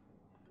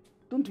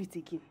 Don't do it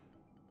again.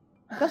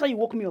 That's why you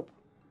woke me up.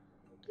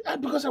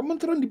 Because I'm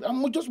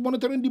just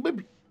monitoring the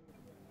baby.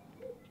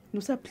 No,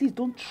 sir, please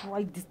don't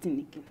try this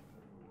thing again.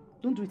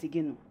 Don't do it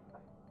again,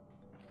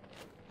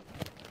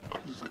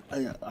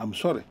 no. I'm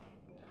sorry.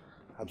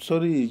 I'm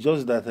sorry, it's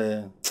just that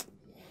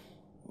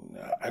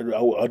I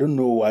don't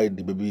know why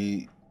the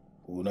baby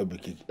will not be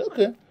kicking.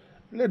 Okay,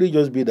 let it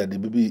just be that the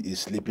baby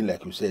is sleeping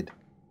like you said.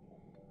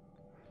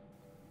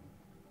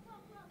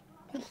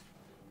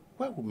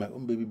 Why would my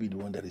own baby be the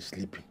one that is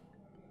sleeping?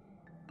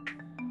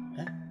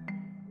 Huh?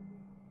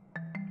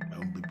 My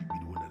own baby be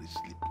the one that is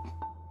sleeping.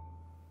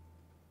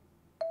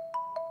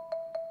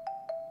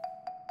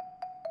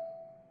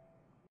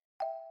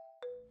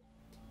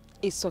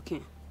 It's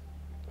okay.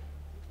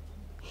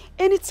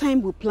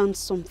 Anytime we plan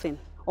something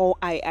or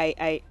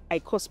I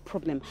cause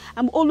problem,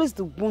 I'm always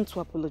the one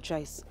to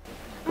apologize.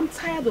 I'm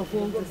tired of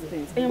all these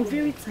things. I am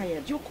very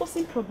tired. You're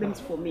causing problems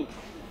for me.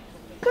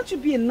 Can't you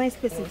be a nice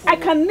person? I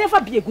can never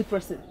be a good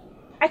person.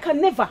 I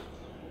can never.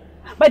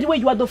 By the way,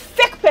 you are the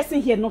fake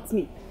person here, not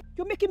me.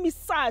 You're making me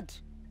sad.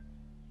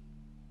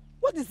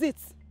 What is it?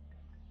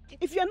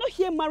 If you are not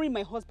here marrying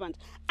my husband,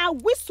 are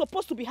we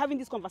supposed to be having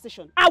this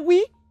conversation? Are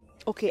we?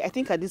 Okay, I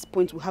think at this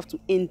point we have to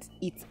end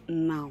it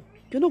now.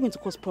 You're not going to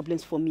cause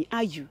problems for me,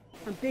 are you?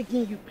 I'm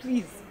begging you,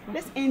 please.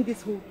 Let's end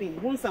this whole thing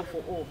once and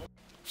for all.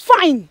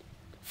 Fine!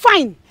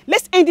 Fine!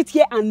 Let's end it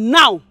here and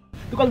now.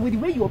 Because with the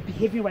way you're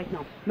behaving right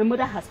now, my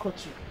mother has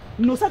caught you.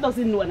 Nosa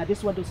doesn't know and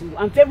Adesua doesn't know.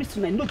 And very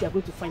soon I know they're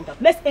going to find out.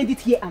 Let's end it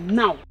here and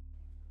now.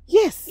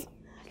 Yes!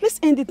 Let's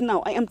end it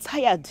now. I am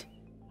tired.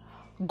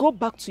 Go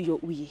back to your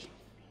Uye.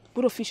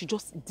 Both of you should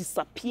just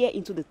disappear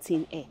into the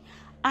thin air.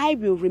 I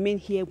will remain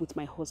here with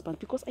my husband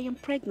because I am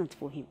pregnant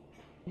for him.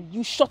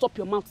 You shut up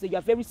your mouth today. You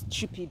are very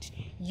stupid.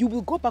 You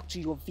will go back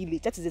to your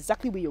village. That is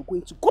exactly where you're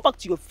going to. Go back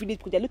to your village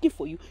because they're looking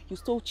for you. You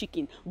stole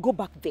chicken. Go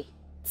back there.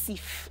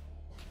 Thief.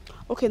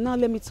 Okay, now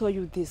let me tell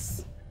you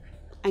this.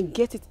 And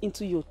get it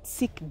into your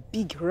thick,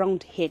 big,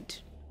 round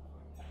head.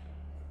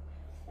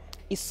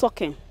 It's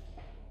okay.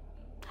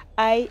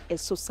 I,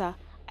 Esosa,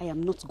 I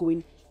am not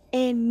going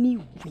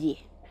anywhere.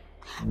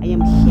 I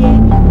am here.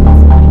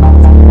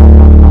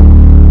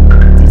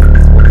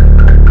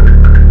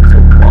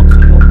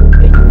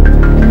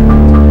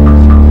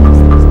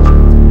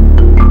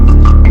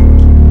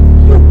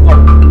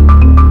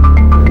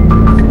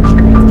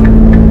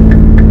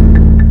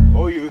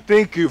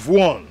 Think you've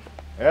won,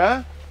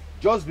 yeah?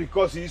 Just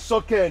because he's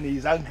okay and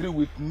he's angry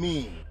with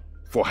me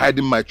for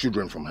hiding my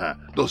children from her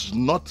does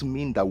not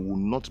mean that we will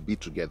not be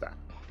together.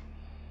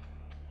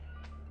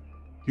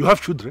 You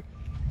have children?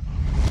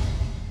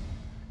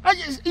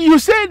 You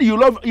said you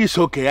love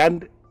Isoke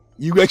and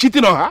you were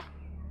cheating on her?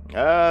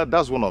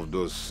 That's one of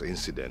those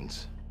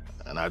incidents,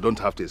 and I don't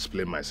have to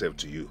explain myself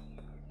to you.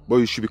 But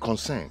you should be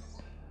concerned.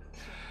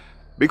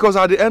 Because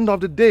at the end of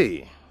the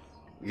day,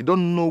 you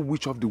don't know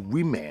which of the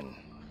women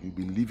you've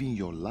been living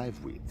your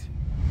life with.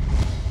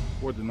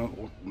 What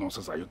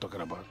nonsense are you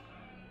talking about?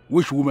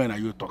 Which woman are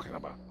you talking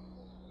about?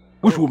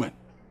 Which woman?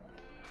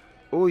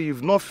 Oh,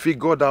 you've not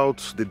figured out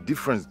the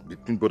difference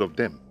between both of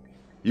them.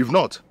 You've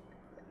not.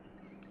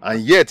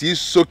 And yet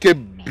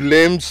Isoke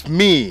blames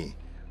me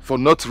for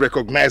not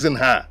recognizing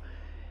her.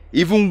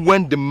 Even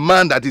when the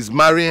man that is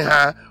marrying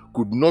her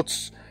could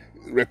not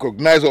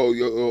recognize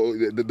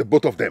the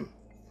both of them.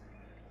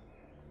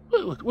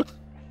 What?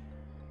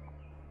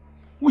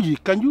 Uji,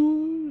 can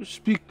you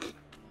speak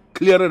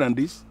clearer than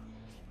this?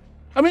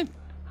 I mean,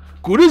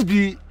 could this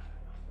be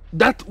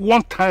that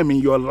one time in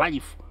your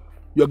life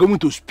you're going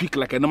to speak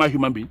like a normal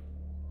human being?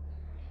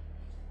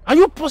 Are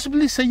you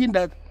possibly saying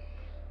that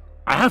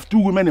I have two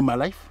women in my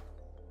life?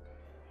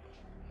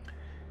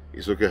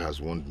 Isoke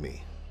has warned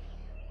me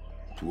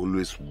to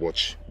always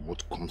watch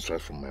what comes right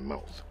from my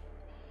mouth.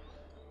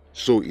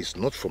 So it's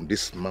not from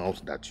this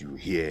mouth that you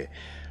hear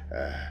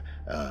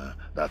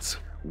that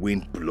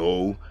wind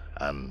blow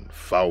and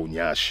foul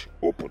nyash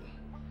open.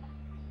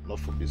 Not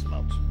from this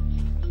mouth.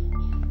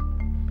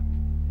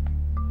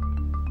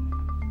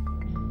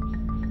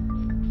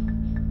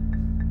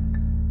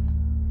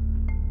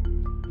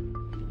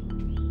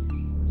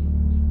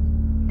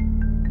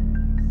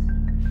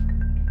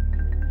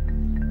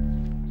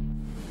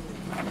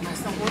 My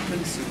son, what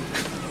brings you?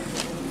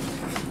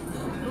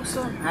 You look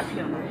so unhappy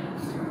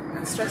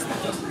and stressed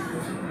out.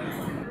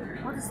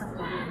 What is the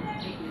problem?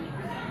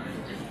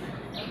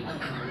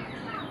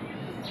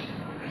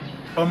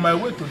 On my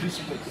way to this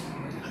place,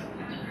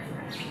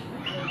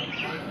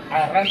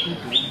 I ran into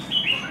him.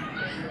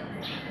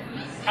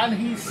 And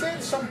he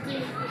said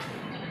something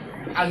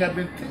I have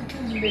been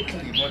thinking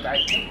lately, but I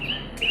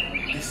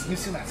keep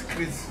dismissing as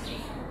crazy.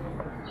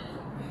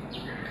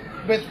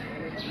 But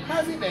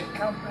having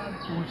encountered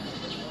him,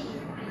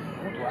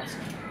 I want to ask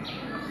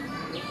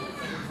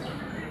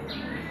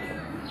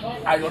you,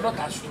 are your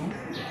daughters too?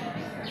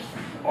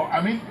 Or,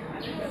 I mean,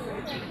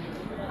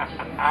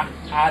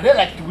 are they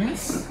like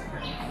twins?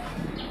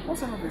 What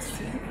sort of a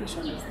silly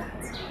question is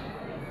that?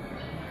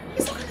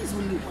 Isoke is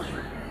only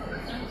one.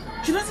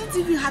 She doesn't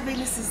even have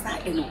any sister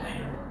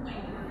anywhere.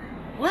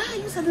 Why are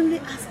you suddenly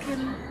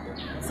asking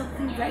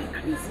something very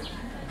crazy?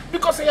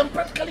 Because I am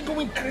practically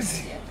going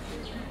crazy.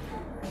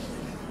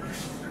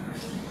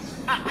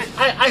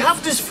 I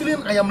have this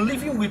feeling I am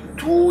living with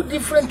two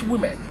different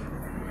women.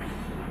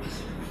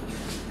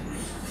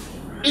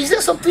 Is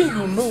there something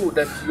you know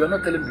that you are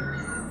not telling me?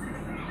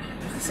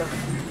 So,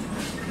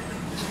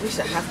 I wish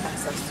I had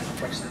answers to your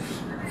question.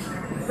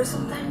 But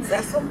sometimes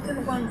there's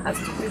something one has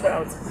to figure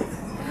out.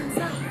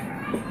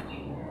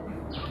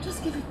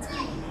 Just give it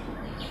time.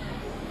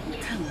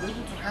 With time, we're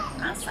able to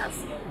have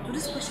answers to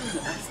this question you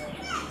asked.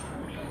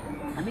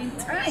 I mean,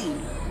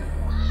 time.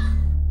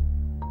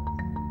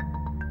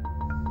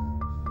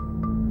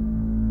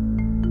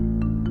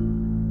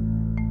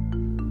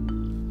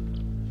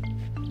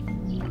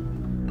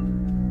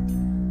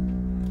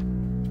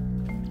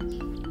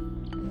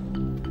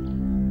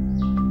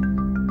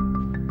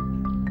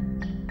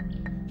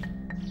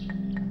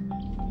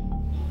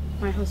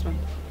 My husband,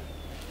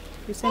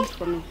 you sent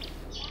for me.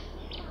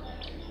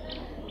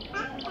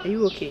 Are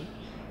you okay?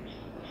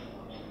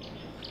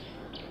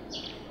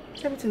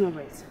 Is everything all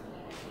right?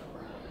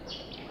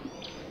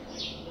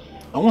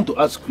 I want to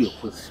ask you a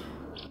question.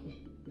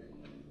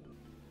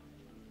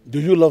 Do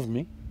you love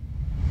me?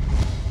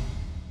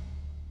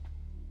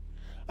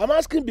 I'm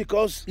asking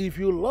because if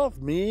you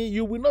love me,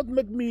 you will not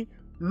make me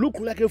look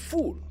like a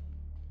fool.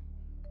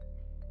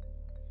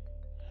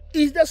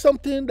 Is there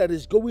something that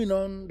is going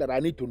on that I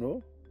need to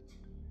know?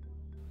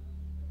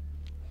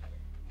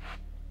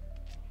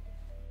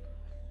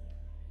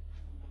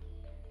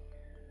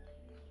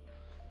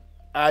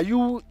 Are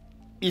you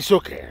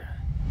Isoke?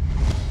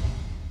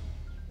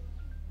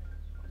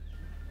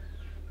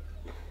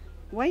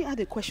 Why add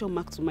a question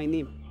mark to my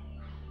name?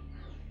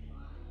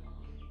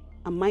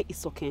 Am I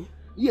Isoke?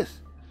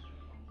 Yes.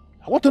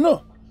 I want to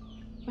know.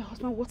 My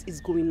husband, what is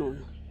going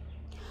on?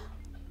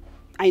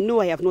 I know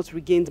I have not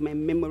regained my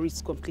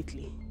memories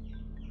completely.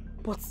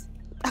 But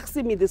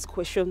asking me this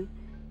question,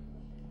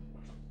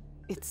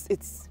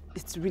 it's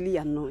really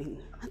annoying.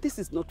 And this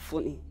is not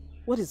funny.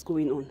 What is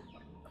going on?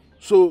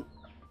 So,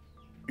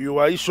 you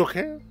are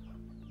Isoke?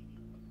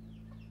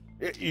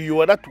 You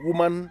are that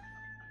woman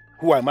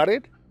who I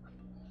married?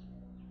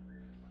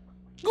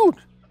 Good.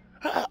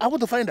 I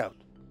want to find out.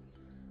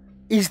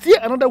 Is there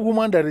another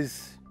woman that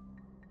is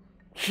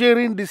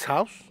sharing this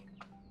house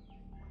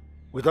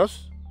with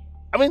us?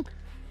 I mean,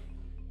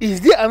 is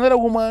there another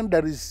woman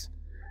that is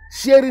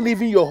sharing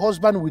even your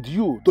husband with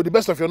you to the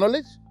best of your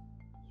knowledge?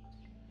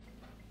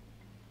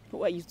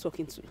 Who are you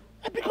talking to?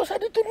 Because I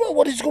need to know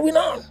what is going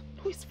on.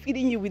 Who is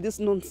feeding you with this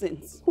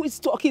nonsense? Who is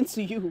talking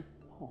to you?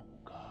 Oh,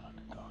 God.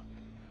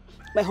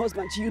 My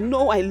husband, you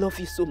know I love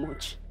you so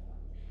much.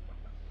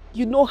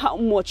 You know how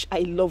much I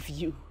love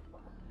you.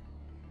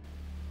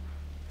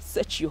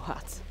 Search your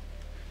heart.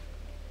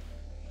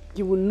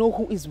 You will know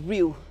who is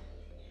real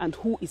and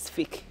who is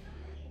fake.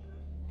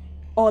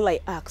 All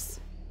I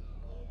ask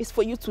is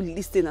for you to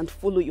listen and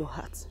follow your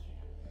heart.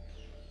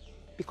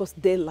 because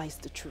there lies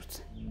the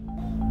truth.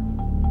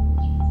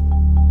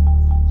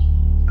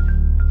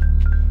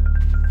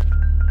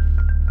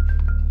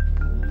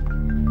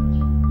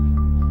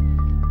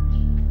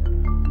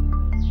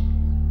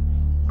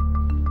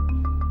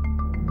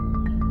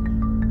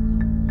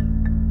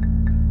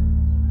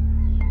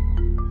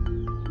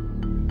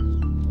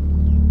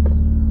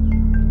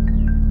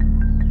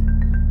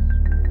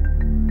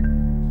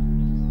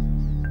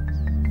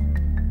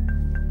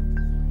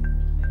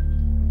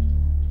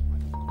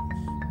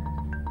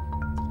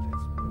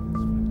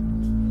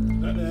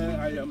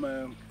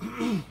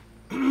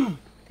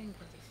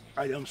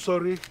 I am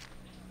sorry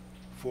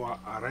for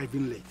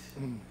arriving late.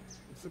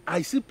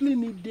 I simply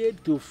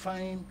needed to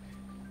find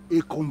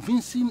a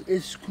convincing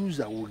excuse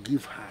I will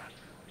give her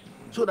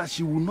so that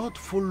she will not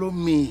follow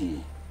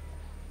me.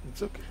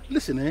 It's okay.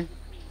 Listen,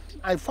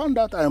 I found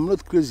out I am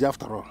not crazy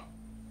after all.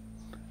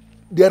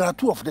 There are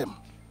 2 of them.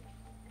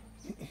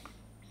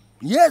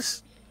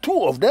 Yes,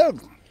 2 of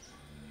them.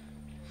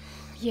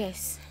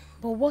 Yes,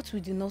 but what we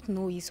do not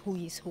know is who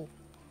is who.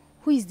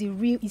 Who is the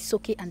real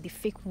Isoke and the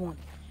fake one?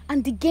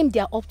 And the game they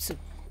are up to.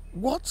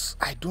 What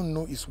I don't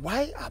know is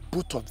why are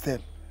both of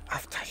them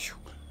after you?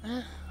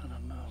 I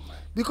don't know, man.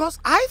 Because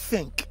I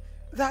think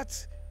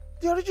that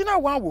the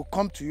original one will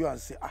come to you and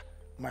say,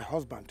 my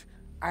husband,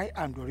 I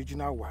am the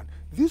original one.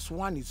 This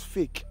one is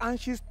fake and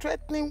she's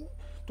threatening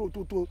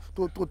to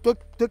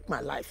take my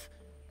life.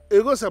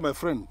 Egosa, my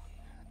friend,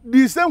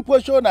 the same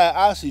question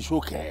I asked is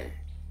okay.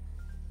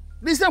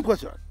 The same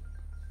question.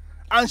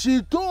 And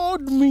she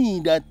told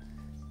me that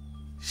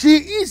she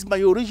is my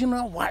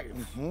original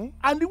wife.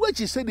 And the way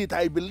she said it,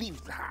 I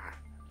believed her.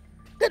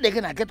 Then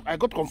again, I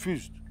got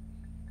confused.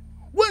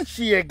 When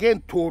she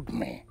again told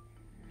me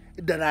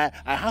that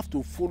I have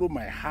to follow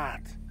my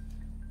heart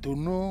to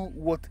know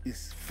what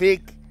is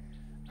fake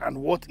and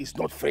what is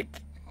not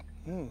fake.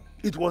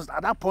 It was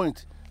at that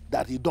point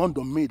that it dawned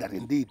on me that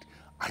indeed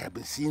I have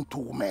been seeing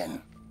 2 men.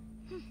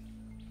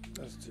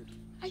 That's it.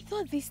 I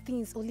thought these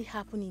things only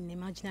happen in the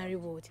imaginary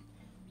world.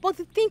 But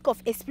to think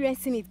of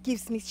experiencing it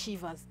gives me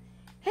shivers.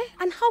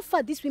 And how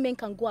far these women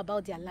can go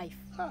about their life.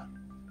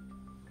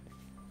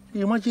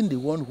 Imagine the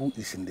one who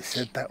is in the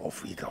center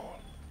of it all.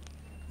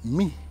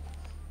 Me.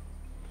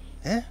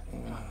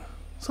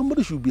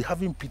 Somebody should be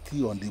having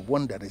pity on the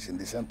one that is in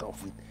the center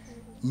of it.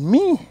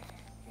 Me.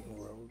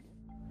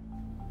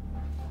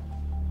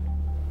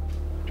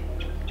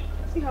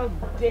 See how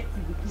dirty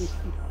the place is.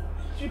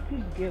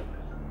 Stupid girl.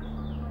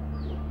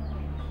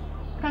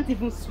 Can't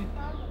even sweep.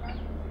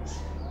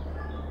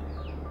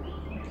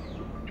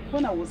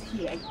 When I was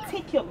here, I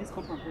take care of this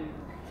compound for you.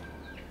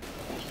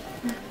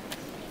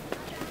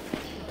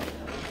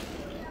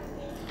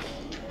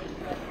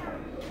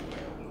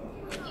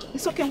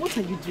 It's okay, what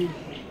are you doing?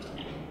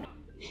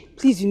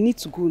 Please, you need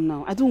to go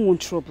now. I don't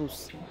want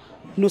troubles.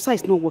 Nosa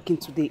is not working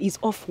today. He's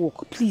off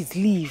work. Please,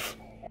 leave.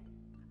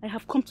 I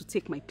have come to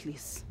take my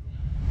place.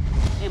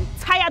 I am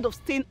tired of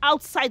staying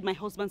outside my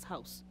husband's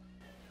house.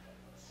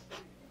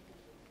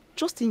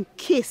 Just in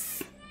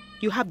case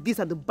you have this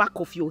at the back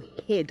of your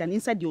head and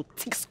inside your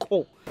thick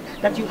skull,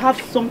 that you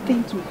have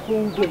something to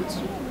hold on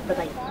to, that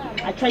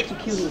I tried to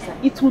kill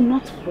Nosa. It will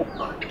not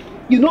work.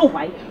 You know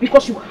why?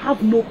 Because you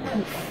have no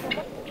proof.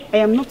 I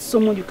am not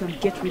someone you can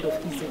get rid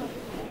of easily.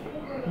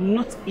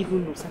 Not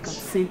even Nosa can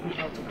send me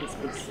out of this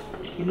place.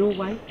 You know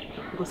why?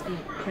 Because I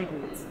am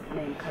pregnant and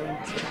I am carrying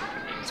this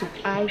child. So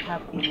I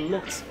have a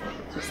lot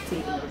to stay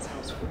in this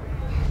house for.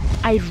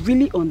 I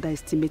really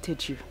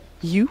underestimated you.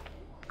 You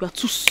are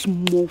too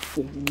small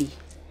for me.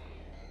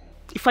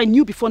 If I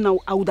knew before now,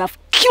 I would have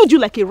killed you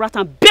like a rat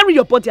and buried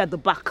your body at the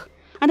back.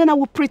 And then I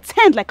would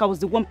pretend like I was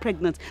the one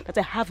pregnant, that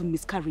I have a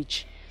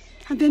miscarriage.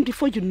 And then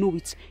before you know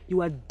it,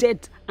 you are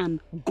dead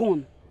and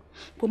gone.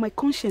 But my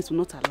conscience will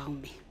not allow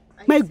me.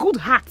 My good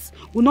heart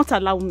will not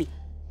allow me.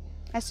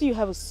 I see you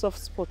have a soft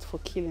spot for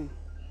killing.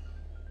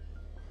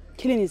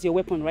 Killing is your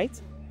weapon,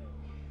 right?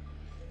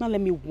 Now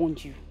let me warn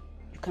you.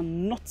 You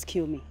cannot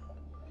kill me.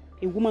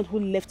 A woman who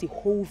left a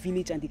whole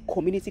village and the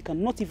community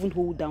cannot even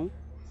hold down.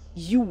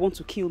 You want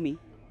to kill me?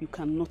 You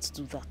cannot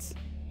do that.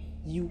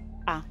 You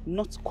are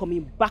not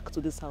coming back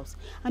to this house.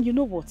 And you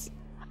know what?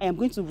 I am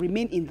going to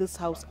remain in this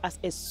house as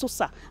a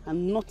Sosa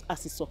and not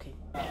as a Soke.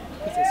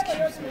 Please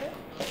excuse me.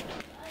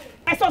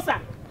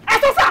 Esosa!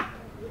 Esosa!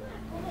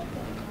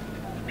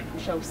 We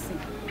shall see.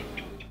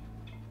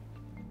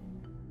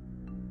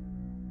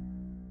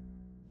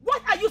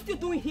 What are you still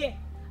doing here?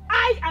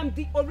 I am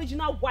the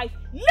original wife.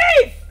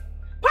 Leave!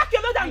 Pack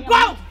your load and go!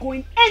 I am not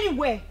going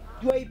anywhere.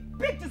 You are a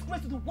big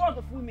disgrace to the world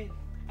of women.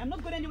 I'm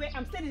not going anywhere.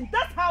 I'm staying in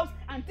that house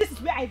and this is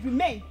where I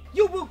remain.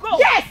 You will go.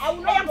 Yes! I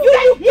will not go.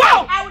 You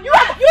go! I will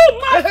not. You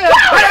must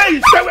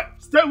go! Hey,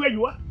 stay where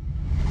you are.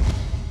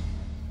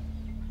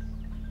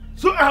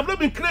 So I have not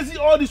been crazy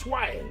all this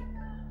while.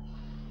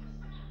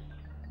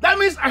 That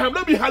means I have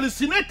not been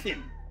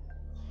hallucinating.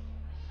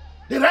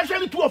 There are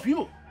actually 2 of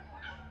you.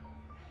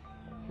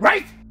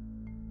 Right?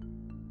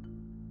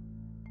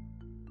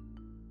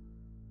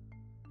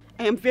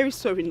 I am very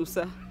sorry,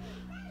 Nusa.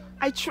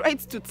 I tried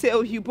to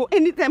tell you, but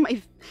anytime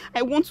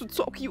I want to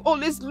talk, you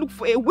always look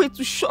for a way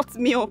to shut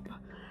me up.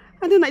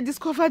 And then I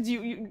discovered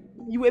you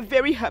were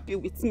very happy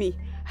with me.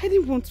 I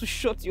didn't want to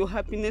shut your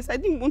happiness. I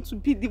didn't want to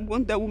be the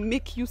one that will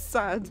make you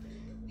sad.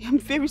 I'm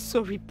very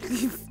sorry,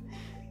 please.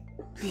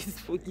 Please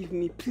forgive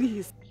me,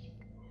 please.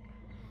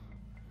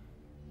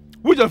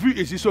 Which of you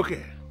is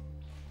okay?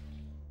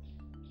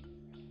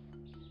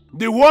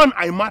 The one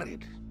I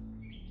married?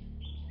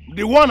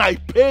 The one I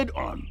paid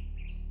on?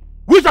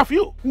 Which of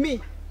you?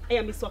 Me. I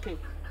am Isoken.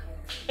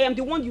 I am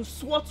the one you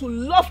swore to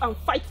love and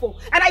fight for.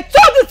 And I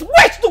told this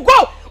witch to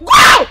go!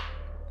 Go!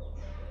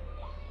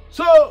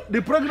 So,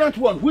 the pregnant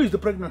one, who is the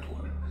pregnant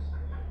one?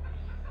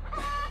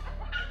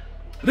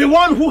 The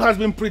one who has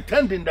been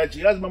pretending that she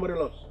has memory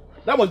loss.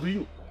 That must be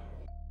you.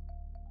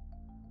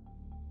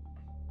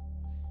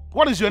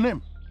 What is your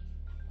name?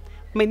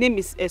 My name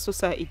is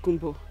Esosa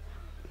Ikumbo.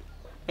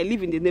 I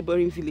live in the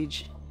neighboring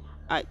village.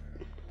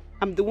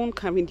 I'm the one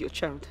carrying your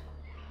child.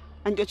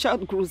 And your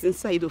child grows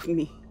inside of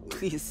me.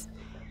 Please.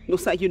 No,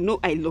 sir, you know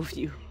I love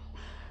you.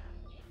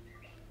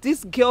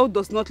 This girl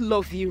does not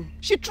love you.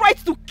 She tried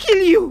to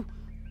kill you.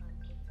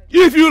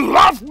 If you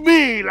loved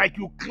me like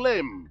you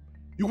claim,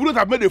 you wouldn't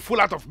have made a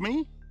fool out of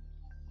me.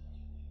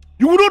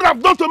 You wouldn't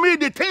have done to me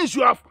the things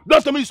you have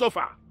done to me so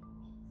far.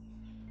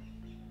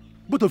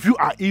 Both of you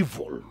are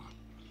evil.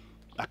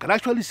 I can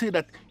actually say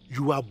that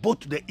you are both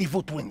the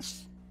evil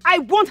twins. I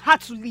want her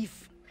to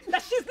leave.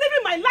 That she's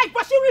living my life,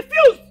 but she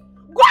refused.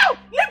 Go!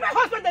 Leave my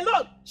husband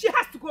alone. She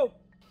has to go.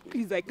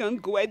 Please, I can't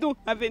go. I don't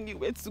have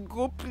anywhere to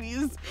go,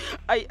 please.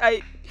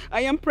 I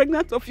am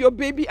pregnant of your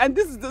baby, and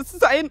this is the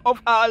sign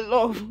of our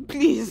love.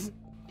 Please.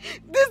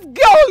 This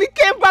girl only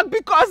came back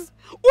because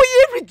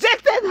Uyi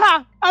rejected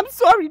her. I'm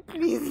sorry,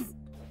 please.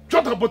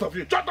 Shut up, both of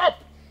you. Shut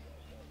up!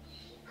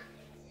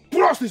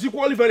 Trust is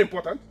equally very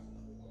important.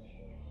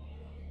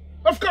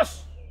 Of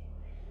course.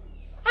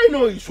 I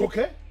know it's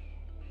okay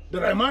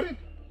that I married.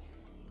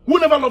 Who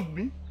never loved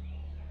me?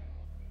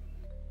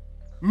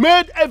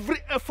 Made every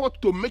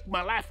effort to make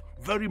my life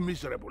very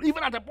miserable.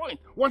 Even at a point,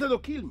 wanted to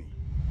kill me.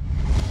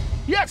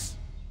 Yes.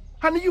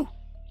 And you?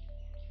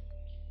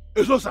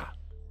 Esosa,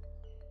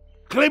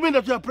 claiming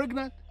that you are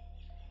pregnant?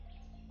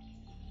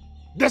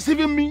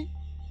 Deceiving me?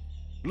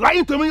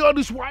 Lying to me all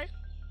this while?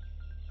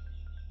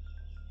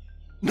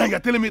 Now you're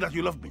telling me that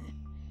you love me.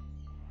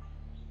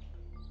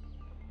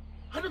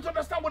 I don't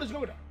understand what is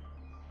going on.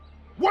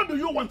 What do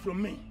you want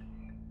from me?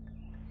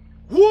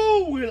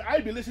 Who will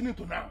I be listening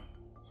to now?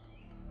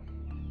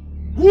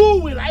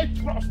 Who will I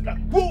trust?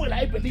 Who will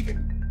I believe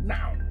in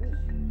now?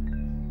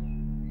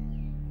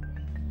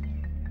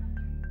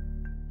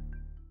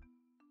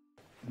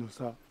 No,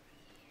 sir.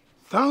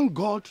 Thank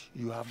God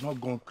you have not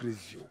gone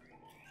crazy.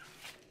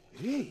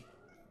 Hey,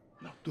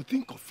 now to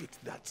think of it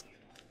that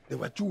there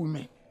were two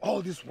women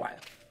all this while.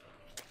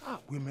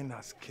 Women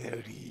are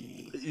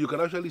scary. You can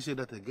actually say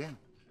that again.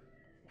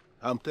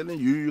 I'm telling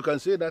you, you can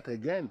say that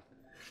again.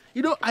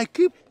 You know, I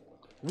keep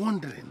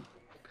wondering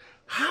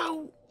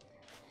how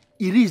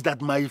it is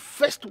that my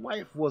first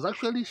wife was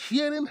actually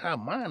sharing her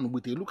man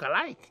with a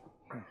look-alike.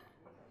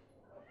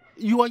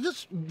 You are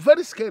just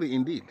very scary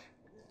indeed.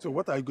 So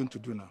what are you going to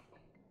do now?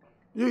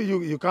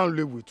 You can't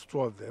live with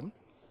two of them.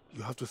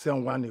 You have to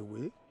send one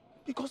away.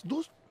 Because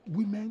those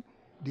women,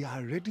 they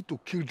are ready to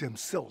kill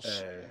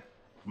themselves.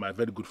 My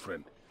very good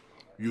friend,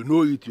 you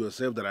know it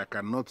yourself that I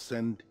cannot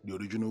send the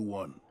original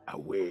one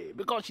away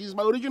because she's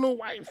my original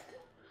wife.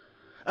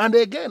 And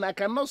again, I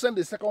cannot send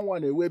the second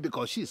one away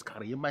because she's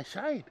carrying my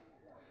child.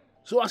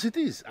 So as it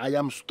is, I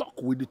am stuck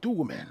with the two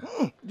women.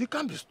 You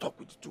can't be stuck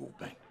with the two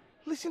women.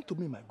 Listen to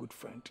me, my good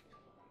friend.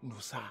 No,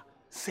 sir.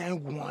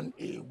 Send one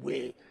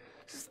away.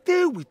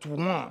 Stay with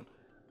one.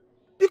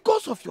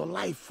 Because of your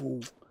life,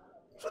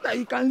 so that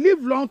you can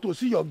live long to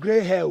see your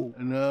gray hair.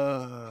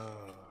 No.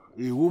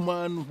 A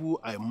woman who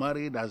I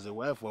married as the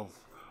wife of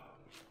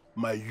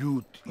my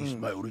youth is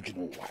my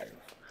original wife.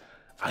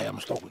 I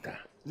am stuck with her.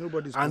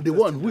 And the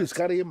one who is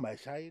carrying my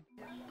child.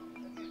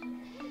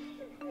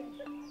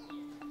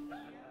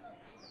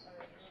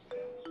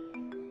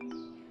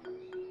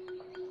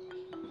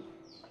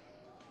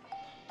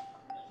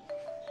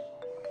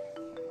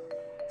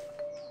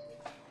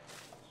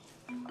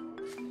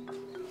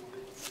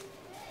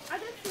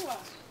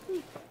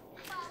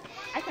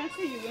 I can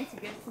see you went to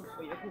get food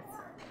for your kids.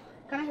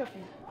 Can I help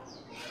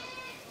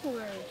you?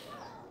 Well,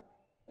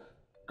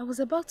 I was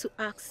about to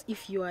ask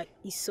if you are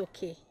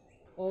Isoke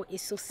or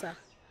Esosa,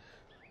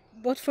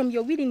 but from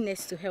your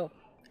willingness to help,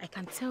 I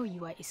can tell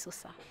you are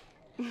Esosa.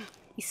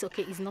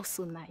 Isoke is not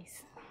so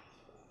nice.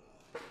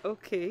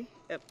 Okay.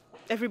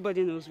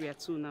 Everybody knows we are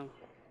two now.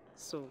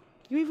 So,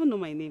 you even know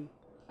my name.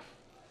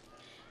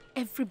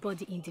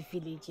 Everybody in the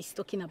village is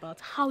talking about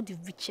how the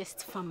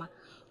richest farmer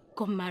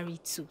got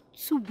married to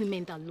two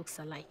women that looks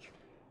alike.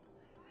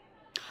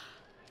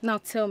 Now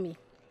tell me,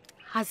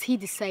 has he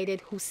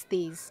decided who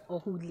stays or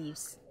who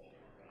leaves?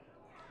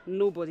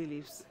 Nobody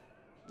leaves.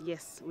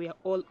 Yes, we are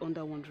all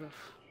under one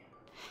roof.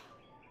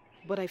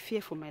 But I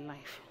fear for my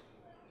life.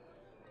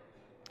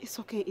 It's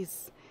okay,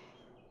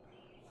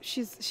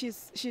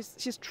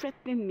 She's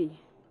threatening me.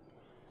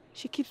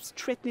 She keeps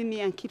threatening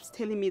me and keeps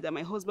telling me that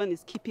my husband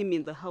is keeping me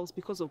in the house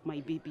because of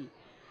my baby.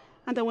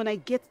 And that when I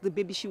get the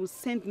baby, she will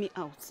send me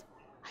out.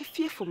 I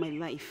fear for my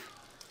life.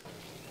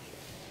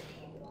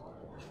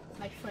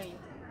 My friend,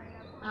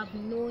 I've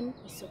known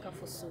Isoka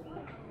for so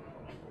long.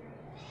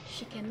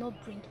 She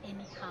cannot bring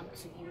any harm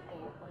to you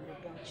or on your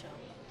born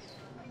child.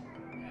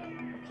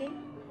 Okay?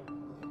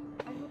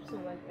 I hope so.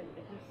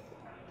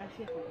 I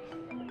fear for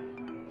you.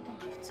 You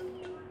don't have to.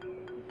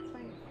 It's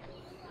fine.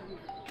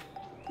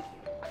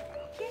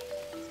 Okay?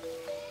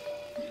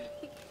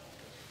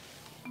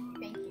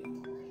 Thank you.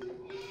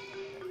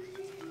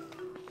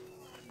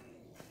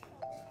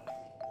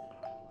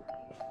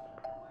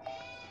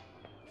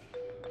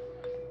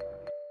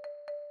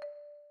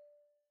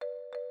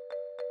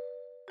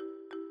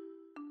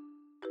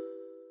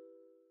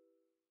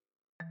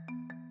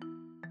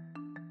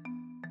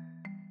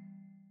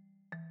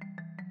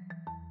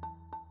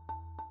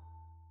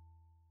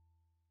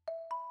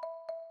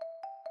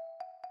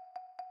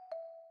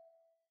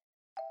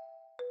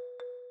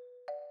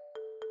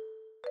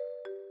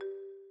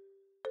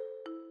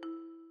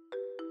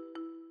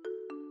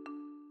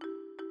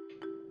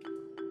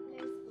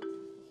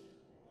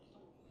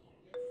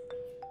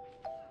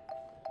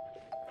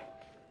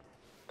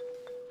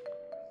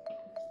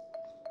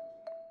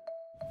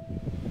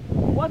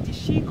 What did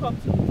she come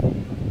to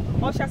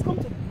do? Or she has come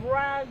to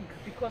brag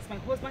because my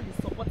husband is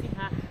supporting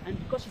her and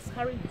because she's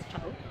carrying his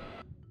child?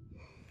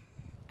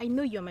 I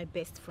know you're my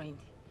best friend.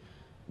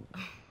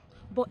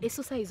 But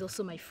Esosa is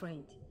also my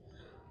friend.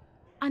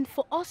 And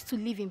for us to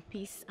live in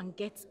peace and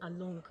get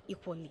along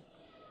equally,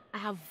 I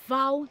have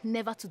vowed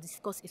never to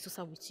discuss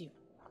Esosa with you.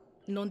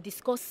 Nor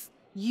discuss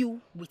you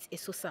with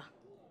Esosa.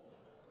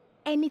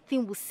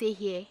 Anything we say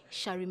here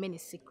shall remain a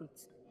secret.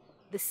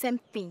 The same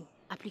thing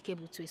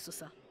applicable to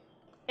Esosa.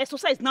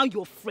 Esosa is now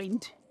your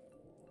friend?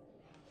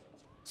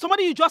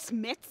 Somebody you just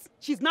met,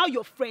 she's now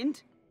your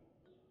friend?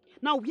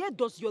 Now where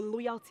does your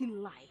loyalty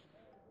lie?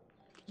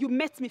 You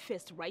met me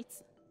first, right?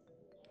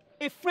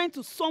 A friend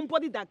to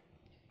somebody that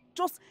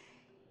just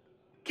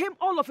came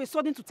all of a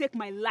sudden to take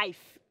my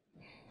life.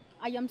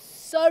 I am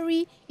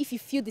sorry if you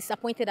feel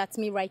disappointed at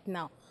me right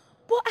now.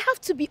 But I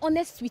have to be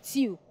honest with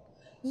you.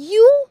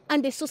 You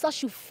and Esosa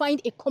should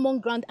find a common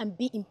ground and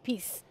be in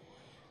peace.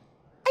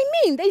 I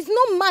mean, there is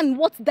no man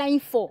worth dying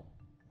for.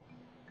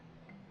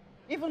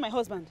 Even my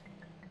husband?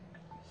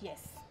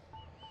 Yes.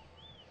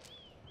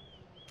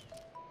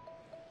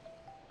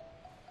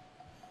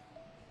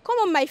 Come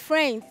on, my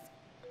friend.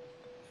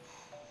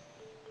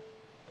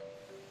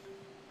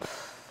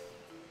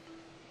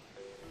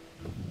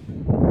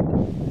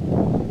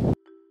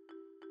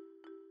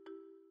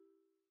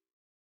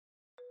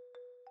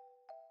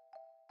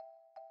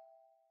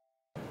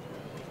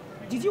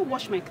 Did you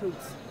wash my clothes?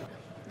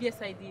 Yes,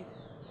 I did.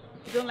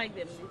 You don't like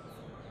them, eh?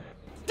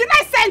 Did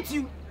I send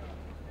you?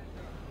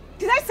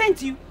 Did I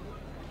send you?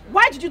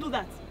 Why did you do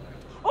that?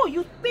 Oh,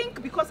 you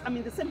think because I'm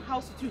in the same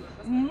house with you,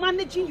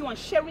 managing you and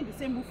sharing the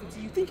same roof with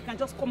you, you think you can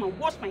just come and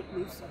wash my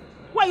clothes?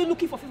 Where are you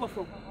looking for favor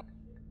from?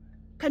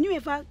 Can you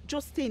ever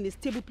just stay in a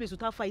stable place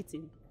without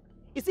fighting?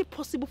 Is it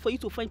possible for you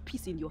to find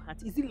peace in your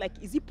heart?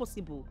 Is it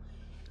possible?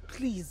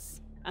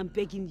 Please, I'm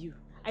begging you.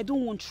 I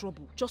don't want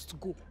trouble. Just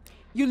go.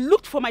 You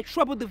looked for my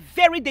trouble the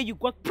very day you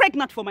got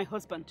pregnant for my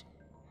husband.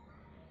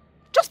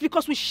 Just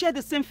because we share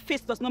the same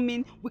face does not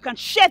mean we can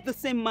share the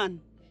same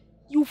man.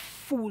 You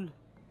fool.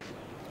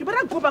 You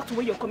better go back to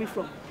where you're coming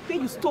from. Where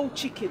you stole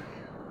chicken.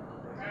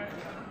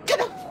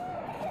 Get up!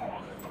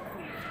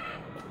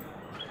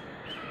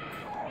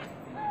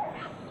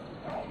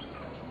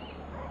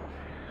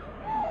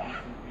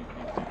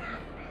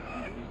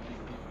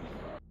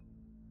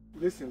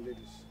 Listen, ladies.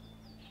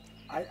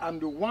 I am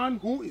the one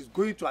who is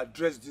going to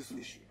address this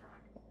issue.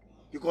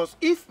 Because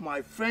if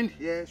my friend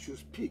here should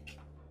speak,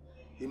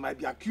 he might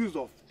be accused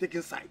of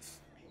taking sides.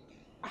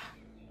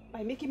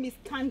 By making me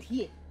stand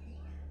here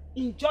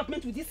in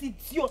judgment with this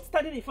idiot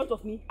standing in front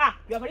of me,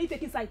 you have already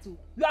taken sides too.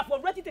 You have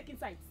already taken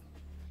sides.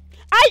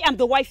 I am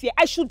the wife here.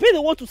 I should be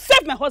the one to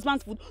serve my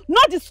husband's food,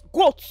 not this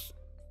goat.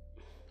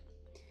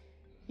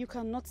 You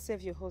cannot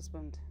serve your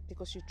husband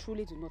because you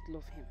truly do not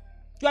love him.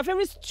 You are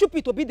very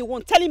stupid to be the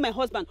one telling my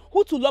husband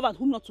who to love and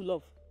who not to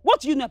love. What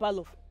do you know about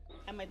love?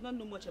 I might not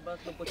know much about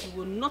love, but you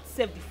will not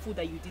serve the food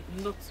that you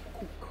did not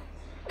cook.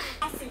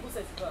 As simple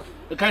as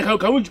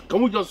that.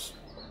 Can we just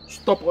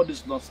stop all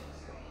this nonsense?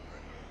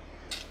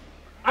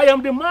 I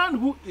am the man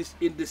who is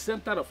in the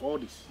center of all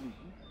this.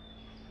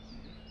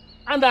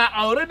 And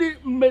I already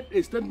made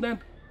a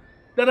statement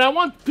that I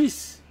want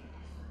peace.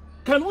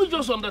 Can we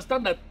just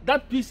understand that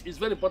that peace is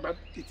very important?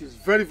 It is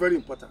very, very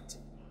important.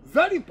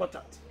 Very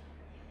important.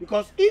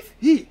 Because if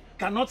he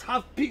cannot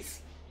have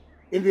peace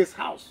in his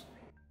house,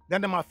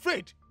 then I'm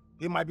afraid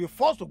he might be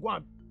forced to go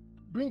and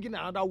bring in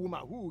another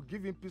woman who will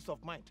give him peace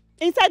of mind.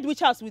 Inside which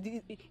house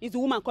is the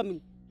woman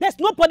coming? There's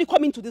nobody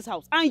coming to this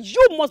house. And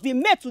you must be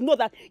made to know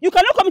that you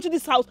cannot come into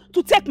this house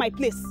to take my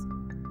place.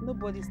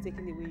 Nobody is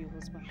taking away your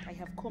husband. I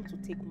have come to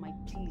take my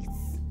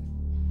place.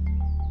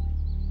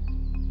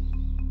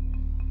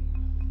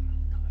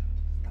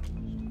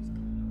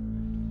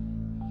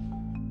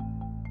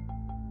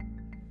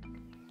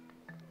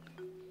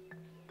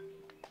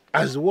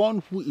 as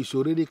one who is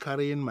already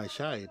carrying my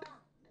child.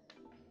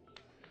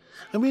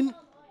 I mean,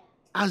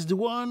 as the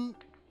one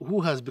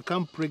who has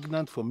become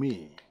pregnant for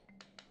me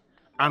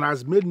and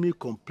has made me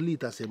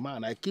complete as a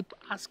man, I keep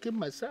asking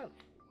myself,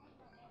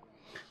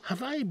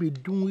 have I been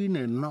doing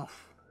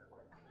enough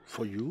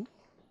for you?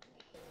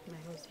 My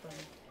husband,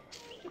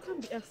 you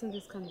can't be asking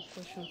this kind of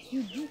questions.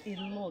 You do a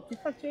lot. In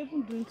fact, you're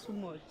even doing too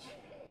much.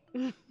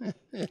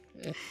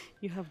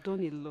 You have done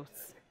a lot,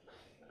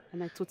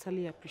 and I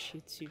totally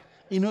appreciate you.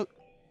 You know,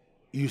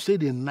 you say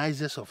the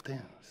nicest of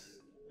things.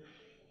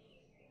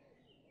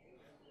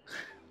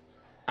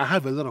 I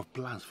have a lot of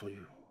plans for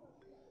you.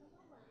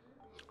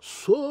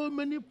 So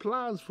many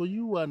plans for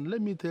you, and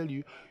let me tell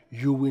you,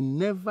 you will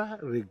never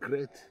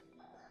regret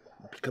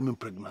becoming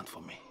pregnant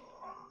for me.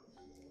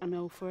 And I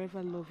will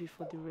forever love you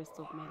for the rest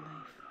of my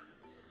life.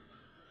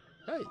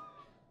 Hey,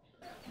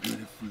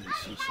 beautiful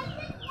Susan.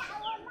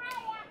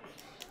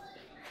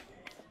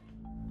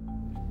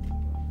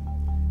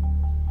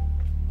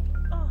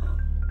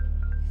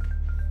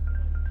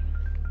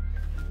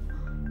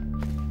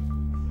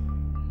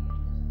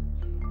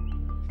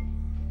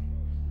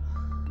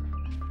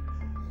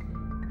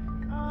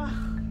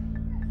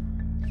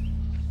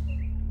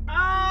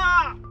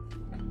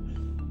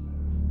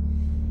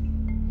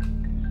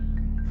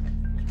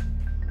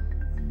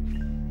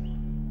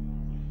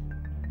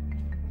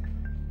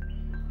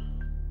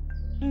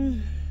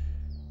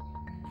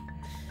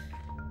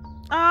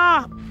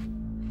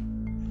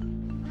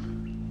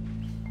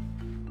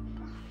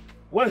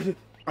 What is it?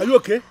 Are you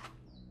okay?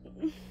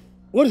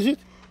 What is it?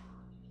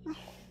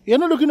 You're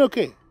not looking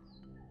okay.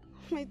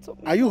 My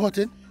tummy. Are you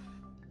hurting?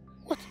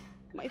 What?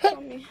 My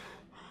tummy.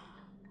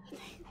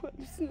 What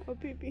is it, my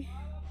baby?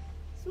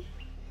 So,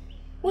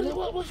 what is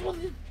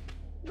it?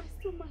 My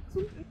stomach.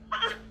 Something.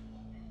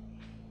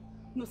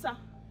 No, sir.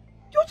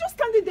 You're just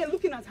standing there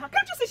looking at her.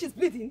 Can't you see she's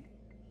bleeding?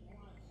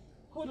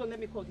 Hold on, let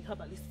me call the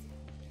herbalist.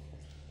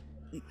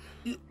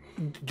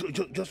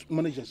 Just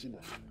manage and sit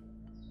down.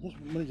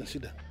 Just manage and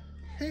sit down.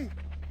 Hey.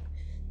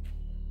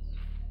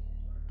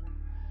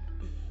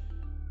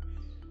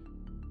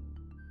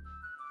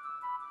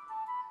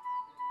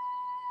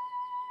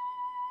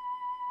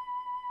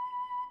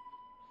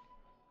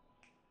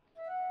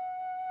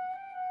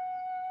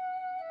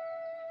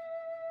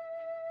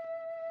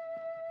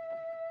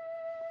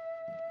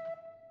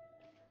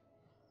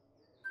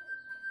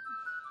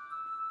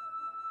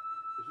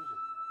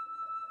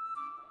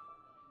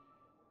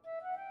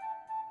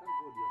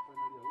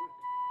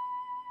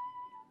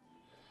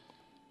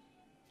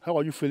 How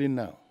are you feeling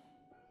now?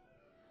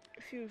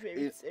 I feel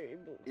very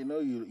terrible. You know,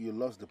 you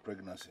lost the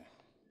pregnancy.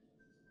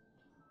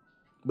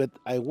 But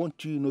I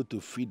want you not to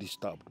feel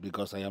disturbed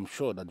because I am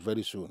sure that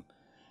very soon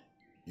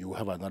you will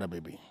have another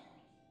baby.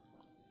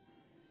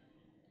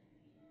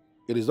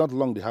 It is not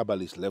long the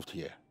herbalist left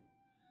here.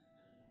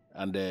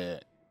 And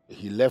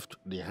he left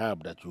the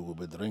herb that you will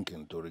be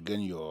drinking to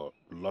regain your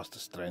lost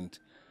strength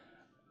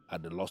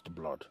and the lost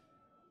blood.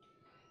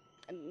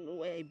 I don't know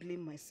why I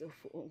blame myself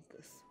for all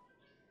this.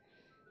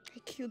 I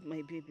killed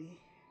my baby.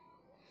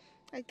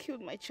 I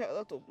killed my child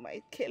out of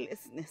my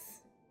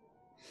carelessness.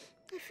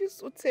 I feel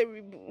so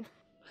terrible.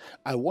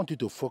 I want you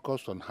to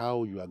focus on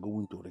how you are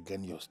going to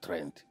regain your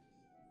strength.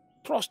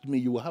 Trust me,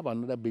 you will have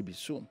another baby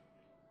soon.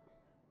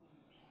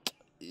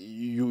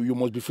 You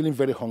must be feeling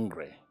very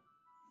hungry.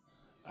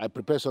 I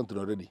prepared something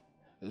already.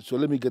 So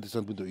let me get you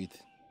something to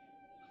eat.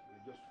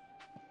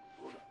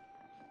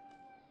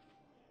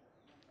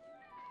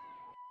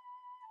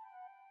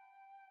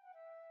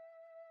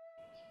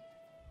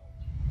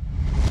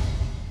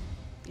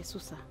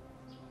 Esusa,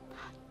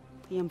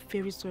 I am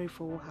very sorry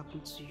for what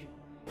happened to you.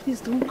 Please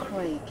don't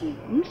cry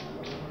again.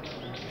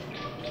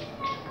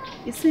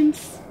 It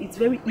seems it's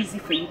very easy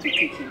for you to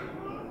take him.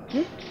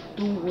 Eh?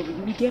 Don't worry,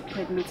 you will get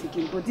pregnant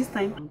again, but this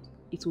time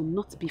it will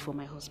not be for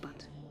my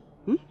husband.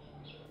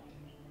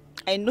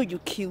 I know you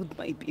killed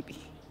my baby.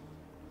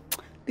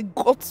 The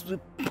gods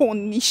will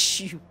punish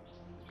you.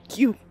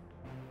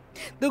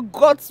 The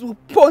gods will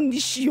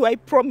punish you, I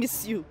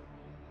promise you.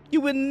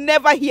 You will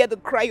never hear the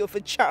cry of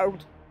a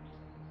child.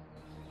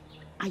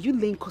 Are you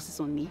laying curses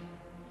on me?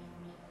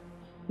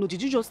 No,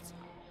 did you just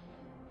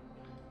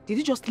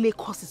lay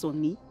curses on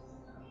me?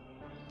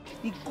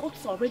 The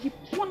gods are already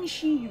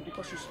punishing you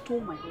because you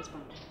stole my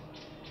husband.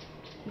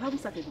 You haven't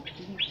started to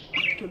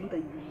know that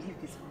you will leave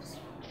this house.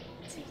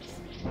 See this.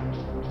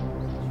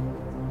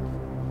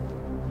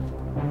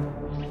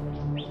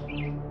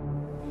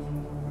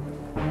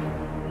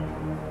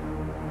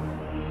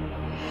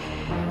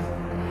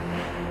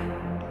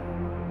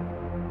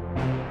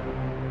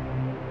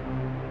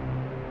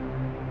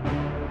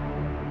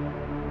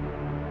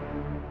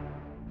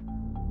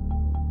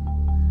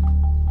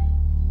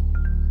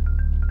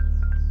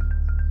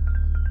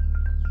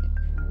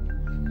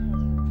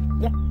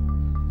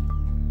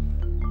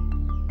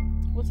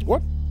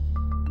 What?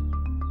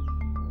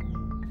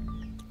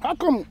 How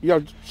come you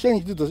have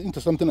changed it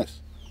into something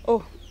else?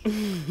 Oh,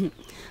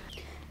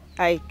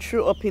 I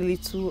threw up a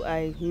little.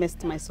 I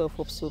messed myself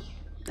up, so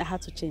I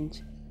had to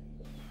change.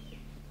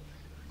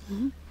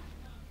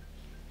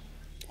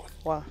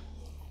 Wow.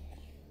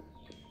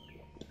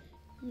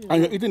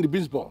 And you're eating the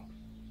beans ball.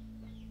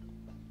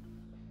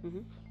 Mm-hmm.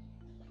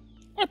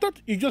 I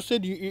thought you just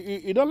said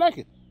you don't like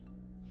it.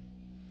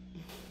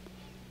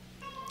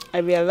 I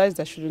realized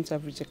I shouldn't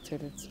have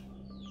rejected it.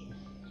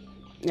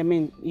 I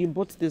mean, you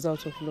bought this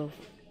out of love.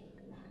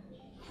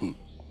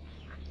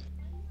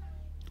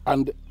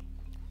 And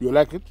you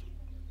like it?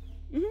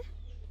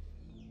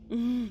 Mm-hmm.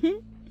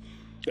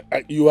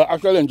 Mm-hmm. You are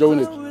actually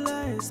enjoying it. How will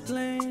I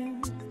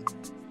explain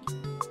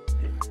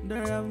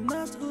that I'm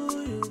not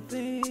who you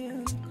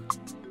think?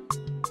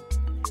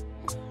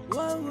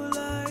 What will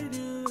I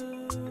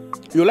do?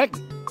 You like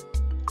it?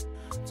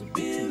 To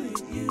be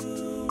with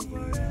you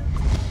forever.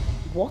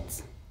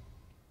 What?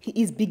 He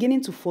is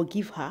beginning to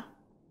forgive her?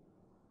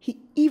 He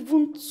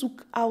even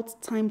took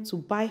out time to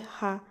buy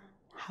her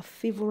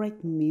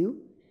favorite meal?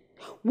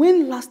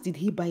 When last did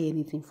he buy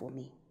anything for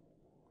me?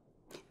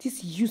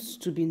 This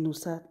used to be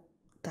Nusa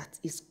that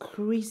is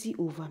crazy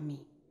over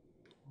me,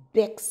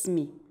 begs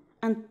me,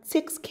 and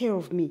takes care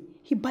of me.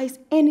 He buys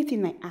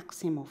anything I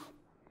ask him of.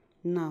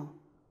 Now,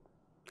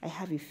 I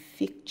have a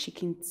fake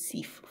chicken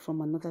thief from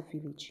another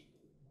village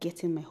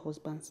getting my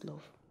husband's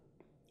love,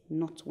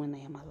 not when I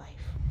am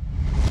alive.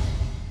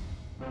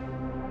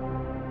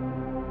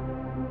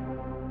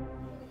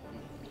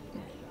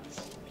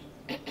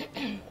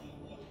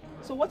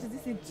 So what is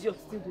this idiot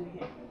still doing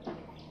here?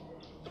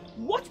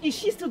 What is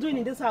she still doing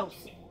in this house?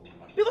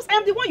 Because I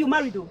am the one you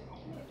married, though.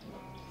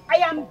 I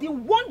am the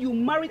one you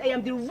married. I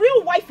am the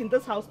real wife in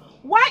this house.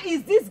 Why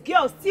is this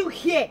girl still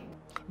here?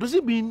 Does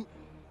it mean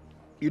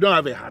you don't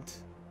have a heart?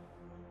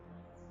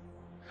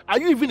 Are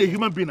you even a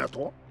human being at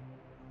all?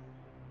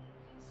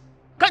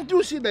 Can't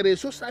you see that a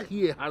sister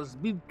here has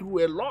been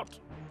through a lot?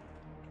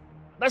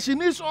 That she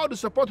needs all the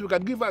support we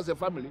can give her as a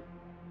family?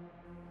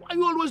 Why are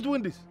you always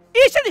doing this?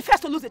 Is she the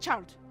first to lose a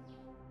child?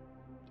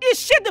 Is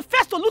she the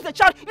first to lose a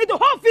child in the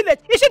whole village?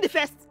 Is she the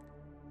first?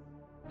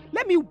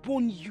 Let me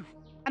warn you,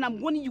 and I'm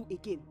warning you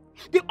again.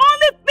 The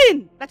only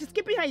thing that is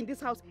keeping her in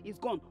this house is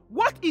gone.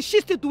 What is she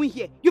still doing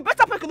here? You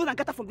better pack a load and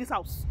get her from this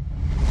house.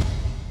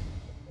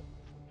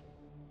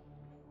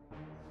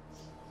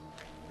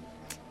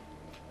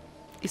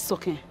 It's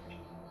okay.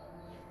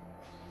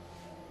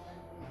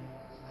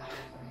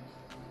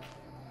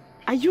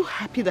 Are you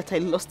happy that I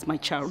lost my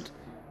child?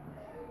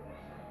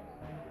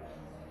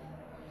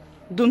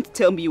 Don't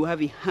tell me you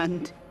have a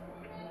hand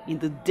in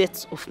the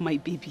death of my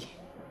baby.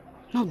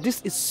 Now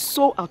this is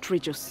so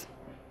outrageous.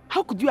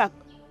 How could you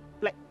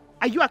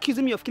are you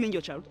accusing me of killing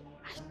your child?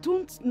 I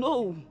don't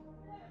know.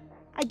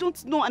 I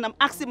don't know, and I'm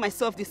asking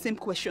myself the same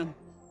question.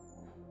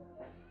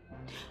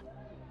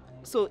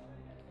 So,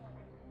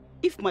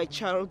 if my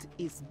child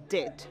is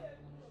dead,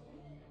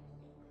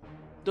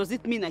 does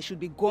it mean I should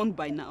be gone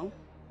by now?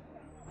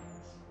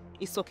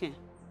 It's okay.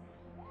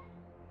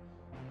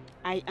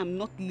 I am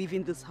not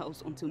leaving this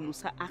house until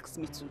Nusa asks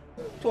me to.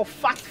 To a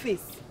fat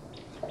face.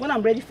 When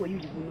I'm ready for you,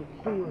 you will know.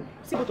 Don't worry.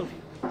 See both of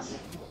you.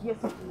 Yes,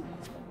 you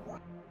will.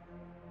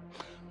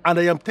 And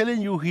I am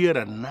telling you here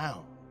and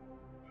now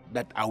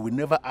that I will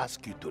never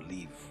ask you to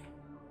leave.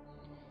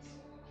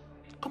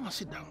 Come and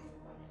sit down.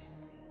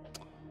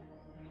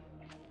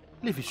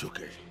 Leave is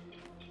okay.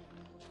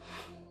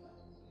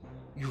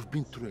 You've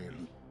been through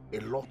a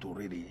lot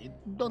already.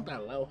 Don't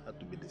allow her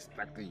to be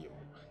distracting you.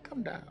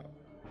 Calm down.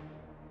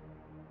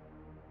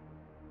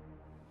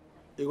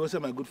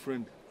 Ngozi, my good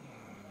friend.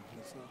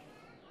 Yes, sir.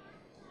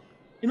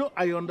 You know,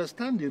 I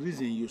understand the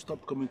reason you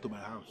stopped coming to my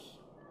house.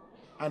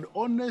 And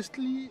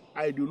honestly,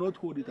 I do not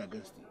hold it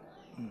against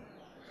you.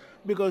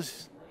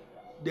 Because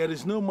there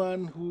is no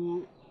man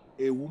who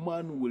a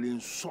woman will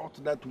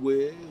insult that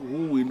way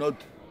who will not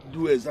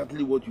do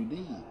exactly what you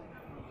did.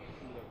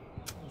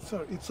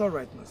 It's all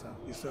right, Masa.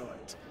 It's all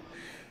right.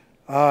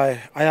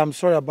 I am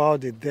sorry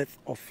about the death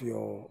of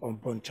your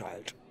unborn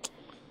child.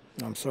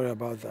 I'm sorry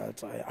about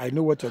that. I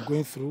know what you're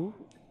going through,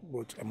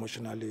 both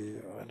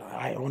emotionally, and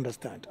I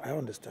understand. I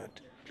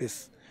understand.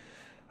 Please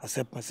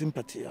accept my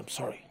sympathy. I'm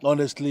sorry.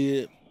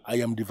 Honestly, I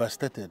am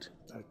devastated.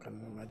 I can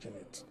imagine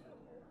it.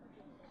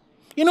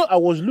 You know, I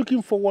was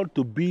looking forward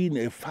to being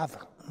a father.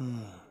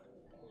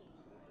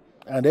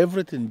 And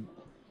everything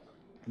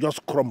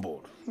just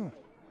crumbled.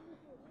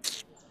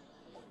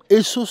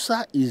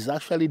 Esosa is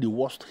actually the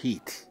worst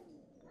hit.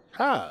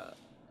 Ha!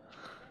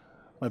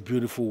 My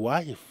beautiful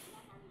wife.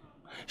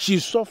 She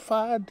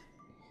suffered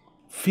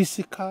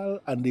physical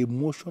and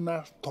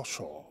emotional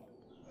torture.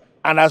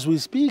 And as we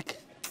speak,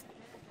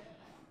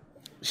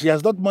 she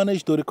has not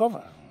managed to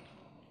recover.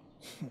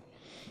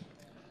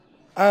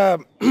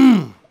 There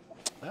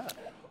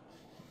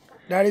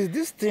is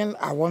this thing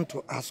I want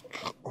to ask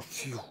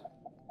of you.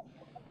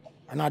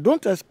 And I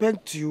don't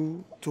expect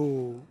you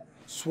to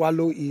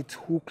swallow it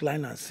hook,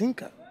 line, and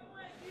sinker.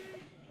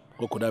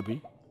 What could that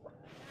be?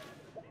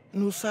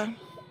 Nusa,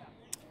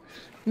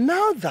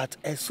 now that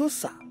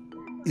Esosa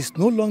is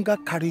no longer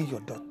carrying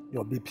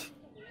your baby,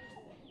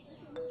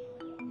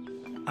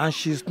 and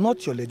she's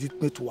not your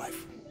legitimate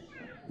wife,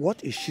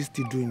 what is she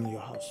still doing in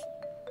your house?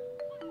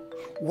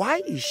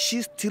 Why is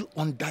she still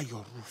under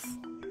your roof?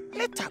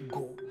 Let her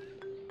go.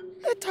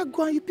 Let her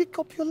go and you pick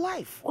up your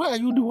life. Why are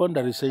you the one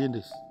that is saying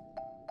this?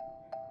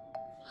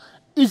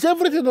 Is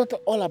everything not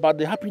all about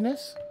the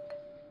happiness?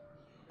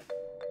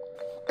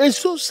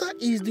 Esosa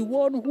is the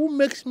one who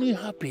makes me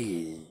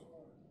happy.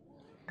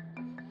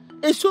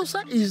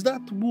 Esosa is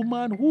that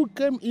woman who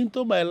came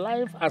into my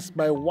life as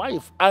my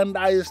wife, and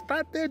I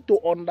started to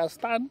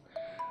understand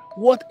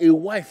what a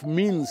wife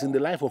means in the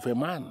life of a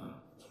man.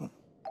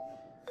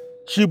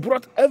 She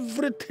brought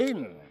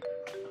everything.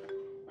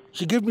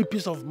 She gave me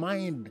peace of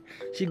mind.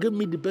 She gave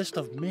me the best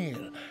of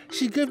meal.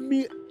 She gave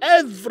me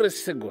every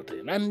single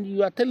thing. And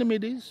you are telling me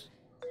this?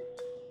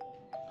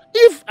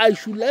 If I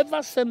should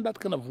ever send that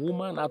kind of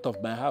woman out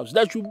of my house,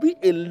 there should be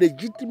a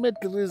legitimate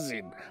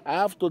reason I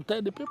have to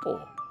tell the people.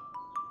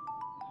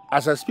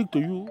 As I speak to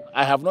you,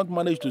 I have not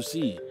managed to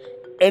see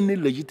any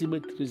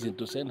legitimate reason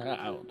to send her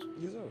out.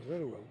 Yes, sir,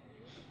 very well.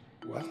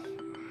 Well,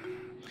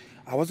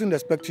 I wasn't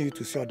expecting you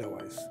to say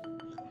otherwise.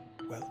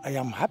 Well, I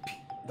am happy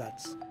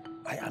that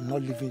I am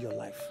not living your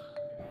life.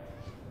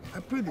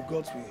 I pray the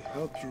gods will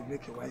help you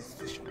make a wise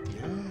decision.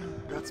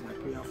 Yeah, that's my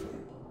prayer for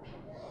you.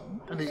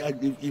 And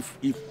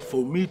if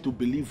for me to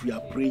believe you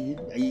are praying,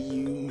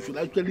 you should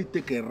actually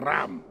take a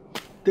ram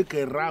to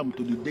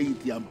the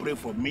deity and pray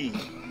for me.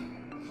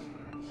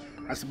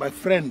 As my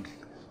friend.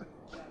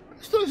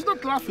 It's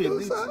not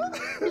laughing. No,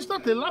 it's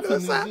not a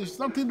laughing. No, it's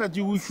something that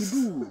you should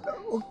do.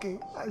 Okay,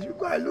 I should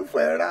go and look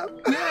for a ram.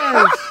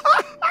 Yes.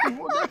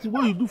 That's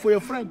what you do for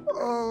your friend.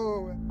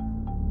 Oh.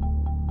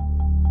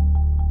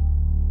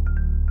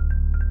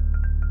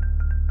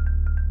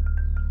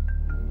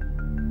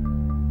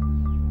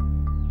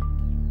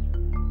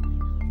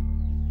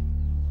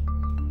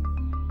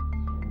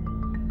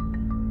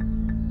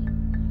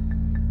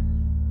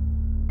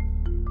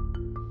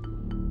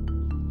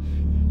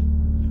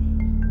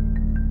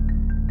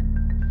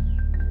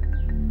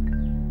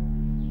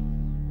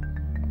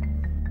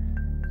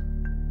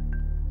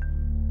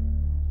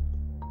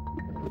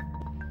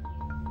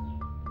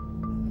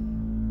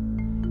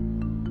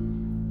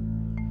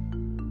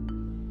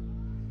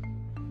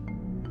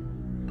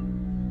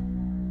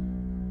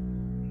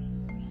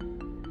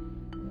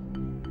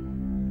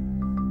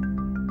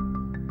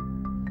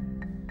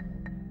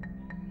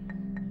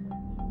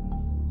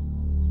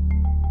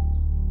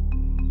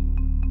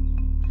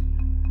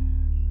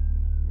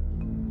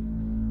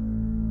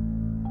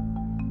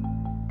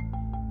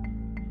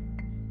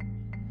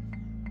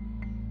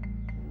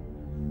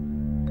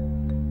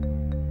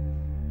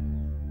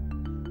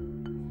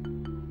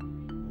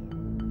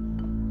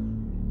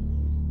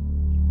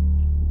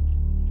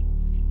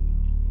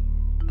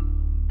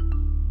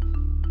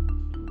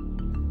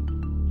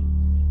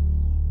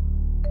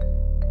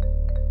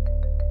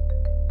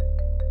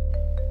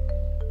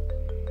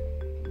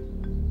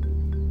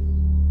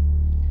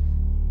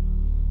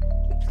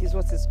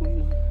 What is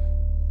going on?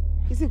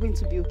 Is it going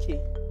to be okay?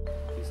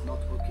 It's not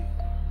okay.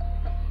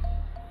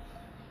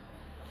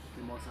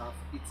 You must have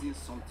eaten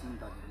something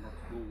that did not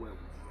go well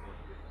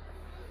with you.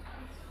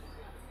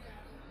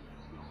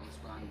 Your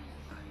husband is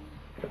dying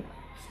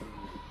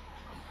slowly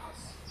and has.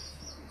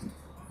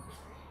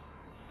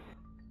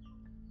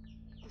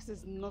 This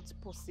is not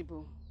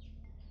possible.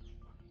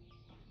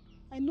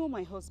 I know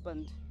my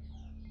husband.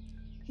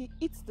 He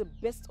eats the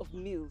best of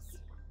meals.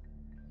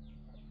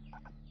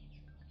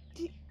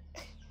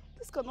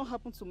 This cannot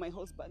happen to my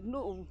husband.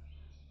 No.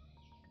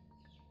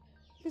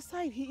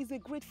 Besides, he is a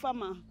great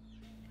farmer.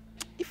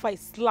 If I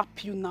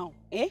slap you now,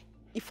 eh?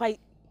 If I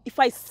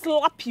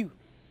slap you,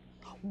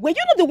 were you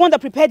not the one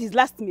that prepared his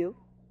last meal?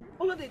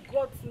 Only the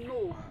gods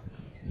know.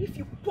 If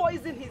you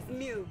poison his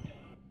meal.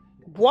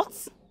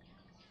 What?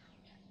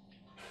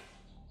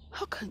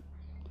 How can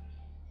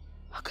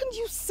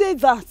you say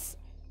that?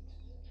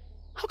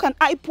 How can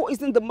I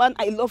poison the man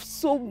I love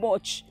so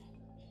much?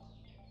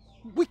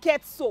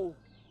 Wicked soul.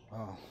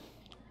 Oh.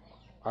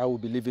 I will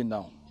be leaving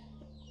now.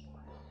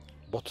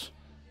 But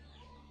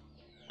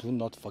do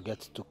not forget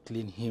to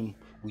clean him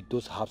with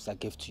those herbs I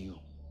gave to you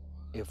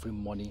every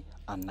morning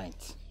and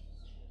night.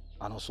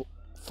 And also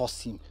force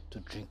him to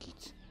drink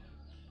it.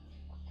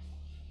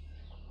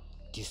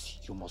 This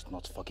you must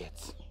not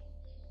forget.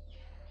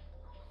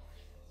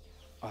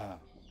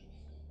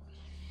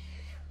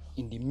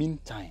 In the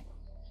meantime,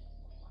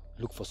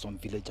 look for some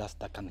villagers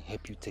that can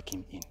help you take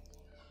him in.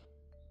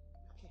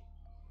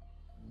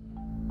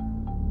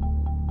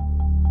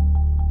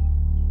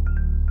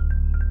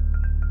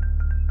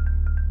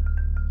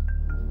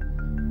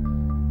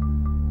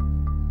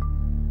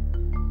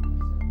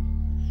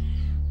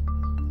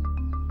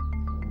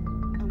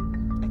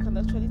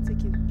 Actually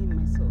take him in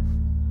myself.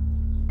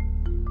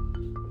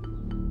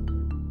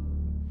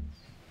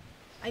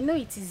 I know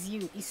it is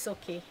you,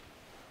 Isoke,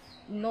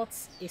 not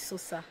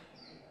Esosa.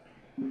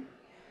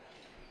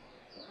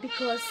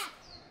 Because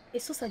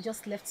Esosa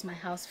just left my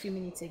house a few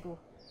minutes ago.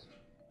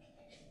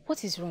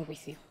 What is wrong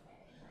with you?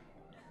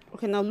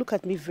 Okay, now look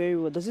at me very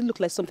well. Does it look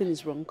like something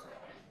is wrong?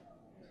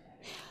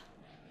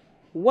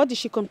 What did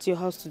she come to your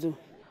house to do?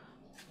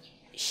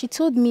 She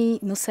told me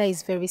Nosa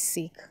is very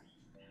sick.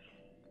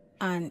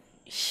 And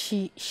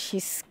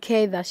she's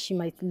scared that she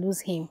might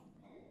lose him.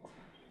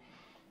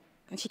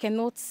 And she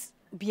cannot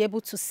be able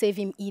to save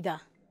him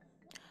either.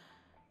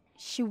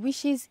 She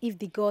wishes if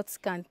the gods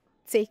can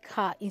take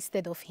her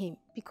instead of him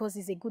because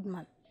he's a good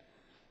man.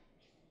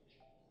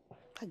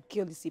 That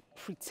girl is a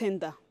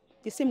pretender.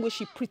 The same way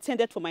she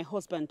pretended for my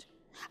husband.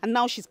 And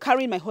now she's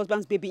carrying my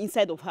husband's baby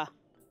inside of her.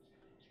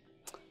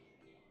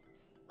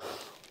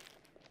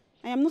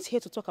 I am not here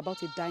to talk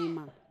about a dying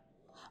man.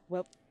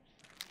 Well,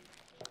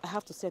 I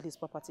have to sell his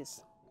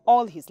properties.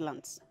 All his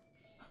lands.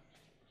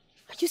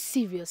 Are you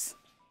serious?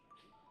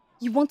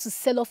 You want to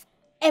sell off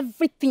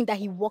everything that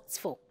he worked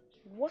for?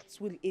 What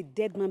will a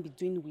dead man be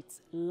doing with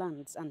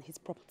lands and his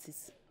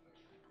properties?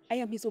 I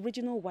am his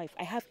original wife.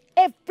 I have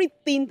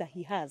everything that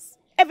he has.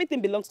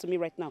 Everything belongs to me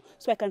right now,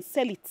 so I can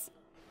sell it.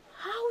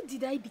 How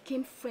did I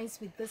become friends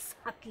with this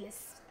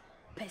heartless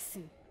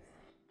person?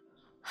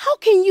 How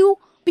can you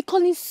be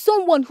calling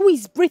someone who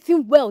is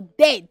breathing well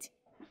dead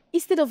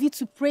instead of you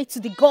to pray to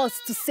the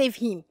gods to save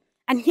him?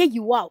 And here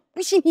you are,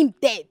 wishing him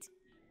dead.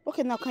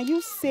 Okay, now can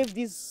you save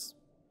this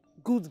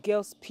good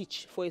girl's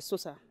pitch for a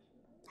sosa?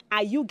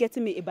 Are you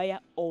getting me a buyer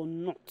or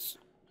not?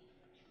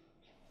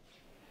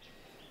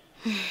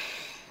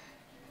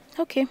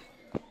 Okay,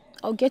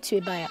 I'll get you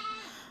a buyer.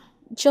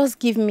 Just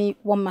give me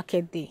one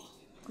market day.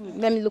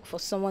 Let me look for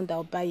someone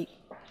that'll buy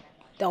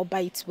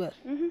it well.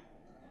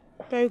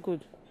 Very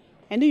good.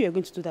 I knew you were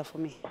going to do that for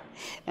me.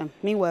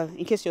 Meanwhile,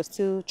 in case you're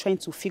still trying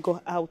to figure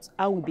out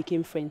how we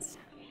became friends,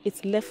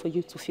 it's left for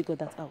you to figure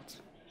that out.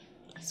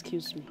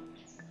 Excuse me.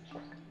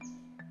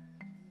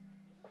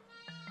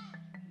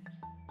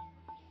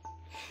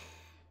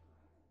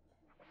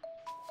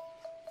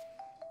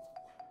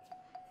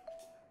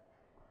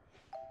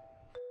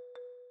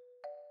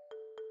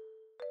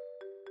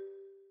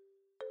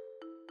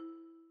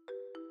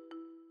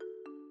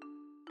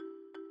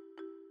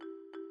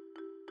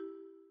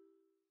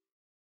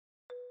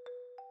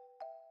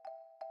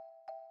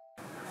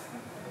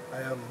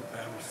 I am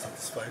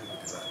satisfied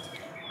with the land.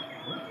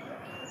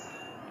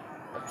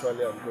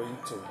 Actually, I'm going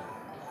to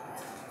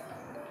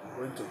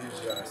use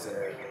it as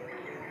a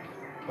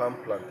palm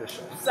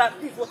plantation. Sir,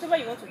 please, whatever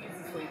you want to use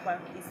it for,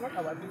 it's not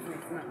our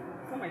business now.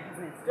 It's not my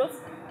business. Just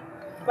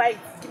buy it,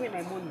 give me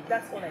my money.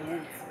 That's all I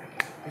want.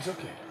 It's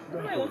okay.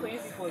 Whatever I want to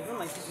use it for, it's not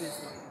my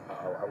business now.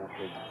 I will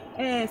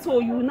pay you. So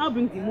you will now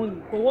bring the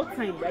money. For what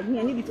time? I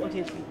need it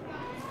urgently.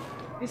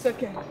 It's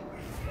okay.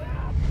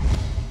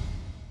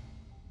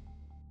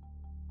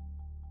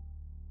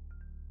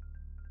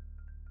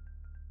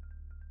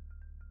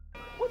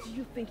 What do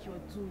you think you're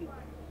doing?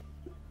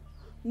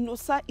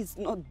 Nosa is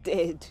not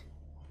dead.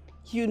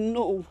 You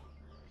know,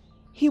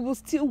 he will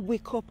still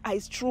wake up, I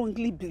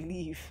strongly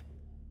believe.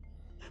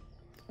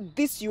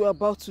 This you're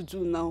about to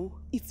do now,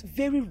 it's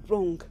very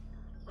wrong.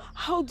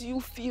 How do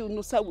you feel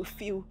Nosa will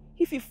feel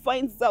if he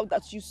finds out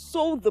that you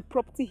sold the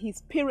property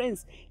his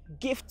parents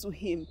gave to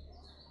him?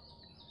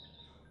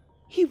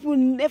 He will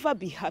never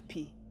be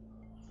happy.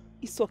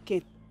 It's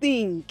okay.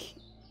 Think.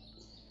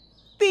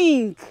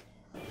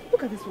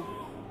 Look at this one.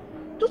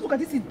 Just look at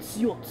this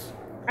idiot.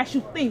 I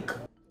should think.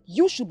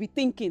 You should be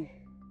thinking.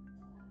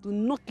 Do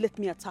not let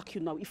me attack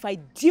you now. If I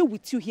deal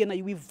with you here now,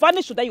 you will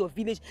vanish to that your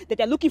village that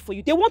they're looking for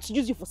you. They want to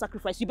use you for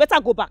sacrifice. You better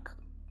go back.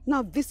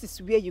 Now, this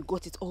is where you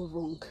got it all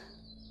wrong.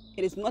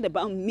 It is not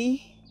about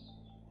me.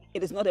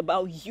 It is not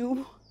about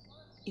you.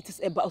 It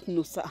is about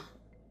Nosa.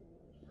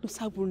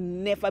 Nosa will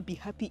never be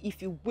happy if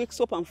he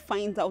wakes up and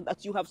finds out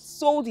that you have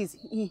sold his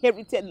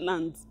inherited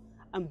land.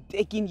 I'm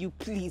begging you,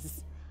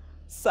 please.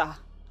 Sir,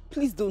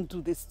 please don't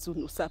do this to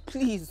Nosa.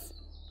 Please.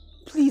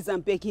 Please,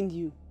 I'm begging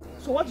you.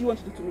 So what do you want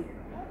to do to me?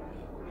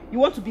 You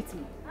want to beat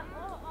me?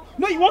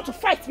 No, you want to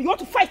fight me. You want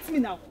to fight me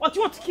now. Or do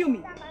you want to kill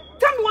me?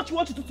 Tell me what you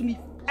want to do to me.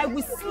 I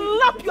will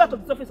slap you out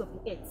of the surface of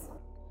the earth.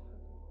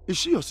 Is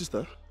she your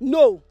sister?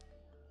 No.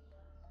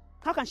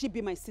 How can she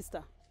be my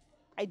sister?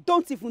 I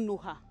don't even know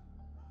her.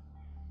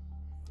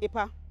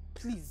 Epa,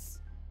 please.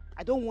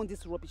 I don't want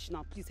this rubbish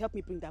now. Please help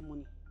me bring that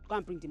money. Go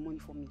and bring the money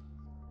for me.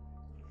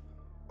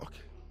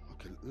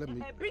 Okay, let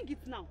me... bring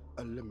it now.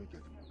 Let me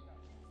get it.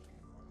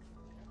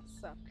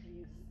 Sir,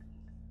 please.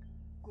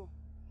 Go.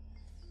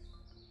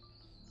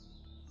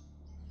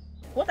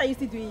 What are you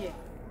still doing here?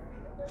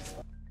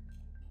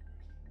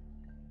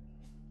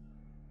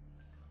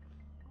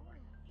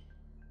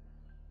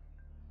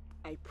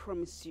 I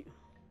promise you,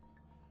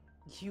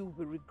 you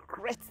will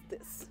regret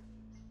this.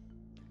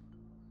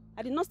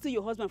 I did not steal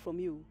your husband from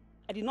you.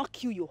 I did not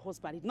kill your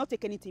husband. I did not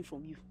take anything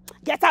from you.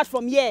 Get out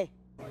from here!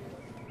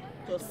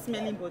 Your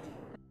smelling body.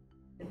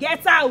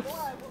 Get out!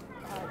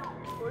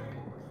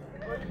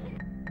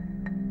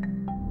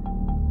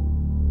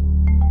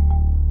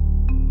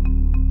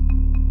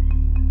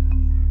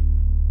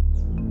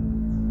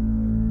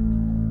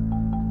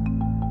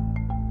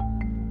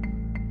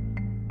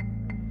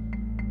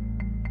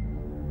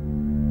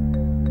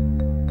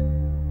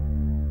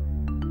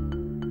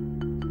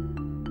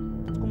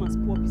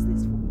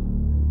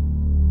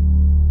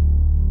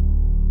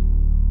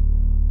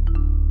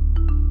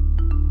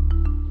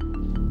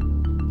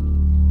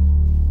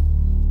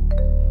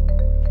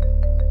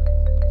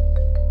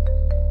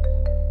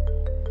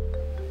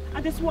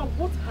 Joshua,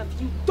 what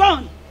have you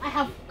done? I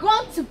have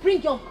gone to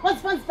bring your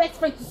husband's best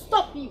friend to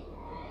stop you.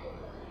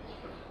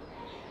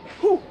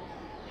 Who?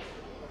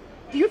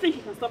 Do you think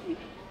he can stop me?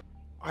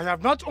 I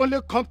have not only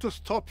come to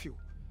stop you,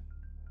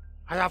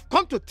 I have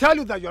come to tell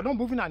you that you're not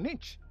moving an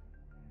inch.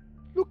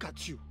 Look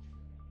at you.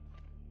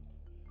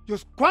 You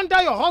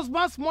squander your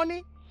husband's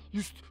money,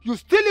 you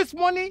steal his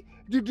money,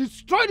 you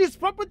destroyed his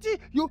property,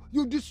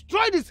 you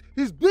destroyed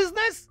his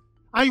business,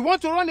 and you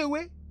want to run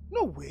away?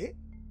 No way.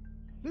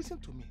 Listen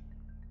to me.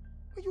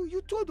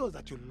 You told us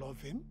that you love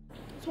him.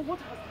 So what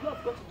has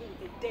love got to do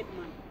with a dead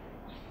man?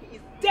 He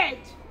is dead.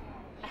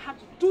 I had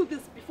to do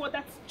this before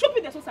that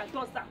stupid associate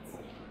does that.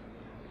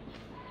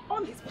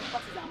 All his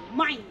properties are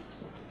mine.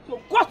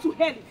 So go to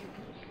hell if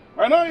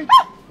you... I know it.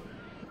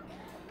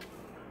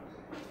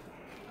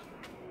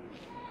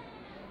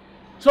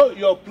 So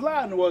your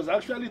plan was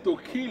actually to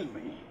kill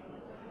me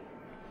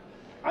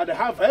and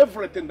have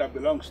everything that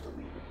belongs to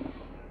me.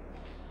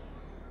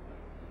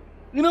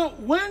 You know,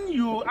 when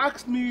you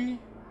asked me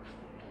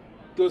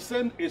to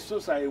send a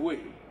Sosa away,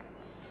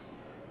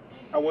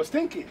 I was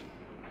thinking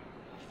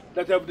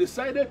that you have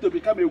decided to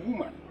become a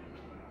woman.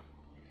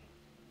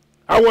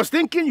 I was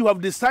thinking you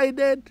have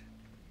decided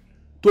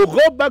to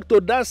go back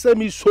to that same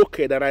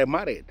Isoke that I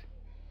married,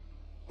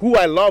 who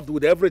I loved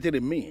with everything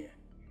in me.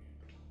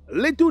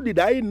 Little did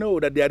I know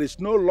that there is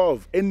no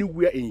love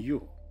anywhere in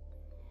you.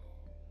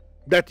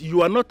 That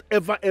you are not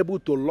ever able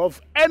to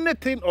love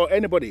anything or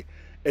anybody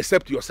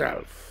except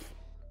yourself.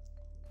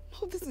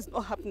 No, this is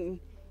not happening.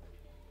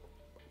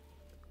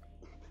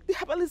 The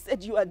herbalist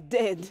said you are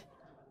dead.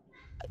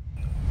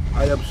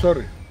 I am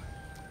sorry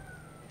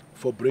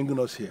for bringing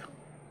us here.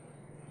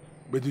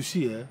 But you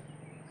see,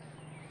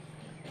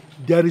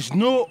 there is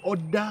no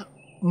other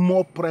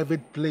more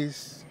private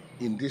place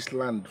in this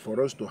land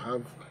for us to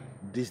have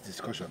this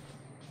discussion,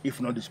 if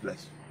not this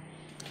place.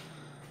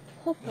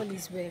 Hope all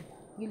is well.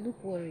 You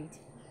look worried.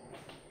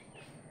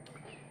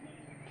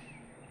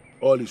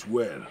 All is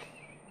well.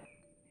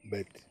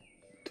 But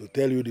to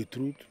tell you the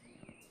truth,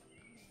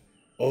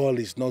 all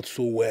is not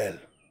so well.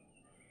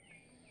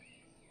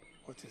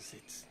 What is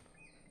it?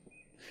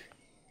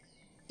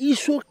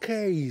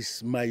 Isoke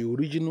is my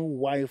original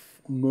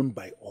wife, known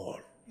by all.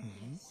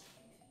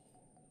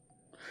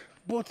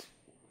 But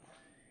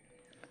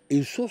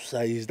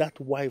Isosa is that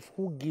wife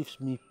who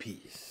gives me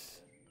peace,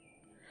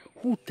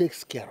 who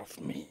takes care of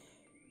me.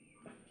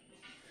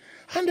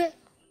 And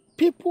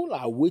people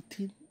are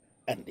waiting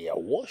and they are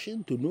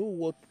watching to know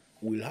what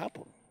will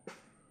happen.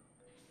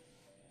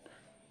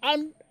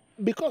 And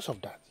because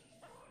of that,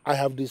 I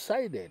have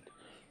decided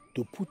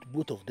to put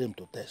both of them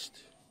to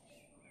test.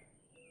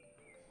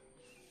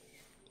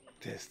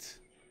 Test?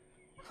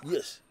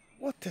 Yes.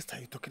 What test are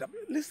you talking about?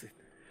 Listen,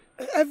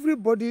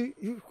 everybody,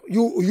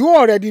 you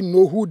already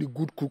know who the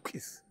good cook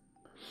is.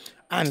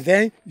 And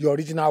then your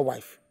original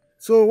wife.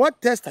 So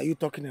what test are you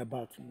talking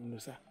about,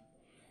 Musa?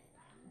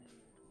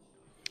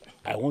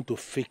 I want to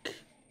fake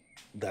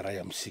that I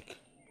am sick.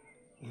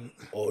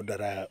 Or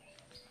that I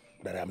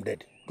am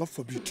dead. God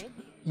forbid.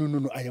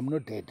 No, I am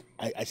not dead.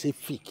 I say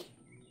fake.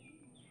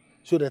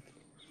 So that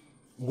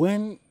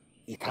when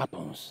it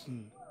happens,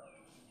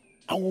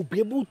 I will be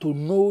able to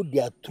know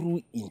their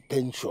true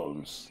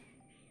intentions.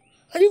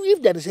 And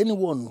if there is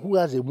anyone who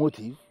has a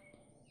motive,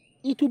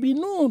 it will be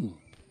known.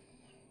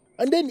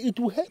 And then it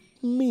will help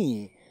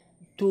me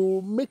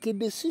to make a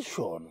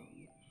decision.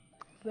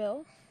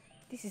 Well,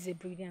 this is a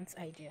brilliant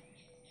idea.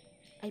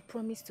 I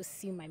promise to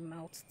seal my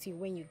mouth till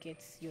when you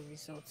get your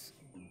results.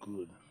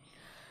 Good.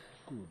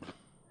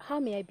 How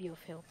may I be of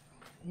help?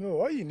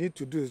 No, all you need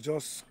to do is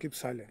just keep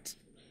silent.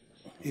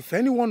 If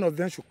any one of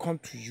them should come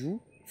to you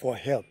for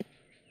help,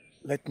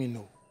 let me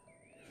know.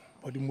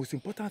 But the most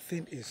important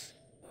thing is,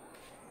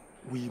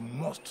 we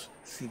must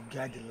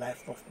safeguard the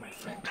life of my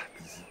friend.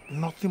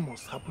 Nothing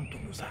must happen to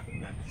Musa.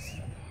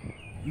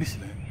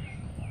 Listen,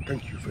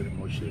 thank you very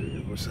much,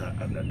 Musa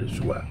and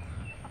Adesua.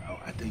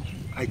 I thank you.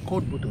 I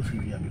called both of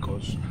you here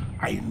because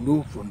I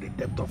know from the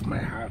depth of my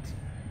heart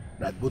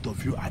that both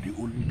of you are the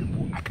only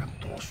people I can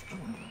trust.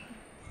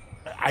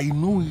 I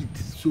know it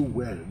so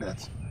well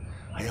that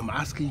I am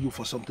asking you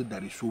for something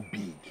that is so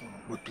big.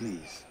 But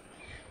please,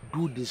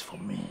 do this for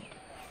me.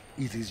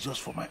 It is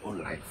just for my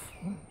own life.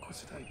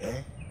 Consider it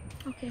done.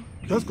 Okay.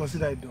 Just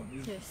consider it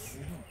done. Yes.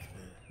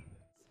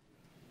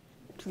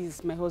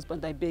 Please, my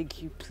husband, I beg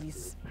you,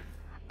 please.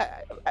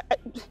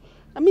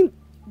 I mean,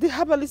 the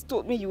herbalist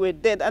told me you were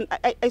dead, and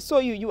I saw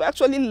you. You were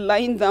actually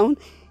lying down.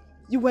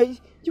 You were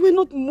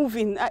not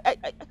moving.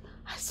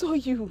 I saw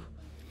you.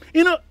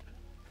 You know,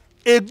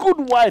 a good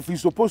wife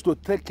is supposed to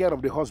take care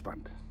of the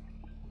husband.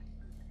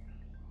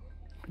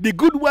 The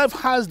good wife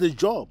has the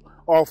job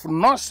of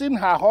nursing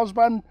her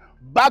husband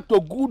back to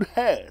good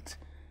health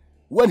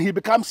when he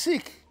becomes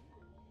sick.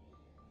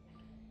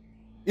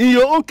 In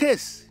your own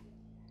case,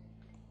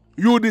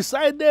 you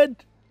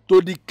decided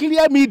to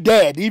declare me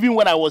dead even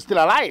when I was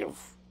still alive.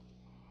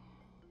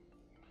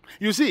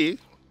 You see,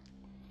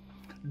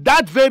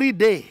 that very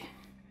day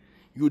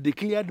you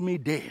declared me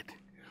dead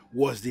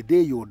was the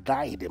day you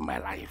died in my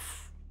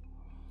life.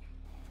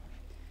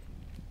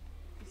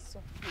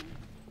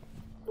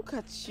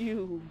 Look at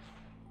you.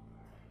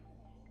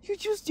 You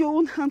used your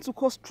own hand to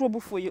cause trouble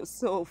for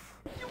yourself.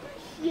 You will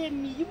hear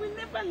me. You will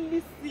never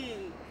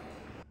listen.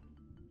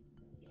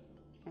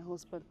 My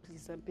husband,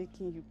 please, I'm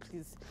begging you,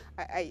 please.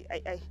 I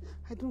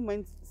don't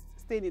mind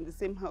staying in the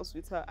same house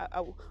with her. I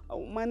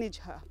will manage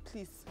her,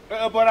 please.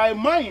 But I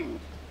mind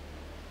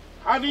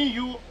having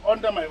you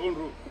under my own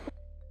roof.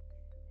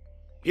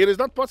 It is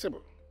not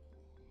possible.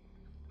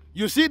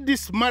 You see,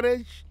 this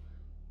marriage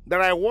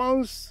that I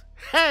once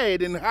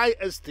held in high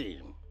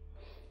esteem,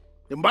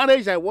 the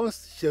marriage I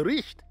once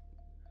cherished,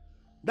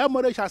 that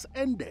marriage has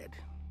ended.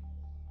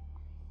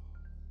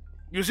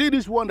 You see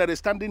this one that is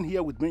standing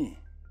here with me,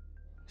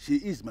 she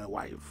is my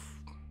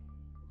wife.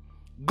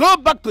 Go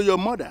back to your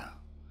mother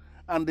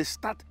and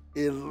start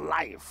a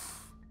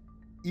life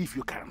if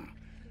you can.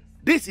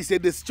 This is a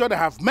decision I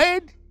have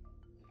made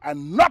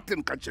and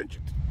nothing can change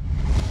it.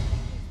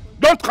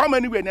 Don't come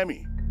anywhere near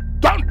me.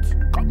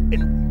 Don't come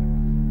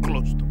anywhere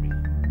close to me.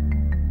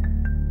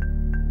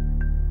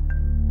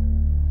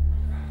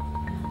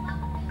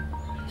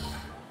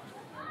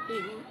 He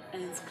who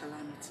ends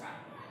calamity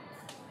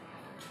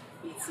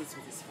eats it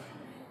with his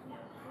family.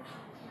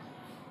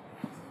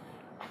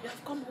 You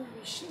have come home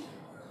wishing,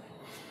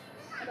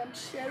 and I'm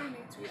sharing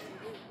it with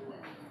you.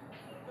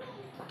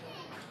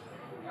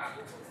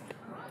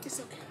 It's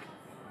okay.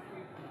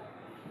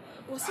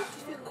 Was it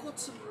difficult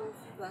to love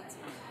that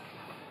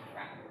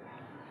man?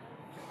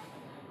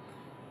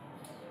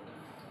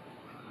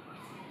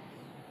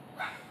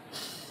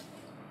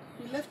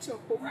 You left your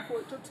home for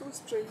a total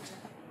stranger.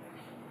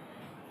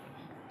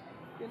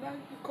 You now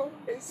become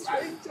a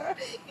stranger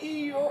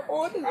in your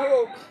own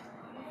home.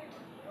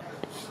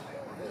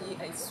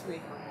 I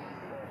swear,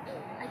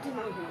 I didn't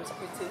know he was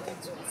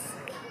pretending to be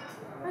sick.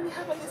 And he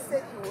heavily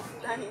said he was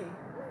dying.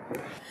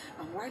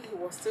 And while he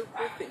was still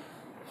breathing,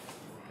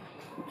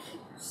 he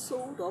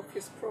sold off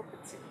his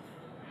property.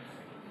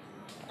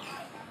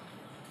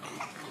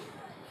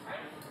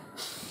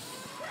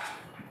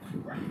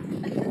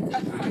 I kept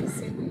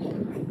advising you.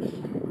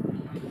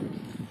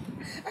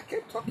 I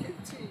kept talking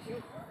to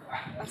you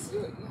as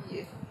your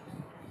ear.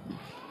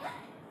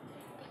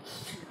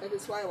 That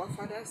is why our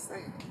father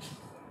said,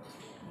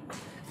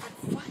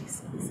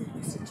 advice is a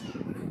visitor.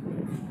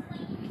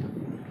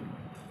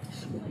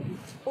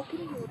 Open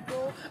your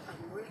door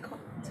and welcome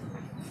it.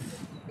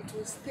 It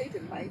will stay the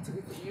night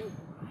with you.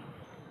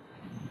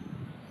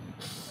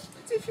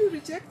 But if you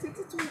reject it,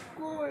 it will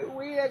go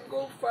away and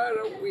go far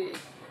away.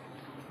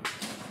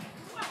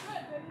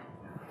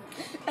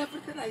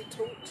 Everything I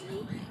told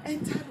you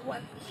entered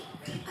one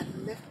ear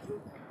and left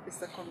through the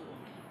second one.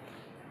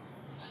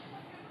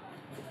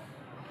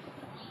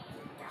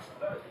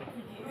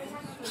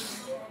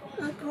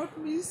 That brought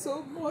me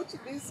so much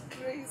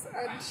disgrace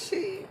and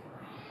shame.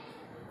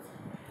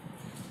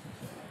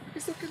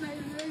 It's okay, I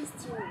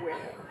raised you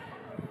well,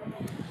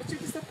 but you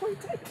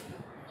disappointed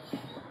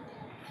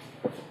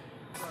me.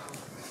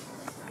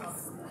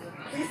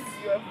 Please,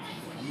 you have...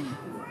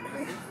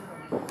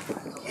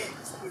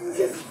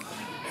 Yes.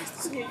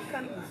 You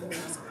can't be funny.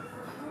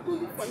 Don't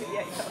be funny, I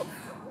have.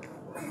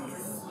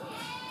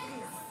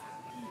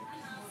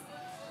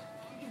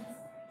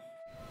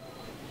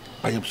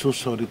 I am so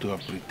sorry to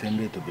have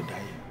pretended to be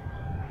dying.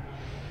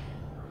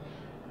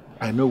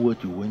 I know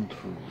what you went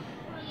through,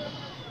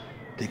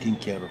 taking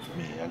care of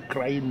me and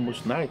crying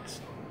most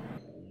nights.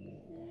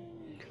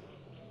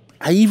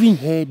 I even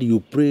heard you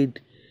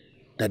prayed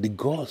that the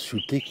gods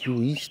should take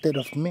you instead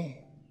of me.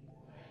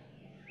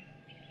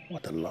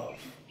 What a love.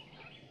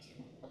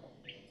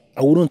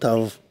 I wouldn't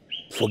have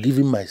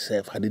forgiven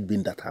myself had it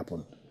been that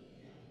happened.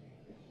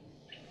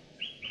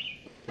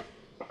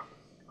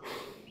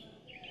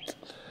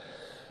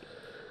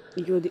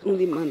 You're the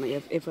only man I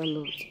have ever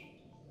loved.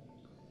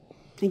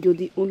 And you're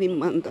the only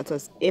man that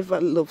has ever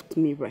loved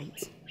me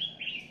right.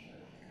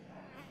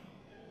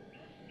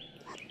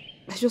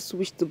 I just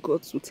wish the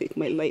gods would take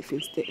my life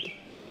instead.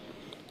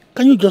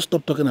 Can you just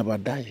stop talking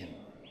about dying?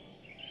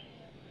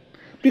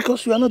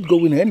 Because we are not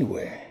going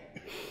anywhere.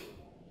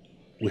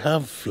 We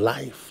have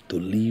life to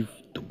live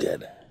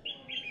together.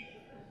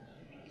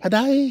 And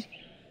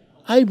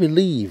I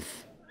believe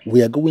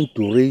we are going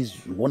to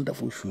raise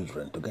wonderful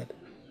children together.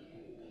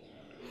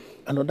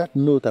 And on that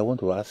note, I want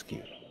to ask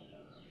you,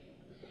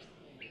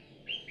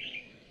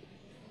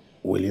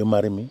 will you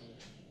marry me?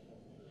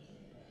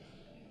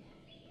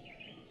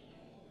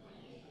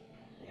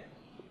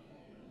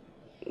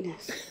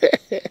 Yes.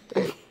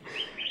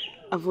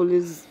 I've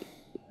always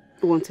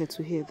wanted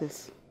to hear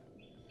this.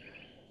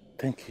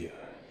 Thank you.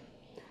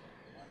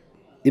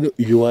 You know,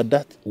 you are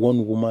that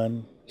one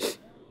woman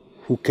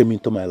who came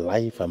into my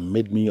life and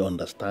made me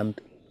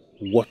understand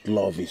what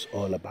love is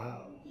all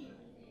about.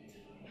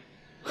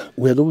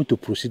 We are going to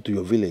proceed to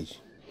your village.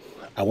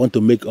 I want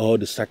to make all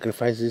the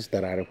sacrifices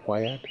that are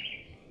required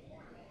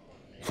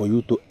for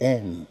you to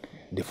earn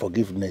the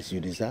forgiveness you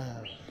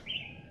deserve.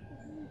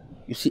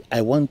 You see,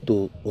 I want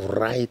to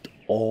right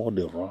all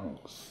the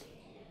wrongs.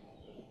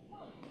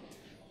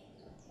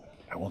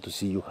 I want to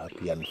see you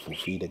happy and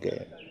fulfilled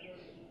again.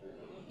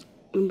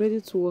 I'm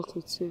ready to work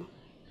with you.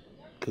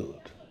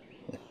 Good.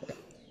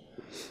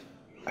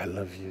 I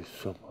love you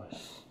so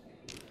much.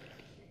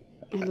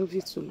 I love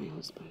you too, my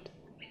husband.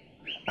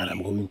 And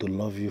I'm going to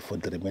love you for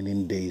the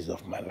remaining days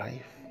of my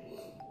life.